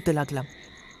ঢুকিয়ে দিতে লাগলাম।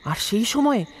 আর সেই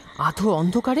সময়ে আধো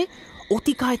অন্ধকারে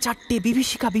অতিকায় 4টে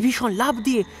বিভীষিকা বিভীষণ লাফ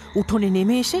দিয়ে উঠোনে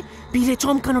নেমে এসে পিলে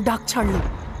চমকানো ডাক ছাড়ল।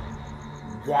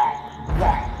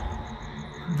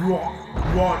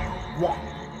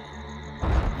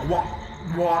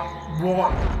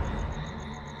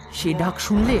 সে ডাক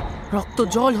শুনলে রক্ত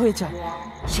জল হয়ে যায়।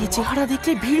 সে চেহারা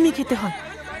দেখলে ভিড়মি খেতে হয়।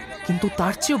 কিন্তু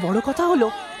তার চেয়েও বড় কথা হলো,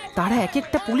 তারা এক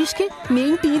একটা পুলিশকে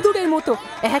মেইনটি ইঁদুরের মতো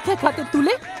এক এক হাতে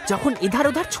তুলে যখন এধার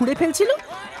ওধার ছুঁড়ে ফেলছিল,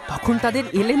 তখন তাদের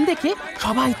এলেম দেখে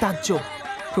সবাই তাজ্জব।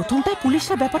 প্রথমটায়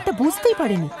পুলিশরা ব্যাপারটা বুঝতেই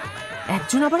পারেনি।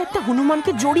 একজন আবার একটা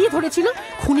হনুমানকে জড়িয়ে ধরেছিল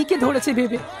খুনিকে ধরেছে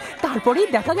ভেবে। তারপরেই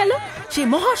দেখা গেল সে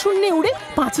মহাশূন্যে উড়ে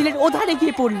পাঁচিলের ওধারে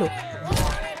গিয়ে পড়ল।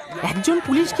 একজন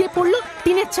পুলিশ গিয়ে পড়ল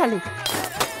টিনের চালে,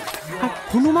 আর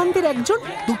হনুমানদের একজন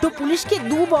 2টো পুলিশকে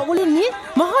 2 বগলে নিয়ে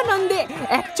মহানন্দে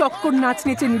এক চক্কর নাচ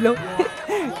নেচে নিল।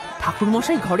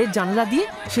 ঠাকুরমশাই ঘরের জানলা দিয়ে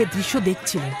সে দৃশ্য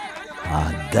দেখছিলেন।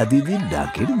 আদ্যা দিদির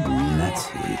ডাকের গুণ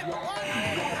আছে।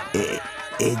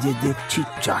 এই যে দেখছি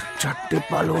 4-4টে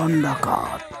পালোয়ান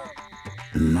ডাকাত।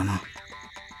 না না,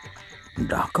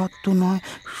 ডাকাত তো নয়,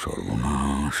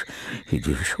 সর্বনাশ, এই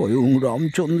যে স্বয়ং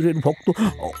রামচন্দ্রের ভক্ত।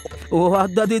 ও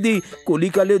আদ্যা দিদি,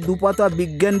 কলিকালে 2 পাতা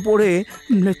বিজ্ঞান পড়ে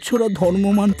ম্লেচ্ছরা ধর্ম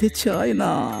মানতে চায়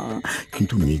না,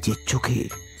 কিন্তু নিজের চোখে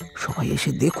সবাই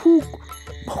এসে দেখুক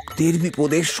ভক্তের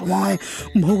বিপদের সময়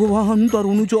ভগবান তার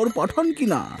অনুচর পাঠান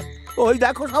কিনা। ওই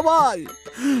দেখো সবাই,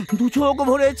 2 চোখ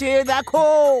ভরে চেয়ে দেখো,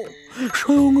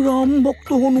 স্বয়ং রাম ভক্ত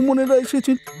হনুমানেরা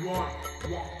এসেছেন।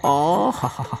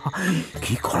 আহা,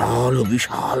 কি করাল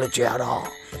বিশাল চেহারা,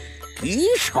 কি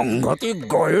সাংঘাতিক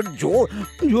গায়ের জোর।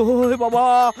 জয় বাবা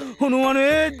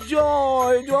হনুমানের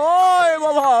জয়, জয়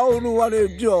বাবা হনুমানের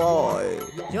জয়।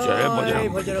 जय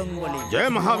बजरंगबली, जय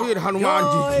महावीर हनुमान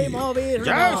जी की,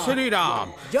 जय श्री राम,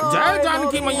 जय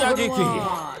जानकी मैया जी की।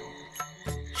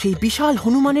 সেই বিশাল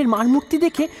হনুমানের মারমূর্তি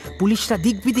দেখে পুলিশরা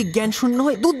দিকবিদিক জ্ঞান শূন্য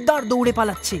হয়ে দুদ্দার দৌড়ে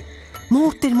পালাচ্ছে।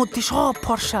 মুহূর্তের মধ্যে সব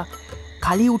ফর্সা,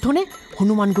 খালি উঠোনে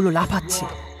হনুমানগুলো লাফাচ্ছে।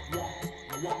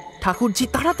 ঠাকুরজি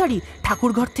তাড়াতাড়ি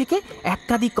ঠাকুর ঘর থেকে 1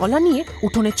 কাঁদি কলা নিয়ে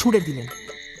উঠোনে ছুঁড়ে দিলেন।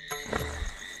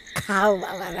 খাও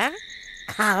বাবারা,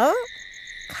 খাও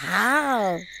খাও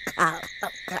খাও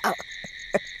খাও।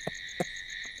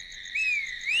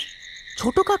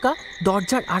 ছোট কাকা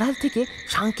দরজার আড়াল থেকে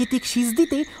সাংকেতিক শীষ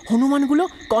দিতেই হনুমানগুলো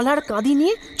কলার কাঁদি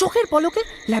নিয়ে চোখের পলকে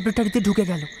ল্যাবরেটরিতে ঢুকে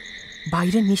গেল।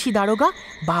 বাইরে নিশি দারোগা,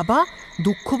 বাবা,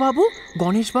 দুঃখবাবু,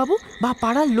 গণেশবাবু বা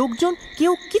পাড়ার লোকজন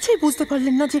কেউ কিছুই বুঝতে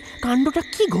পারলেন না যে কাণ্ডটা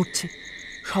কি ঘটছে।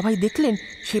 সবাই দেখলেন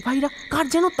সেপাইরা কার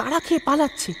যেন তাড়া খেয়ে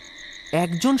পালাচ্ছে।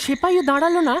 একজন সেপাইও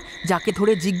দাঁড়ালো না যাকে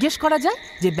ধরে জিজ্ঞেস করা যায়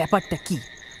যে ব্যাপারটা কি।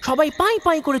 সবাই পাই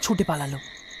পাই করে ছুটে পালালো।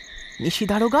 নিশি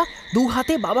দারোগা দু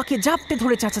হাতে বাবাকে জাপটে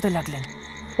ধরে চেঁচাতে লাগলেন,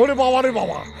 ওরে বাবা রে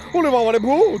বাবা, ওরে বাবা রে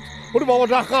ভূত, ওরে বাবা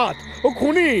ডাকাত, ও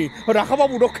খুনি, রাখা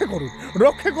বাবু রক্ষে করুন,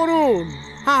 রক্ষে করুন।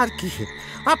 আর কি,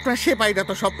 আপনার সেপাইরা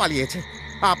তো সব পালিয়েছে,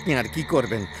 আপনি আর কি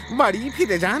করবেন? বাড়ি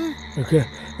ফিরে যান।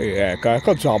 একা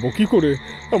একা যাবো কি করে?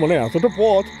 মানে এতটা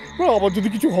পথ, আবার যদি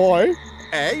কিছু হয়।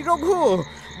 এই রঘু,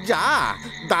 যা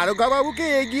দারোগা বাবুকে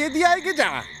এগিয়ে দিয়ে আগে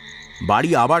যা। বাড়ি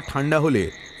আবার ঠান্ডা হলে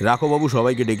রাখোবাবু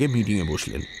সবাইকে ডেকে মিটিংয়ে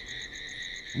বসলেন।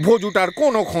 ভোজুটার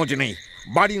কোনো খোঁজ নেই।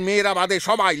 বাড়ির মেয়েরা বাদে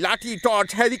সবাই লাঠি, টর্চ,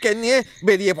 হ্যারিকেন নিয়ে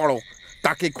বেরিয়ে পড়ো।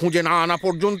 তাকে খুঁজে না আনা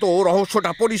পর্যন্ত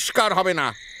রহস্যটা পরিষ্কার হবে না।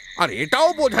 আর এটাও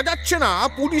বোঝা যাচ্ছে না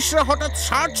পুলিশরা হঠাৎ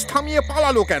সার্চ থামিয়ে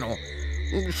পালালো কেন।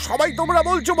 সবাই তোমরা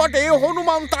বলছো বটে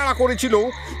হনুমান তাড়া করেছিল,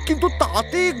 কিন্তু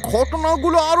তাতে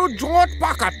ঘটনাগুলো আরো জট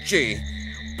পাকাচ্ছে।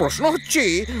 প্রশ্ন হচ্ছে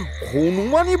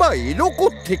হনুমানই বা এলো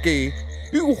কোত্থেকে?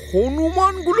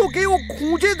 হনুমানগুলোকেও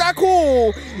খুঁজে দেখো,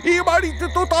 এ বাড়িতে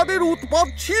তো তাদের উৎপাত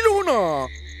ছিল না।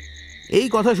 এই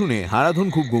কথা শুনে হারাধন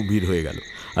খুব গম্ভীর হয়ে গেল,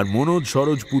 আর মনোজ,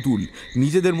 সরোজ, পুতুল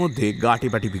নিজেদের মধ্যে গা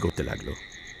টেপাটিপি করতে লাগলো।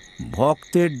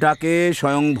 ভক্তের ডাকে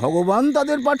স্বয়ং ভগবান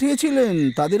তাদের পাঠিয়েছিলেন,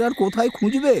 তাদের আর কোথায়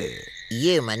খুঁজবে?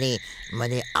 ইয়ে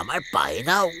মানে আমার পায়ে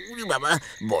না, উনি বাবা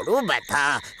বড় ব্যথা,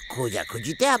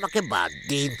 খোঁজাখুঁজিতে আমাকে বাদ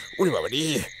দিন। উনি বাবা রে।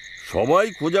 সবাই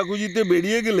খোঁজাখুঁজিতে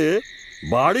বেরিয়ে গেলে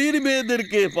বাড়ির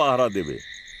মেয়েদেরকে পাহারা দেবে,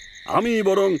 আমি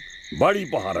বরং বাড়ি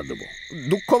পাহারা দেব।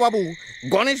 দুঃখবাবু,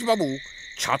 গণেশবাবু,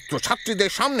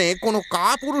 ছাত্রছাত্রীদের সামনে কোনো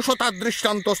কাপুরুষতার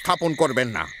দৃষ্টান্ত স্থাপন করবেন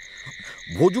না।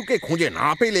 ভোজুকে খুঁজে না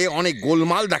পেলে অনেক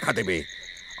গোলমাল দেখা দেবে।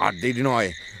 আর দেরি নয়,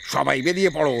 সবাই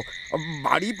বেরিয়ে পড়ো।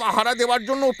 বাড়ি পাহারা দেওয়ার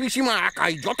জন্য পিসিমা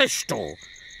একাই যথেষ্ট।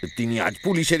 তিনি আজ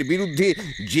পুলিশের বিরুদ্ধে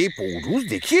যে পৌরুষ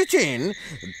দেখিয়েছেন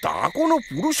তা কোনো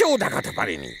পুরুষেও দেখাতে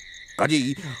পারেনি। কাজেই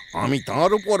আমি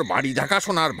তার উপর বাড়ি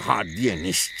দেখাশোনার ভার দিয়ে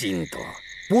নিশ্চিন্ত।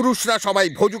 পুরুষরা সবাই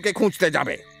ভোজুকে খুঁজতে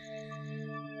যাবে।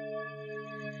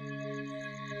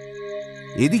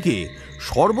 এদিকে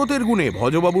শরবতের গুণে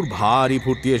ভজবাবুর ভারী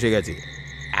ফুর্তি এসে গেছে।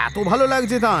 এত ভালো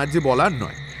লাগছে তার যে বলার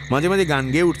নয়। মাঝে মাঝে গান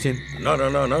গেয়ে উঠছেন।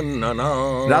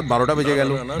 রাত 12টা বেজে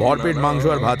গেল। ভরপেট মাংস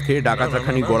আর ভাত খেয়ে ডাকাতরা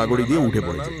খানি গড়াগড়ি দিয়ে উঠে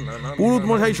পড়েছে। পুরুত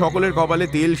মশাই সকলের কপালে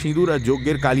তেল, সিঁদুর আর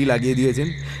যজ্ঞের কালি লাগিয়ে দিয়েছেন,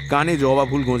 কানে জবা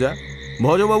ফুল গোঁজা।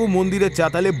 ভজবাবু মন্দিরের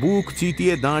চাতালে বুক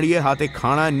চিতিয়ে দাঁড়িয়ে হাতে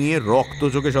খাঁড়া নিয়ে রক্ত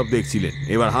চোখে সব দেখছিলেন।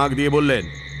 এবার হাঁক দিয়ে বললেন,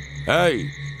 এই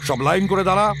সব লাইন করে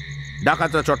দাঁড়া।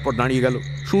 ডাকাতরা চটপট দাঁড়িয়ে গেল।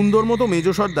 সুন্দর মতো মেজ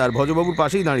সর্দার ভজবাবুর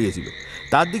পাশেই দাঁড়িয়েছিল।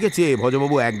 তার দিকে চেয়ে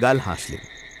ভজবাবু একগাল হাসলেন।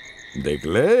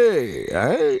 দেখলে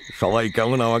সবাই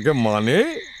কেমন আমাকে মানে?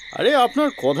 আরে আপনার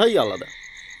কথাই আলাদা।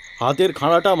 হাতের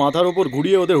খাঁড়াটা মাথার উপর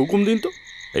ঘুরিয়ে ওদের হুকুম দিন তো।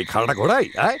 এই খাঁড়াটা ঘোরাই?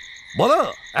 বলো।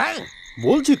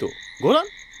 বলছি তো, ঘোরান।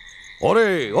 ওরে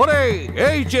ওরে,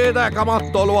 এই চেয়ে দেখ আমার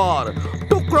তলোয়ার,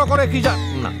 টুকরো করে কি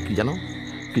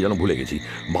যেন ভুলে গেছি।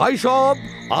 ভাই সব,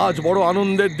 আজ বড়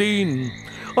আনন্দের দিন।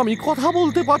 আমি কথা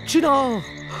বলতে পারছি না।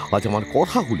 আজ আমার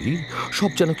কথাগুলি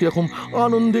সব যেন কিরকম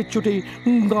আনন্দের চোটে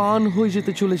গান হয়ে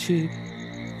যেতে চলেছে।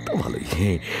 তা ভালোই,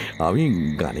 আমি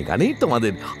গানে গানেই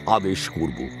তোমাদের আদেশ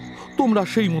করব, তোমরা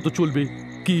সেই মতো চলবে।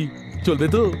 কি চলবে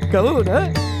তো? কেমন?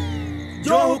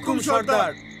 জয় হুকুম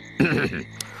সর্দার।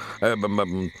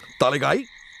 তালে গাই।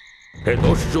 হে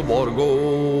দস্যু বর্গ,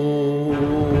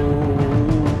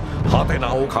 হাতে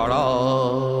নাও খাড়া,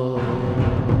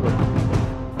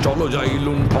 চলো যাই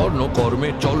লুণ্ঠন কর্মে,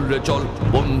 চল রে চল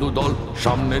বন্ধু দল,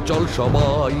 সামনে চল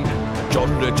সবাই, চল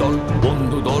রে চল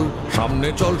বন্ধু দল, সামনে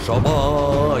চল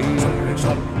সবাই।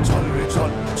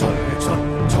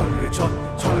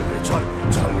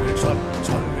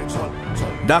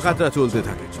 ডাকাতরা চলতে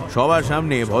থাকে। সবার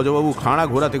সামনে ভজবাবু খাঁড়া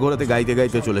ঘোরাতে ঘোরাতে গাইতে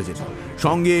গাইতে চলেছেন।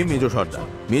 সঙ্গে মেজ সর্দার।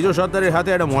 মেজ সর্দারের হাতে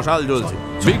একটা মশাল জ্বলছে।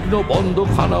 বিঘ্ন বন্ধ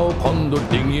খানাও খন্দ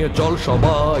ডিঙিয়ে চল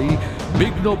সবাই,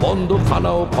 বিঘ্ন বন্ধ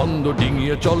খানাও খন্দ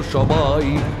ডিঙিয়ে চল সবাই,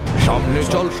 সামনে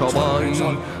চল সবাই,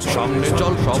 সামনে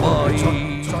চল সবাই।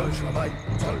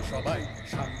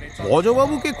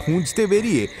 ভজবাবুকে খুঁজতে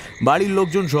বেরিয়ে বাড়ির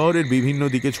লোকজন শহরের বিভিন্ন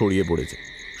দিকে ছড়িয়ে পড়েছে।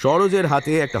 সরোজের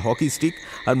হাতে একটা হকি স্টিক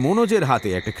আর মনোজের হাতে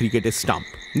একটা ক্রিকেটের স্টাম্প।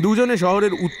 দুজনে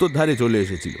শহরের উত্তর ধারে চলে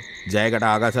এসেছিল। জায়গাটা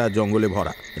আগাছা জঙ্গলে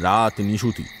ভরা, রাত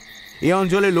নিশুতি। এই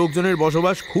অঞ্চলে লোকজনের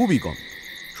বসবাস খুবই কম।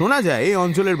 শোনা যায় এই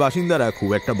অঞ্চলের বাসিন্দারা খুব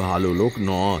একটা ভালো লোক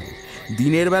নয়।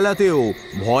 দিনের বেলাতেও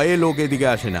ভয়ে লোক এদিকে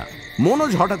আসে না।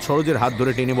 মনোজ হঠাৎ সরোজের হাত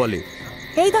ধরে টেনে বলে,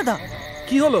 এই দাদা,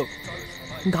 কি হলো?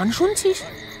 গান শুনছিস?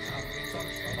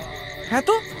 হ্যাঁ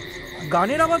তো,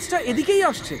 গানের আওয়াজটা এদিকেই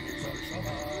আসছে।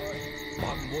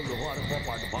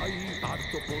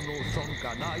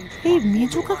 এই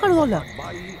মেজো কাকার গলা।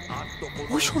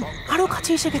 ওই শোন, আরো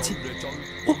কাছে এসে গেছে।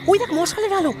 ওই দেখ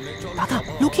মশালের আলো। দাদা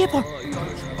লুকিয়ে পড়।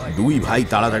 দুই ভাই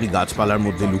তাড়াতাড়ি গাছপালার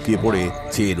মধ্যে লুকিয়ে পড়ে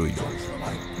চেয়ে রইল।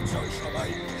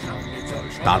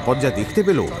 তারপর যা দেখতে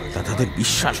পেল তা তাদের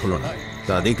বিশ্বাস হলো না।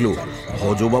 তারা দেখল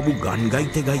ভজবাবু গান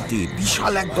গাইতে গাইতে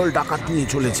বিশাল একদল ডাকাত নিয়ে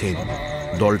চলেছেন।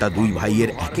 দলটা দুই ভাইয়ের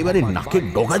একেবারে নাকের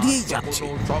ডগা দিয়েই যাচ্ছে।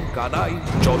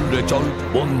 চল রে চল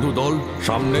বন্ধু দল,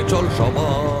 সামনে চল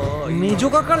সবাই। মেজো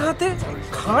কাকার হাতে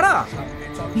খাড়া।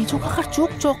 মেজো কাকার চোখ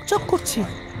চকচক করছে।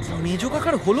 মেজো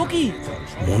কাকার হলো কি?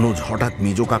 মনোজ হঠাৎ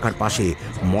মেজো কাকার পাশে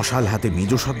মশাল হাতে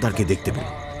মেজো সর্দারকে দেখতে পেল।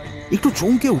 একটু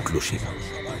চমকে উঠল সে,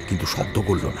 কিন্তু শব্দ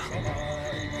করল না।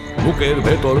 বুকের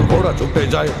ভেতর ঘোড়া চুপে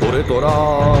যায় ওরে তোরা,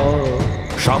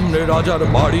 সামনে রাজার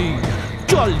বাড়ি,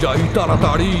 চল যাই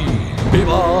তাড়াতাড়ি,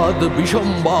 বিবাদ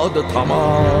বিসম্বাদ থামা।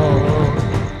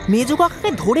 মেজো কাকাকে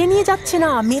ধরে নিয়ে যাচ্ছে না,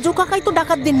 মেজো কাকাই তো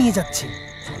ডাকাতদের নিয়ে যাচ্ছে।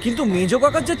 কিন্তু মেজো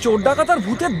কাকার যে চোর ডাকাত আর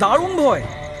ভূতের দারুণ ভয়।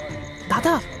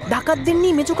 দাদা, ডাকাতদের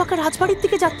নিয়ে মেজো কাকা রাজবাড়ির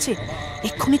দিকে যাচ্ছে।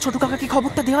 এক্ষুনি ছোট কাকাকে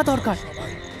খবরটা দেওয়া দরকার।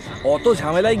 অত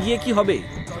ঝামেলায় গিয়ে কি হবে?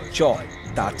 চল,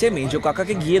 তার চেয়ে মেজো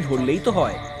কাকাকে গিয়ে ধরলেই তো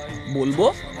হয়। বলবো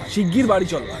শিগগির বাড়ি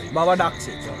চল, বাবা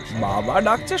ডাকছে। বাবা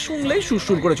ডাকছে শুনলেই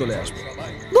সুরসুর করে চলে আসবে।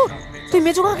 দূর, তুই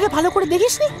মেজো কাকাকে ভালো করে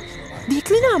দেখিসনি?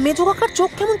 দেখলি না মেজো কাকার চোখ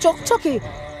কেমন চকচকে,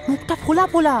 মুখটা ফোলা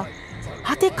ফোলা,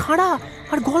 হাতে খাড়া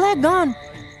আর গলায় গান।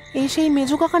 এই সেই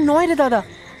মেজো কাকা নয় রে দাদা,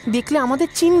 দেখলে আমাদের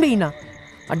চিনবেই না।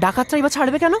 আর ডাকাতরা এবার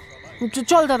ছাড়বে কেন?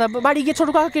 চল দাদা, বাড়ি গিয়ে ছোট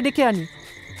কাকাকে ডেকে আনি।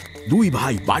 দুই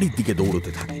ভাই বাড়ির দিকে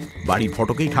দৌড়তে থাকে। বাড়ির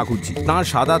ফটকেই ঠাকুরজি, তাঁর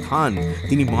সাদা থান,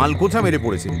 তিনি মালকোচা মেরে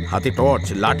পড়েছেন। হাতে টর্চ,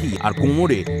 লাঠি আর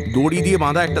কোমরে দড়ি দিয়ে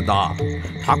বাঁধা একটা দা।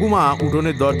 ঠাকুমা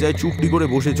উঠোনের দরজায় চুপটি করে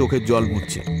বসে চোখের জল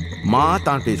মুছছে। মা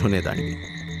তাঁর পেছনে দাঁড়িয়ে।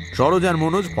 সরোজ আর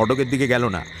মনোজ ফটকের দিকে গেল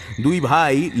না। দুই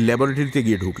ভাই ল্যাবরেটরিতে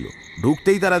গিয়ে ঢুকলো।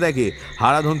 ঢুকতেই তারা দেখে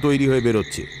হারাধন তৈরি হয়ে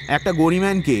বেরোচ্ছে। একটা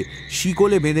গরিম্যানকে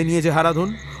শিকলে বেঁধে নিয়েছে হারাধন,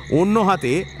 অন্য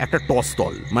হাতে একটা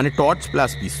টর্চতল, মানে টর্চ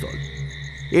প্লাস পিস্তল।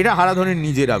 এটা হারাধনের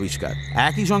নিজের আবিষ্কার।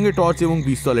 একই সঙ্গে টর্চ এবং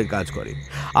পিস্তলের কাজ করে।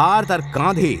 আর তার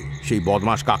কাঁধে সেই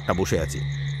বদমাস কাকটা বসে আছে।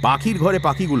 পাখির ঘরে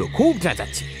পাখিগুলো খুব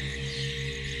চেঁচাচ্ছে।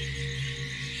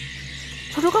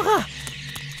 ছোট কাকা,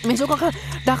 মেজো কাকা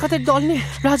ডাকাতের দল নিয়ে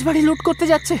রাজবাড়ি লুট করতে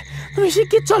যাচ্ছে, তুমি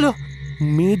শিগগির চলো।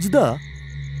 মেজদা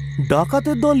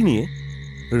ডাকাতের দল নিয়ে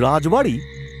রাজবাড়ি?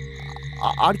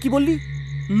 আর কি বললি?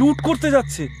 লুট করতে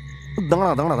যাচ্ছে।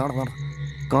 দাঁড়া দাঁড়া দাঁড়া দাঁড়া,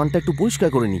 কানটা একটু পরিষ্কার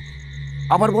করে নি।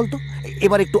 আবার বলতো,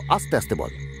 এবার একটু আস্তে আস্তে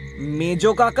বল।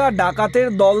 মেজো কাকা ডাকাতের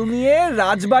দল নিয়ে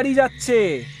রাজবাড়ি যাচ্ছে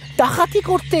ডাকাতি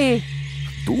করতে।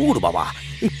 দূর বাবা,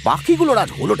 এই পাখিগুলো রাজ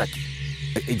হলোটা কি?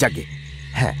 যাকে,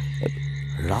 হ্যাঁ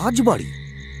রাজবাড়ি।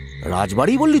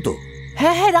 রাজবাড়ি বললি তো?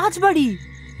 হ্যাঁ হ্যাঁ, রাজবাড়ি।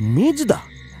 মেজদা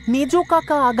মেজো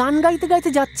কাকা গান গাইতে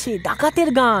গাইতে যাচ্ছে, ডাকাতের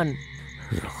গান।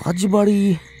 রাজবাড়ি,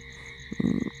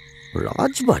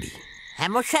 রাজবাড়ি।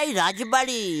 হ্যামশাই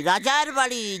রাজবাড়ি, রাজার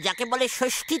বাড়ি, যাকে বলে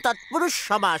ষষ্ঠী তৎপুরুষ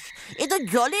সমাস। এ তো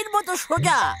জলের মতো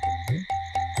সোজা।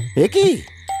 এ কি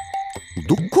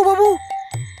দুঃখবাবু,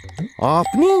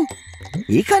 আপনি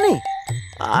এখানে?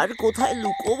 আর কোথায়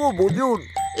লুকোবো বলুন?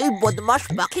 এই বদমাস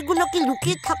পাখিগুলোকে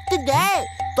লুকিয়ে থাকতে দেয়,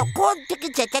 তখন থেকে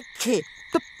চেঁচাচ্ছে।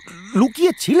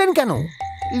 লুকিয়ে ছিলেন কেন?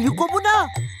 লুকোবো না?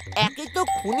 একে তো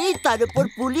খুনি, তার উপর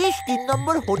পুলিশ, 3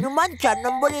 নম্বর হনুমান, 4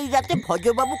 নম্বর এই রাতে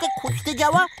ভজবাবুকে খুঁজতে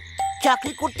যাওয়া।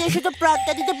 চাকরি করতে এসে তো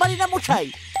প্রাণটা দিতে পারি না মশাই।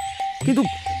 কিন্তু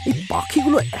এই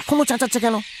পাখিগুলো এখনো চেঁচাচ্ছে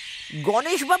কেন?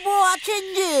 গণেশ বাবু আছেন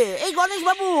যে, এই গণেশ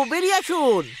বাবু বেরিয়ে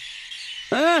আসুন।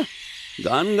 হ্যাঁ,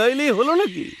 গান গাইলেই হলো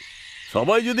নাকি?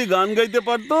 সবাই যদি গান গাইতে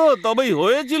পারতো তবেই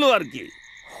হয়েছিল আর কি।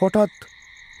 হঠাৎ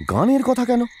গানের কথা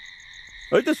কেন?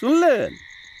 ওই তো শুনলেন,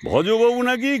 ভজবাবু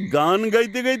নাকি গান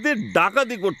গাইতে গাইতে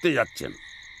ডাকাতি করতে যাচ্ছেন।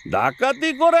 ডাকাতি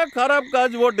করা খারাপ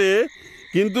কাজ বটে,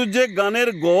 কিন্তু যে গানের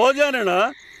গ জানে না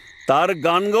তার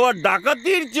গান গাওয়া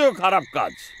ডাকাতির চেয়েও খারাপ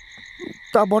কাজ।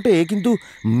 তা বটে, কিন্তু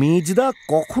মেজদা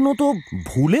কখনো তো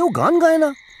ভুলেও গান গায় না।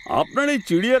 আপনার এই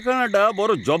চিড়িয়াখানাটা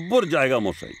বড় জব্বর জায়গা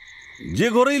মশাই। যে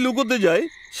ঘরেই লুকোতে যায়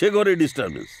সে ঘরে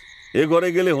ডিস্টারবেন্স। এ ঘরে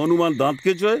গেলে হনুমান দাঁত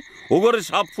কেচোয়, ও ঘরে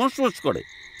সাপ ফোঁস করে,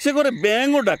 সে ঘরে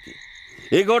ব্যাঙও ডাকে।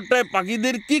 এ ঘরটায়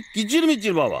পাখিদের কি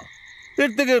কিচিরমিচির বাবা।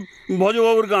 এর থেকে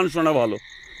ভজবাবুর গান শোনা ভালো।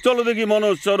 চলো দেখি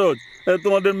মনোজ, সরোজ,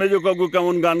 তোমাদের মেজো কাকু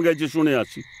কেমন গান গাইছে শুনে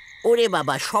আসি। ওরে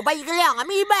বাবা, সবাই গেলে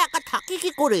আমি বা একা থাকি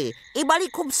কি করে? এ বাড়ি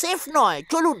খুব সেফ নয়।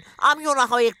 চলুন, আমিও না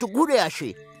হয় একটু ঘুরে আসি।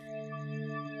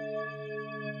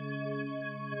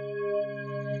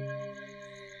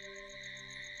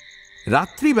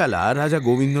 রাত্রিবেলা রাজা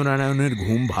গোবিন্দনারায়ণের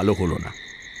ঘুম ভালো হলো না।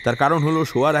 তার কারণ হলো,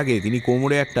 শোয়ার আগে তিনি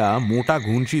কোমরে একটা মোটা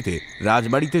ঘুঞ্চিতে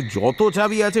রাজবাড়িতে যত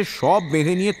চাবি আছে সব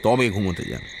বেঁধে নিয়ে তবে ঘুমোতে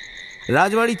যান।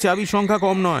 রাজবাড়ির চাবির সংখ্যা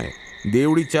কম নয়,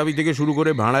 দেউড়ির চাবি থেকে শুরু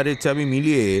করে ভাঁড়ারের চাবি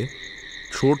মিলিয়ে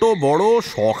ছোট বড়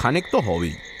শখানেক তো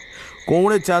হবেই।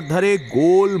 কোমরের চারধারে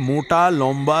গোল মোটা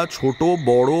লম্বা ছোট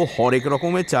বড় হরেক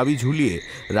রকমের চাবি ঝুলিয়ে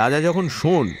রাজা যখন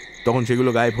শোন তখন সেগুলো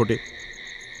গায়ে ফোটে।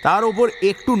 তার ওপর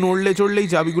একটু নড়লে চড়লেই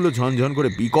চাবিগুলো ঝনঝন করে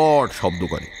বিকট শব্দ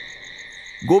করে।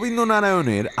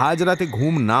 গোবিন্দনারায়ণের আজ রাতে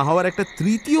ঘুম না হওয়ার একটা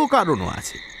তৃতীয় কারণও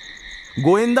আছে।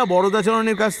 গোয়েন্দা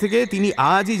বরদাচরণের কাছ থেকে তিনি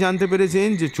আজই জানতে পেরেছেন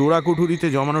যে চোরাকুঠুরিতে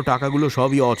জমানো টাকাগুলো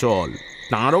সবই অচল।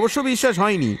 তাঁর অবশ্য বিশ্বাস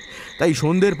হয়নি, তাই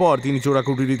সন্ধ্যের পর তিনি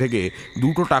চোরাকুঠুরি থেকে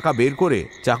 2 টাকা বের করে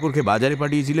চাকরকে বাজারে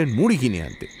পাঠিয়েছিলেন মুড়ি কিনে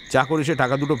আনতে। চাকর এসে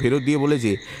টাকা 2 ফেরত দিয়ে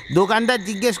বলেছে, দোকানদার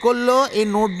জিজ্ঞেস করলো এই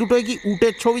নোট দুটোয় কি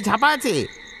উটের ছবি ছাপা আছে।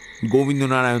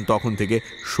 গোবিন্দনারায়ণ তখন থেকে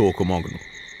শোকমগ্ন।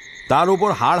 তার উপর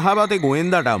হাড় হাবাতে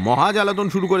গোয়েন্দাটা মহা জ্বালাতন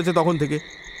শুরু করেছে তখন থেকে।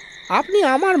 আপনি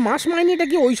আমার মাস মাইনেটা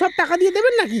কি ওই সব টাকা দিয়ে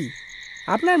দেবেন নাকি?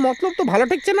 আপনার মতলব তো ভালো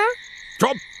ঠেকছে না।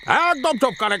 চুপ, একদম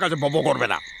চুপ, কানে কাছে বব করবে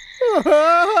না।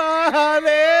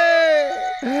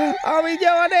 আমি যে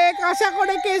অনেক আশা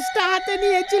করে কেসটা হাতে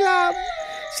নিয়েছিলাম,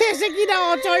 শেষে কিনা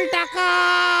অচল টাকা।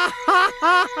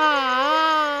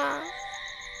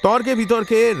 তর্কে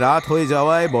বিতর্কে রাত হয়ে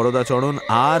যাওয়ায় বরদাচরণ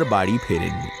আর বাড়ি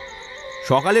ফেরেননি।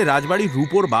 সকালে রাজবাড়ির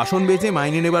রূপোর বাসন বেচে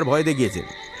মাইনে নেবার ভয় দেখিয়েছেন।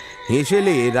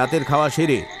 হেসেলে রাতের খাওয়া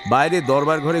সেরে বাইরের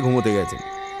দরবার ঘরে ঘুমোতে গেছেন।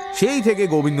 সেই থেকে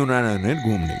গোবিন্দনারায়ণের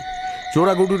ঘুম নেই।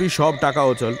 চোরাকুটুরির সব টাকা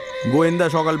অচল। গোয়েন্দা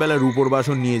সকালবেলা রূপোর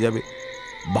বাসন নিয়ে যাবে।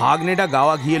 ভাগ্নেটা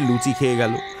গাওয়া ঘিয়ের লুচি খেয়ে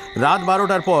গেল। রাত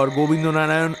 12টার পর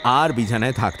গোবিন্দনারায়ণ আর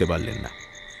বিছানায় থাকতে পারলেন না।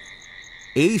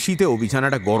 এই শীতেও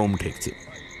বিছানাটা গরম ঠেকছে।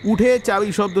 উঠে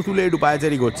চাবির শব্দ তুলে একটু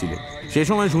পায়চারি করছিলেন। সে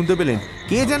সময় শুনতে পেলেন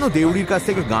কে যেন দেউড়ির কাছ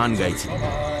থেকে গান গাইছে।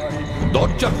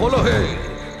 দরজা খোলো হে,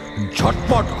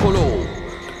 ঝটপট খোলো,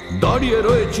 দাঁড়িয়ে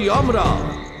রয়েছি আমরা।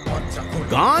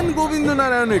 গান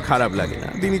গোবিন্দনারায়ণের খারাপ লাগে না।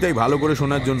 তিনি তাই ভালো করে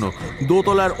শোনার জন্য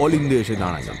দোতলার অলিন্দে এসে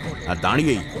দাঁড়ালেন। আর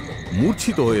দাঁড়িয়েই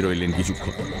মূর্ছিত হয়ে রইলেন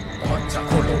কিছুক্ষণ।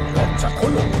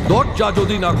 দরজা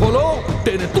যদি না খোলো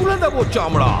টেনে তুলে দেবো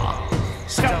চামড়া।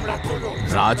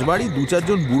 রাজবাড়ি 2-4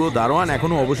 জন বুড়ো দারোয়ান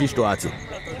এখনো অবশিষ্ট আছে,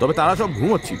 তবে তারা সব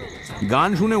ঘুমোচ্ছিল। গান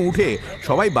শুনে উঠে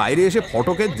সবাই বাইরে এসে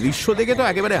ফটকের দৃশ্য দেখে তো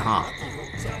একেবারে হাঁ।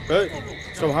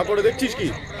 সব হাঁ করে দেখছিস কি?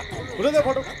 খুলে দে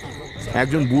ফটক।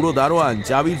 একজন বুড়ো দারোয়ান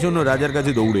চাবির জন্য রাজার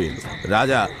কাছে দৌড়ে এলো।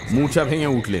 রাজা মূর্ছা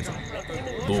ভেঙে উঠলেন।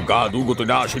 দুগো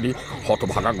না আসেনি,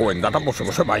 হতভাগা গোয়েন্দাটা বসে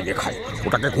বসে বাইরে খায়।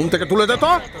 ওটাকে ঘুম থেকে তুলে দে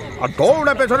তো, আর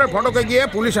দৌড়ে পেছনের ফটকে গিয়ে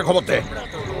পুলিশে খবর দে।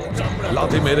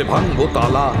 লাথি মেরে ভাঙবো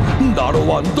তালা,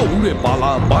 দারোয়ান দৌড়ে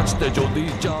পালা, বাঁচতে যদি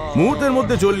যা। মুহূর্তের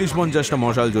মধ্যে 40-50টা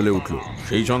মশাল জ্বলে উঠল।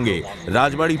 সেই সঙ্গে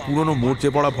রাজবাড়ি পুরনো মরচে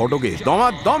পড়া ফটকে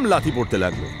দমাদম লাথি পড়তে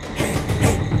লাগলো।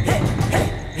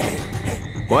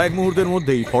 কয়েক মুহূর্তের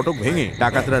মধ্যেই ফটক ভেঙে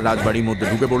ডাকাতরা রাজবাড়ির মধ্যে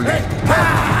ঢুকে পড়ল।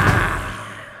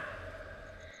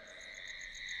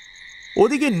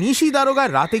 ওদিকে নিশি দারোগা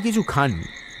রাতে কিছু খাননি।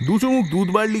 2 চুমুক দুধ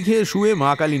বার্লি খেয়ে শুয়ে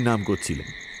মা কালীর নাম করছিলেন।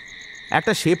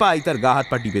 একটা সেপাই তার গা হাত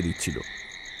পা টিপে দিচ্ছিল।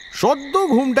 সদ্য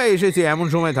ঘুমটা এসেছে এমন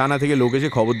সময় থানা থেকে লোক এসে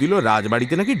খবর দিল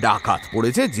রাজবাড়িতে নাকি ডাকাত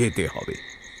পড়েছে, যেতে হবে।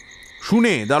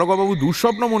 শুনে দারোগাবাবু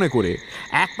দুঃস্বপ্ন মনে করে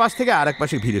এক পাশ থেকে আরেক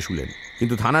পাশে ভিড়ে শুলেন।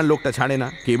 কিন্তু থানার লোকটা ছাড়ে না,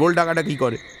 কেবল ডাকাটা কি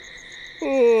করে।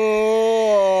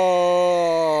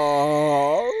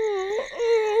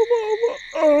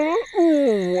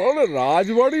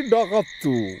 রাজবাড়ির ডাকাত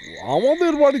তো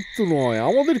আমাদের বাড়ির তো নয়,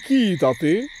 আমাদের কি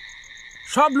তাতে?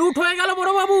 সব লুট হয়ে গেল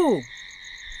বড় বাবু।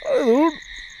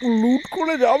 লুট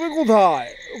করে যাবে কোথায়?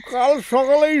 কাল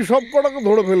সকালেই সব কটাকে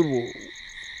ধরে ফেলবো।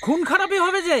 খুন খারাপই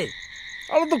হবে যে।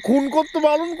 আরে তো খুন করতে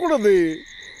বারণ করে দে,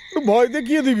 একটু ভয়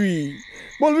দেখিয়ে দিবি।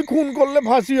 বলবি খুন করলে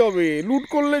ফাঁসি হবে, লুট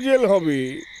করলে জেল হবে।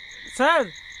 স্যার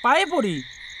পায়ে পড়ি।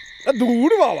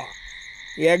 দূর বাবা,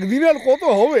 একদিন আর কত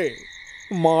হবে?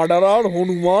 মার্ডারার,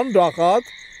 হনুমান, ডাকাত,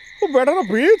 ও বেটারা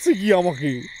পেয়েছে কি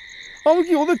আমাকে? আমি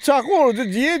কি ওদের চাকর যে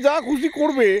যে যা খুশি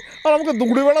করবে আর আমাকে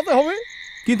দৌড়ে বেড়াতে হবে?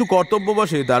 কিন্তু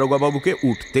কর্তব্যবশে দারোগাবাবুকে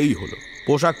উঠতেই হলো।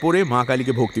 পোশাক পরে মা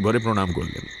কালীকে ভক্তি ভরে প্রণাম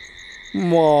করলেন।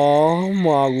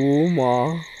 মা গো মা,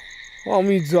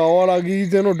 আমি যাওয়ার আগেই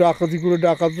যেন ডাকাতি করে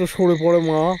ডাকাতরা সরে পড়ে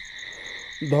মা।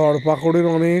 ধরপাকড়ের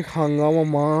অনেক হাঙ্গামা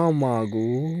মা গো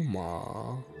মা।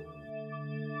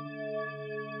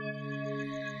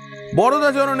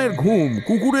 বরদাচরণের ঘুম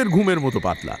কুকুরের ঘুমের মতো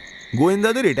পাতলা।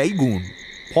 গোয়েন্দাদের এটাই গুণ।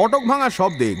 ফটক ভাঙার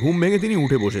শব্দে ঘুম ভেঙে তিনি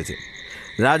উঠে বসেছে।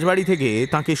 রাজবাড়ি থেকে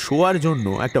তাকে শোয়ার জন্য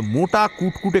একটা মোটা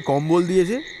কুটকুটে কম্বল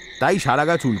দিয়েছে, তাই সারা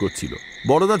গা চুলকোচ্ছিল।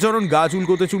 বরদাচরণ গা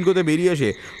চুলকোতে চুলকোতে বেরিয়ে এসে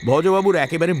ভজবাবুর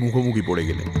একেবারে মুখোমুখি পড়ে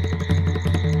গেলেন।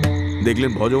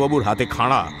 দেখলেন ভজবাবুর হাতে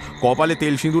খাড়া, কপালে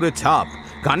তেল সিঁদুরের ছাপ,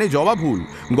 কানে জবা ফুল,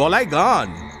 গলায় গান।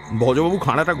 ভজবাবু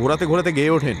খাঁড়াটা ঘোরাতে ঘোরাতে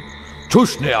গেয়ে ওঠেন,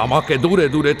 ছুসনে আমাকে দূরে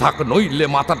দূরে থাক, নইলে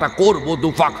মাথাটা করবো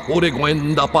দুফাক, ওরে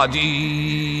গোয়েন্দা পাজি।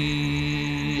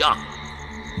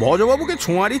 ভজবাবুকে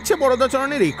ছোঁয়ার ইচ্ছে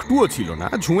বরদাচরণের একটুও ছিল না।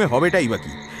 ঝুঁয়ে হবেটাই বা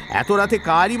কি? এত রাতে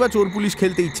কারই বা চোর পুলিশ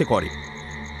খেলতে ইচ্ছে করে?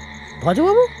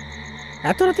 ভজবাবু,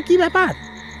 এত রাতে কি ব্যাপার?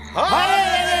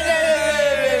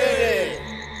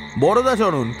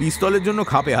 বরদাচরণ পিস্তলের জন্য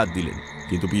খাপে হাত দিলেন,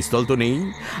 কিন্তু পিস্তল তো নেই।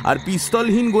 আর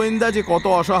পিস্তলহীন গোয়েন্দা যে কত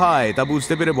অসহায় তা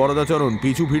বুঝতে পেরে বরদাচরণ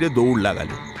পিছু ফিরে দৌড়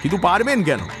লাগালেন। কিন্তু পারবেন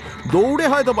কেন? দৌড়ে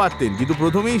হয়তো পারতেন, কিন্তু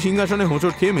প্রথমেই সিংহাসনে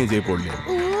হোঁচট খেয়ে মেজে পড়লেন।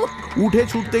 উঠে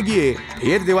ছুটতে গিয়ে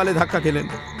ফের দেওয়ালে ধাক্কা খেলেন।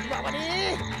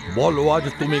 বলো আজ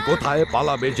তুমি কোথায়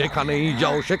পালাবে? যেখানেই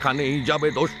যাও সেখানেই যাবে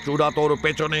দস্যুরা তোর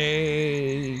পেছনে।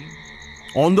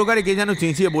 অন্ধকারে কে যেন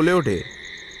চেঁচিয়ে বলে ওঠে,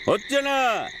 হচ্ছে না,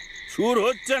 সুর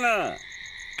হচ্ছে না।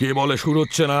 কে বলে সুর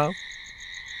হচ্ছে না?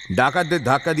 ডাকাতদের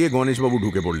ধাক্কা দিয়ে গণেশবাবু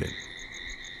ঢুকে পড়লেন।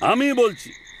 আমি বলছি,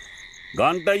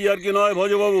 গানটাই আর কি নয়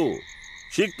ভজবাবু,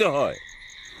 শিখতে হয়।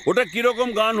 ওটা কিরকম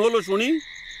গান হলো শুনি?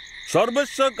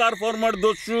 সর্বেশ্বর কারফরমার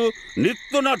দস্যু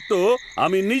নৃত্যনাট্য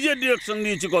আমি নিজে ডিরেকশন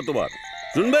দিয়েছি কতবার,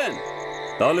 শুনবেন?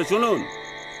 তাহলে শুনুন।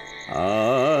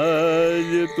 আজ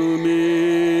তুমি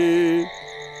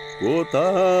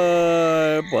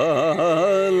কোথায়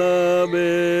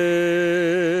পালাবে?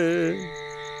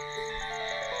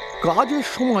 কাজের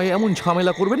সময় এমন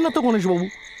ঝামেলা করবেন না তো গণেশবাবু।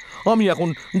 আমি এখন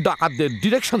ডাকাতদের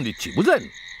ডিরেকশন দিচ্ছি, বুঝলেন?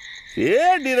 সে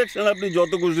ডিরেকশন আপনি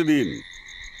যত খুশি দিন,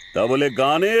 তা বলে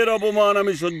গানের অপমান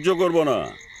আমি সহ্য করব না।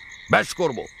 বেশ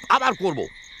করব, আবার করব।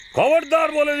 খবরদার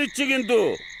বলে দিচ্ছি কিন্তু।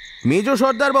 মেজ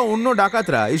সর্দার বা অন্য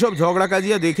ডাকাতরা এসব ঝগড়া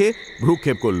কাজিয়া দেখে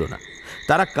ভ্রুক্ষেপ করল না।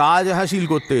 তারা কাজ হাসিল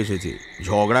করতে এসেছে,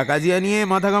 ঝগড়া কাজিয়া নিয়ে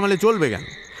মাথা ঘামালে চলবে কেন?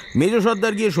 মেজ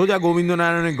সর্দার গিয়ে সোজা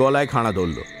গোবিন্দনারায়ণের গলায় খাঁড়া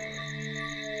ধরল।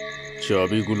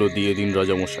 চাবিগুলো দিয়ে দিন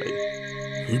রাজামশাই।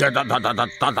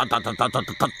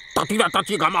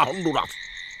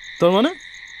 তার মানে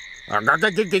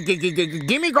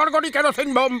গিমি গড়গড়ি কেরোসিন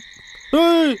বোম।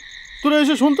 তোরা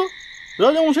এসে শুন তো,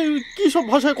 রাজামশাই কি সব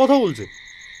ভাষায় কথা বলছে।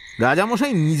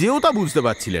 রাজামশাই নিজেও তা বুঝতে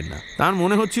পারছিলেন না। তার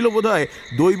মনে হচ্ছিল বোধহয়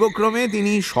দৈবক্রমে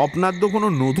তিনি স্বপ্নাদ্য কোনো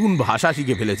নতুন ভাষা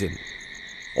শিখে ফেলেছেন।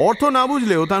 অর্থ না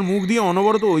বুঝলেও তার মুখ দিয়ে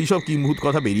অনবরত ওইসব কিম্ভূত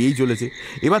কথা বেরিয়েই চলেছে।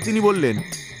 এবার তিনি বললেন,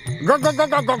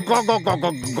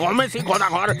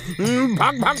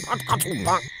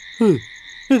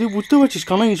 বুঝতে পারছিস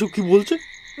কানাই এসব কি বলছে?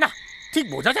 না, ঠিক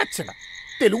বোঝা যাচ্ছে না।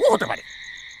 তেলুগু হতে পারে।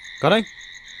 কানাই,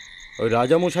 ওই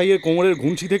রাজামশাইয়ের কোমরের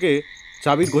ঘুমছি থেকে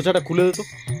চাবির গোছাটা খুলে দিত।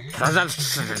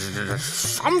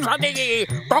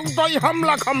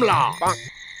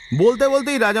 বলতে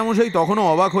বলতেই রাজামশাই তখনও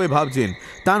অবাক হয়ে ভাবছেন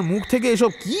তার মুখ থেকে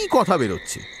এসব কি কথা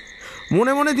বেরোচ্ছে।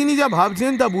 মনে মনে তিনি যা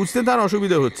ভাবছেন তা বুঝতে তার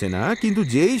অসুবিধা হচ্ছে না, কিন্তু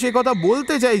যেই সে কথা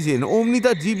বলতে চাইছেন অমনি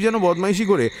তার জিভ যেন বদমাইশি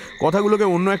করে কথাগুলোকে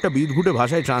অন্য একটা বিদঘুটে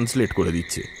ভাষায় ট্রান্সলেট করে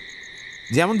দিচ্ছে।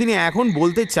 যেমন তিনি এখন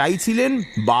বলতে চাইছিলেন,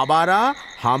 বাবারা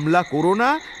হামলা করো না,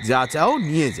 যা চাও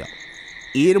নিয়ে যাও।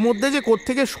 এর মধ্যে যে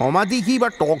কোত্থেকে সমাধি ঘি বা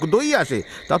টক দই আসে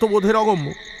তা তো বোধের অগম্য।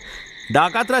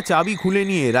 ডাকাতরা চাবি খুলে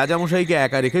নিয়ে রাজামশাইকে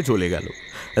একা রেখে চলে গেল।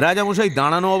 রাজামশাই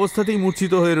দাঁড়ানো অবস্থাতেই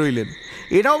মূর্ছিত হয়ে রইলেন।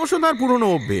 এটা অবশ্য তার পুরনো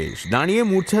অভ্যেস। দাঁড়িয়ে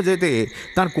মূর্ছা যেতে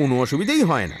তার কোনো অসুবিধেই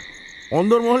হয় না।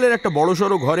 অন্দরমহলের একটা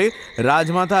বড়সড় ঘরে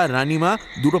রাজমাতা আর রানীমা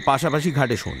দুটো পাশাপাশি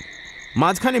ঘাটে শোন।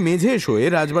 মাঝখানে মেঝে শোয়ে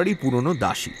রাজবাড়ির পুরনো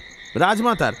দাসী।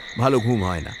 রাজমাতার ভালো ঘুম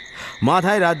হয় না,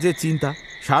 মাথায় রাজ্যের চিন্তা।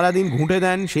 সারাদিন ঘুঁটে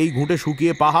দেন, সেই ঘুঁটে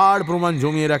শুকিয়ে পাহাড় প্রমাণ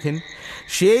জমিয়ে রাখেন।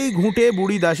 সেই ঘুঁটে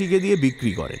বুড়ি দাসীকে দিয়ে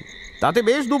বিক্রি করেন, তাতে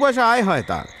বেশ দু পয়সা আয় হয়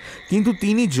তার। কিন্তু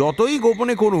তিনি যতই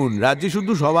গোপনে করুন, রাজ্যে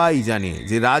শুধু সবাই জানে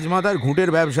যে রাজমাতার ঘুঁটের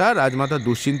ব্যবসা। রাজমাতার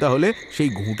দুশ্চিন্তা হলে সেই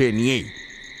ঘুঁটে নিয়েই।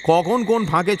 কখন কোন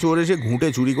ফাঁকে চোর এসে ঘুঁটে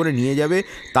চুরি করে নিয়ে যাবে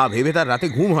তা ভেবে তার রাতে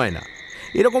ঘুম হয় না।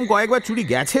 এরকম কয়েকবার চুরি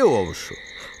গেছেও অবশ্য।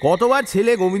 কতবার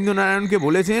ছেলে গোবিন্দনারায়ণকে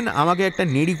বলেছেন, আমাকে একটা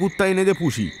নেড়ি কুত্তা এনে দে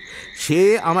পুষি, সে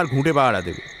আমার ঘুঁটে পাহারা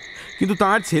দেবে। কিন্তু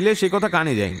তার ছেলে সে কথা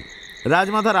কানে যায়নি।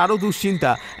 রাজমাতার আরও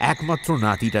দুশ্চিন্তা একমাত্র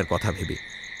নাতিটার কথা ভেবে।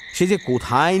 সে যে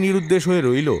কোথায় নিরুদ্দেশ হয়ে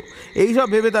রইল, এইসব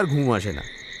ভেবে তার ঘুম আসে না।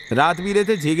 রাত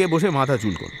বিরেতে জেগে বসে মাথা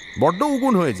চুলকোন, বড্ড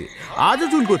উকুন হয়েছে। আজও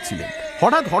চুলকোচ্ছিলেন।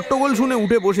 হঠাৎ হট্টগোল শুনে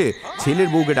উঠে বসে ছেলের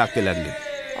বউকে ডাকতে লাগলেন।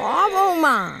 ও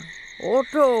বৌমা,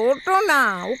 ওঠো ওঠো না,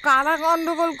 ও কারা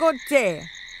গন্ডগোল করছে।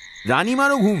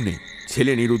 রানীমারও ঘুম নেই,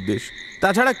 ছেলে নিরুদ্দেশ।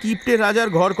 তাছাড়া কিপ্টে রাজার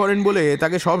ঘর করেন বলে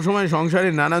তাকে সবসময়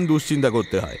সংসারের নানান দুশ্চিন্তা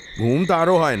করতে হয়। ঘুম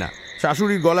তারও হয় না।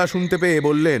 শাশুড়ির গলা শুনতে পেয়ে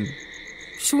বললেন,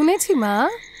 শুনেছি মা,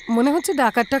 মনে হচ্ছে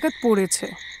ডাকাত টাকাত পড়েছে।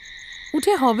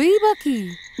 উঠে হবেই বা কি?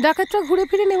 ডাকাতরা ঘুরে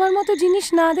ফিরে নেওয়ার মতো জিনিস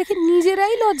না দেখে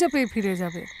নিজেরাই লজ্জা পেয়ে ফিরে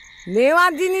যাবে।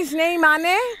 নেওয়ার জিনিস নেই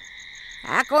মানে?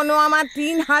 এখনো আমার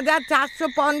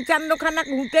 ৩,৪৫৫ খানা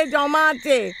ঘুঁটে জমা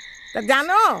আছে, তা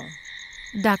জানো?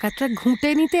 ডাকাতরা ঘুঁটে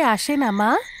নিতে আসে না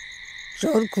মা।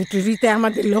 চোর কুটুরিতে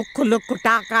আমাদের লক্ষ লক্ষ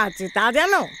টাকা আছে, তা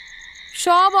জানো?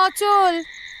 সব অচল।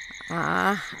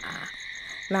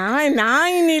 না হয়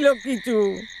নাই নিল কিছু,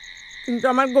 কিন্তু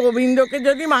আমার গোবিন্দকে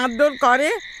যদি মারধর করে,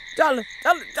 চলো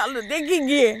চলো চলো দেখি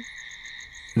গিয়ে।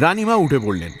 রানীমা উঠে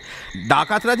পড়লেন।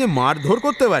 ডাকাতরা যে মারধর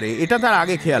করতে পারে এটা তার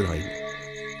আগে খেয়াল হয়নি।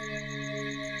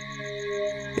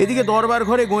 এদিকে দরবার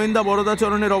ঘরে গোয়েন্দা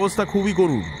বরদাচরণের অবস্থা খুবই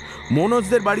করুণ।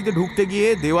 মনোজদের বাড়িতে ঢুকতে গিয়ে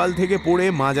দেওয়াল থেকে পড়ে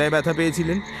মাজায় ব্যথা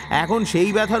পেয়েছিলেন। এখন সেই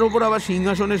ব্যথার ওপর আবার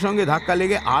সিংহাসনের সঙ্গে ধাক্কা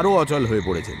লেগে আরও অচল হয়ে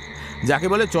পড়েছেন, যাকে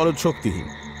বলে চলৎশক্তিহীন।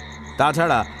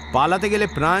 তাছাড়া পালাতে গেলে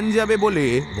প্রাণ যাবে বলে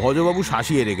ভজবাবু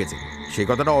শাসিয়ে রেখেছে। সে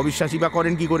কথাটা অবিশ্বাসী বা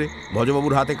করেন কি করে?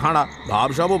 ভজবাবুর হাতে খাঁড়া,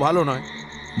 ভাবসাবও ভালো নয়।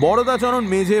 বরদাচরণ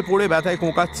মেঝে পড়ে ব্যথায়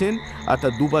কোঁকাচ্ছেন, আর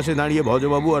তার দুপাশে দাঁড়িয়ে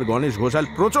ভজবাবু আর গণেশ ঘোষাল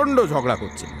প্রচণ্ড ঝগড়া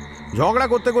করছেন। ঝগড়া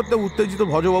করতে করতে উত্তেজিত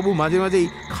ভজবাবু মাঝে মাঝেই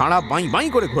খাঁড়া বাঁই বাঁই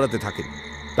করে ঘোরাতে থাকেন।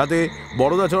 তাতে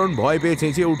বরদাচরণ ভয় পেয়ে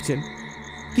চেঁচিয়ে উঠছেন,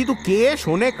 কিন্তু কে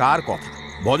শোনে কার কথা?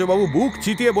 ভজবাবু বুক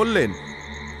চিতিয়ে বললেন,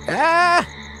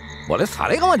 বলে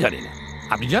সারেগামা জানি না,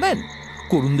 আপনি জানেন?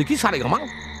 করুন দেখি সারেগামা।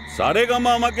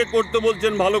 সারেগামা আমাকে করতে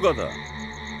বলছেন ভালো কথা,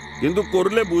 কিন্তু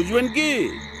করলে বুঝবেন কি?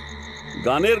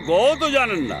 গানের গ তো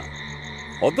জানেন না,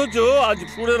 অথচ আজ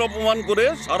সুরের অপমান করে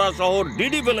সারা শহর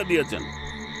ডিডি ফেলে দিয়েছেন।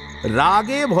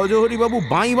 রাগে ভজহরিবাবু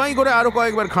বাঁই বাঁই করে আরো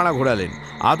কয়েকবার খাঁড়া ঘোরালেন।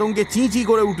 আতঙ্কে চি চি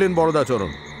করে উঠলেন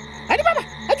বরদাচরণ।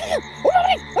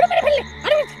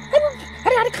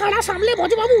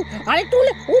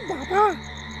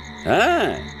 হ্যাঁ,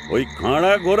 ওই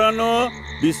খাঁড়া ঘোরানো,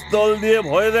 পিস্তল দিয়ে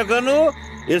ভয় দেখানো,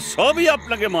 এসবই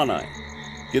আপনাকে মানায়,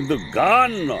 কিন্তু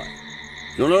গান নয়।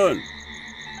 শুনুন,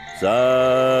 সা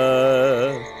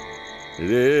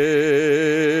রে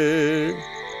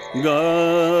গা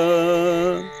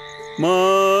মা,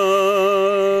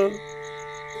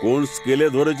 কোন স্কেলে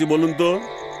ধরেছি বলুন তো?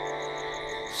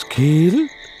 স্কেল?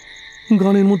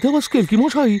 গানের মধ্যে আবার স্কেল কি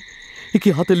মশাই? এ কি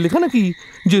হাতের লেখা নাকি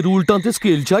যে রুল টানতে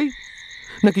স্কেল চাই?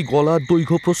 নাকি গলার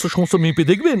দৈর্ঘ্য প্রস্থ সমস্ত মেপে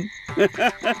দেখবেন?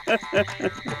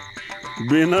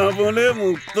 বিনা বলে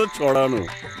মুক্ত ছড়ানো।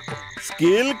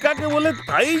 স্কেল কাকে বলে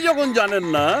তাই যখন জানেন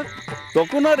না,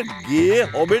 তখন আর গেয়ে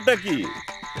হবেটা কি?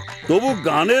 তবু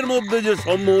গানের মধ্যে যে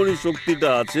সম্মোহনী শক্তিটা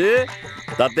আছে,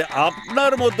 তাতে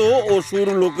আপনার মতো অসুর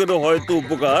লোকেরও হয়তো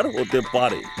উপকার হতে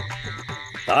পারে।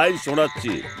 তাই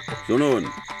শোনাচ্ছি, শুনুন।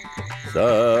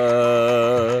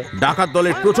 ডাকাত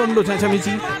দলের প্রচন্ড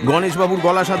চেঁচামেচি, গণেশবাবুর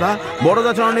গলা সাধা,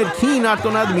 বরদাচরণের ক্ষীণ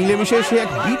আর্তনাদ মিলেমিশে সে এক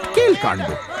বিটকেল কাণ্ড।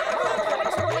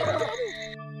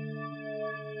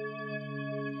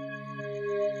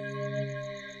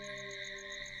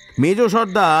 মেজ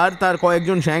সর্দার তার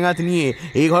কয়েকজন স্যাঙাত নিয়ে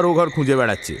এঘর ওঘর খুঁজে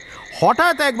বেড়াচ্ছে।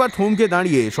 হঠাৎ একবার থমকে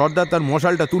দাঁড়িয়ে সর্দার তার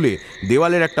মশালটা তুলে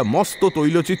দেওয়ালের একটা মস্ত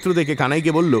তৈলচিত্র দেখে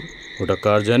কানাইকে বলল, ওটা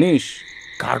কার জানিস?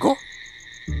 কার গো?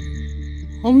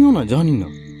 আমিও না জানি না,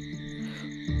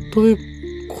 তবে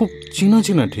খুব চেনা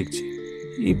চেনা ঠেকছে।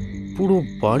 এই পুরো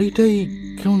বাড়িটাই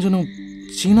কেমন যেন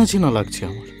চেনা চেনা লাগছে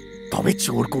আমার। তবে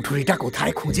চোর কুঠুরিটা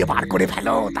কোথায় খুঁজে বার করে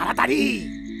ফেলো তাড়াতাড়ি।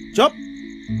 চপ,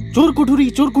 চোর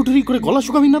কুঠুরি করে গলা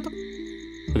শুকাবি না তো।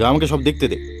 আমাকে সব দেখতে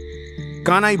দে।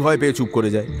 কানাই ভয় পেয়ে চুপ করে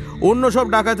যায়। অন্য সব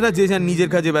ডাকাতরা যে যার নিজের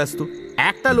কাজে ব্যস্ত।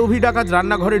 একটা লোভী ডাকাত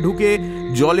রান্নাঘরে ঢুকে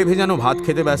জলে ভেজানো ভাত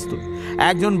খেতে ব্যস্ত।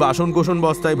 একজন বাসন কোসন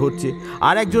বস্তায় ভরছে,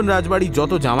 আর একজন রাজবাড়ির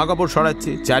যত জামা কাপড়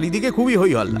সরাচ্ছে। চারিদিকে খুবই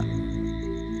হই হল্লা।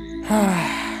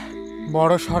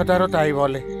 বড় সর্দারও তাই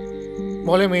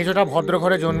বলে মেজোটা ভদ্র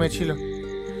ঘরে জন্মেছিল,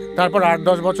 তারপর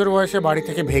 8-10 বছর বয়সে বাড়ি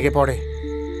থেকে ভেগে পড়ে।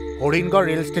 হরিণগড়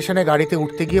রেল স্টেশনে গাড়িতে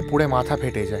উঠতে গিয়ে পুড়ে মাথা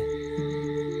ফেটে যায়।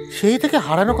 সেই থেকে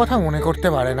হারানো কথা মনে করতে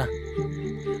পারে না।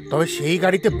 তবে সেই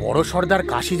গাড়িতে বড় সর্দার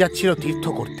কাশি যাচ্ছিল তীর্থ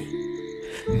করতে।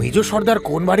 মেজ সর্দার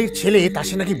কোন বাড়ির ছেলে তা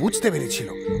সে নাকি বুঝতে পেরেছিল।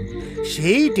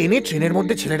 সেই টেনে ট্রেনের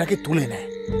মধ্যে ছেলেটাকে তুলে নেয়।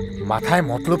 মাথায়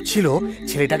মতলব ছিল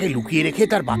ছেলেটাকে লুকিয়ে রেখে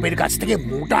তার বাপের কাছ থেকে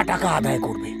মোটা টাকা আদায়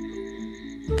করবে,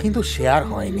 কিন্তু সে আর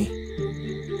হয়নি।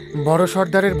 বড়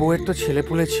সর্দারের বউয়ের তো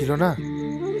ছেলেপুলে ছিল না,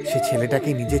 সে ছেলেটাকে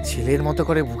নিজের ছেলের মতো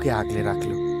করে বুকে আগলে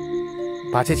রাখলো।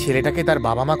 পাছে ছেলেটাকে তার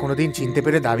বাবা মা কোনোদিন চিনতে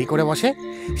পেরে দাবি করে বসে,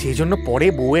 সেই জন্য পরে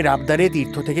বউয়ের আবদারে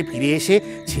তীর্থ থেকে ফিরে এসে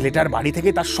ছেলেটার বাড়ি থেকে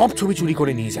তার সব ছবি চুরি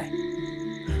করে নিয়ে যায়।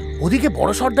 ওদিকে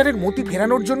বড় সর্দারের মতি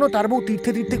ফেরানোর জন্য তার বউ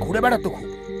তীর্থে তীর্থে ঘুরে বেড়াতো খুব,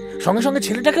 সঙ্গে সঙ্গে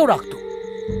ছেলেটাকেও রাখতো।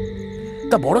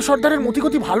 তা বড় সর্দারের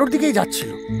মতিগতি ভালোর দিকেই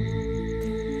যাচ্ছিল।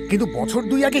 কিন্তু বছর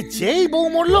 2 আগে যেই বউ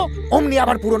মরল, অমনি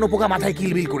আবার পুরনো পোকা মাথায়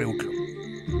কিলবিল করে উঠল।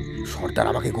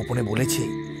 সর্দার আমাকে গোপনে বলেছে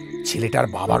ছেলেটার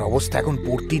বাবার অবস্থা এখন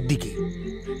পড়তির দিকে,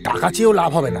 টাকা চেয়েও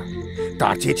লাভ হবে না।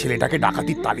 তার চেয়ে ছেলেটাকে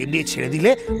ডাকাতির তালিম দিয়ে ছেড়ে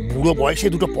দিলে বুড়ো বয়সে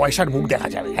 2 পয়সার মুখ দেখা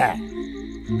যাবে। হ্যাঁ,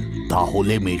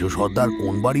 তাহলে মেজ সর্দার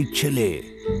কোন বাড়ির ছেলে?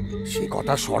 সে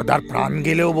কথা সর্দার প্রাণ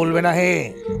গেলেও বলবে না। হে,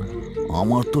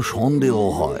 আমার তো সন্দেহ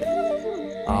হয়।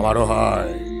 আমারও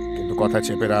হয়, কিন্তু কথা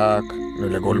চেপে রাখ,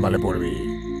 নইলে গোলমালে পড়বি।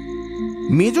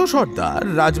 মেজ সর্দার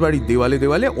রাজবাড়ির দেওয়ালে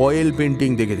দেওয়ালে অয়েল পেন্টিং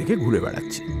দেখে দেখে ঘুরে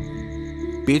বেড়াচ্ছে।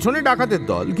 পেছনে ডাকাতের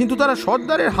দল, কিন্তু তারা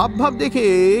সর্দারের হাবভাব দেখে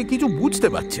কিছু বুঝতে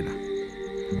পারছে না।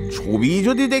 ছবি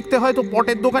যদি দেখতে হয় তো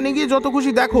পটের দোকানে গিয়ে যত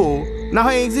খুশি দেখো, না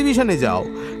হয় এক্সিবিশনে যাও।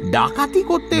 ডাকাতি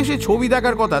করতে এসে ছবি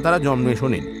দেখার কথা তারা জন্মে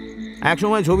শোনেন।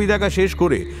 একসময় ছবি দেখা শেষ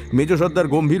করে মেজ সর্দার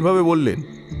গম্ভীরভাবে বললেন,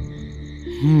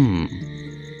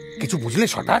 কিছু বুঝলে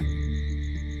সর্দার?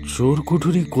 চোর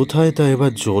কুঠুরি কোথায় তা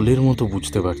এবার জলের মতো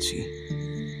বুঝতে পারছি।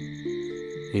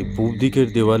 এই পূব দিকের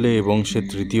দেওয়ালে এবং সে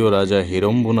তৃতীয় রাজা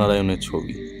হেরম্ব নারায়ণের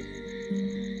ছবি।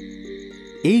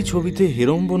 এই ছবিতে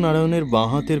হেরম্ব নারায়ণের বাঁ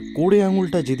হাতের কোড়ে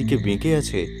আঙুলটা যেদিকে বেঁকে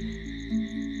আছে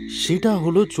সেটা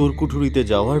হলো চোর কুঠুরিতে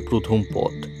যাওয়ার প্রথম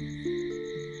পথ।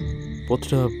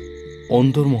 পথটা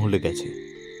অন্তর্মহলে গেছে।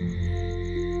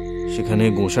 সেখানে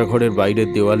গোসাঘরের বাইরের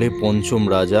দেওয়ালে পঞ্চম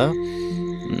রাজা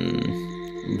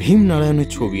ভীম নারায়ণের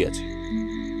ছবি আছে।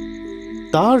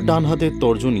 তার ডান হাতের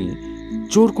তর্জনী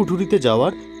চোর কুঠুরিতে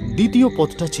যাওয়ার দ্বিতীয়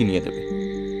পথটা চিনিয়ে দেবে।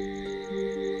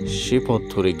 সে পথ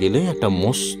ধরে গেলে একটা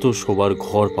মস্ত শোবার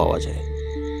ঘর পাওয়া যায়।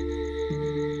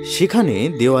 সেখানে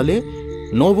দেওয়ালে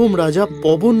নবম রাজা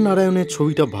পবন নারায়ণের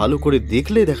ছবিটা ভালো করে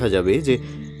দেখলে দেখা যাবে যে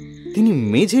তিনি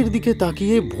মেঝের দিকে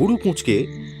তাকিয়ে ভুরু কুঁচকে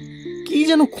কি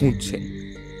যেন খুঁজছেন।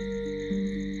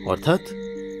 অর্থাৎ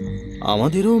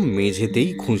আমাদেরও মেঝেতেই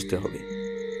খুঁজতে হবে।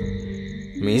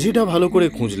 মেঝেটা ভালো করে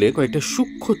খুঁজলে কয়েকটা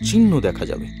সূক্ষ্ম চিহ্ন দেখা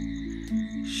যাবে।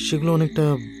 সেগুলো অনেকটা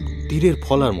তীরের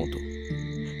ফলার মতো।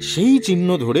 সেই চিহ্ন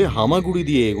ধরে হামাগুড়ি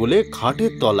দিয়ে এগোলে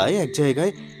খাটের তলায় এক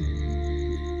জায়গায়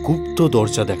গুপ্ত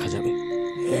দরজা দেখা যাবে।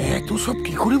 এত সব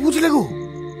কি করে বুঝলে গো?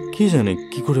 কে জানে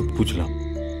কি করে বুঝলাম,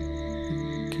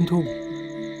 কিন্তু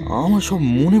আমার সব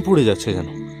মনে পড়ে যাচ্ছে যেন।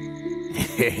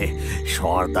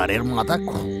 সর্দারের মাথা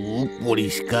খুব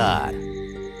পরিষ্কার।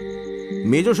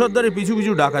 মেজ সর্দারের পিছু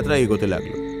পিছু ডাকাতরা এগোতে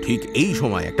লাগলো। ঠিক এই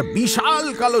সময় একটা বিশাল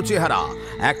কালো চেহারা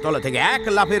একতলা থেকে এক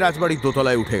লাফে রাজবাড়ির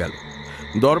দোতলায় উঠে গেল।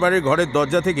 দরবারের ঘরের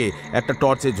দরজা থেকে একটা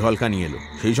টর্চের ঝলকানি এলো,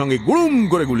 সেই সঙ্গে গুড়ুম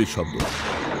করে গুলির শব্দ।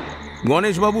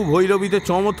 গণেশবাবু ভৈরবীতে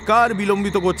চমৎকার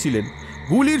বিলম্বিত করছিলেন।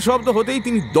 গুলির শব্দ হতেই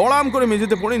তিনি দড়াম করে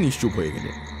মেঝেতে পড়ে নিশ্চুপ হয়ে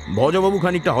গেলেন। ভজবাবু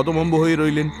খানিকটা হতভম্ব হয়ে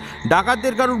রইলেন।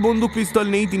 ডাকাতদের কারুর বন্দুক পিস্তল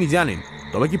নেই তিনি জানেন,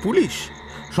 তবে কি পুলিশ?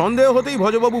 সন্দেহ হতেই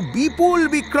ভজবাবু বিপুল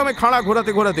বিক্রমে খাড়া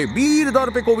ঘোরাতে ঘোরাতে বীর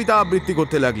দর্পে কবিতা আবৃত্তি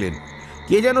করতে লাগলেন।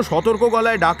 কে যেন সতর্ক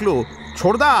গলায় ডাকলো,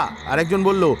 ছোড়দা। আর একজন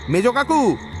বলল, মেজ কাকু।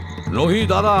 নহি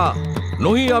দাদা,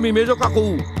 নহি আমি মেজ কাকু।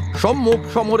 সম্মুখ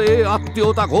সমরে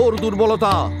আত্মীয়তা ঘোর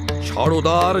দুর্বলতা,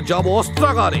 ছাড়োদার যাব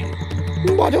অস্ত্রাগারে।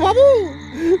 বজবাবু,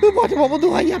 বজবাবু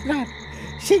দোহাই আপনার,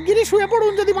 শিগগিরই শুয়ে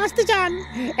পড়ুন যদি বাঁচতে চান।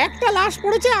 একটা লাশ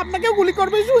পড়েছে, আপনাকেও গুলি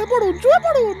করবে। শুয়ে পড়ুন, শুয়ে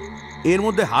পড়ুন। এর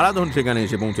মধ্যে হারাধন সেখানে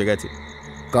এসে পৌঁছে গেছে।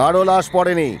 কারো লাশ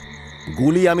পড়েনি,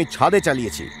 গুলি আমি ছাদে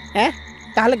চালিয়েছি। হ্যাঁ,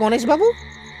 তাহলে গণেশ বাবু?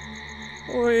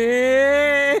 ওরে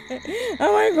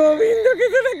আমার গোবিন্দকে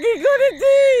তোরা কি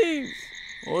করেছিস?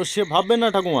 ও সে ভাববেন না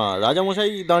ঠাকুমা,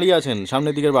 রাজামশাই দাঁড়িয়ে আছেন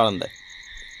সামনের দিকের বারান্দায়।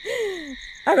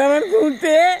 আর আমার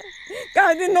ঘুঁটে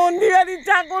কাজে নন্দীবাড়ির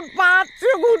চাকর 500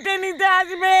 ঘুঁটে নিতে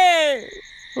আসবে।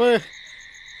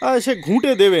 সে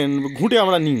ঘুঁটে দেবেন, ঘুঁটে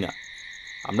আমরা নিই না।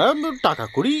 আমরা টাকা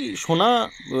করি, সোনা,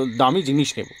 দামি জিনিস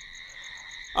নেব।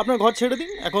 আপনার ঘর ছেড়ে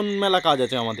দিন, এখন মেলা কাজ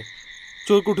আছে আমাদের।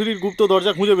 চোর কুঠুরির গুপ্ত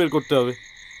দরজা খুঁজে বের করতে হবে।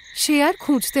 সে আর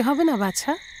খুঁজতে হবে না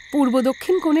বাছা, পূর্ব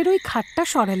দক্ষিণ কোণের ওই খাটটা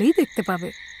সরালেই দেখতে পাবে।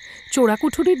 চোরা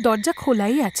কুঠুরির দরজা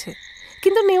খোলাই আছে,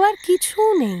 কিন্তু নেওয়ার কিছু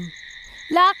নেই।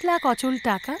 লাখ লাখ অচল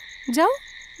টাকা। যাও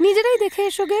নিজেরাই দেখে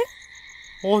এসো গে।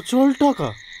 অচল টাকা?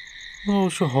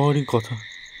 অবশ্য হওয়ারই কথা।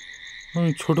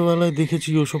 আমি ছোটবেলায় দেখেছি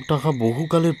ওসব টাকা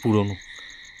বহুকালের পুরনো।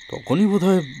 তখনই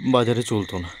বোধহয় বাজারে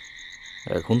চলতো না,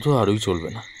 এখন তো আরই চলবে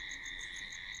না।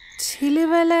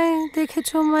 ছেলেবেলায় দেখেছ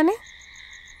মানে?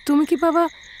 তুমি কি বাবা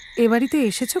এ বাড়িতে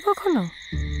এসেছো কখনো?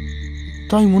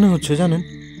 তাই মনে হচ্ছে জানেন,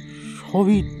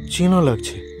 সবই চেনা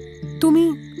লাগছে। তুমি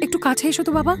একটু কাছে এসো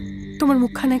তো বাবা, তোমার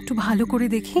মুখখানা একটু ভালো করে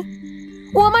দেখি।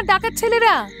 ও আমার ডাকাত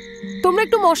ছেলেরা, তোমরা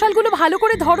একটু মশালগুলো ভালো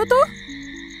করে ধরো তো।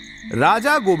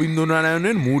 রাজা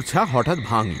গোবিন্দনারায়ণের মূর্ছা হঠাৎ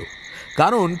ভাঙল,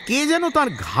 কারণ কে যেন তার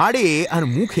ঘাড়ে আর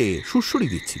মুখে সুড়সুড়ি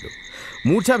দিচ্ছিল।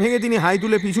 মূর্ছা ভেঙে তিনি হাই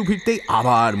তুলে পিছু ফিরতেই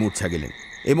আবার মূর্ছা গেলেন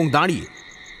এবং দাঁড়িয়ে।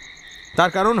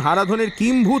 তার কারণ হারাধনের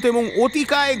কিম্ভূত এবং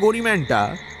অতিকায় গরিম্যানটা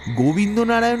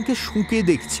গোবিন্দনারায়ণকে শুঁকে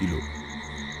দেখছিল।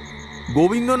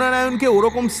 গোবিন্দনারায়ণকে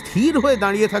ওরকম স্থির হয়ে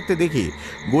দাঁড়িয়ে থাকতে দেখে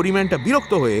গরিম্যানটা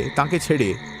বিরক্ত হয়ে তাকে ছেড়ে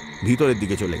ভিতরের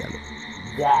দিকে চলে গেল।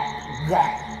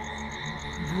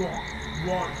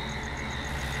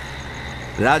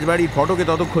 রাজবাড়ির ফটকে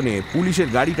ততক্ষণে পুলিশের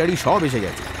গাড়ি টাড়ি সব এসে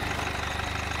গেছে।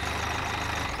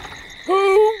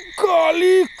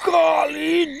 কালি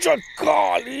কালি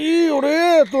কালি, ওরে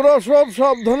তোরা সব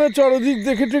সাবধানে চারিদিক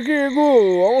দেখে টেকে এগো।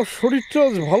 আমার শরীরটা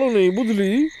আজ ভালো নেই বুঝলি।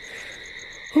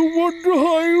 বড্ড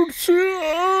হাই উঠছে।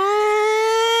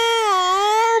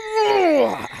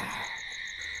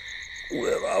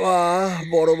 বাবা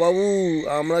বড়বাবু,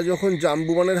 আমরা যখন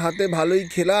জাম্বুবানের হাতে ভালোই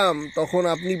খেলাম তখন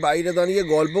আপনি বাইরে দাঁড়িয়ে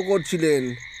গল্প করছিলেন।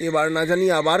 এবার না জানি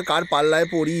আবার কার পাল্লায়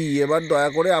পড়ি। এবার দয়া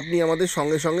করে আপনি আমাদের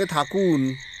সঙ্গে সঙ্গে থাকুন।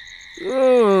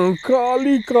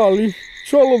 কালি কালি,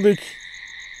 চলো দেখি।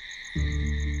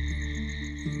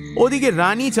 ওদিকে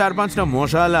রানী 4-5টা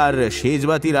মশাল আর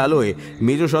সেজবাতির আলোয়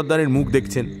মেজ সর্দারের মুখ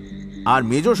দেখছেন। আর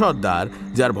মেজ সর্দার,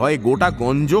 যার ভয়ে গোটা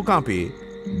গঞ্জ কাঁপে,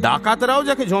 ডাকাতরাও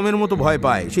যাকে জমের মতো ভয়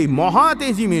পায়, সেই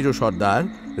মহাতেজি মেজ সর্দার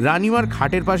রানীমার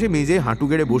খাটের পাশে মেজে হাঁটু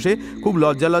গেড়ে বসে খুব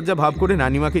লজ্জা লজ্জা ভাব করে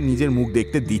রানীমাকে নিজের মুখ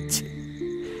দেখতে দিচ্ছে।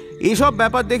 এসব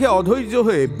ব্যাপার দেখে অধৈর্য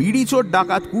হয়ে বিড়ি চোর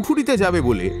ডাকাত কুঠুরিতে যাবে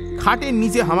বলে খাটের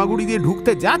নিচে হামাগুড়ি দিয়ে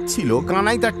ঢুকতে যাচ্ছিল,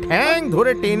 কানাই তার ঠ্যাং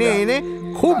ধরে টেনে এনে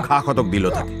খুব ঘা খতক দিল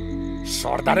তাকে।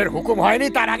 সর্দারের হুকুম হয়নি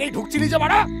তার আগেই ঢুকছিলি যে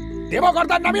বাড়া, দেব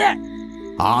গর্দান নামিয়ে।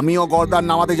 আমিও গর্দান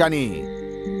নামাতে জানি।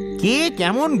 কে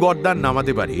কেমন গর্দান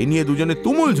নামাতে পারে এ নিয়ে দুজনে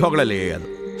তুমুল ঝগড়া লেগে গেল।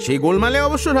 সেই গোলমালে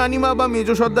অবশ্য রানীমা বা মেজ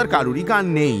সর্দার কারুরই কান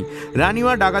নেই।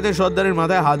 রানীমা ডাকাতের সর্দারের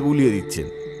মাথায় হাত বুলিয়ে দিচ্ছেন।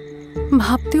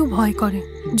 ভাবতেও ভয় করে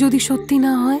যদি সত্যি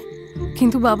না হয়।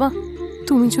 কিন্তু বাবা,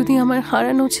 তুমি যদি আমার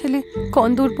হারানো ছেলে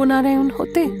কন্দর্প নারায়ণ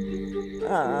হতে।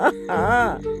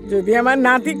 যদি আমার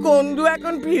নাতি কন্দু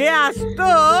এখন ফিরে আসতো।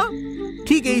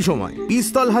 ঠিক এই সময়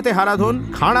পিস্তল হাতে হারাধন,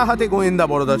 খাড়া হাতে গোয়েন্দা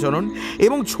বরদাচরণ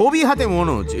এবং ছবি হাতে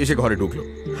মনোজ এসে ঘরে ঢুকলো।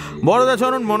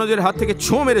 বরদাচরণ মনোজের হাত থেকে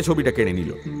ছো মেরে ছবিটা কেড়ে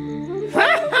নিল।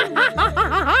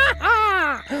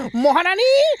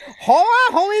 মহারানী, হওয়া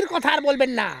হওয়ির কথা আর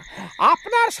বলবেন না।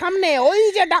 আপনার সামনে ওই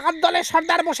যে ডাকাত দলের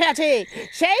সর্দার বসে আছে,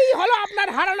 সেই হলো আপনার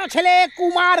হারানো ছেলে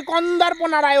কুমার কন্দর্প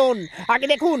নারায়ণ। আগে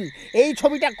দেখুন এই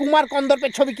ছবিটা কুমার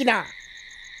কন্দর্পের ছবি কিনা।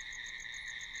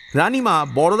 রানীমা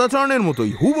বরদাচরণের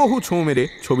মতোই হুবহু ছো মেরে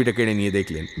ছবিটা কেড়ে নিয়ে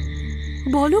দেখলেন।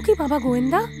 বলো কি বাবা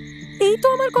গোয়েন্দা, এই তো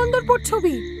আমার কন্দর্পর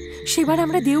ছবি। সেবার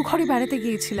আমরা দেওঘরে বেড়াতে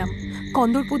গিয়েছিলাম।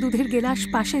 কন্দর্প দুধের গেলাস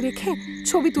পাশে রেখে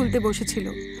ছবি তুলতে বসেছিল।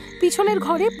 পিছনের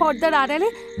ঘরে পর্দার আড়ালে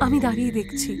আমি দাঁড়িয়ে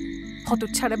দেখছি।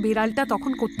 হতচ্ছাড়া বেড়ালটা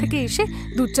তখন কোত্থেকে এসে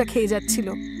দুধটা খেয়ে যাচ্ছিল।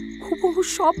 হুবহু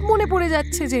সব মনে পড়ে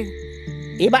যাচ্ছে যে।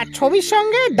 এবার ছবির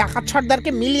সঙ্গে ডাকাত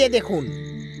সর্দারকে মিলিয়ে দেখুন।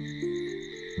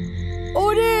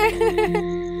 ওরে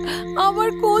আমার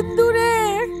কন্দু রে।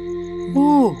 ও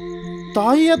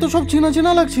তাই এত সব চেনা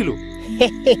চেনা লাগছিল।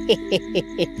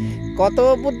 কত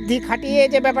বুদ্ধি খাটিয়ে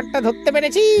যে ব্যাপারটা ধরতে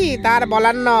পেরেছি তার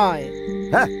বলার নয়।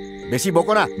 হ্যাঁ, বেশি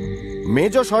বকো না।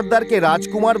 মেজ সর্দারকে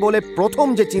রাজকুমার বলে প্রথম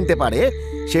যে চিনতে পারে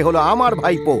সে হলো আমার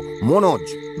ভাইপো মনোজ।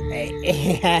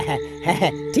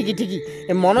 ঠিকই ঠিকই,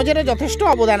 মনোজেরও যথেষ্ট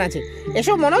অবদান আছে।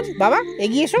 এসো মনোজ বাবা,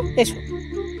 এগিয়ে এসো। এসো।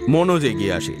 মনোজ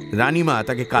এগিয়ে আসে। রানীমা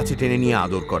তাকে কাছে টেনে নিয়ে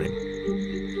আদর করেন।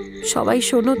 সবাই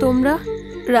শোনো তোমরা,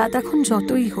 রাত এখন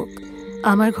যতই হোক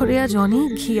আমার ঘরে আজ অনেক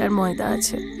ঘি আর ময়দা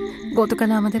আছে। গতকাল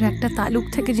আমাদের একটা তালুক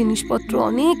থেকে জিনিসপত্র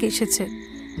অনেক এসেছে।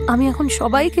 আমি এখন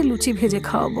সবাইকে লুচি ভেজে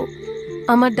খাওয়াবো।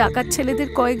 আমার ডাকাত ছেলেদের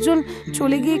কয়েকজন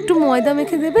চলে গিয়ে একটু ময়দা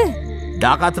মেখে দেবে।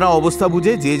 ডাকাতরা অবস্থা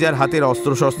বুঝে যে যার হাতের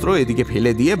অস্ত্রশস্ত্র এদিকে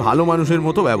ফেলে দিয়ে ভালো মানুষের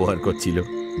মতো ব্যবহার করছিল।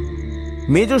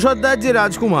 মেজ সর্দার যে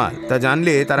রাজকুমার তা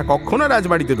জানলে তারা কখনো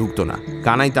রাজবাড়িতে ঢুকতো না।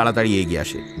 কানাই তাড়াতাড়ি এগিয়ে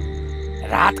আসে।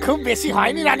 রাত খুব বেশি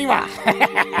হয়নি রানীমা,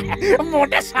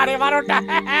 মোটে 12:30।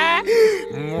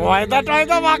 ময়দা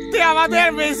টয়দা মাখতে আমাদের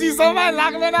বেশি সময়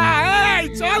লাগবে না। এই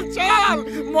চল চল,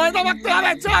 ময়দা মাখতে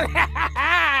হবে, চল।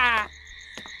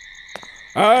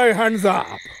 এই হ্যান্ডস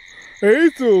আপ। এই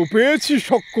তো পেয়েছি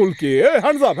সকলকে। এই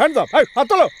হ্যান্ডস আপ, হ্যান্ডস আপ। এই হাত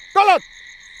তোলো, তোলো।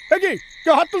 এই কি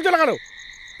কেউ হাত তুলছে না কেন?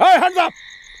 এই হ্যান্ডস আপ।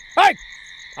 এই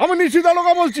আমি নিশ্চিত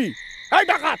আলোকা বলছি। এই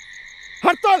ডাকাত,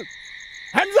 হাত তোল,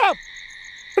 হ্যান্ডস আপ।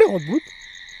 আরে অদ্ভুত।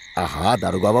 আহা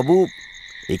দারোগা বাবু,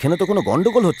 এখানে তো কোনো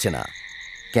গন্ডগোল হচ্ছে না।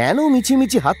 কেন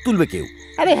মিছিমিছি হাত তুলবে কেউ?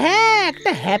 আরে হ্যাঁ,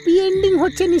 একটা হ্যাপি এন্ডিং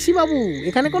হচ্ছে নিশি বাবু,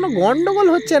 এখানে কোনো গন্ডগোল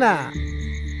হচ্ছে না।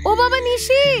 ও বাবা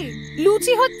নিশি,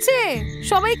 লুচি হচ্ছে,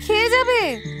 সবাই খেয়ে যাবে।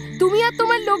 তুমি আর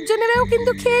তোমার লোকজনেরাও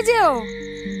কিন্তু খেয়ে যেও।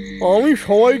 আমি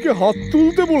সবাইকে হাত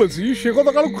তুলতে বলেছি, সে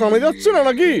কথা কারো কানে যাচ্ছে না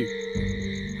নাকি?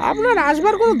 আপনার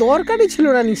আসবার কোনো দরকারই ছিল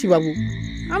না নিশি বাবু,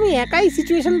 আমি একাই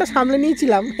সিচুয়েশনটা সামলে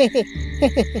নিয়েছিলাম।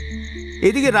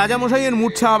 এদিকে রাজামশাইয়ের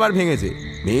মূর্ছা আবার ভেঙেছে।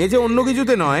 ভেঙেছে অন্য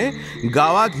কিছুতে নয়,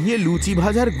 গাওয়া ঘিয়ে লুচি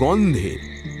ভাজার গন্ধে।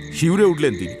 শিউরে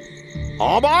উঠলেন তিনি।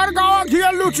 আবার গাওয়া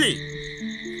ঘিয়ের লুচি?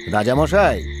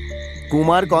 রাজামশাই,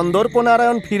 কুমার কন্দর্প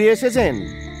নারায়ণ ফিরে এসেছেন।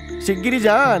 শিগগিরই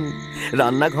যান,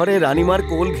 রান্নাঘরে রানীমার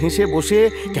কোল ঘেঁষে বসে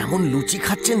কেমন লুচি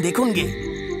খাচ্ছেন দেখুন গে।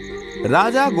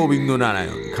 রাজা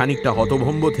গোবিন্দনারায়ণ খানিকটা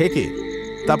হতভম্ব থেকে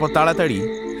তারপর তাড়াতাড়ি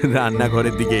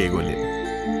রান্নাঘরের দিকে এগোলেন।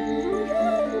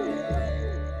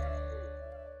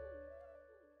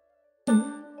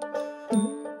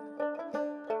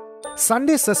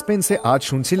 সানডে সাসপেন্সে আজ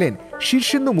শুনছিলেন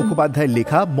শীর্ষেন্দু মুখোপাধ্যায়ের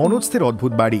লেখা মনোজদের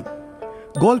অদ্ভুত বাড়ি।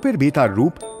 গল্পের বেতার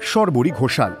রূপ সরবরি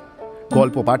ঘোষাল।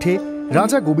 গল্প পাঠে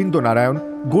রাজা গোবিন্দনারায়ণ,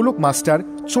 গোলক মাস্টার,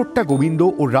 চোট্টা গোবিন্দ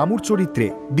ও রামুর চরিত্রে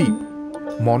দীপ।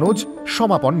 মনোজ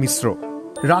সমাপন মিশ্র।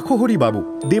 রাখোহরি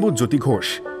বাবু দেবজ্যোতি ঘোষ।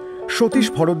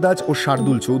 সতীশ ভরদ্বাজ ও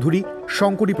শার্দুল চৌধুরী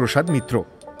শঙ্করী প্রসাদ মিত্র।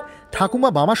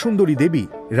 ঠাকুমা বামাসুন্দরী দেবী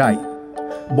রায়।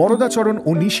 বরদাচরণ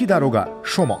ও নিশি দারোগা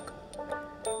সোমক।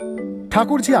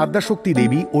 ঠাকুরজি আদ্যাশক্তি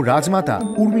দেবী ও রাজমাতা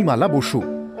উর্মিমালা বসু।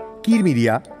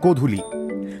 কিরমিরিয়া গোধূলি।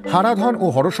 হারাধন ও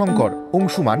হরশঙ্কর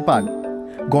অংশুমান পাল।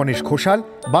 গণেশ ঘোষাল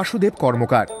বাসুদেব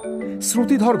কর্মকার।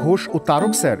 শ্রুতিধর ঘোষ ও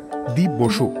তারক স্যার দীপ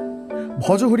বসু।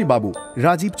 ভজহরি বাবু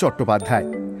রাজীব চট্টোপাধ্যায়।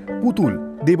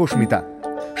 পুতুল দেবস্মিতা।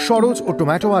 সরোজ ও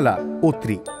টমেটোওয়ালা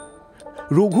অত্রি।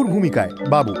 রঘুর ভূমিকায়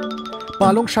বাবু।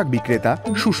 পালং শাক বিক্রেতা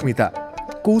সুস্মিতা।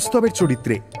 কৌস্তবের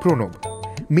চরিত্রে প্রণব।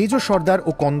 মেজ সর্দার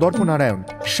ও কন্দর্প নারায়ণ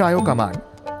সায়কামান।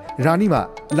 রানীমা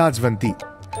লাজবন্তী।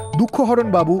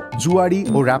 দুঃখহরণ বাবু জুয়ারি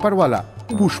ও র্যাপারওয়ালা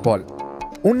পুষ্পল।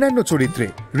 অন্যান্য চরিত্রে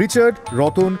রিচার্ড,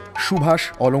 রতন, সুভাষ,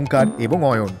 অলঙ্কার এবং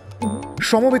অয়ন।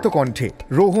 সমবেত কণ্ঠে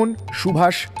রোহন,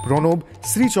 সুভাষ, প্রণব,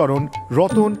 শ্রীচরণ,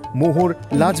 রতন, মোহর,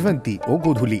 লাজবন্তী ও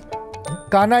গোধূলি।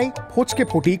 কানাই, ফচকে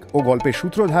ফটিক ও গল্পের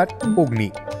সূত্রধার অগ্নি।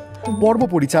 পর্ব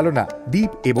পরিচালনা দীপ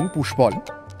এবং পুষ্পল।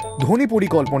 ধ্বনি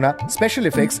পরিকল্পনা, স্পেশাল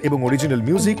এফেক্টস এবং original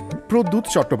music Pradyut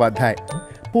Chattopadhyay.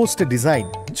 Poster design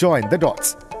join the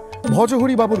dots.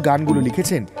 Bhojohori বাবুর গানগুলো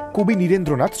লিখেছেন কবি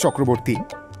নীরেন্দ্রনাথ চক্রবর্তী।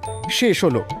 শেষ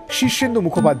হল শীর্ষেন্দু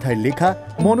মুখোপাধ্যায়ের লেখা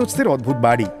মনোজদের অদ্ভুত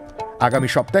বাড়ি। আগামী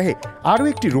সপ্তাহে আরও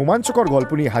একটি রোমাঞ্চকর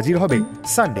গল্প নিয়ে হাজির হবে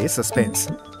সানডে সাসপেন্স।